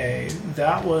 Okay,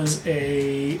 that was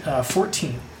a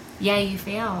 14. Yeah, you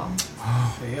fail.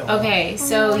 Fail. Okay,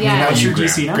 so Now yeah. What's you, your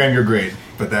DC now? Graham, you're great,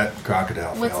 but that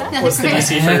crocodile What's failed. that? What's the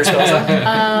DC for your spell set?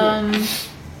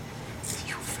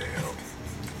 You failed.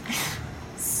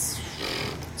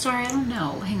 Sorry, I don't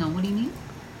know. Hang on, what do you mean?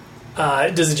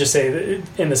 Does it just say that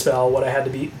in the spell what I had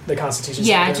to beat the Constitution?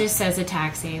 Yeah, saving it throw? just says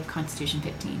attack save Constitution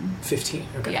 15. 15.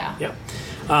 Okay. Yeah. Yep.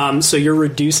 So you're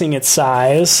reducing its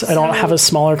size. I don't So- have a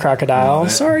smaller crocodile. Love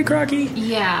it. Sorry, Crocky.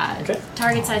 Yeah. Okay.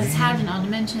 Target size is halved in all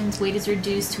dimensions. Weight is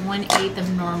reduced to 1/8 of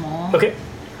normal. Okay.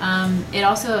 It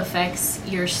also affects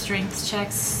your strength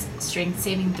checks, strength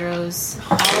saving throws.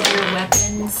 All of your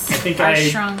weapons think are I-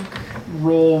 shrunk.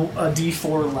 Roll a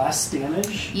D4 less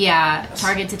damage. Yeah,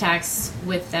 target attacks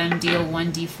with them deal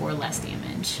 1d4 less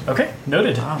damage. Okay,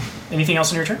 noted. Anything else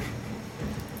on your turn?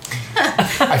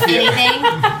 Anything?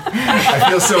 I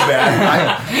feel so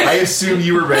bad. I assume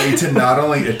you were ready to not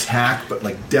only attack, but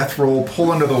like death roll,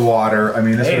 pull under the water. I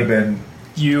mean, this Hey. would have been.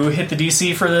 You hit the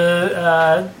DC for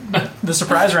the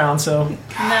surprise round, so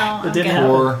No, It didn't okay. happen.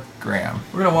 Poor Graham.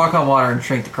 We're gonna walk on water and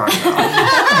shrink the crocodile.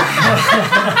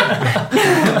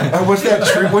 What's that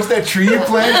tree? What's that tree you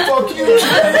planted? Fuck you.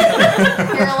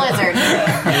 You're a lizard.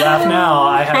 you laugh now.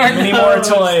 I have many more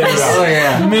toys. Oh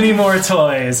yeah. Many more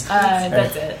toys.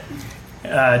 That's it.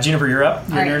 Juniper, you're up.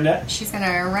 You're All near right. net. She's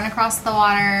gonna run across the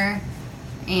water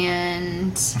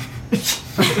and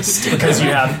Because you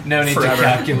have No need forever. to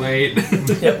calculate.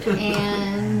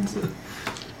 and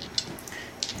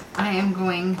I am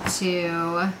going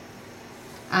to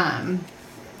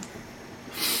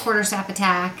quarterstaff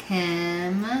attack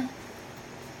him. Oh,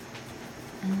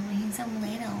 he's a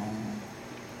little.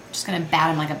 Just gonna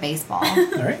bat him like a baseball.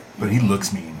 All right. But he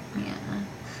looks mean Yeah.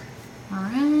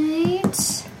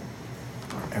 Alright.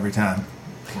 every time.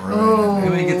 Oh,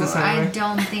 Can we get this I over?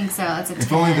 don't think so. It's a 10.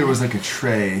 If only there was like a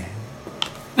tray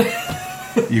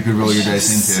you could roll your dice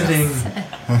into.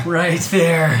 Sitting right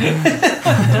there.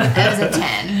 That was a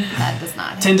 10. That does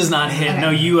not hit. 10 does not hit. Okay. No,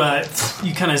 you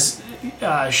kind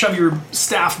of shove your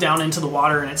staff down into the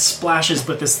water and it splashes,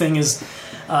 but this thing is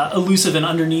elusive and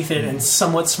underneath it and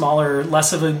somewhat smaller,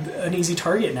 less of an easy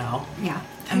target now. Yeah.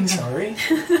 Thanks, Ellery.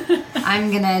 I'm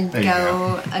gonna There you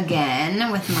go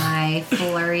again with my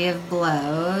flurry of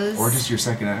blows. Or just your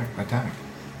second attack.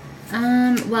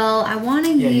 Well, I want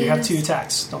to Yeah, use. you have 2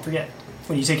 attacks. Don't forget.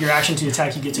 When you take your action to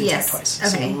attack, you get to Yes, attack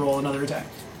twice. okay. So roll another attack.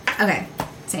 Okay,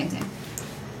 same.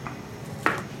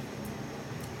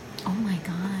 Oh my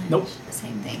god. Nope.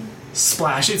 Same thing.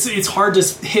 Splash. It's hard to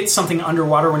hit something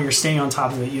underwater when you're staying on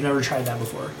top of it. You've never tried that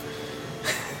before.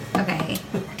 Okay.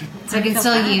 So I can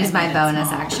still use my bonus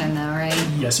action though, right?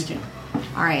 Yes, you can.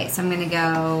 Alright, so I'm gonna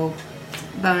go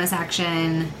bonus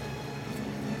action.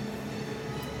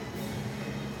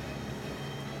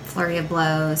 Flurry of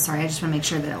blows. Sorry, I just want to make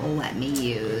sure that it will let me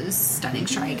use Stunning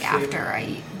Strike after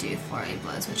I do Flurry of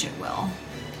blows, which it will.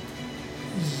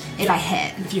 If I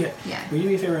hit. If you hit. Yeah. Will you do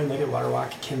me a favor and look at Water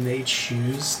Walk? Can they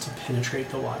choose to penetrate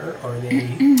the water, or are they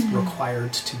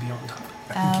required to be on top?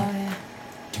 Oh,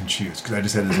 Can choose, because I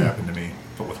just had this happen to me,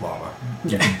 but with lava.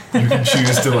 You can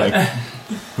choose to like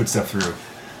put stuff through.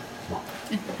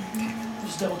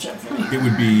 Just double check for me. It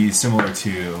would be similar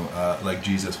to like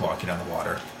Jesus walking on the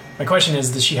water. My question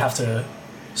is, does she have to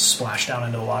splash down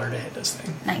into the water to hit this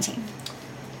thing? 19.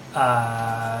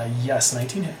 Yes,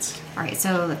 19 hits. Alright,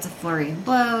 so that's a flurry of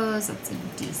blows. That's a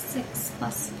d6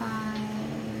 plus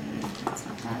 5. That's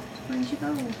not that. Where'd you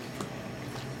go?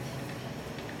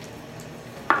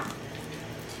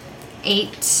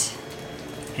 8.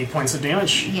 8 points of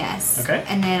damage. Yes. Okay.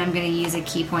 And then I'm going to use a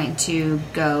key point to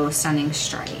go Stunning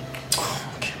Strike.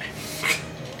 Okay.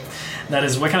 That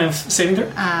is what kind of saving throw?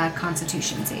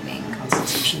 Constitution saving.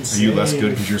 Constitution Are you less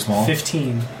good because you're small?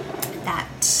 15. That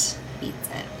beats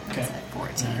it. Okay. That's at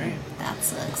 14. All right. That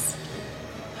sucks.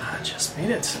 Just made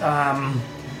it. All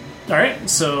right,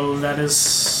 so that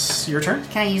is your turn.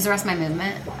 Can I use the rest of my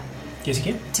movement Yes,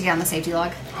 you can. to get on the safety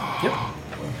log? Yep.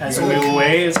 As you move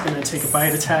away, it's going to take a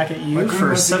bite attack at you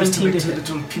for 17 to hit.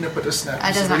 Little peanut butter snack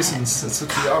That does with not raisins. That's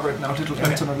what we are right now. Little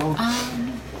ants on a roll. Can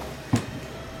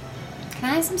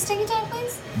I have some sticky attack,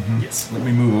 please? Yes. Let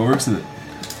me move over so that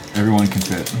everyone can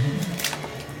fit.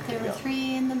 There were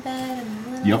 3 in the bed and a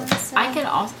little Yep. one, so-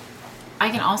 I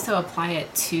can also apply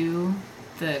it to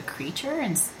the creature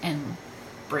and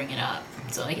bring it up,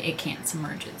 so like it can't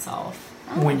submerge itself.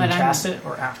 When you But I'm- cast it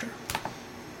or after?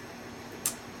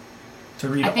 To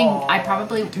read I think all I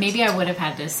probably details. maybe I would have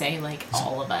had to say like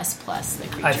all of us plus the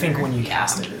creature. I think when you Yeah.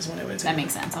 cast it is when it would. That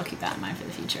makes sense. I'll keep that in mind for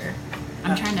the future.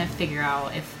 I'm trying to figure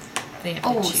out if they have to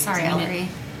Oh, choose. sorry, I mean, Ellery.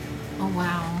 Oh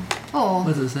wow. Oh,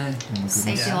 What does it say?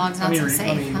 safety Yeah. log's not Let so me safe.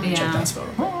 let me huh? check Yeah. that spell.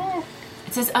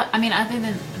 It says, I mean, other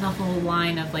than the whole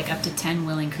line of like up to 10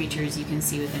 willing creatures you can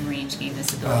see within range gain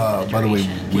this ability for the By the way,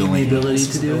 duration. The willing. ability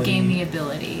to do it. Gain the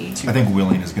ability. I think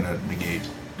willing is going to negate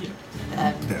The the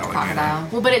alligator. crocodile.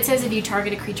 Well, but it says if you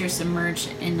target a creature submerged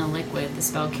in a liquid, the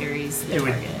spell carries the It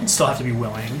would target. still have to be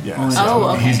willing. Yeah, Oh, so oh,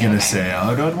 okay, he's going to okay. say,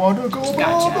 I don't want to go above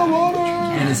Gotcha. the water.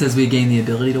 And it says we gain the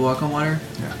ability to walk on water.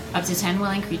 Up to 10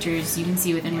 willing creatures you can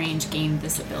see within range gain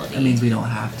this ability. That means we don't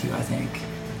have to, I think.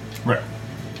 Right.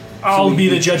 I'll be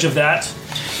the judge of that.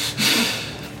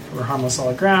 We're harmless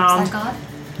solid Is ground. that God?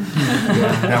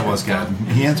 That was good.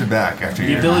 He answered back after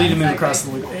The you. ability to move across the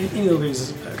loop.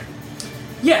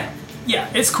 Yeah,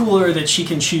 it's cooler that she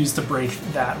can choose to break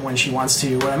that when she wants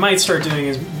to. What I might start doing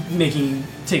is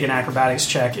take an acrobatics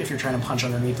check if you're trying to punch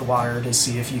underneath the water to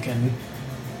see if you can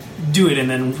do it and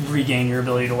then regain your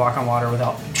ability to walk on water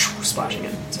without splashing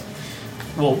it.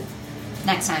 So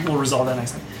Next time. we'll resolve that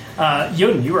next time.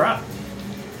 Yoden, you are up.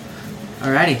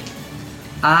 Alrighty.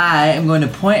 I am going to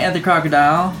point at the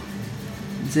crocodile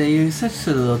and say, "You're such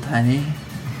a little tiny."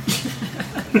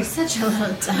 You're such a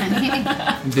little tiny.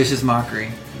 Vicious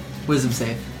mockery. Wisdom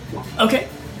save. Okay.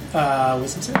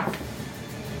 Wisdom save?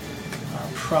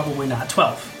 Probably not.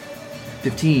 12.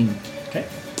 15. Okay.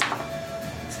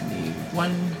 It's going to be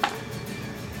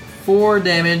 4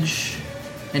 damage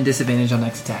and disadvantage on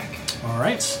next attack. All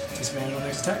right. Disadvantage on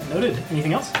next attack. Noted.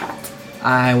 Anything else?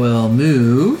 I will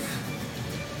move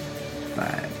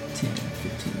 5, 10,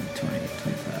 15, 20,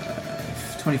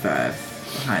 25, 25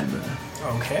 behind the.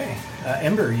 Okay.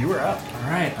 Ember, you are up. All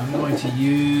right, I'm going to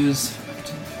use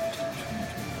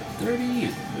 30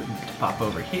 to pop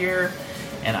over here,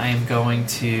 and I am going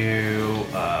to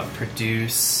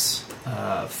produce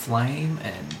flame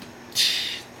and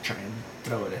try and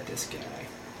throw it at this guy.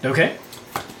 Okay.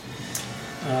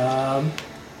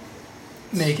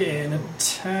 Make an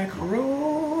attack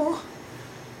roll.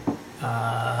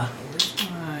 Where's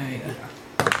my...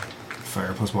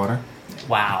 Fire plus water.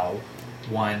 Wow.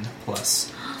 1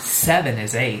 plus 7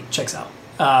 is 8. Checks out.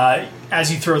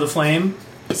 As you throw the flame,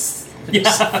 it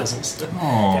just fizzles.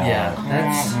 Oh. Yeah,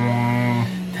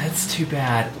 that's too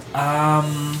bad.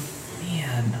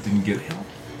 Man. Didn't get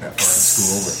that far in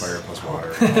school with fire plus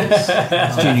water.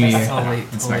 Junior year. Totally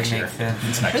It's next year. make sense.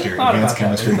 It's next year. Thought Advanced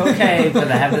about that. chemistry. It's okay, but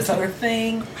I have this other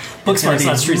thing. Book It's gonna smart's be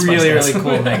not street really, smart's. really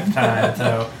cool next time.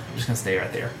 So I'm just gonna stay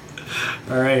right there.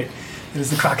 All right. It is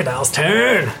the crocodile's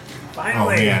turn. Oh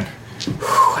Finally. man.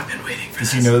 I've been waiting for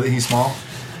Does this. he know that he's small?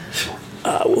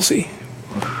 We'll see.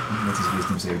 That's his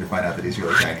wisdom save to find out that he's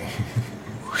really tiny.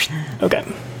 Okay.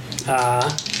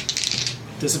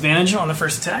 Disadvantage on the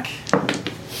first attack.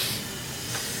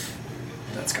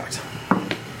 That's cocked.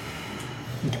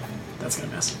 Okay. That's going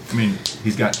to miss. I mean,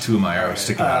 he's got 2 of my arrows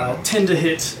sticking out of him. 10 to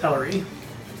hit Ellery.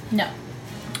 No.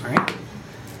 All right.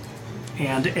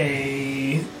 And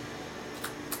a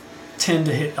 10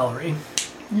 to hit Ellery.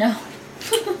 No.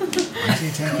 Why is he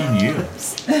attacking you?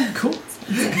 Cool.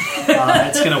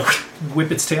 It's going to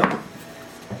whip its tail.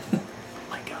 Oh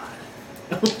my god.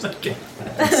 Okay.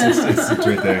 It's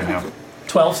right there now.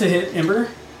 12 to hit Ember.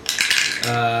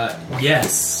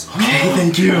 Yes. Okay,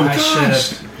 thank you. I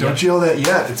should. Don't yell that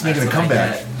yet. It's making a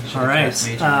comeback. All right.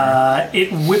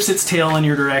 It whips its tail in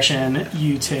your direction.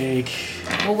 You take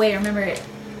Well, wait. Remember, it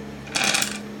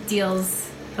deals.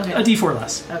 Okay. a D4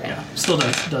 less. Okay. Yeah. Still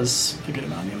does a good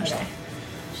amount of damage. Okay.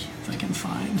 If I can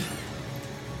find.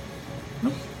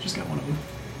 Nope. Just got one of them.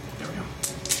 There we go.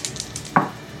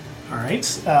 All right.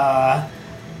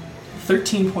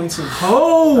 13 points of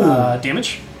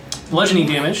damage, bludgeoning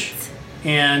damage,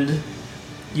 and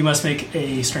you must make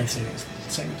a strength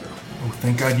saving throw. Oh,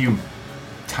 thank God you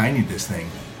tinied this thing.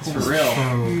 For real.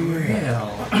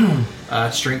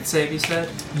 Strength save, you said?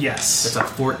 Yes. That's a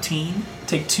 14.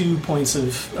 Take 2 points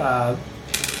of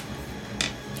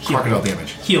Crocodile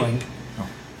damage. healing.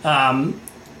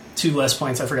 2 less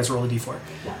points. I forgot to roll a d4.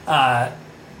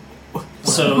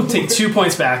 So take 2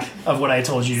 points back of what I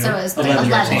told you. So it was 11.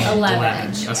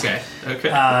 11. Okay. Okay.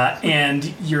 And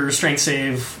your strength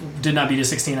save did not beat a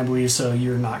 16, I believe, so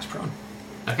you're knocked prone.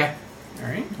 Okay. All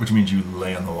right. Which means you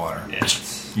lay on the water.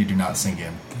 You do not sink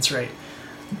in. That's right.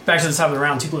 Back to the top of the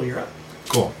round. Tupelo, you're up.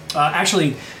 Cool.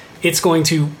 Actually, it's going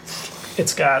to...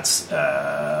 It's got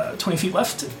 20 feet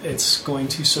left. It's going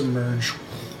to submerge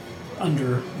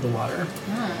under the water.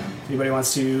 Anybody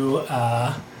wants to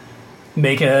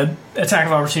make a attack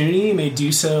of opportunity may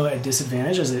do so at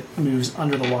disadvantage as it moves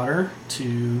under the water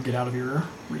to get out of your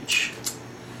reach.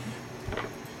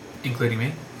 Including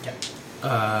me? Yep.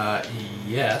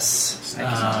 Yes.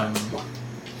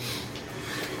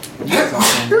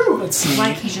 Let's see.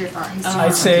 Why can't you far?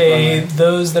 I'd say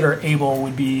those that are able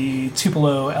would be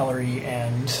Tupelo, Ellery,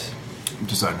 and... I'm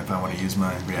deciding if I want to use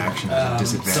my reaction as a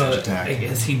disadvantage so attack. I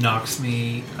guess he knocks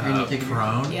me you take it?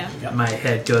 prone. Yeah. Yep. My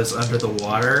head goes under the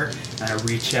water, and I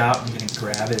reach out and gonna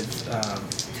grab his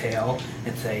tail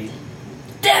and say,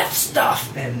 "Death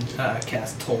stuff!" and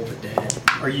cast Toll the Dead.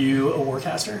 Are you a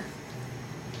warcaster?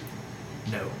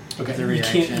 No. Okay. The You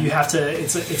reaction. can't. You have to.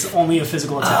 It's only a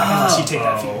physical attack unless you take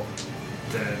that feat.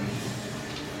 Then I don't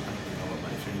know what my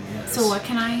thing is. So what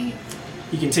can I?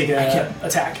 You can take a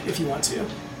attack if you want to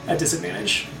at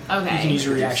disadvantage. Okay. You can use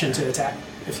your reaction to attack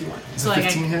if you want. So like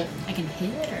 15 hit? I can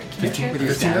hit or can 15 I with hit?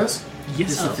 your 15 does?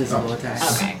 Just a physical attack.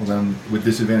 Okay. Well then, with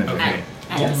disadvantage, Okay.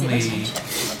 I don't see Only-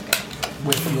 this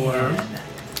With your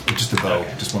Just a bow,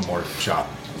 just one more shot.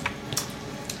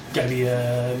 gotta be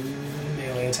a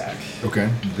melee attack. Okay,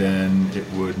 then it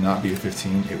would not be a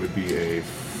 15, it would be a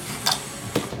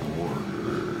 4.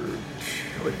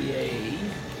 It would be a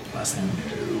Last name.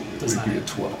 It Does would not be a hit.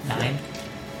 12. 9.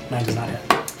 9 does not hit.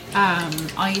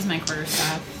 I'll use my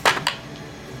quarterstaff.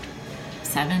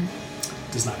 7.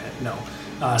 Does not hit. No.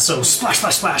 So splash,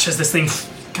 splash, splash as this thing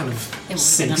kind of It would have been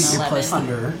sinks an 11.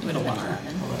 under It would the have been water.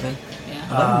 11. Yeah.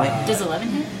 11 might hit. Does 11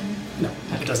 hit? No,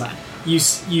 it does not. You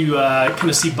kind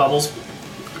of see bubbles.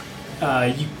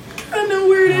 You kind of know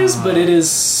where it is, but it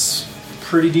is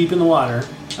pretty deep in the water.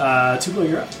 Tupelo,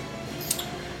 you're up.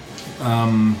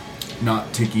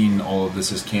 Not taking all of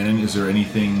this as canon, is there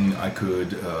anything I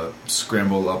could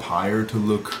scramble up higher to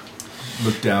look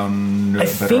look down I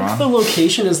better think on? the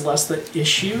location is less the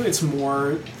issue. It's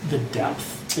more the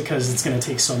depth because it's going to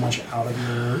take so much out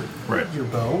of your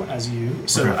bow as you.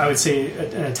 So Okay. I would say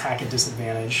an attack at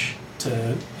disadvantage.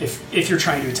 To if you're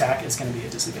trying to attack, it's going to be a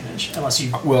disadvantage unless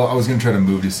you. Well, I was going to try to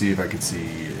move to see if I could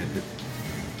see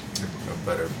a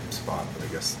better spot, but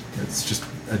I guess it's just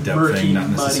a depth Murky, thing,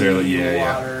 not necessarily. muddy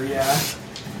Yeah, water. Yeah.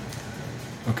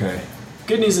 Okay.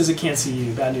 Good news is it can't see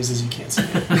you. Bad news is you can't see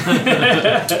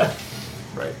it.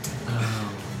 Right.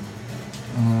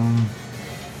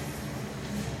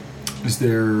 Is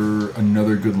there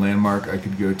another good landmark I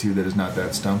could go to that is not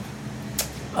that stump?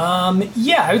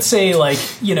 Yeah, I would say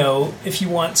if you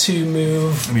want to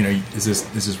move. I mean, is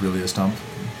this really a stump?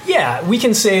 Yeah, we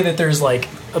can say that there's like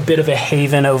a bit of a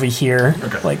haven over here,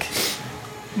 Okay. like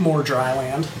more dry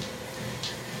land.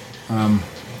 I'm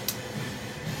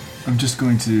just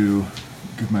going to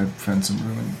give my friend some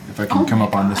room, and if I can Oh come my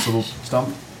up on this gosh. little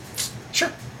stump,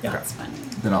 Sure. Yeah. That's funny.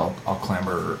 then I'll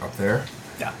clamber up there,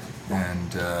 Yeah.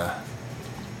 and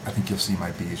I think you'll see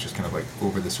my bees just kind of like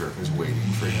over the surface, waiting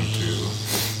for him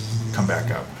to come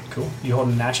back up. Cool. You hold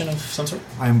an action of some sort?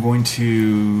 I'm going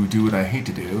to do what I hate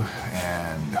to do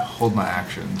and hold my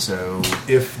action. So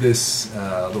if this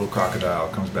little crocodile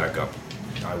comes back up,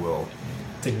 I will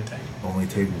Take an attack. only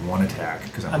take one attack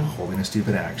because I'm holding a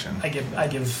stupid action. I give.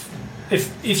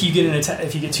 If you get an attack,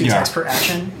 if you get two Yeah. attacks per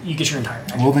action, you get your entire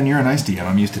action. Well, then you're a nice DM.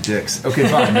 I'm used to dicks. Okay,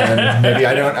 fine. Then maybe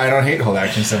I don't hate hold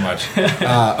action so much.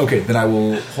 Okay, then I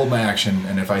will hold my action,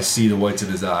 and if I see the whites of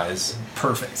his eyes,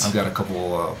 Perfect. I've got a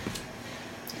couple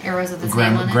Arrows with the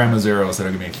same on it. grandma's arrows that are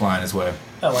going to be flying his way.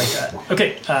 I like that.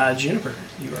 Okay, Juniper,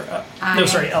 you are up. No,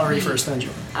 sorry, Ellery first, then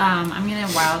Juniper. I'm gonna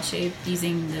wild shape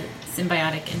using the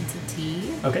symbiotic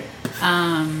entity. Okay.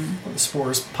 The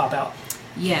spores pop out.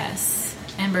 Yes.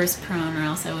 Ember's prone, or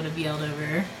else I would have yelled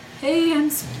over, "Hey, I'm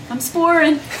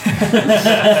sporing."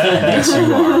 Yes,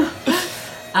 you are.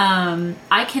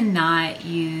 I cannot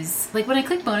use when I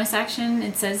click bonus action,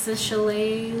 it says the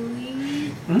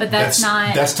shillelagh, but that's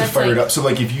not. That's to fire like, it up. So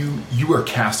like if you are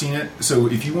casting it, so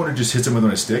if you want to just hit someone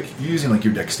with a stick, you're using like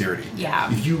your dexterity.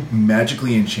 Yeah. If you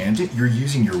magically enchant it, you're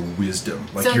using your wisdom,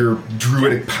 like So- your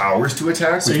druidic powers to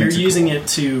attack. So which you're makes using cool. it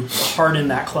to harden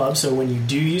that club, so when you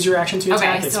do use your action to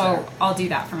attack, Okay, it's so better. I'll do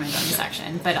that for my bonus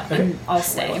action, but Okay. I'll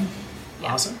stay.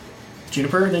 Yeah. Awesome.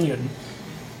 Juniper, then Yoden.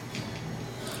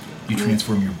 You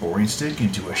transform your boring stick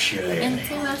into a shillelagh.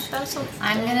 Into a special.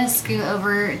 I'm gonna scoot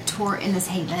over toward in this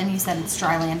haven. You said it's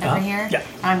dry land over here. Yeah.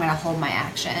 And I'm gonna hold my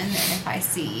action, and if I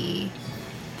see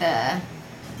the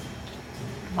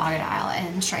crocodile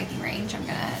in striking range, I'm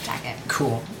gonna attack it.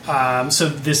 Cool. So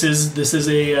this is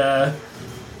a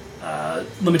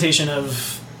limitation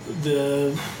of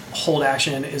the hold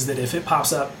action is that if it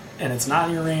pops up and it's not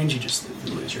in your range, you just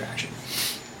lose your action.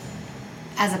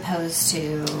 As opposed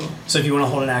to So if you want to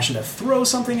hold an action to throw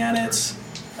something at it,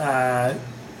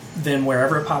 then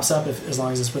wherever it pops up, as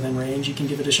long as it's within range, you can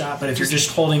give it a shot. But if you're just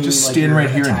holding, Just like, stand your right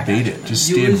here and attack bait action, it. Just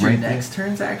You stand lose your right there. next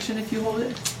turn's action if you hold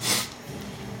it?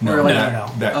 No, Or like-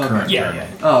 that, that Okay. current yeah, turn. yeah.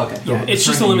 Oh, okay. Yeah, The it's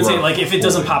just a turn you limitation. are Like if it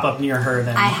doesn't holding. pop up near her,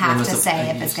 then I have was to the- say I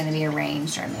if it's used- going to be a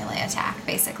ranged or melee attack,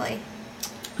 basically.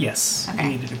 yes, Okay. you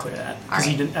need to declare that All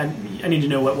because right. I need to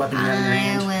know what weapon you have in your I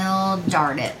hand. will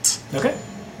dart it. Okay,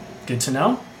 good to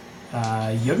know.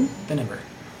 Yoden, then Ember.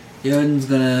 Yoden's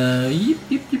gonna yeep,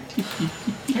 yeep, yeep, yeep, yeep,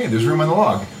 yeep, Hey, there's room on the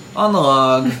log. on the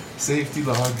log, Safety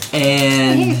log.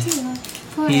 and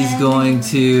he's going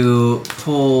to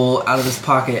pull out of his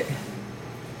pocket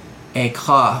a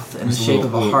cloth in the Just a shape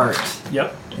of little- a heart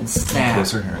Yep. and snap,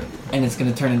 Closer here. and it's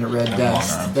going to turn into red I have long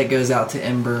dust arms. that goes out to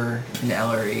Ember and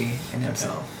Ellery and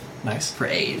himself Nice. for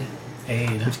aid,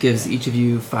 Aid. which gives each of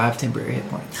you 5 temporary hit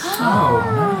points.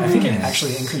 I think it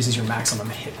actually increases your maximum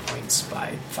hit points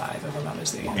by 5, if I'm not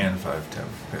mistaken. And 5 temp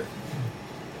hit.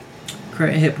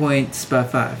 Current hit points by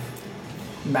 5.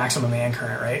 Maximum and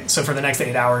current, right? So for the next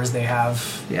 8 hours, they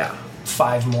have Yeah.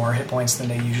 5 more hit points than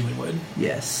they usually would.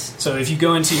 Yes. So if you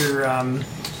go into your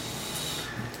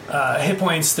hit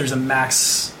points, there's a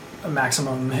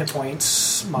maximum hit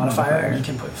points modifier, and you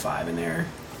can put 5 in there.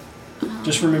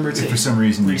 Just remember to. If for some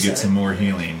reason you reset get some more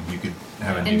healing, you could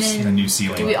have a And then new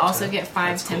ceiling. do we also get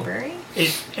 5 That's cool. temporary?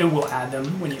 It will add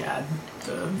them when you add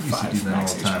the We used to 5 do that all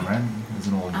max the time, HP. right? As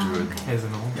an old druid. As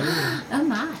an old Oh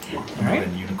my. Right? A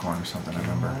unicorn or something, I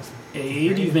remember.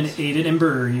 Aid, you've been aided.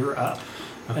 Ember, you're up.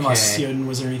 Unless Yoden,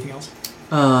 was there anything else?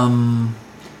 No.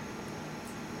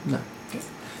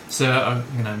 So I'm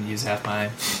gonna use half my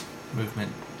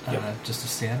movement just to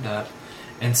stand up,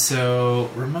 and so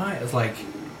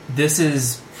this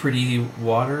is pretty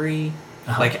watery.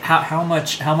 Uh-huh. Like how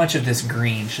much of this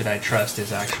green should I trust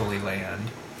is actually land?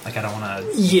 Like, I don't want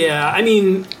to... Yeah, I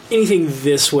mean, anything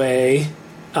this way,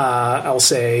 I'll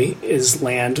say, is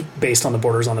land based on the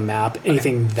borders on the map.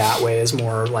 Anything that way is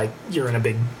more like you're in a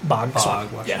big bog.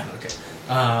 Yeah. Okay.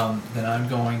 Then I'm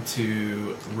going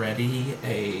to ready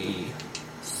a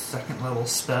second level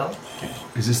spell.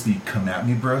 Is this the come at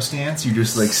me bro stance? You're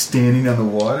just like standing on the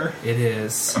water? It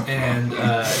is. And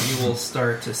you will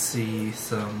start to see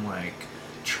some, like,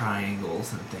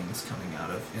 triangles and things coming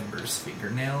out of Ember's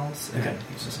fingernails, and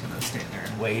he's just going to stand there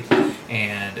and wait.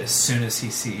 And as soon as he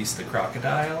sees the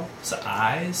crocodile's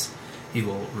eyes, he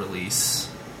will release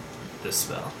this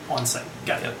spell. On site.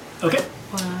 Got it. Yep. Okay.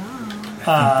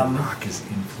 I think the rock is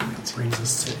influencing. Brings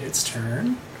us to its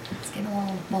turn. It's getting a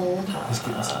little bold.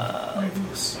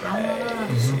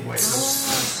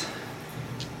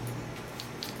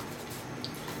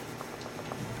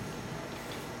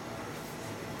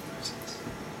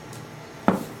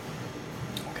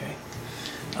 Okay.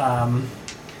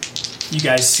 You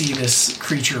guys see this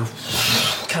creature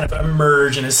kind of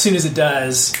emerge, and as soon as it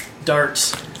does,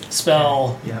 darts,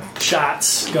 spell,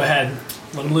 shots. Go ahead.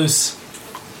 Let them loose.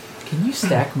 Can you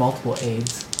stack multiple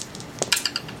aids?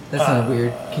 That's not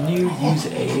weird. Can you use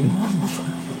aid?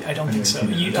 I don't think so.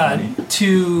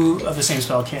 Two of the same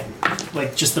spell can't.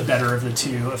 Like, just the better of the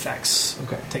two effects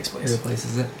takes It place.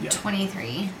 replaces it. Yeah.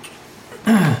 23.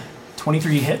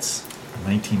 23 hits.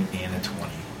 19 and a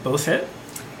 20. Both hit.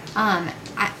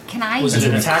 Can I Was use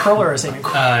it an attack roll or a saving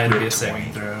throw? It'd be a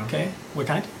saving throw. Okay. What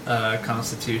kind?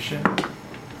 Constitution.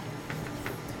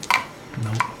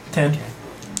 No. 10.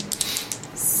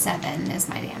 7 is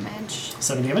my damage.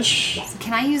 7 damage.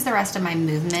 Can I use the rest of my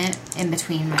movement in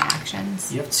between my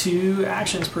actions? You have 2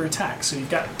 actions per attack, so you've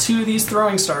got 2 of these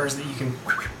throwing stars that you can.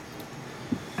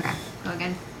 Okay, go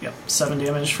again. Yep, 7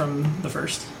 damage from the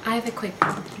first. I have a quick.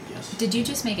 Yes. Did you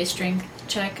just make a strength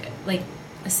check, like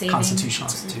a saving? Constitution.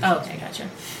 Oh, okay, gotcha.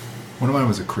 One of mine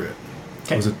was a crit.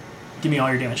 Okay. Was it? Give me all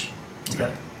your damage.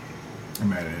 Together. I'm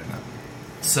mad at it now.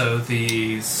 So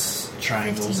these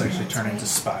triangles 15 actually minutes, turn right? into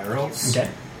spirals Okay.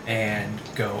 and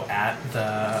go at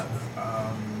the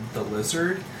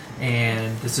lizard.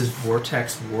 And this is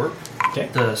Vortex Warp. Okay.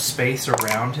 The space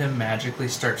around him magically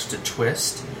starts to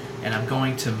twist, and I'm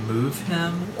going to move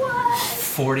him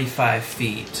 45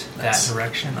 feet that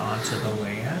direction onto the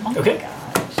land. Okay.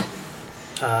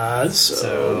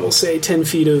 So we'll say 10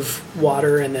 feet of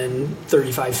water and then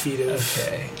 35 feet of.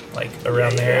 Okay, like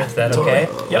around there. Is that okay?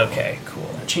 Yep. Okay, cool.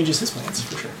 That changes his plans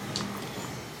for sure.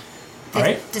 All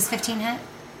right. Does 15 hit?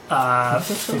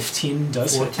 15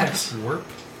 does hit. Vortex Warp.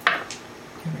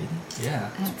 Yeah,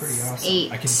 it's pretty That's awesome.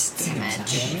 8 I can see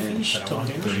damage. Damage. Total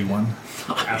damage. 31.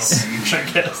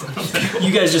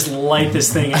 You guys just light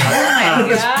this thing out.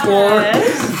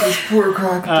 Poor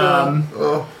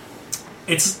crocodile.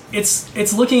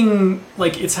 It's looking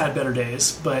like it's had better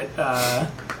days, but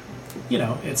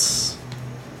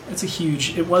it's a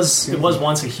huge. It was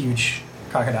once a huge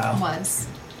crocodile, Was.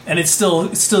 and it's still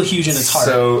huge in its heart.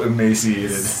 So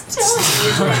emaciated. Still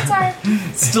huge in its heart.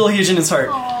 Still huge in its heart.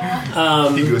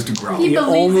 He goes to growl. The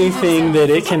only thing that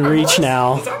it can reach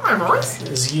now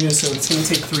is you, so it's going to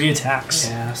take 3 attacks.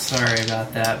 Yeah, sorry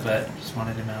about that, but just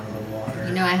wanted him out of the water.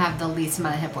 You know I have the least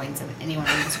amount of hit points of anyone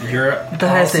in this group. You're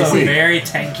highest also AC. very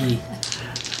tanky.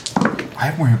 I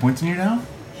have more hit points than you now?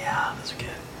 Yeah, those are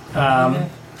good.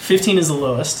 15 is the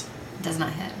lowest. Does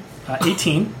not hit.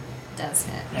 18, Does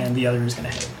hit. and the other is going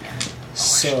to hit.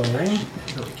 So Really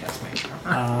cast mage.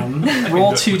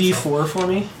 roll 2d4 for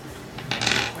me,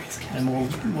 and we'll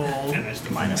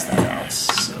minus that out.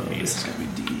 So this is going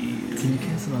to be D. Can you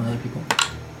cast it on other people?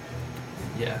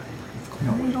 Yeah.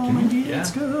 Yeah.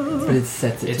 Let's go. But it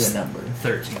sets it It's to a number.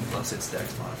 13 plus its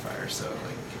dex modifier, so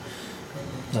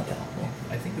like Not that helpful.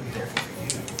 I think it would be there for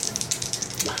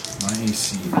My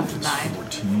AC is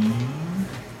 14.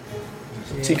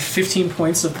 Take 15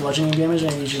 points of bludgeoning damage,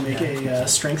 and I need you to make a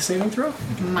strength saving throw.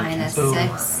 Minus Oh.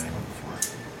 6.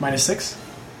 Minus 6.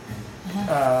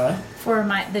 For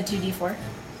the 2d4.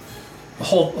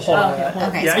 Hold on. okay, hold on.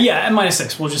 Okay, Yeah, so- yeah, at minus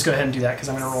 6. We'll just go ahead and do that because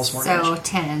I'm going to roll some more So damage.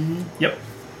 10. Yep.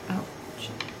 Oh.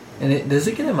 And does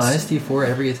it get a minus D4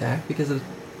 every attack because of?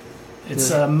 It's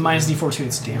minus d4 to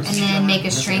its damage. And then make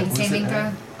a strength saving throw.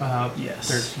 you. Yes.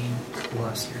 13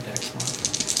 plus your dex modifier.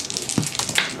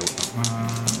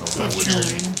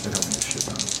 15.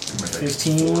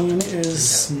 15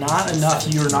 is not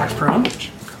enough. You are knocked prone.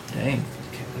 Dang.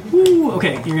 Woo!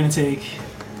 Okay, you're going to take.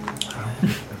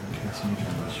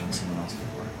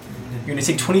 You're going to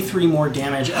take 23 more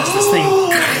damage as this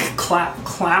thing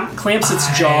clamps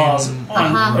its jaws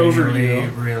over really, you.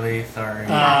 really sorry.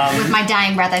 With my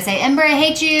dying breath, I say, Ember, I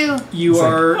hate you. You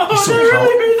are.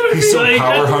 He's so Like,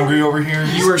 power hungry over here.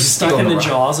 You are He's stuck still in on the run.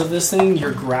 jaws of this thing.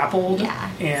 You're grappled Yeah,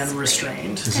 and it's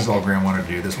restrained. This is all Graham wanted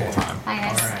to do this whole time. Bye,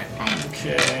 guys. Alright. Bye.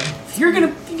 Okay. You're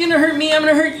gonna hurt me. I'm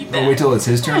gonna hurt you. Oh, wait till it's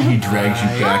his turn. He drags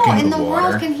you back How into in the the water.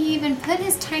 world can he even put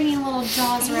his tiny little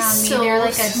jaws around me? so They're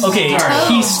like a Okay,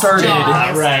 toad he started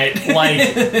jaws. Right. like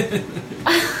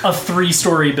a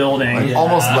 3-story building.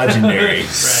 Almost legendary.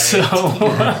 So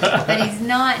But he's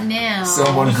not now.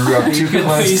 Someone grew up too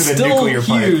close he's to the still nuclear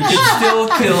huge. pipe. Still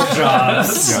kill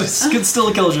Jaws. Could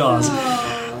still kill Jaws.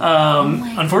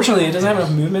 Unfortunately, it doesn't have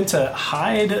enough movement to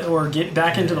hide or get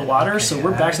back into the water, so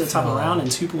we're back to the top of the round,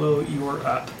 and Tupelo, you're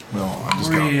up. Well, I'm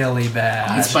just going. Really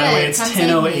bad. It's, by the way, it's Come save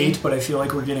 10:08, me. but I feel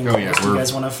like we're getting Oh, close. yeah, Do you we're-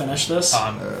 guys want to finish this?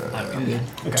 I'm good.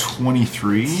 Okay.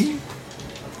 23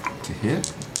 to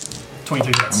hit. 23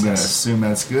 hits. I'm going to yes. assume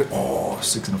that's good. Oh,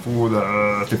 6 and a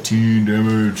 4, 15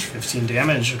 damage. 15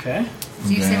 damage, okay. So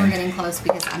you say Okay. we're getting close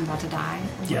because I'm about to die?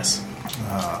 Yes.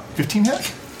 15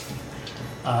 hit?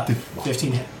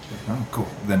 15 hit. Oh, cool.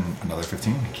 Then another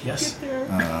 15. Yes. This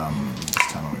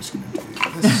time I'm just going to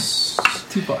do this.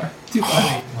 Too far.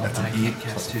 That's an 8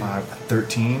 plus 5,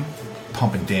 13.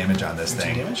 Pumping damage on this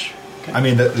 15 thing. damage. Okay. I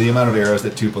mean, the amount of arrows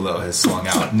that Tupelo has slung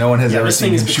out, no one has Yeah, ever this seen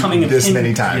thing is him shoot becoming this a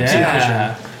many times.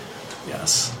 Yeah.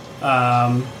 Yes.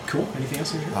 Cool. Anything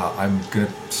else? In here? I'm going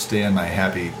to stay on my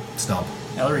happy stump.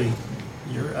 Ellery,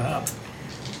 you're up.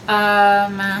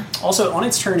 Also, on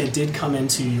its turn, it did come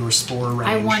into your spore range.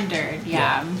 I wondered,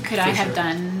 yeah. Could I for have sure.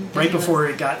 done the Right Halo- before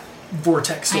it got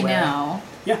vortexed I away. know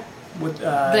Yeah. With,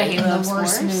 the Halo of the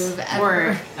worst Spores? move ever.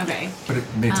 Or okay, But it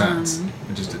made sense.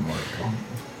 It just didn't work.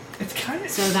 It's kind of.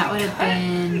 so that would have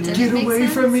been Did it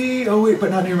make sense? me! Oh, wait,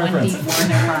 but not near my 1d4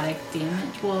 necrotic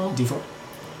damage. Well, D4.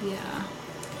 yeah.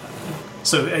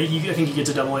 So I think you get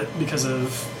to double it because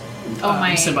of Oh,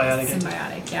 my symbiotic.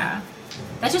 symbiotic, yeah.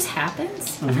 That just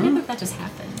happens. I forget if that just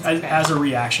happens. Okay. As a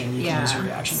reaction, you can Yeah, use your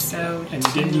reaction to so do it. And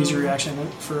you didn't use your two-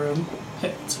 reaction for a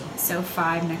hit. So.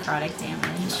 5 necrotic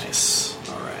damage. Nice.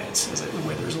 All right. As it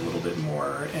withers a little bit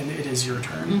more, and it is your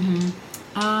turn.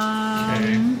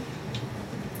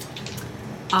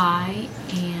 I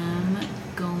am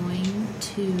going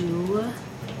to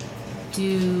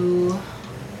do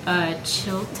a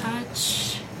chill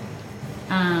touch.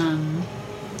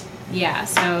 Yeah,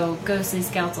 so ghostly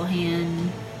skeletal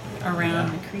hand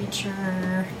around the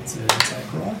creature. It's an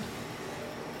attack roll.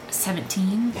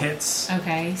 17. Hits.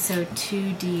 Okay, so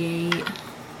 2d8.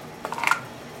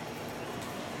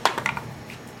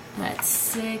 That's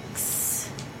 6.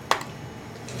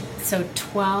 So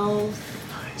 12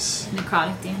 Nice.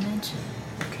 necrotic damage.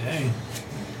 Okay.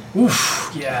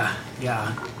 Oof. Yeah.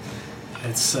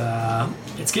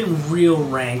 It's getting real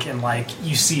rank, and like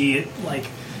you see it like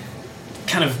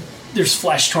kind of there's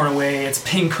flesh torn away. It's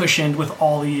pin cushioned with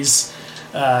all these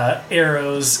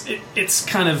arrows. It's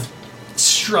kind of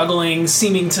struggling,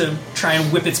 seeming to try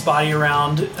and whip its body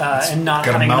around and not Got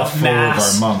a having enough mouthful of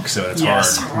mass. our monk, so it's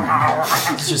Yes.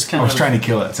 hard. It's just I kind was of. trying to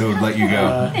kill it, so it would let you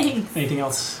go. Thanks. Anything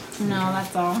else? No,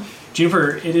 that's all.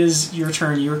 Juniper, it is your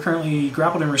turn. You are currently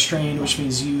grappled and restrained, which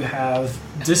means you have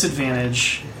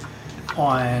disadvantage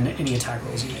on any attack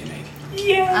rolls you may make.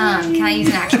 Can I use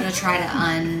an action to try to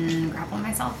ungrapple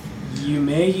myself? You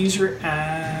may use your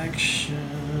action.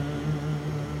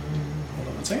 Hold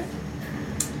on one second.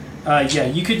 Yeah,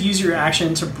 you could use your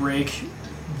action to break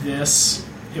this.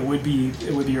 It would be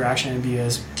your action and be a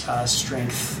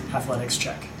strength athletics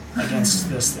check against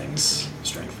this thing's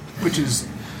strength. Which is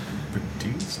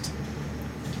reduced?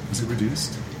 Is it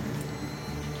reduced?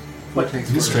 What? Did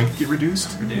his strength get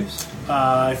reduced? Reduced.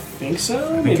 I think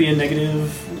so. Maybe a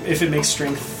negative if it makes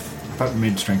strength I thought it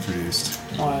made strength reduced.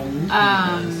 on.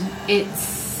 It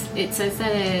says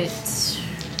that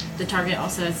the target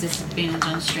also has disadvantage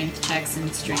on strength checks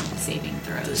and strength saving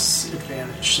throws.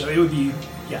 Disadvantage. So it would be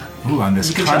Ooh, on this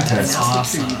You could try contest. that.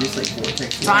 So you just like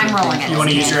vortex. So I'm rolling it. You want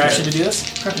to use your action to do this?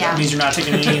 Yeah. That means you're not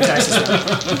taking any attacks this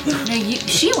round. No,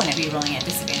 she wouldn't be rolling at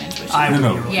disadvantage, would she? I would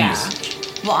No, be rolling. yeah.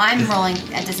 Well, I'm rolling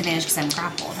at disadvantage because I'm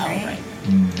grappled, Oh, right? right.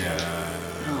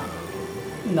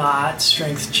 No. Not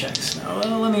strength checks. No,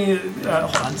 well, let me.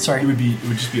 Hold on. Sorry. It would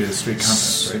just be a straight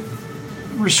contest, right?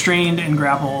 Restrained and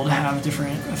grappled have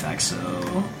different effects.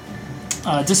 So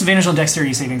disadvantage on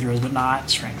dexterity saving throws, but not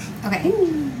strength. Okay.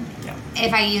 Yeah,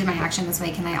 If I use my action this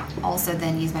way, can I also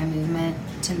then use my movement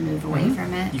to move away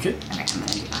from it? you could. Okay, I'm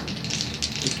gonna do that.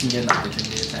 You can get an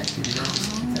opportunity attack if you don't.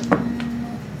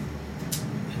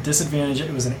 Disadvantage.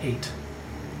 It was an 8.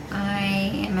 I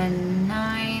am a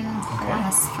 9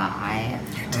 plus 5.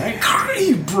 All right.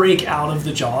 You break out of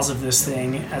the jaws of this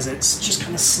thing as it's just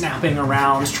kind of snapping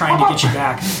around, trying to get you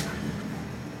back.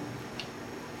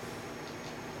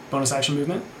 Bonus action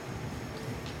movement.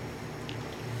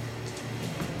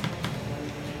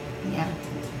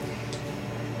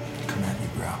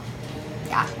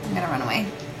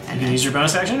 to use your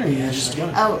bonus action, or you just doing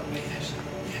it? Oh,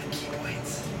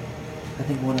 I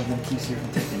think one of them keeps you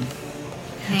from taking.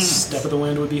 hang on. Step of the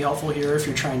wind would be helpful here if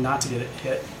you're trying not to get it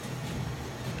hit.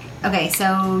 Okay,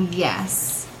 so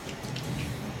yes.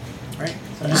 Right?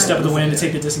 So you step of the wind to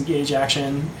take the disengage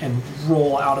action and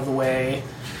roll out of the way,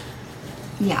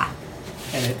 Yeah.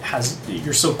 and it has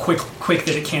you're so quick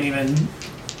that it can't even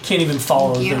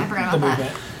follow Thank you, the I forgot about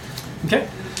movement. Okay.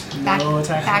 Back, No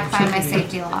attack. back by my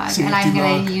safety log. Safety And I'm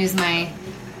going log. to use my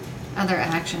other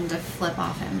action to flip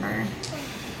off Ember.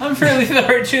 I'm really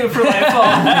sorry, Juniper Lightfall.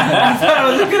 I thought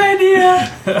it was a good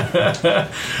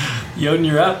idea. Yoden,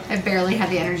 you're up. I barely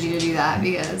have the energy to do that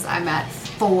because I'm at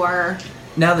 4.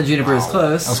 Now that Juniper is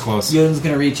close, That was close. Yoden's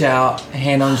gonna reach out,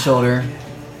 hand on shoulder,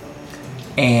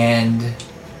 and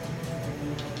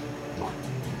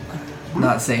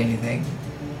not say anything.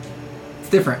 It's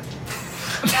different.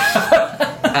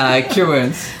 Cure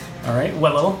wounds. All right.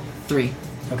 What level? 3.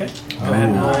 Okay. Go ahead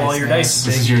and roll all your dice.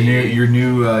 This is your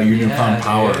new Yeah, newfound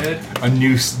power, dude. a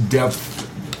new depth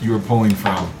you were pulling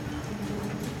from.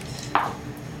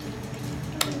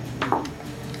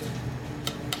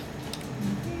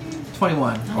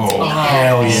 $21. Oh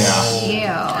hell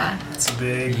yeah! Ew. It's a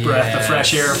big breath of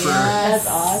fresh air for That's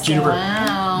awesome. Juniper.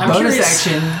 Wow. I'm Bonus curious-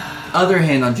 action, other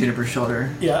hand on Juniper's shoulder.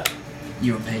 Yeah.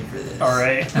 You were paid for this. All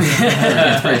right.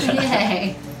 Inspiration.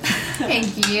 Yay.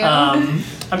 Thank you.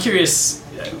 I'm curious,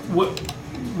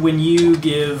 when you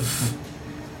give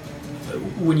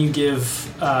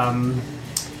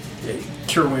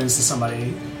cure wounds to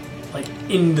somebody, like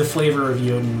in the flavor of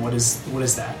Yoden, what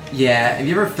is that? Yeah, have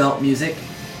you ever felt music?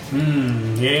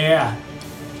 Yeah.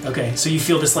 Okay, so you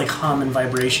feel this like hum and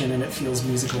vibration, and it feels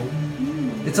musical.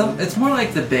 It's more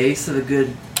like the bass of a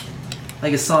good,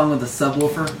 like a song with a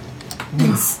subwoofer.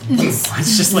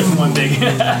 It's just like one big.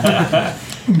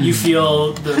 You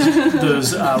feel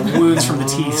those wounds from the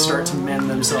teeth start to mend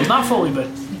themselves, not fully, but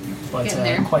Getting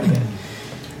there. quite a bit.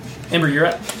 Ember, you're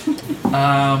up.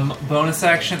 Bonus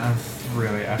action. I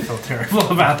feel terrible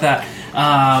about that.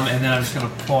 And then I'm just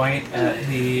gonna point at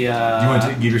the. You want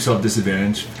to give yourself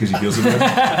disadvantage because you feel so bad?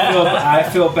 I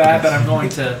feel bad, but I'm going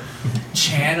to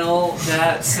channel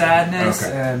that sadness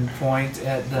Okay. and point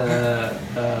at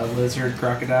the lizard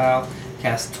crocodile.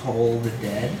 Cast Toll the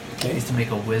Dead. Okay. He's to make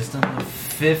a wisdom of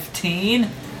 15.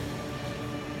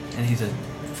 And he's a.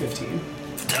 15.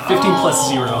 15 plus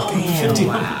 0.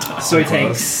 15. So he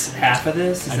takes half of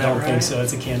this? Is I that don't right? think so.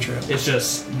 It's a cantrip. It's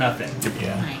just nothing. Oh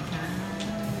Yeah. my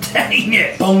god. Dang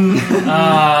it! Boom.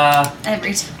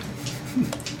 Every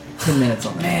time. 10 minutes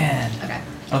on that. Man. Okay.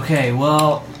 Okay,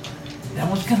 well, that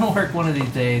one's gonna work one of these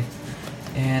days.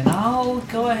 And I'll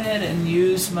go ahead and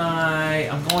use my...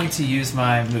 I'm going to use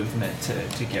my movement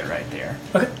to get right there.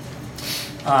 Okay.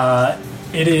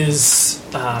 It is.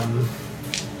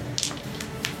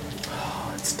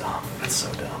 Oh, it's dumb. It's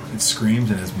so dumb. It screams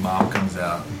and his mom comes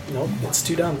out. Nope, it's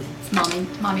too dumb.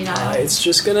 Mommy died. It's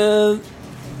just gonna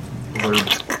Or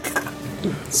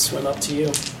swim up to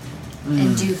you.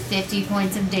 And do 50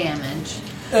 points of damage.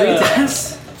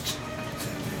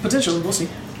 Potentially, we'll see.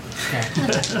 Okay.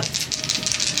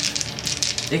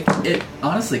 It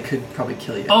honestly could probably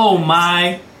kill you. Oh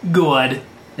my god.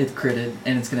 It's critted,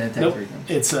 and it's going to attack Nope. 3 times.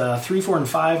 It's 3, 4, and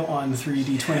 5 on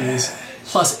 3d20s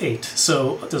plus 8.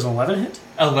 So does an 11 hit?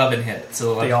 11 hit.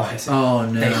 So 11 They all hits. hit. Oh,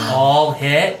 no. They all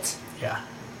hit? Yeah.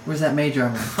 Where's that mage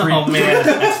armor? Oh man,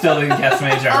 I still didn't cast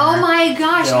Mage Armor. Oh my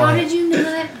gosh, They all how hit. did you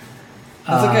not?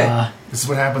 That's okay. this is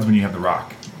what happens when you have the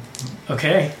rock.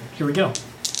 Okay, here we go. You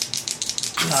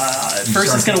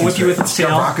First, it's start- going to whip you with its start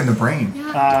tail rocking the brain.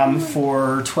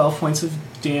 for 12 points of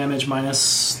damage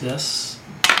minus this.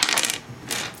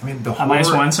 I mean, the Minus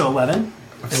horror- 1, so 11.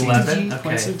 11? Okay,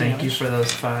 Points of thank you damage. for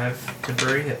those 5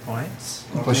 temporary hit points.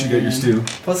 Plus you get your stew.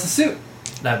 Plus the suit.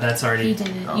 That's already... You did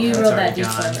it. Oh, You that's rolled that already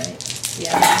d4, gone. right?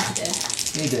 Yeah, you did.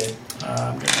 He did.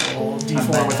 I'm going to roll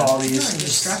d4 with all these.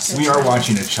 Just- We are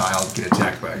watching a child get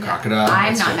attacked by a crocodile.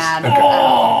 I'm That's not just- mad. Okay.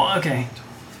 Oh, okay.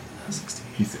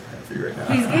 He's happy right now.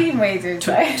 He's getting lasers,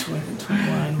 right?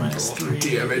 21 minus 3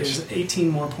 Damage. is 18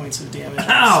 more points of damage.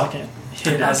 Ow! Second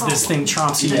hit as this thing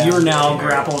chomps you. Yeah. You are now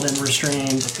grappled and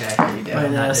restrained Okay. by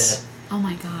I'm not this. Oh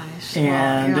my gosh.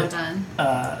 And You're not done.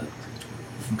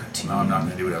 Okay. No, I'm not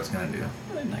going to do what I was going to do.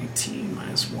 19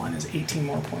 minus 1 is 18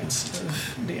 more points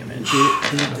of damage.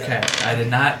 Okay, I did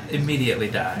not immediately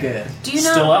die. Good. Do you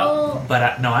Still not up. roll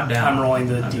But no, I'm down. I'm rolling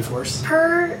the d4s.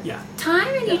 per Yeah. time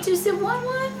and you just did one?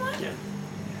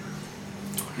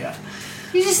 Yeah.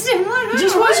 You just did one?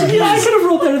 Just watching. Yeah, I could have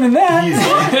rolled better than that.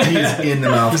 He's in the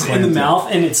mouth. He's in the mouth,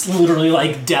 and it's literally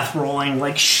like death rolling,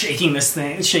 like shaking this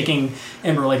thing, shaking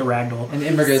Ember like a ragdoll. And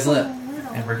Ember goes limp.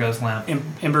 Ember goes limp.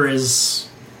 Ember is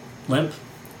Limp.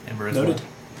 Ember is Noted.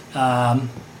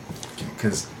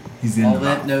 Because he's in All the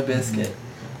that, mouth. no biscuit.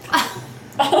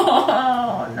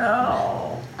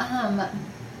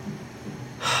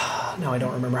 Now I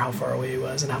don't remember how far away he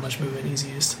was and how much movement he's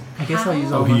used. I guess I'll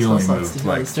use all Oh, my he only spell slots moved to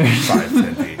like his turn.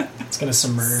 5-10 feet. It's going to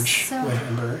submerge So- with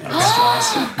Ember and his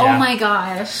jaws. Oh my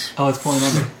gosh. Oh, it's pulling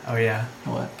under. Oh yeah.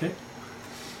 What? Okay.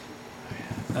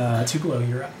 Tupelo,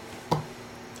 you're up.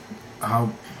 How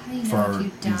How do you know far if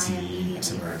you die is he immediately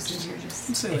submerged? versus you're just...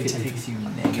 Let's say If like it 10 takes feet. you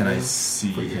negative can I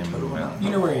see for your him? total amount of You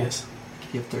know where he roll. is.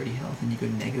 If you have 30 health and you go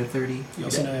negative 30, You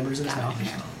also know Ember's in his Got it.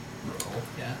 mouth. Roll.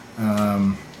 Yeah.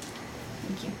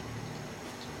 Thank you.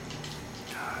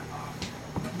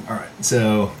 All right,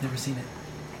 so never seen it.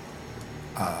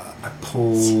 I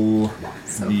pull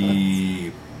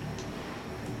the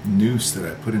noose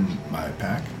that I put in my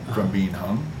pack from being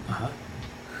hung, Uh-huh.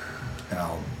 and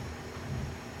I'll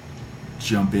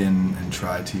jump in and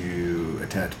try to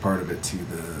attach part of it to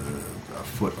a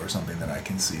foot or something that I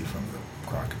can see from the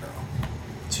crocodile.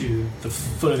 To the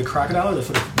foot of the crocodile or the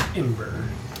foot of Ember?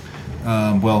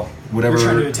 Well, You're trying to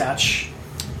whatever attach.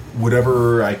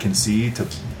 whatever I can see to.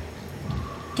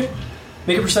 Okay.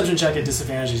 Make a perception check at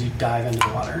disadvantage as you dive into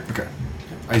the water. Okay,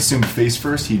 I assume face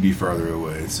first. He'd be farther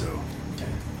away, so Okay.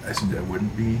 I assumed I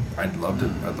wouldn't be. I'd love to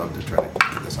try to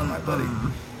get this on my buddy.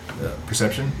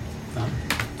 Perception, Uh-huh.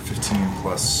 15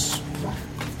 plus.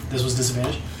 This was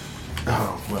disadvantage.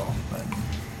 Oh well,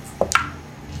 then.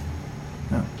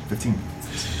 No, 15.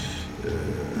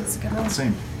 Let's go.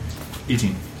 Same.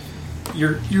 18.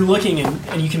 You're looking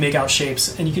and you can make out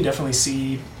shapes, and you can definitely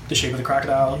see the shape of the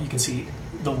crocodile. You can see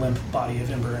the limp body of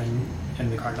Ember in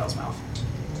the crocodile's mouth.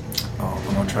 Oh,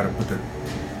 I'm gonna try to put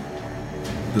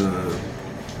the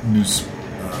noose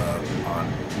on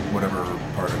whatever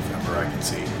part of Ember I can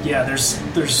see. Yeah, there's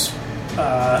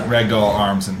Ragdoll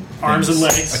arms and Arms and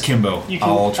things legs. akimbo. you can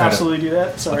I'll try absolutely do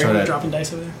that. Sorry, try I'm to- dropping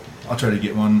dice over there. I'll try to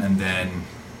get one, and then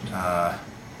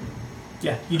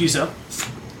Yeah, you do so.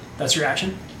 That's your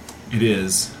action. it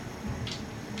is.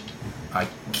 I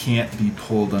can't be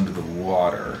pulled under the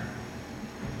water.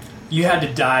 You had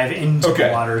to dive into the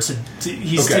Okay. water.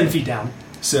 He's Okay. 10 feet down.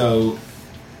 So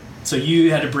So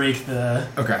you had to break the...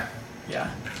 okay. Yeah.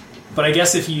 But I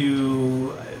guess if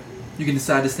you... You can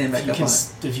decide to stand back You up can, on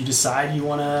it. if you decide you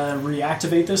want to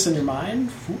reactivate this in your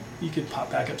mind, you could pop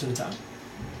back up to the top.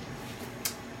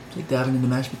 It's like diving into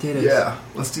mashed potatoes. Yeah,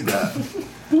 let's do that.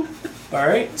 All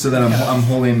right. So then I'm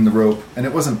holding the rope, and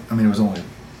it wasn't. I mean, it was only.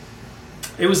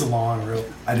 It was a long rope.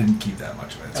 I didn't keep that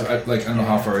much of it. So Okay. I don't know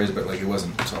how far it is, but like it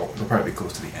wasn't. So it'll probably be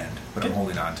close to the end. But I'm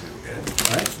holding on to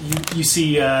it. All right. You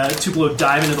see Tupelo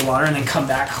dive into the water and then come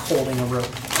back holding a rope.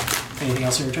 Anything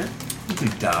else in your turn? Maybe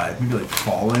dive. Maybe like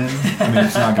fall in. I mean,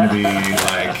 it's not going to be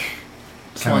like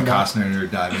Slowing Kevin down.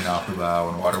 Costner diving off the bow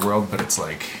in Waterworld, but it's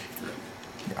like,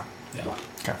 yeah. Yeah.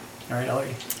 Okay. All right,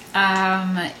 Ellery.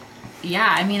 Yeah,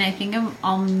 I mean, I think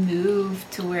I'll move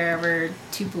to wherever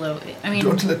Tupelo. I mean,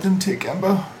 Don't let them take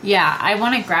Ember. yeah, I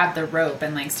want to grab the rope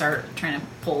and like start trying to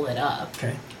pull it up.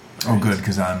 Okay. Oh, good,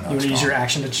 because I'm not You want to use strong. your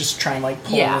action to just try and like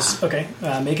pull Yeah. this? Okay.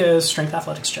 Make a strength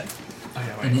athletics check. Oh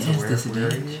yeah. And Wait. it So has where?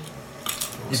 disadvantage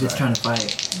if it's trying to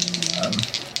fight.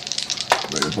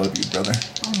 Right above you, brother.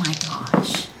 Oh my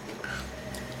gosh.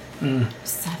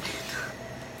 7.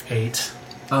 8.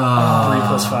 3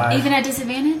 plus 5. Even at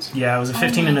disadvantage? Yeah, it was a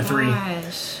 15 and a 3.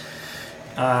 Gosh.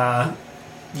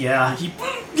 Yeah, he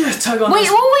tug on Wait,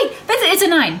 this. wait. It's a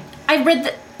 9. I read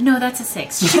the. No, that's a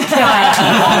 6. Oh my gosh,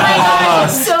 I'm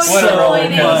so What a roller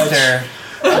disappointed. coaster.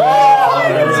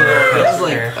 That's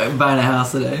like buying a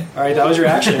house today. All right, that was your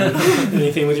action.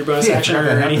 Anything with your bonus action or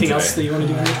that happened anything else today. that you want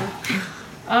to do in your turn?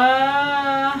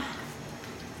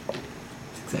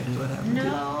 That's exactly what happened.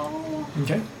 No.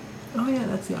 Okay. Oh yeah,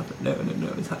 that's the opposite. No,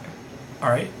 it's higher. All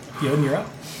right, Yoden, you're up.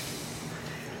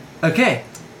 Okay.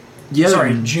 Yeah.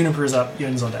 Sorry, Juniper's up.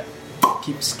 Yoden's on deck.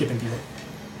 Keep skipping people.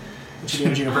 What you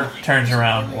doing, Juniper? Turns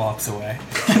around, walks away.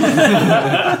 No,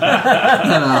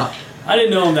 I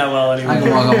didn't know him that well I anyway. can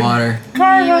walk on water.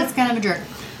 You was kind of a jerk.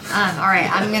 All right,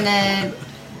 I'm gonna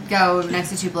go next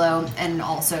to Tupelo and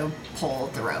also pull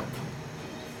the rope.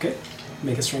 Okay.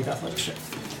 Make a strength athletics check.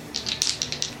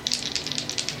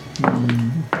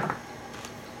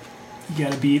 You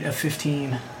gotta beat a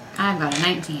 15. I've got a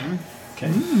 19.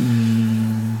 Okay.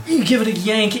 You give it a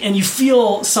yank and you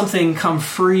feel something come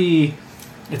free.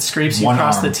 It scrapes you One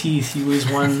across arm. the teeth. You lose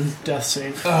one death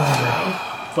save.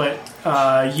 But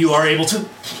you are able to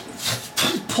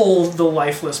pull the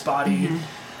lifeless body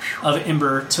of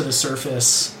Ember to the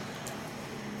surface.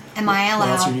 Am I What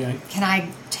else are you allowed? doing? Can I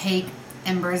take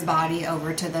Ember's body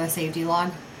over to the safety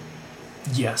log?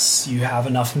 Yes, you have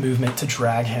enough movement to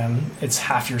drag him. It's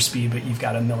half your speed, but you've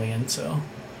got 1,000,000, so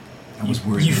I was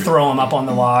worried. you throw him up on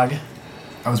the log.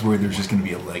 I was worried there was just going to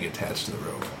be a leg attached to the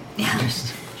rope. Yeah.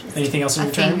 Anything else in A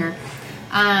your turn? finger.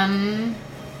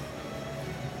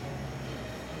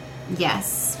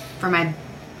 Yes. For my. I'm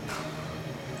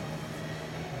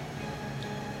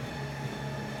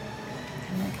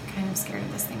like kind of scared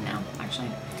of this thing now, actually.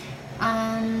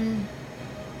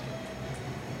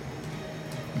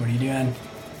 What are you doing?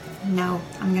 No,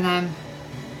 I'm gonna.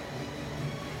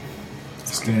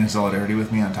 Stand in solidarity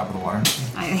with me on top of the water.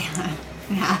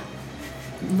 Yeah.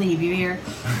 Leave you here.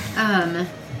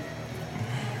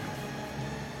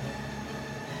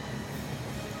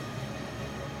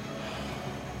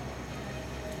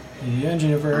 Yeah,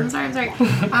 Jennifer. I'm sorry.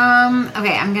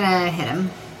 Okay, I'm gonna hit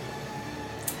him.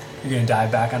 You're going to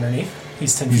dive back underneath?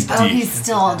 He's 10 feet He's down. Oh, deep. he's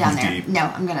still down He's there. deep. No,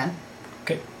 I'm gonna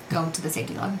Okay, go to the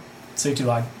safety log. safety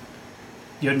log.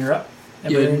 Yodin, you're up.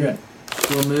 Ember, you're Yodin up.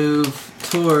 will move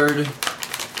toward.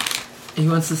 He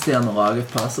wants to stay on the log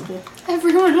if possible.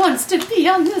 Everyone wants to be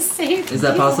on the safety. Is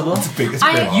that possible? It's a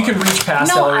I- big You can reach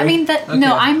past No, Ellery. I mean that. Okay.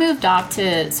 No, I moved off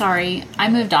to. Sorry, I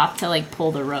moved off to like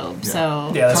pull the rope.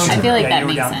 So Yeah, that's I true. feel like Yeah, that you were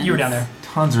makes down, sense. You were down there.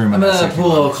 tons of room. I'm in that gonna second pull a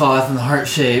level. little cloth in the heart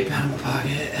shape out of my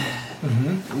pocket,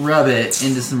 rub it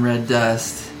into some red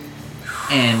dust,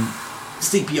 and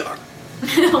CPR.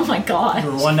 Oh my god.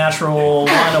 You're one natural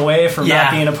one away from Yeah.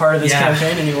 not being a part of this Yeah.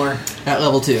 campaign anymore. At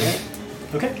level 2.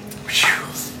 Okay.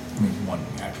 I mean, one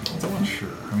natural. I'm sure.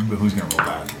 I mean, but who's going to roll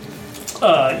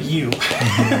that? You.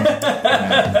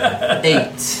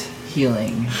 8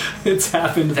 healing. It's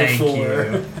happened Thank before.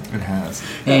 you. It has.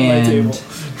 At my And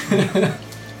table.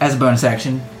 as a bonus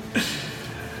action,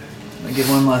 I give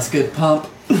one last good pump.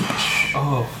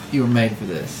 Oh, You were made for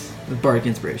this. With Bardic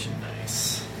Inspiration.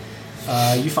 nice.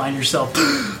 You find yourself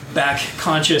back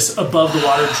conscious above the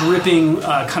water, dripping,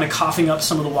 kind of coughing up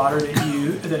some of the water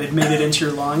that had made it into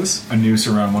your lungs. A noose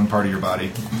around one part of your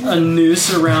body. A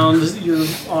noose around your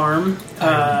arm.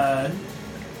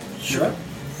 You're up.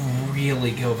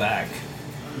 Really go back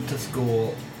to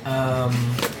school.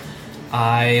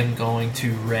 I am going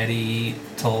to ready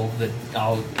toll the.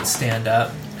 I'll stand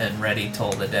up and ready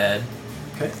toll the dead.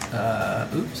 Okay.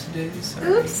 Oops, days. Sorry.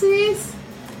 Oopsies.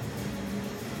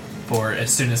 For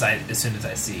as soon as I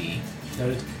see.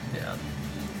 Noted. Yeah.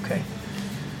 Okay.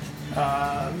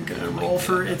 I'm gonna roll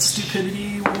for its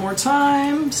stupidity one more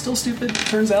time. Still stupid,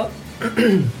 turns out.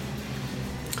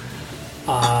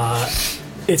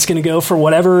 It's gonna go for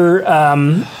whatever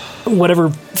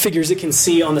figures it can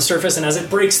see on the surface, and as it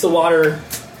breaks the water,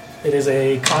 it is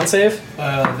a con save.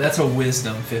 That's a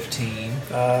wisdom 15.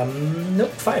 Nope,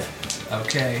 5.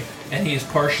 Okay. And he is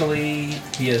partially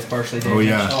damaged. Oh,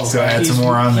 yeah. So add some He's-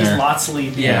 more on he's there. Lotsly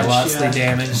damaged. Yeah, lotsly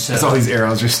damaged. So That's all these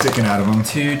arrows just sticking out of them.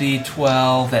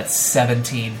 2d12, that's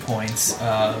 17 points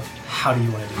of... How do you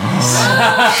want to do this?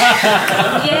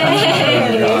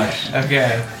 Yay!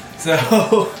 Okay, so...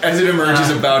 As it emerges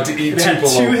about to eat It had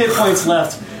 2 hit points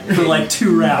left for like 2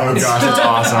 Oh rounds. gosh, that's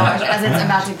awesome. Gosh, as it's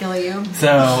about to kill you. So,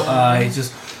 he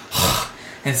just...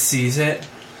 and sees it.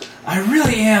 I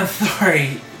really am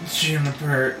sorry,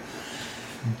 Juniper.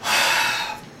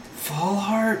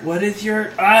 Fallheart, what is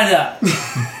your... I'm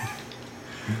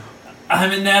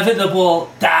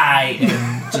inevitable die.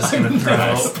 And just gonna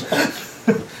throw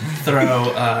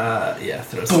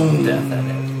some death at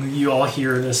it. You all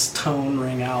hear this tone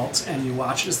ring out, and you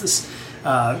watch as this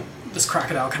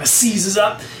crocodile kind of seizes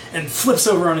up and flips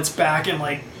over on its back and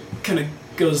like kind of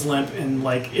goes limp, and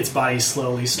like its body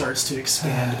slowly starts to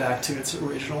expand back to its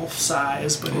original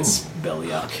size, but it's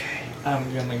belly up. Okay.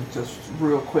 I'm gonna just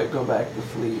real quick go back to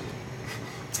sleep.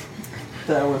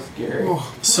 That was scary.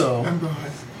 So,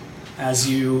 as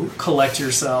you collect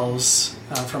yourselves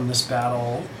from this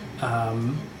battle,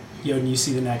 Yodin, you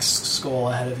see the next skull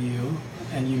ahead of you,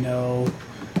 and you know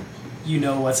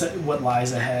what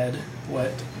lies ahead,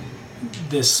 what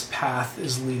this path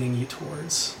is leading you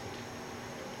towards.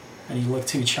 And you look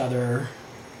to each other,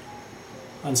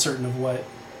 uncertain of what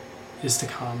is to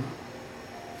come,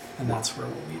 and that's where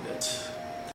we'll leave it.